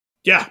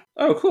 Yeah.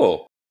 Oh,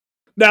 cool.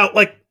 Now,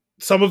 like,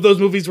 some of those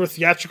movies were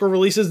theatrical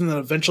releases, and then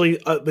eventually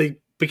they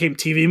became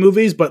TV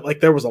movies, but, like,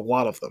 there was a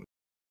lot of them.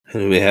 Who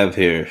do we have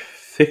here?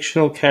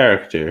 Fictional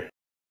character.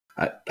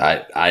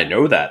 I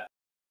know that.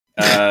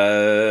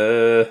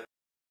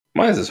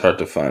 Why is this hard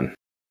to find?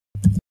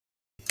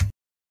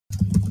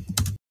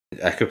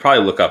 I could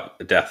probably look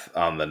up Death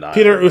on the Nile.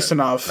 Peter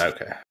Ustinov.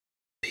 Okay.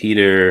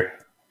 Peter,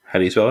 how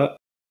do you spell that?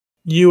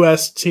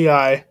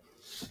 Ustinov.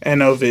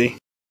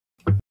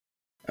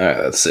 All right,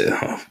 let's see.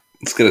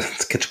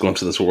 Let's catch a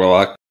glimpse of this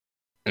warlock.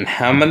 And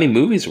how many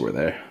movies were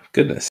there?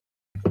 Goodness.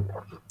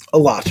 A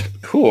lot.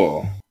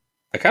 Cool.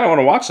 I kind of want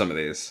to watch some of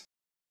these.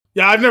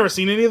 Yeah, I've never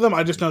seen any of them.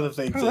 I just know that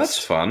they exist. Oh, that's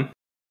fun.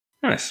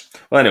 Nice.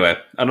 Well, anyway,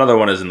 another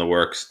one is in the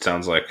works, it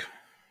sounds like.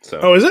 So.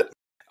 Oh, is it?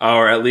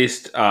 Or at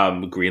least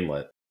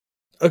greenlit.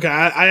 Okay,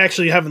 I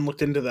actually haven't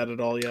looked into that at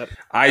all yet.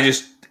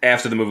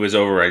 After the movie was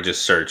over, I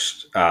just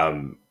searched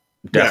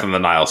Death on the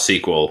Nile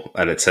sequel,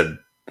 and it said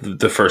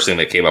the first thing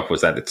that came up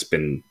was that it's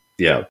been,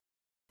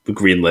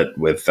 greenlit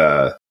with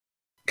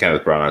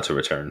Kenneth Branagh to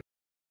return.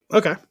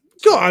 Okay.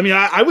 Cool. I mean,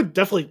 I would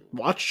definitely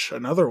watch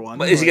another one.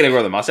 Well, is he going to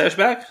grow the mustache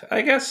back,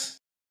 I guess?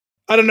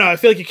 I don't know. I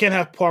feel like you can't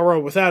have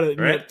Poirot without it.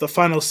 Right. The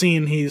final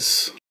scene,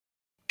 he's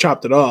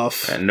chopped it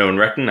off. And no one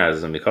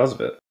recognizes him because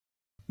of it.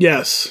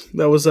 Yes.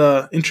 That was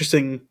a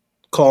interesting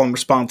call and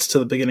response to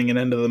the beginning and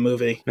end of the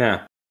movie.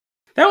 Yeah.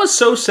 That was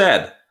so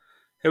sad.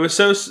 It was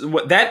so...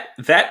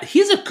 That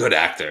he's a good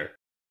actor.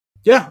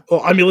 Yeah.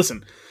 Well, I mean,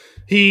 listen.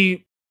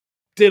 He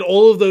did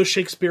all of those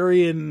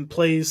Shakespearean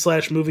plays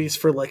 / movies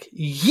for like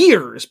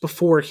years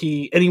before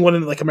anyone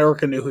in like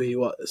America knew who he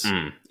was.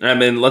 I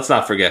mean, let's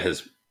not forget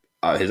his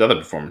other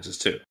performances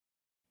too.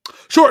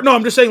 Sure, no,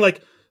 I'm just saying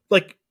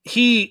like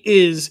he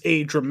is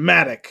a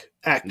dramatic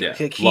actor. Yeah,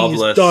 like, he's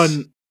Loveless.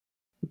 Done.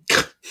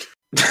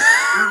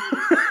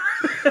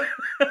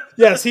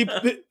 Yes,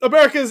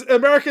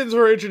 Americans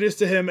were introduced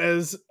to him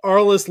as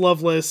Arliss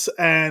Lovelace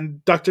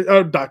and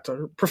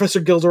Professor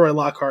Gilderoy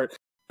Lockhart.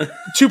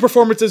 2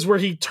 performances where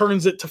he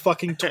turns it to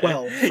fucking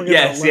 12.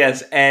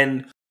 Yes.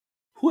 And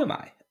who am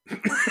I?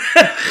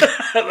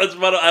 That's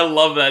fun. I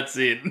love that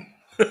scene.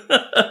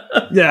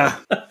 Yeah.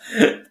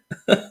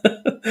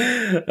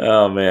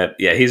 Oh man,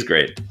 yeah, he's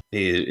great.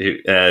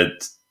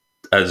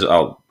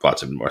 I'll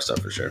watch him more stuff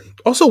for sure.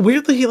 Also,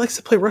 weirdly, he likes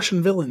to play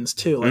Russian villains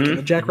too, like in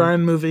the Jack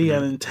Ryan movie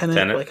and in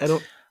Tenet. Like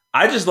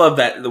I just love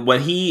that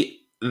when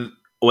he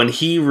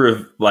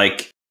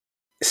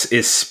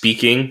is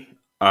speaking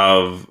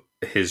of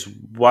his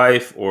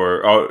wife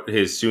or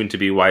his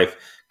soon-to-be wife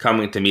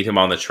coming to meet him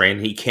on the train,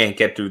 he can't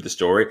get through the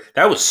story.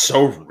 That was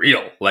so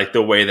real, like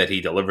the way that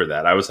he delivered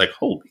that. I was like,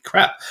 holy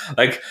crap.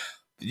 Like,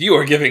 you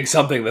are giving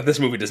something that this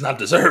movie does not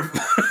deserve.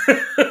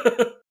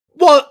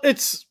 Well,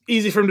 it's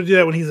easy for him to do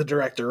that when he's a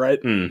director, right?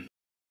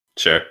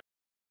 Sure.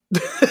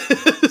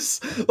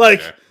 Like,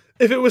 sure.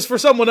 If it was for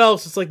someone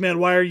else, it's like, man,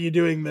 why are you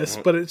doing this?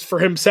 But it's for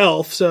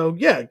himself, so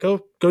yeah,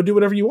 go do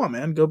whatever you want,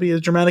 man. Go be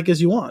as dramatic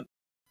as you want.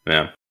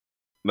 Yeah.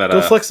 But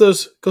Go flex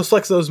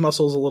those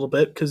muscles a little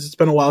bit, because it's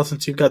been a while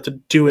since you've got to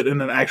do it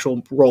in an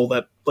actual role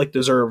that like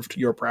deserved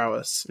your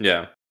prowess.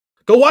 Yeah.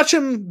 Go watch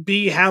him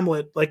be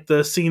Hamlet, like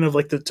the scene of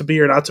like the To Be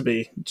or Not to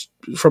Be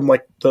from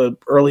like the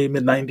early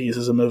mid-90s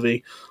as a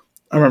movie.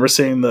 I remember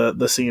seeing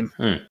the scene.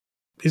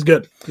 He's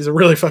good. He's a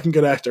really fucking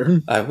good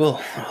actor.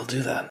 I'll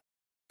do that.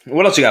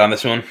 What else you got on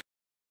this one?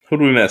 Who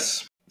do we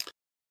miss?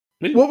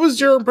 What was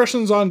your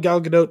impressions on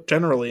Gal Gadot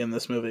generally in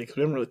this movie? Because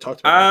we haven't really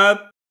talked about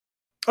it.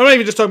 I'm not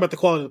even just talking about the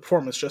quality of the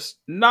performance, just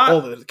all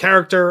of it. The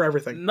character,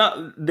 everything.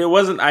 There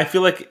wasn't... I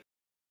feel like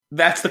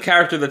that's the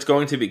character that's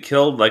going to be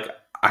killed. Like,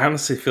 I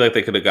honestly feel like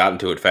they could have gotten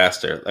to it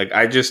faster. Like,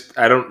 I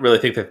don't really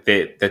think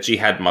that she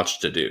had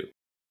much to do.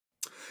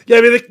 Yeah,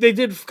 I mean, they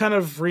did kind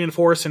of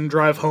reinforce and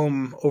drive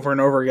home over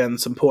and over again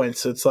some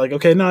points. It's like,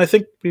 okay, no, I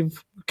think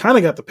we've kind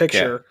of got the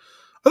picture.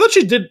 Yeah. I thought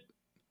she did...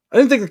 I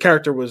didn't think the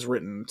character was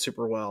written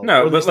super well.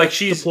 No, but like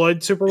she's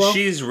deployed super well.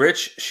 She's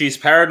rich. She's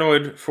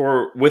paranoid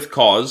with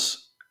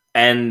cause,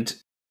 and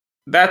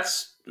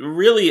that's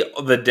really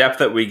the depth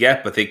that we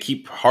get. But they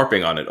keep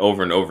harping on it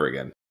over and over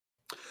again.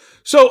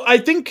 So I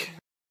think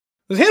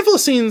there's a handful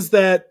of scenes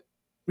that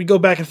we go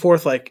back and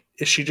forth. Like,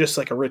 is she just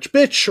like a rich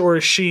bitch, or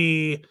is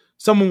she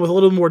someone with a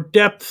little more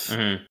depth?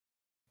 Mm-hmm.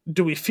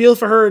 Do we feel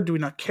for her? Do we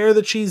not care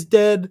that she's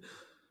dead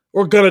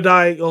or gonna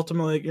die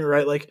ultimately? You're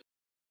right. Like,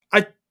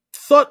 I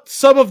thought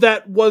some of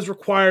that was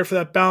required for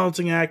that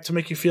balancing act to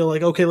make you feel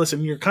like, okay,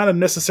 listen, you're kind of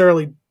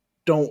necessarily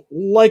don't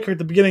like her at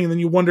the beginning, and then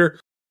you wonder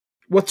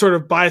what sort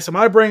of bias am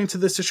I bringing to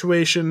this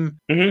situation?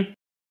 Mm-hmm.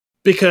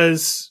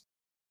 Because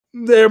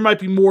there might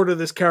be more to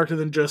this character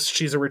than just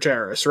she's a rich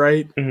heiress,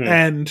 right? Mm-hmm.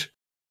 And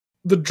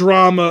the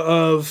drama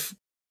of,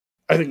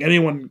 I think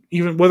anyone,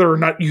 even whether or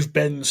not you've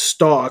been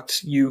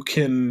stalked, you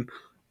can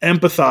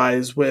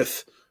empathize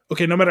with,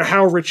 okay, no matter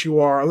how rich you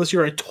are, unless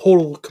you're a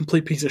total,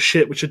 complete piece of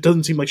shit, which it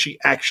doesn't seem like she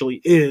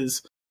actually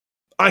is,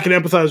 I can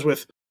empathize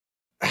with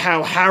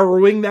how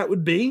harrowing that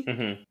would be.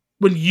 Mm-hmm.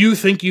 When you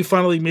think you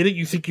finally made it,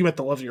 you think you met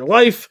the love of your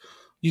life,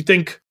 you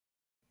think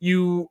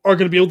you are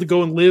going to be able to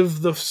go and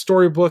live the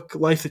storybook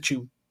life that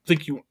you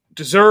think you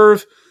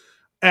deserve,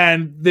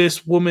 and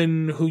this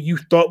woman who you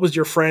thought was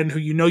your friend, who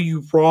you know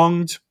you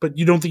wronged, but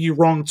you don't think you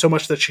wronged so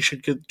much that she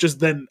should just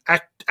then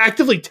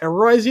actively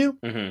terrorize you.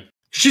 Mm-hmm.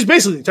 She's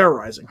basically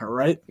terrorizing her,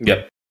 right?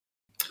 Yep.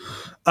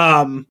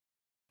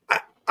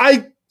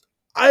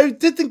 I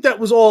did think that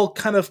was all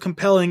kind of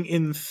compelling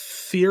in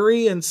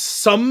theory, and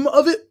some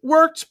of it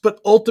worked, but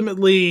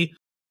ultimately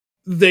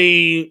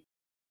they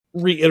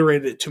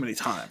reiterated it too many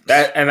times.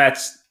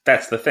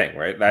 That's the thing,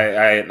 right?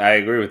 I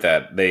agree with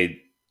that.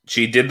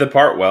 She did the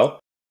part well.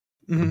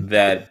 Mm-hmm.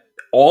 That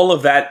all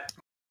of that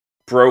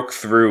broke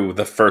through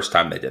the first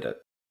time they did it.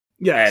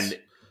 Yes.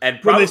 And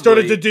when they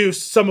started to do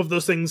some of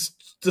those things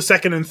the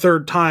second and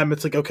third time,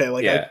 it's like, okay,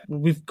 like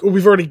we've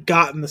already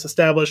gotten this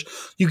established.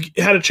 You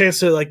had a chance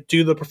to like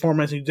do the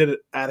performance, and you did it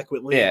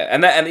adequately. Yeah,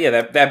 and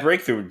that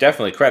breakthrough,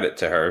 definitely credit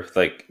to her.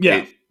 Like,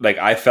 yeah,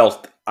 I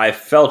felt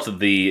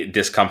the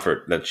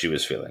discomfort that she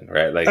was feeling,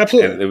 right? Like,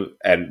 absolutely.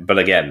 But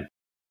again,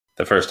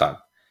 the first time,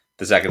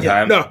 the second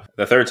time,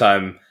 the third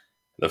time,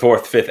 the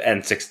fourth, fifth,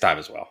 and sixth time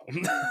as well.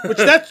 Which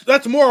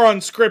that's more on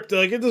script.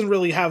 Like, it doesn't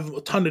really have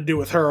a ton to do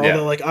with her.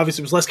 Although, like,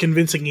 obviously, it was less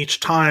convincing each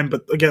time.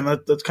 But again,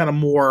 that's kind of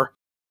more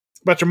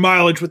about your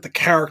mileage with the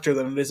character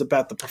than it is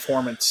about the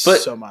performance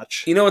so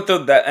much. You know what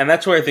though?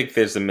 That's where I think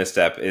there's a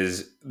misstep.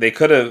 Is they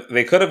could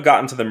have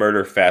gotten to the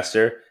murder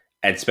faster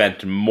and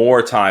spent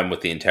more time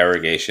with the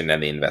interrogation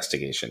and the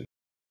investigation.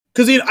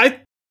 Because I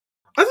think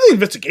the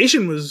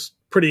investigation was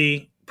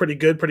pretty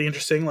good, pretty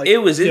interesting. Like, it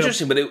was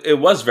interesting, but it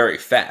was very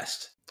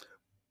fast.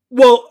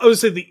 Well, I would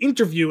say the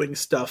interviewing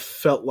stuff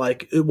felt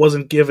like it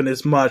wasn't given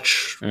as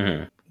much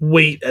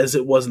weight as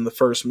it was in the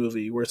first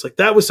movie, where it's like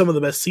that was some of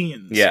the best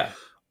scenes. Yeah.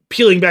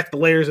 Peeling back the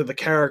layers of the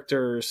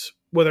characters,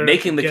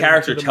 making the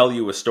character tell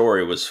you a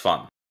story was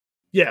fun.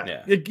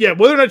 Yeah.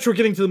 Whether or not you were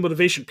getting to the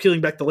motivation,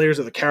 peeling back the layers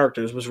of the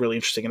characters was really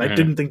interesting, and I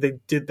didn't think they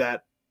did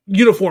that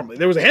uniformly.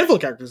 There was a handful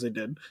of characters they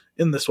did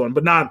in this one,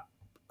 but not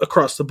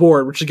across the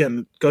board, which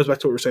again goes back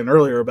to what we were saying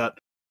earlier about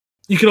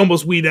you can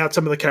almost weed out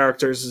some of the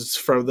characters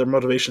from their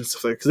motivations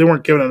stuff, because they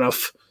weren't given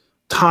enough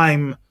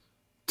time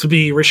to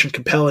be rich and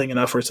compelling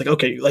enough where it's like,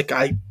 okay, like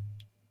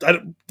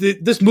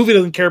this movie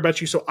doesn't care about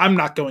you, so I'm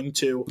not going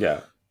to. Yeah.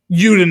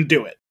 You didn't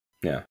do it.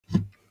 Yeah.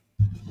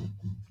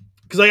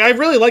 Because I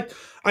really liked...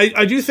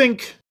 I do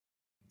think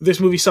this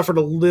movie suffered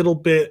a little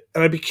bit,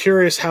 and I'd be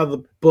curious how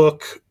the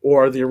book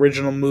or the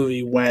original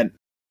movie went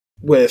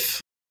with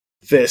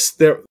this.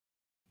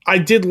 I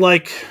did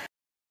like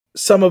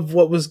some of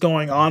what was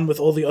going on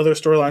with all the other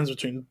storylines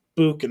between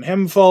Book and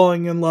him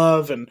falling in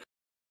love, and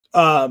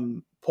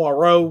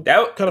Poirot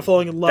kind of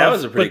falling in love. That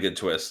was a pretty good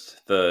twist.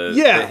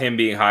 Him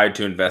being hired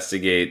to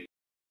investigate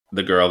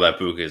the girl that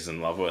Book is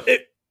in love with.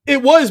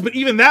 It was, but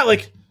even that,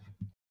 like,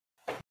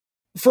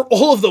 for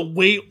all of the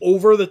way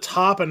over the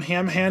top and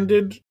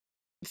ham-handed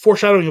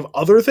foreshadowing of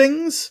other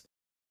things,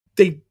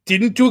 they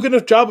didn't do a good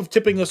enough job of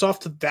tipping us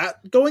off to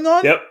that going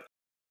on. Yep.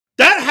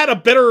 That had a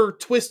better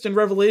twist and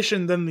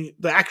revelation than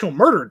the actual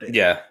murder did.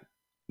 Yeah.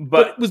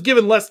 but was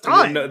given less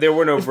time. No, there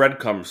were no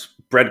breadcrumbs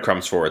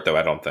for it, though,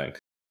 I don't think.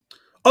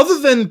 Other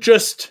than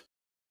just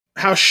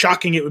how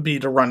shocking it would be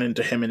to run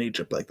into him in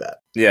Egypt like that.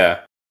 Yeah.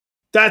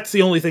 That's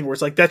the only thing where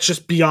it's like, that's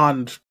just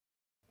beyond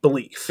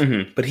belief.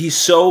 Mm-hmm. But he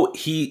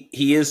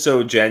is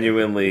so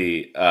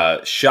genuinely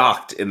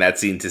shocked in that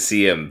scene to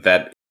see him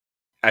that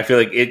I feel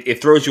like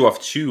it throws you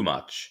off too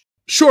much.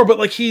 Sure, but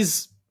like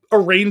he's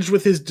arranged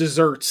with his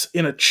desserts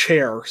in a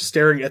chair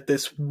staring at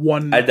this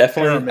one I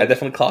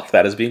definitely clocked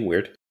that as being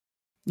weird.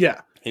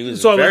 Yeah. He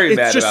was very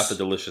mad about the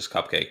delicious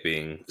cupcake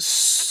being...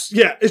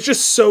 Yeah, it's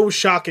just so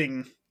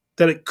shocking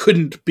that it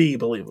couldn't be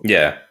believable.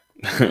 Yeah.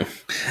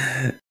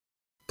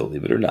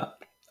 Believe it or not.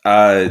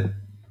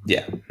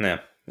 Yeah.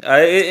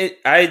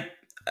 I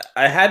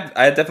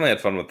definitely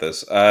had fun with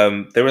this. I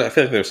feel like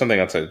there was something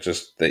else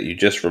that you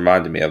just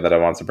reminded me of that I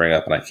wanted to bring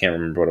up, and I can't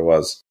remember what it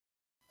was.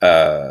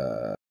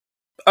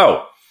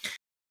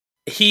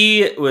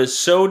 He was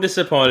so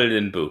disappointed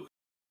in Book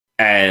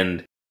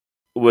and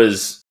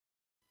was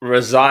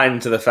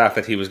resigned to the fact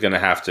that he was going to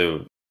have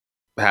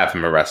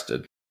him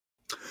arrested.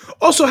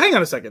 Also, hang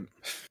on a second.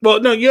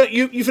 Well, no,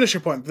 you finish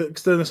your point. Then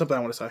there's something I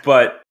want to say.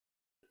 But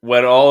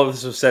when all of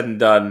this was said and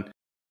done,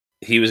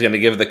 he was going to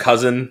give the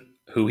cousin,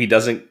 who he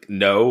doesn't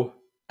know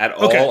at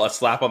all, a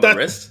slap on the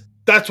wrist.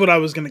 That's what I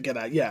was going to get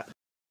at, yeah.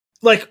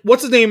 Like,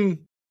 what's his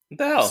name? What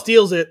the hell?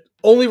 Steals it,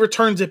 only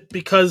returns it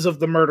because of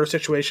the murder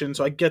situation,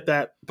 so I get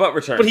that.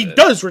 But he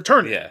does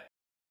return it. Yeah.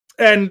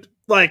 And,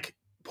 like,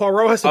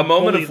 Poirot has a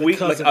moment of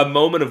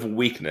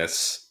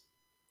weakness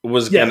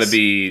was going to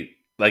be,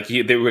 like,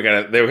 they were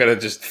gonna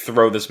just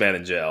throw this man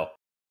in jail.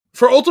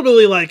 For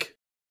ultimately, like,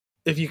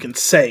 if you can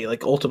say,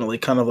 like, ultimately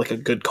kind of like a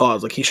good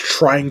cause. Like, he's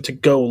trying to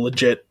go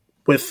legit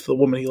with the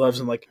woman he loves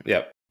and, like,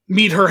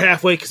 meet her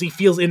halfway because he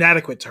feels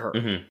inadequate to her.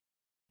 Mm-hmm.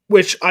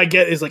 Which I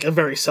get is, like, a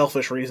very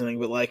selfish reasoning,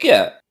 but, like...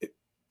 Yeah.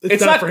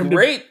 It's not for him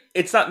great.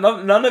 It's not...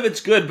 None of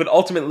it's good, but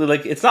ultimately,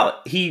 like, it's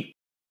not...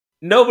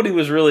 Nobody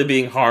was really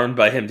being harmed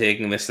by him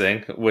taking this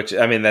thing, which,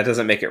 I mean, that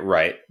doesn't make it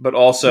right. But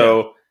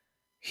also,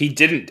 he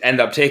didn't end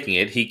up taking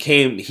it. He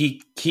came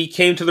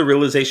to the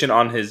realization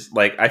on his...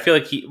 Like, I feel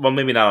like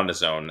maybe not on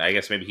his own. I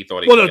guess maybe he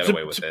thought he could get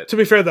away with it. To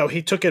be fair, though,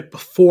 he took it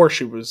before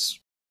she was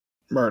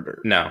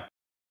murdered. No.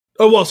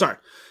 Oh, well, sorry.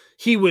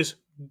 He was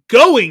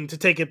going to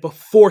take it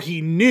before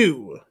he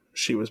knew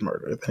she was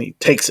murdered. Then he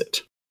takes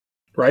it,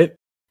 right?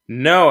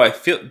 No, I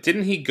feel...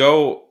 Didn't he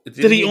go...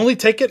 Did he only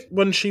take it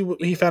when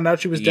he found out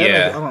she was dead?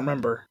 Yeah. I don't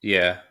remember.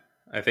 Yeah,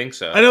 I think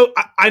so.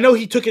 I know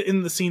he took it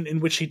in the scene in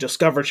which he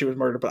discovered she was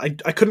murdered, but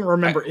I couldn't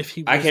remember if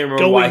he was I can't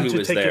remember why he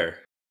was there. It.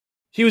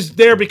 He was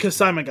there because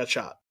Simon got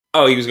shot.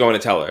 Oh, he was going to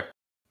tell her.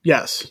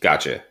 Yes.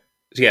 Gotcha.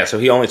 Yeah, so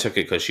he only took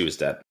it because she was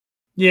dead.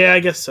 Yeah, I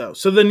guess so.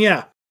 So then,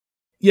 yeah,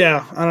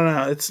 I don't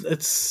know.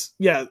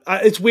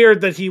 It's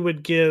weird that he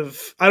would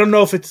give. I don't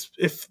know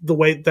if the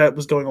way that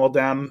was going all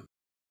down.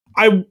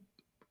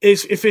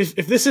 If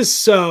this is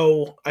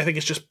so, I think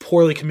it's just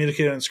poorly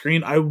communicated on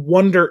screen. I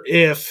wonder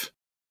if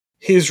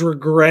his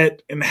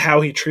regret and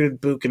how he treated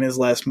Book in his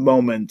last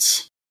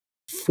moments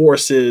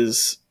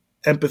forces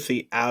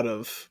empathy out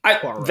of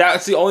Poirot.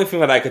 That's the only thing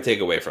that I could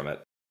take away from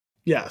it.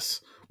 Yes.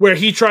 Where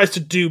he tries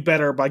to do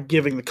better by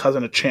giving the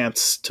cousin a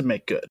chance to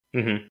make good.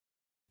 Mm-hmm.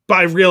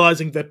 By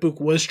realizing that Book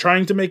was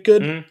trying to make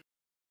good.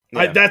 Mm-hmm.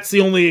 Yeah. That's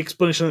the only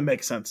explanation that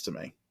makes sense to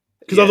me.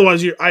 Because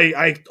otherwise,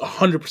 I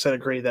 100%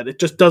 agree that it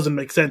just doesn't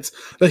make sense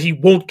that he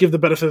won't give the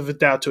benefit of the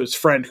doubt to his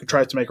friend who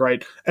tries to make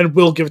right, and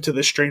will give it to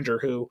this stranger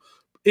who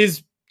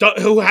has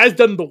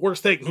done the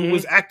worst thing, who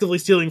was actively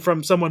stealing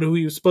from someone who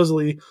he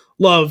supposedly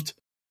loved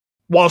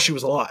while she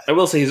was alive. I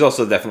will say he's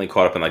also definitely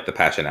caught up in like the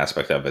passion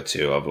aspect of it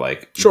too, of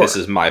like, this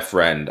is my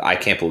friend. I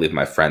can't believe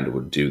my friend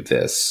would do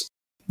this.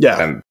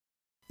 Yeah, and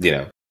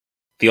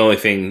the only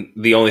thing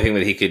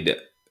that he could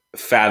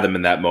fathom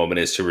in that moment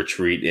is to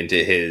retreat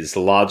into his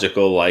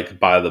logical, like,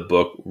 by the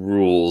book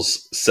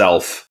rules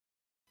self.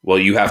 Well,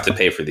 you have to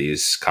pay for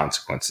these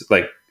consequences.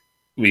 Like,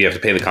 we have to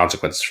pay the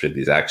consequences for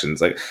these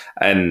actions. Like,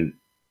 and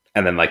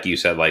then, like you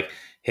said, like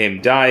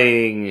him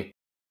dying,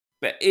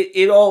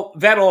 it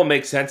all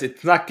makes sense.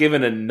 It's not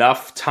given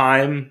enough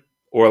time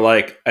or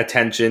like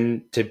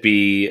attention to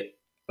be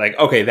like,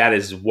 okay, that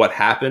is what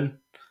happened.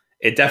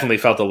 It definitely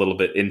felt a little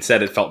bit.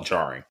 Instead, it felt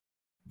jarring.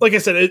 Like I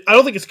said, I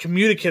don't think it's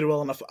communicated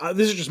well enough.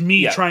 This is just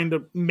me trying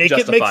to make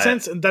it make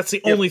sense, and that's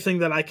the only thing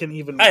that I can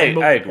even. I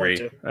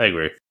agree. I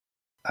agree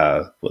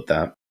with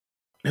that.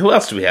 Who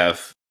else do we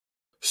have?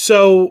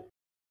 So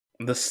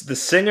the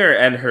singer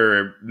and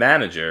her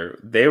manager,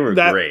 they were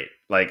great.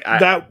 Like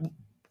that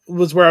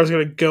was where I was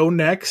going to go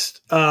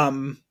next.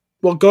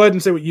 Well, go ahead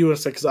and say what you want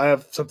to say because I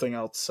have something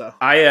else. So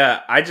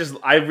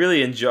I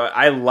really enjoy.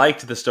 I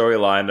liked the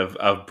storyline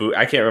of Boo.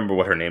 I can't remember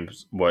what her name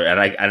was, and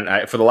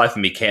I for the life of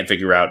me can't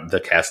figure out the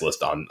cast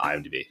list on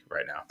IMDb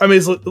right now. I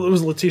mean, it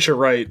was Letitia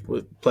Wright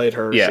who played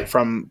her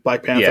from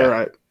Black Panther.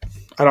 Yeah.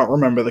 I don't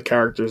remember the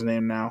character's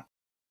name now.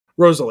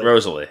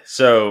 Rosalie.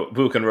 So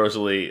Book and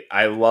Rosalie,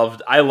 I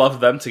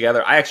loved them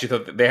together. I actually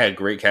thought that they had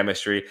great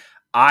chemistry.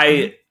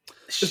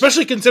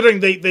 Especially considering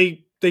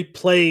they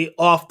play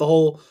off the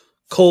whole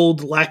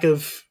cold lack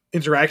of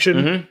interaction.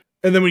 Mm-hmm.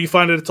 And then when you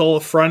find out it's all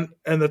a front,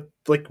 and that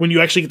like when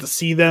you actually get to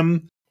see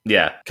them,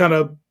 kind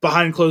of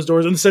behind closed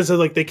doors, in the sense that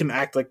like they can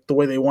act like the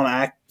way they want to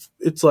act,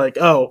 it's like,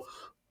 oh,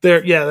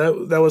 there,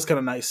 that was kind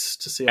of nice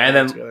to see. And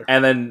then together.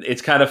 And then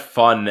it's kind of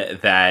fun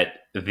that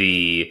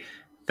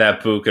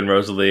Book and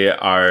Rosalie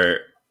are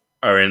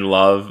in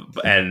love,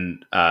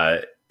 and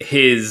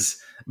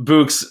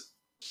Book's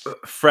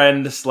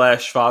friend /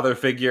 father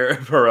figure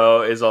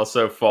Perot is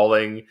also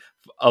falling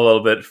a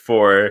little bit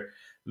for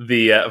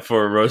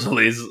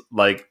Rosalie's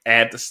like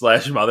aunt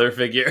 / mother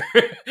figure.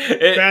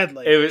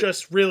 Badly. It was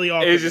just really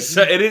awkward. It was just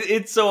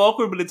it's so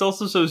awkward, but it's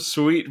also so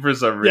sweet for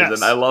some reason.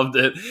 Yes. I loved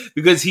it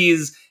because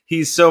he's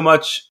so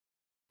much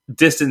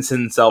distance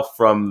himself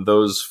from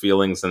those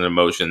feelings and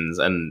emotions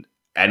and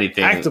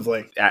anything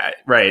actively,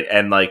 right?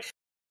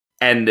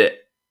 And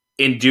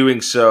in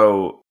doing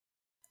so,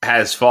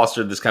 has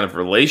fostered this kind of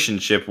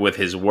relationship with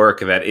his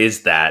work and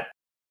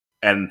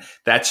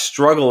that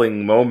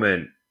struggling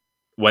moment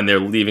when they're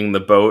leaving the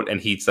boat and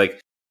he's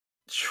like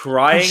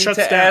trying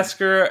to ask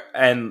her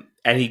and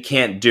he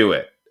can't do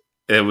it.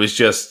 It was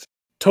just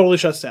totally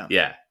shuts down.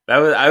 Yeah,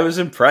 I was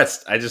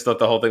impressed. I just thought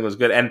the whole thing was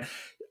good, and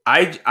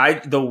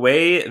the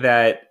way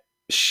that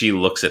she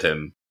looks at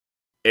him,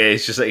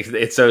 it's just like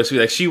it's so sweet.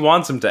 Like she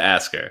wants him to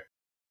ask her.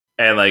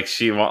 And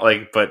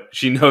but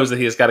she knows that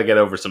he's got to get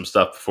over some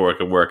stuff before it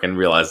can work, and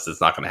realizes it's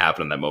not going to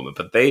happen in that moment.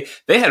 But they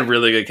had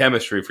really good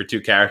chemistry for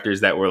two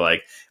characters that were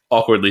like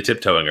awkwardly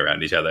tiptoeing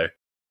around each other.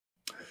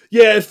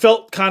 Yeah, it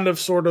felt kind of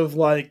sort of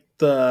like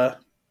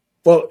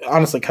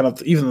honestly, kind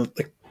of even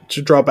like,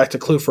 to draw back to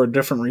Clue for a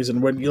different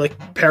reason, when you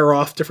like pair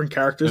off different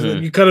characters, and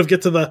then you kind of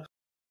get to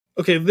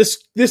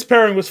this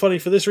pairing was funny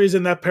for this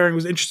reason, that pairing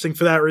was interesting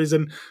for that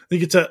reason. Then you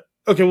get to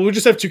okay, well, we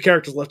just have two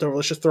characters left over.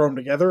 Let's just throw them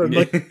together. And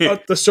like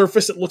at the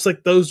surface, it looks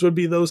like those would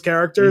be those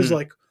characters. Mm-hmm.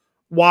 Like,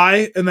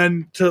 why? And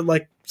then to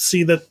like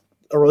see that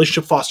a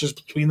relationship fosters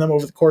between them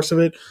over the course of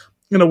it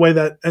in a way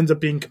that ends up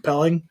being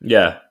compelling.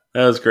 Yeah,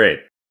 that was great.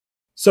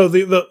 So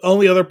the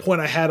only other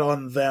point I had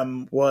on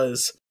them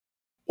was,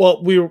 while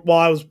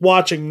I was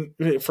watching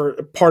for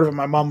part of it,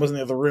 my mom was in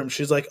the other room.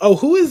 She's like, "Oh,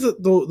 who is the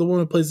woman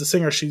who plays the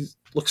singer? She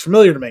looks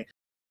familiar to me."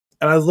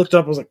 And I looked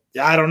up. I was like,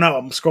 "Yeah, I don't know."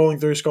 I'm scrolling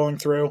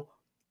through.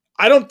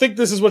 I don't think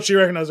this is what she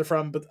recognized her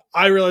from, but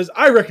I realized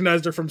I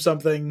recognized her from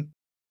something.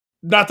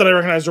 Not that I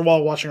recognized her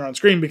while watching her on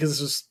screen, because this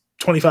was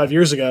 25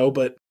 years ago,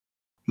 but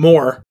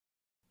more.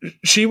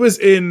 She was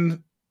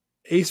in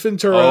Ace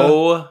Ventura.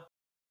 Oh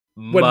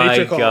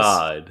my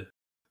God.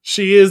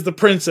 She is the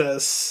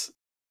princess.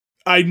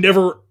 I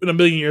never in a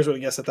million years would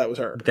have guessed that was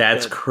her.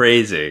 That's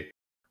crazy.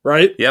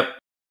 Right? Yep.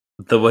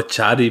 The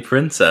Wachadi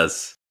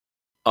princess.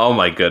 Oh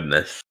my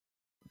goodness.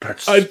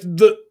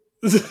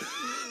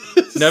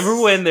 Remember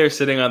when they're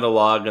sitting on the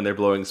log and they're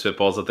blowing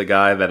spitballs at the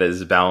guy that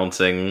is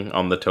balancing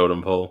on the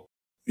totem pole?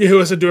 Yeah, who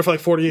has to do it for like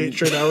 48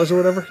 straight hours or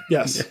whatever?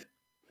 Yes. Yeah.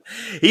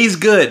 He's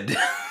good,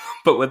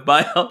 but with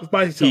my help,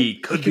 he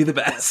could be the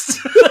best.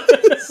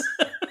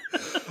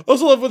 I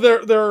also love when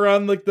they're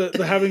around like the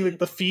having like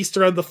the feast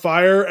around the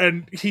fire,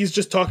 and he's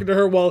just talking to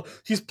her while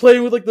he's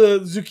playing with like the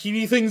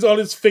zucchini things on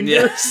his fingers.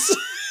 Yes.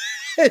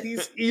 And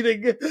he's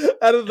eating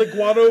out of the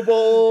guano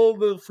bowl,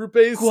 the fruit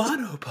paste.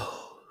 Guano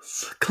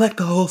bowls. Collect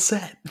the whole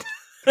set.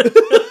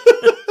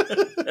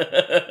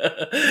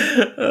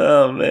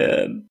 Oh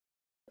man.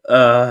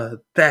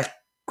 That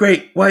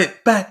great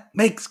white bat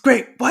makes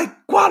great white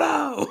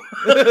guano.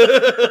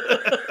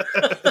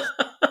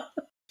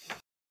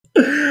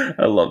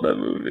 I love that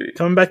movie.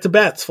 Coming back to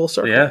bats, full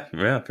circle.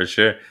 Yeah, for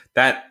sure.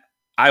 That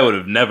I would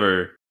have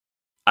never.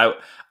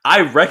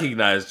 I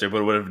recognized her,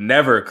 but would have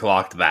never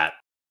clocked that.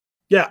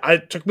 Yeah,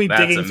 it took me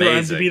digging through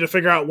IMDb to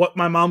figure out what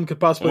my mom could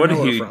possibly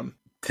know her from.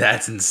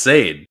 That's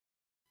insane.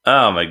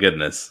 Oh my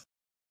goodness.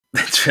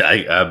 That's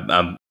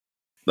I'm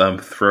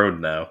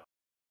thrown now.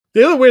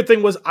 The other weird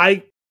thing was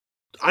I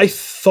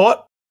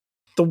thought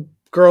the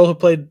girl who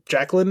played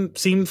Jacqueline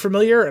seemed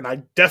familiar, and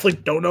I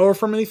definitely don't know her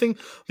from anything.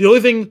 The only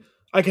thing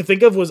I could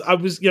think of was I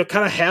was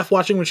kind of half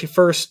watching when she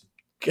first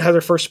had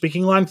her first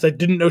speaking line, because I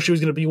didn't know she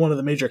was going to be one of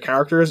the major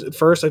characters at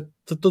first. I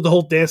thought the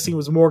whole dance scene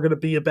was more going to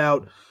be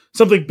about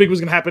something big was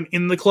going to happen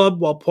in the club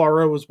while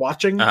Poirot was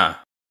watching. Uh-huh.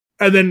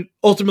 And then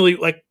ultimately,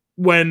 like,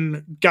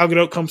 when Gal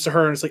Gadot comes to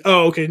her and it's like,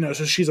 oh, okay, no,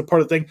 so she's a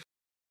part of the thing.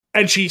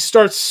 And she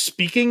starts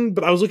speaking,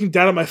 but I was looking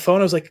down at my phone.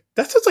 I was like,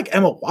 that sounds like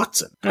Emma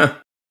Watson. Huh.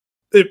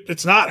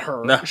 It's not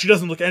her. No. She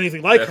doesn't look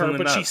anything like her,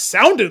 but she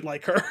sounded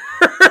like her.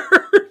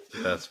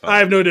 That's funny. I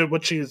have no idea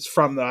what she's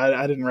from, though.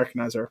 I didn't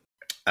recognize her.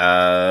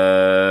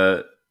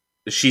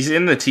 She's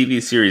in the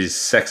TV series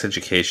Sex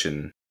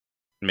Education.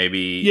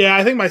 Maybe. Yeah,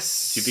 I think my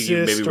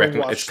sister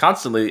it's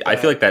constantly. That. I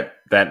feel like that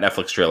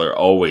Netflix trailer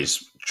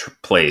always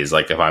plays.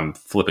 Like if I'm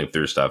flipping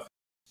through stuff.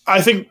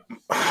 I think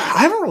I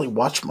haven't really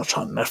watched much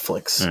on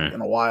Netflix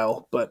in a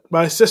while, but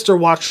my sister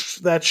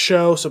watched that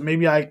show, so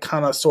maybe I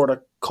kind of sort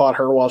of caught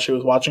her while she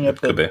was watching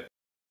it. But, could be.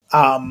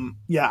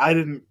 Yeah, I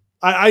didn't.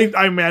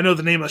 I mean, I know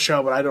the name of the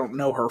show, but I don't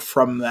know her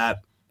from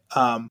that.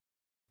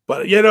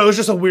 But yeah, no, it was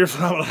just a weird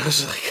phenomenon. I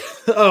was like,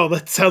 oh,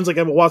 that sounds like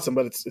Emma Watson,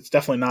 but it's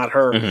definitely not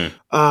her.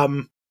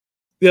 Mm-hmm.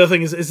 The other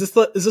thing is this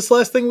the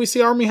last thing we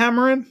see Army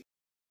Hammer in?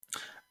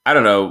 I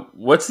don't know.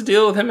 What's the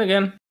deal with him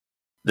again?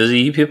 Does he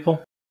eat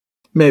people?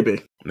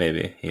 Maybe.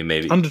 He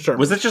maybe. Undetermined.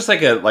 Was it just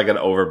like an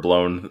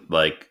overblown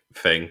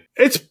thing?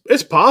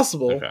 It's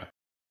possible. Okay.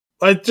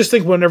 I just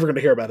think we're never going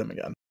to hear about him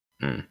again.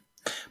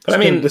 But I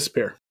mean,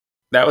 disappear.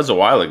 That was a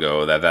while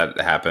ago that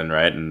happened,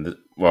 right? And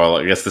well,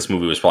 I guess this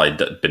movie was probably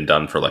been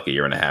done for like a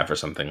year and a half or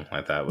something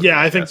like that. Yeah,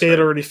 I think they had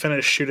already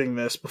finished shooting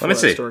this before.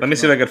 Let me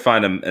see if I could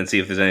find him and see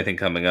if there's anything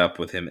coming up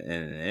with him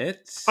in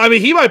it. I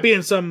mean, he might be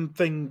in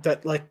something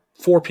that like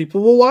 4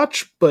 people will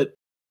watch, but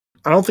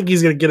I don't think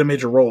he's going to get a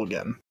major role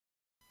again.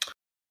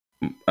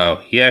 Oh,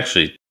 he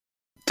actually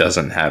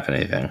doesn't have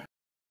anything.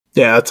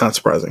 Yeah, that's not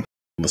surprising.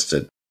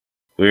 Listed.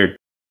 Weird.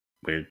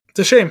 It's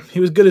a shame. He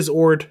was good as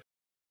Ord.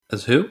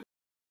 As who?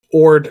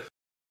 Ord.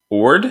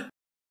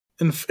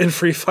 In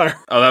Free Fire.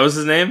 Oh, that was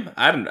his name?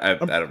 I don't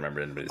remember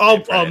anybody's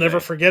name. I'll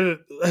never forget it.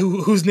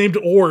 Who's named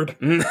Ord?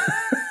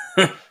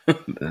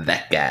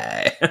 That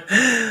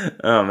guy.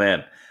 Oh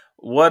man.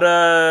 What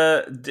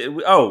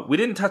we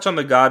didn't touch on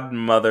the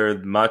godmother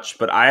much,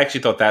 but I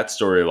actually thought that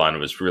storyline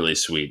was really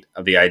sweet.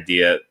 The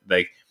idea,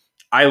 like,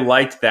 I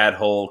liked that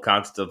whole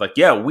concept of like,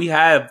 yeah, we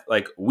had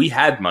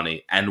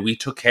money and we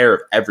took care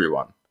of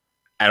everyone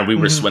and we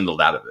were swindled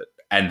out of it.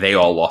 And they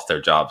all lost their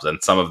jobs,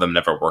 and some of them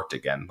never worked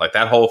again. Like,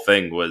 that whole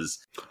thing was...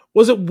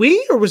 Was it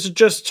we, or was it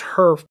just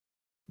her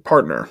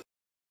partner?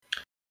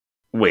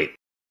 Wait.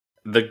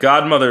 The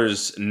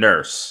godmother's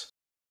nurse.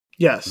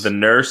 Yes. The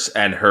nurse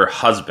and her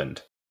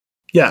husband.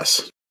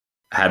 Yes.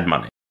 Had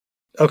money.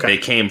 Okay. They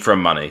came from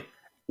money.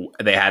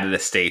 They had an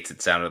estate,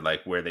 it sounded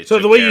like, where they... So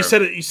the way you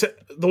said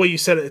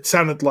it, it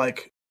sounded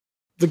like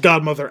the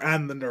godmother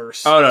and the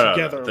nurse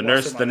together. No.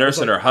 The nurse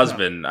and her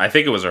husband, I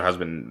think it was her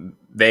husband,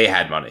 they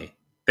had money.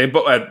 They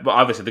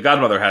obviously the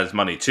godmother has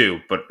money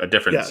too, but a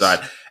different side,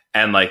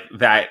 and like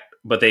that.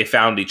 But they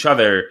found each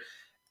other,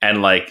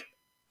 and like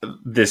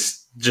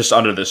this just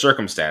under the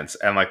circumstance,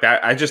 and like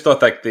that. I just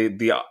thought like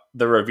the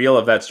reveal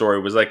of that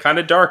story was like kind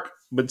of dark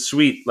but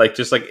sweet. Like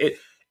just like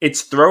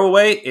it's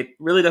throwaway. It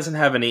really doesn't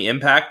have any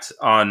impact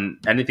on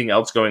anything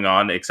else going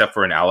on except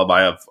for an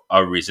alibi of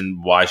a reason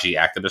why she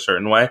acted a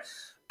certain way.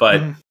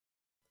 But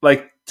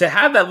like, to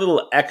have that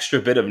little extra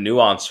bit of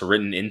nuance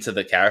written into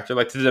the character,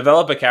 like to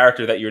develop a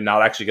character that you're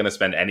not actually going to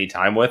spend any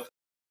time with,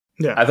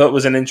 I thought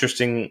was an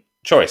interesting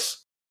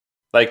choice.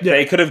 Like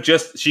she could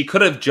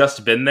have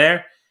just been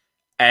there,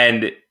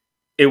 and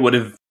you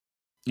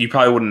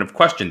probably wouldn't have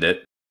questioned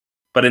it.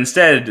 But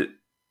instead,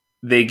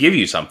 they give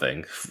you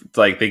something,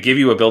 like they give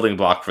you a building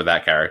block for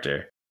that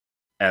character.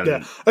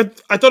 And I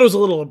thought it was a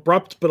little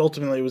abrupt, but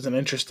ultimately it was an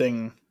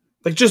interesting.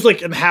 Like, just,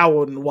 like, and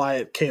how and why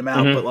it came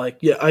out. But, like,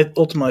 I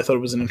ultimately thought it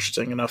was an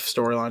interesting enough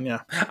storyline,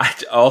 I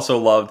also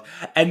loved,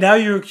 and now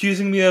you're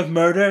accusing me of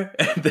murder?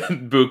 And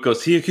then Book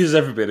goes, he accuses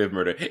everybody of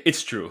murder.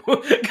 It's true.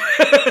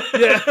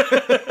 Yeah.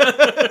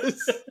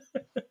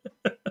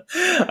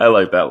 I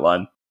like that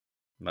line.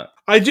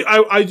 I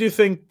do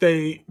think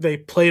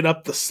they played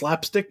up the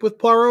slapstick with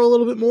Poirot a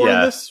little bit more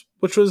in this,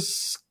 which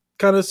was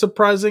kind of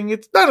surprising.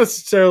 It's not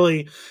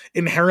necessarily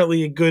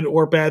inherently a good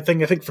or bad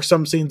thing. I think for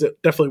some scenes it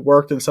definitely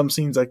worked, and some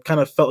scenes I kind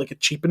of felt like it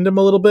cheapened him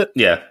a little bit.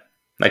 Yeah,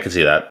 I can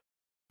see that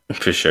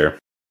for sure.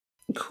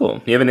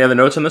 Cool. You have any other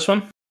notes on this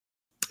one?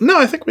 No,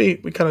 I think we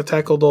kind of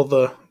tackled all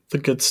the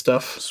good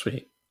stuff.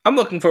 Sweet. I'm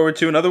looking forward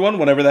to another one,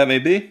 whenever that may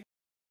be.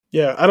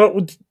 Yeah,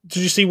 did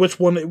you see which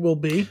one it will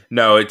be?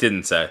 No, it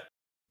didn't say.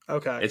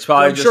 Okay. It's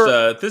probably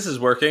this is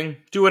working.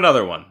 Do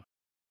another one.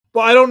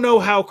 Well, I don't know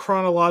how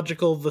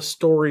chronological the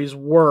stories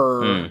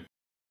were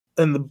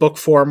in the book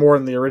form or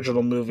in the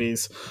original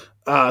movies,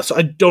 so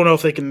I don't know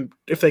if they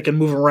can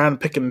move around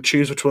and pick and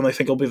choose which one they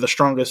think will be the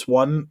strongest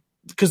one.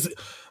 Because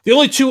the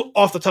only two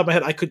off the top of my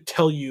head I could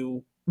tell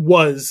you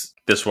was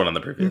this one on the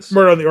previous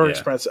Murder on the Orient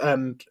Express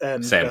and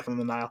Death on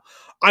the Nile.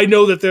 I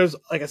know that there's,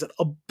 like I said,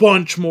 a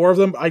bunch more of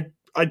them. I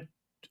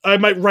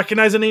might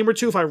recognize a name or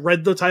two if I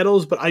read the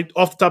titles, but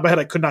off the top of my head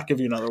I could not give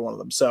you another one of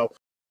them. So.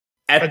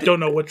 I don't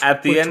know which.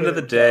 At the end of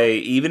the day,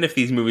 even if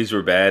these movies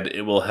were bad,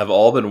 it will have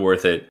all been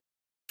worth it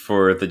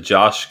for the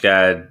Josh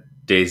Gad,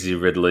 Daisy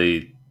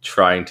Ridley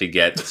trying to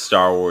get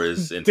Star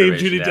Wars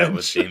information out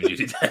with Dame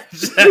Judi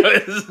Dench.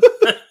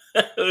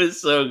 It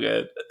was so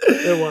good.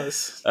 It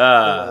was.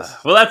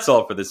 Well, that's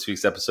all for this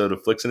week's episode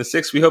of Flix and a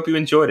Six. We hope you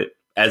enjoyed it.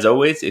 As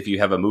always, if you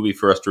have a movie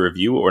for us to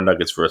review or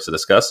nuggets for us to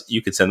discuss,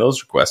 you can send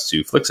those requests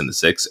to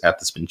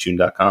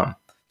flixandthesix@thespintune.com.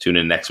 Tune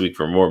in next week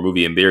for more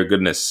movie and beer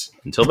goodness.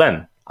 Until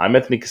then, I'm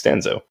Anthony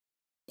Costanzo.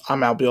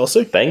 I'm Al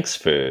Bielsi. Thanks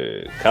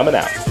for coming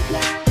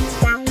out.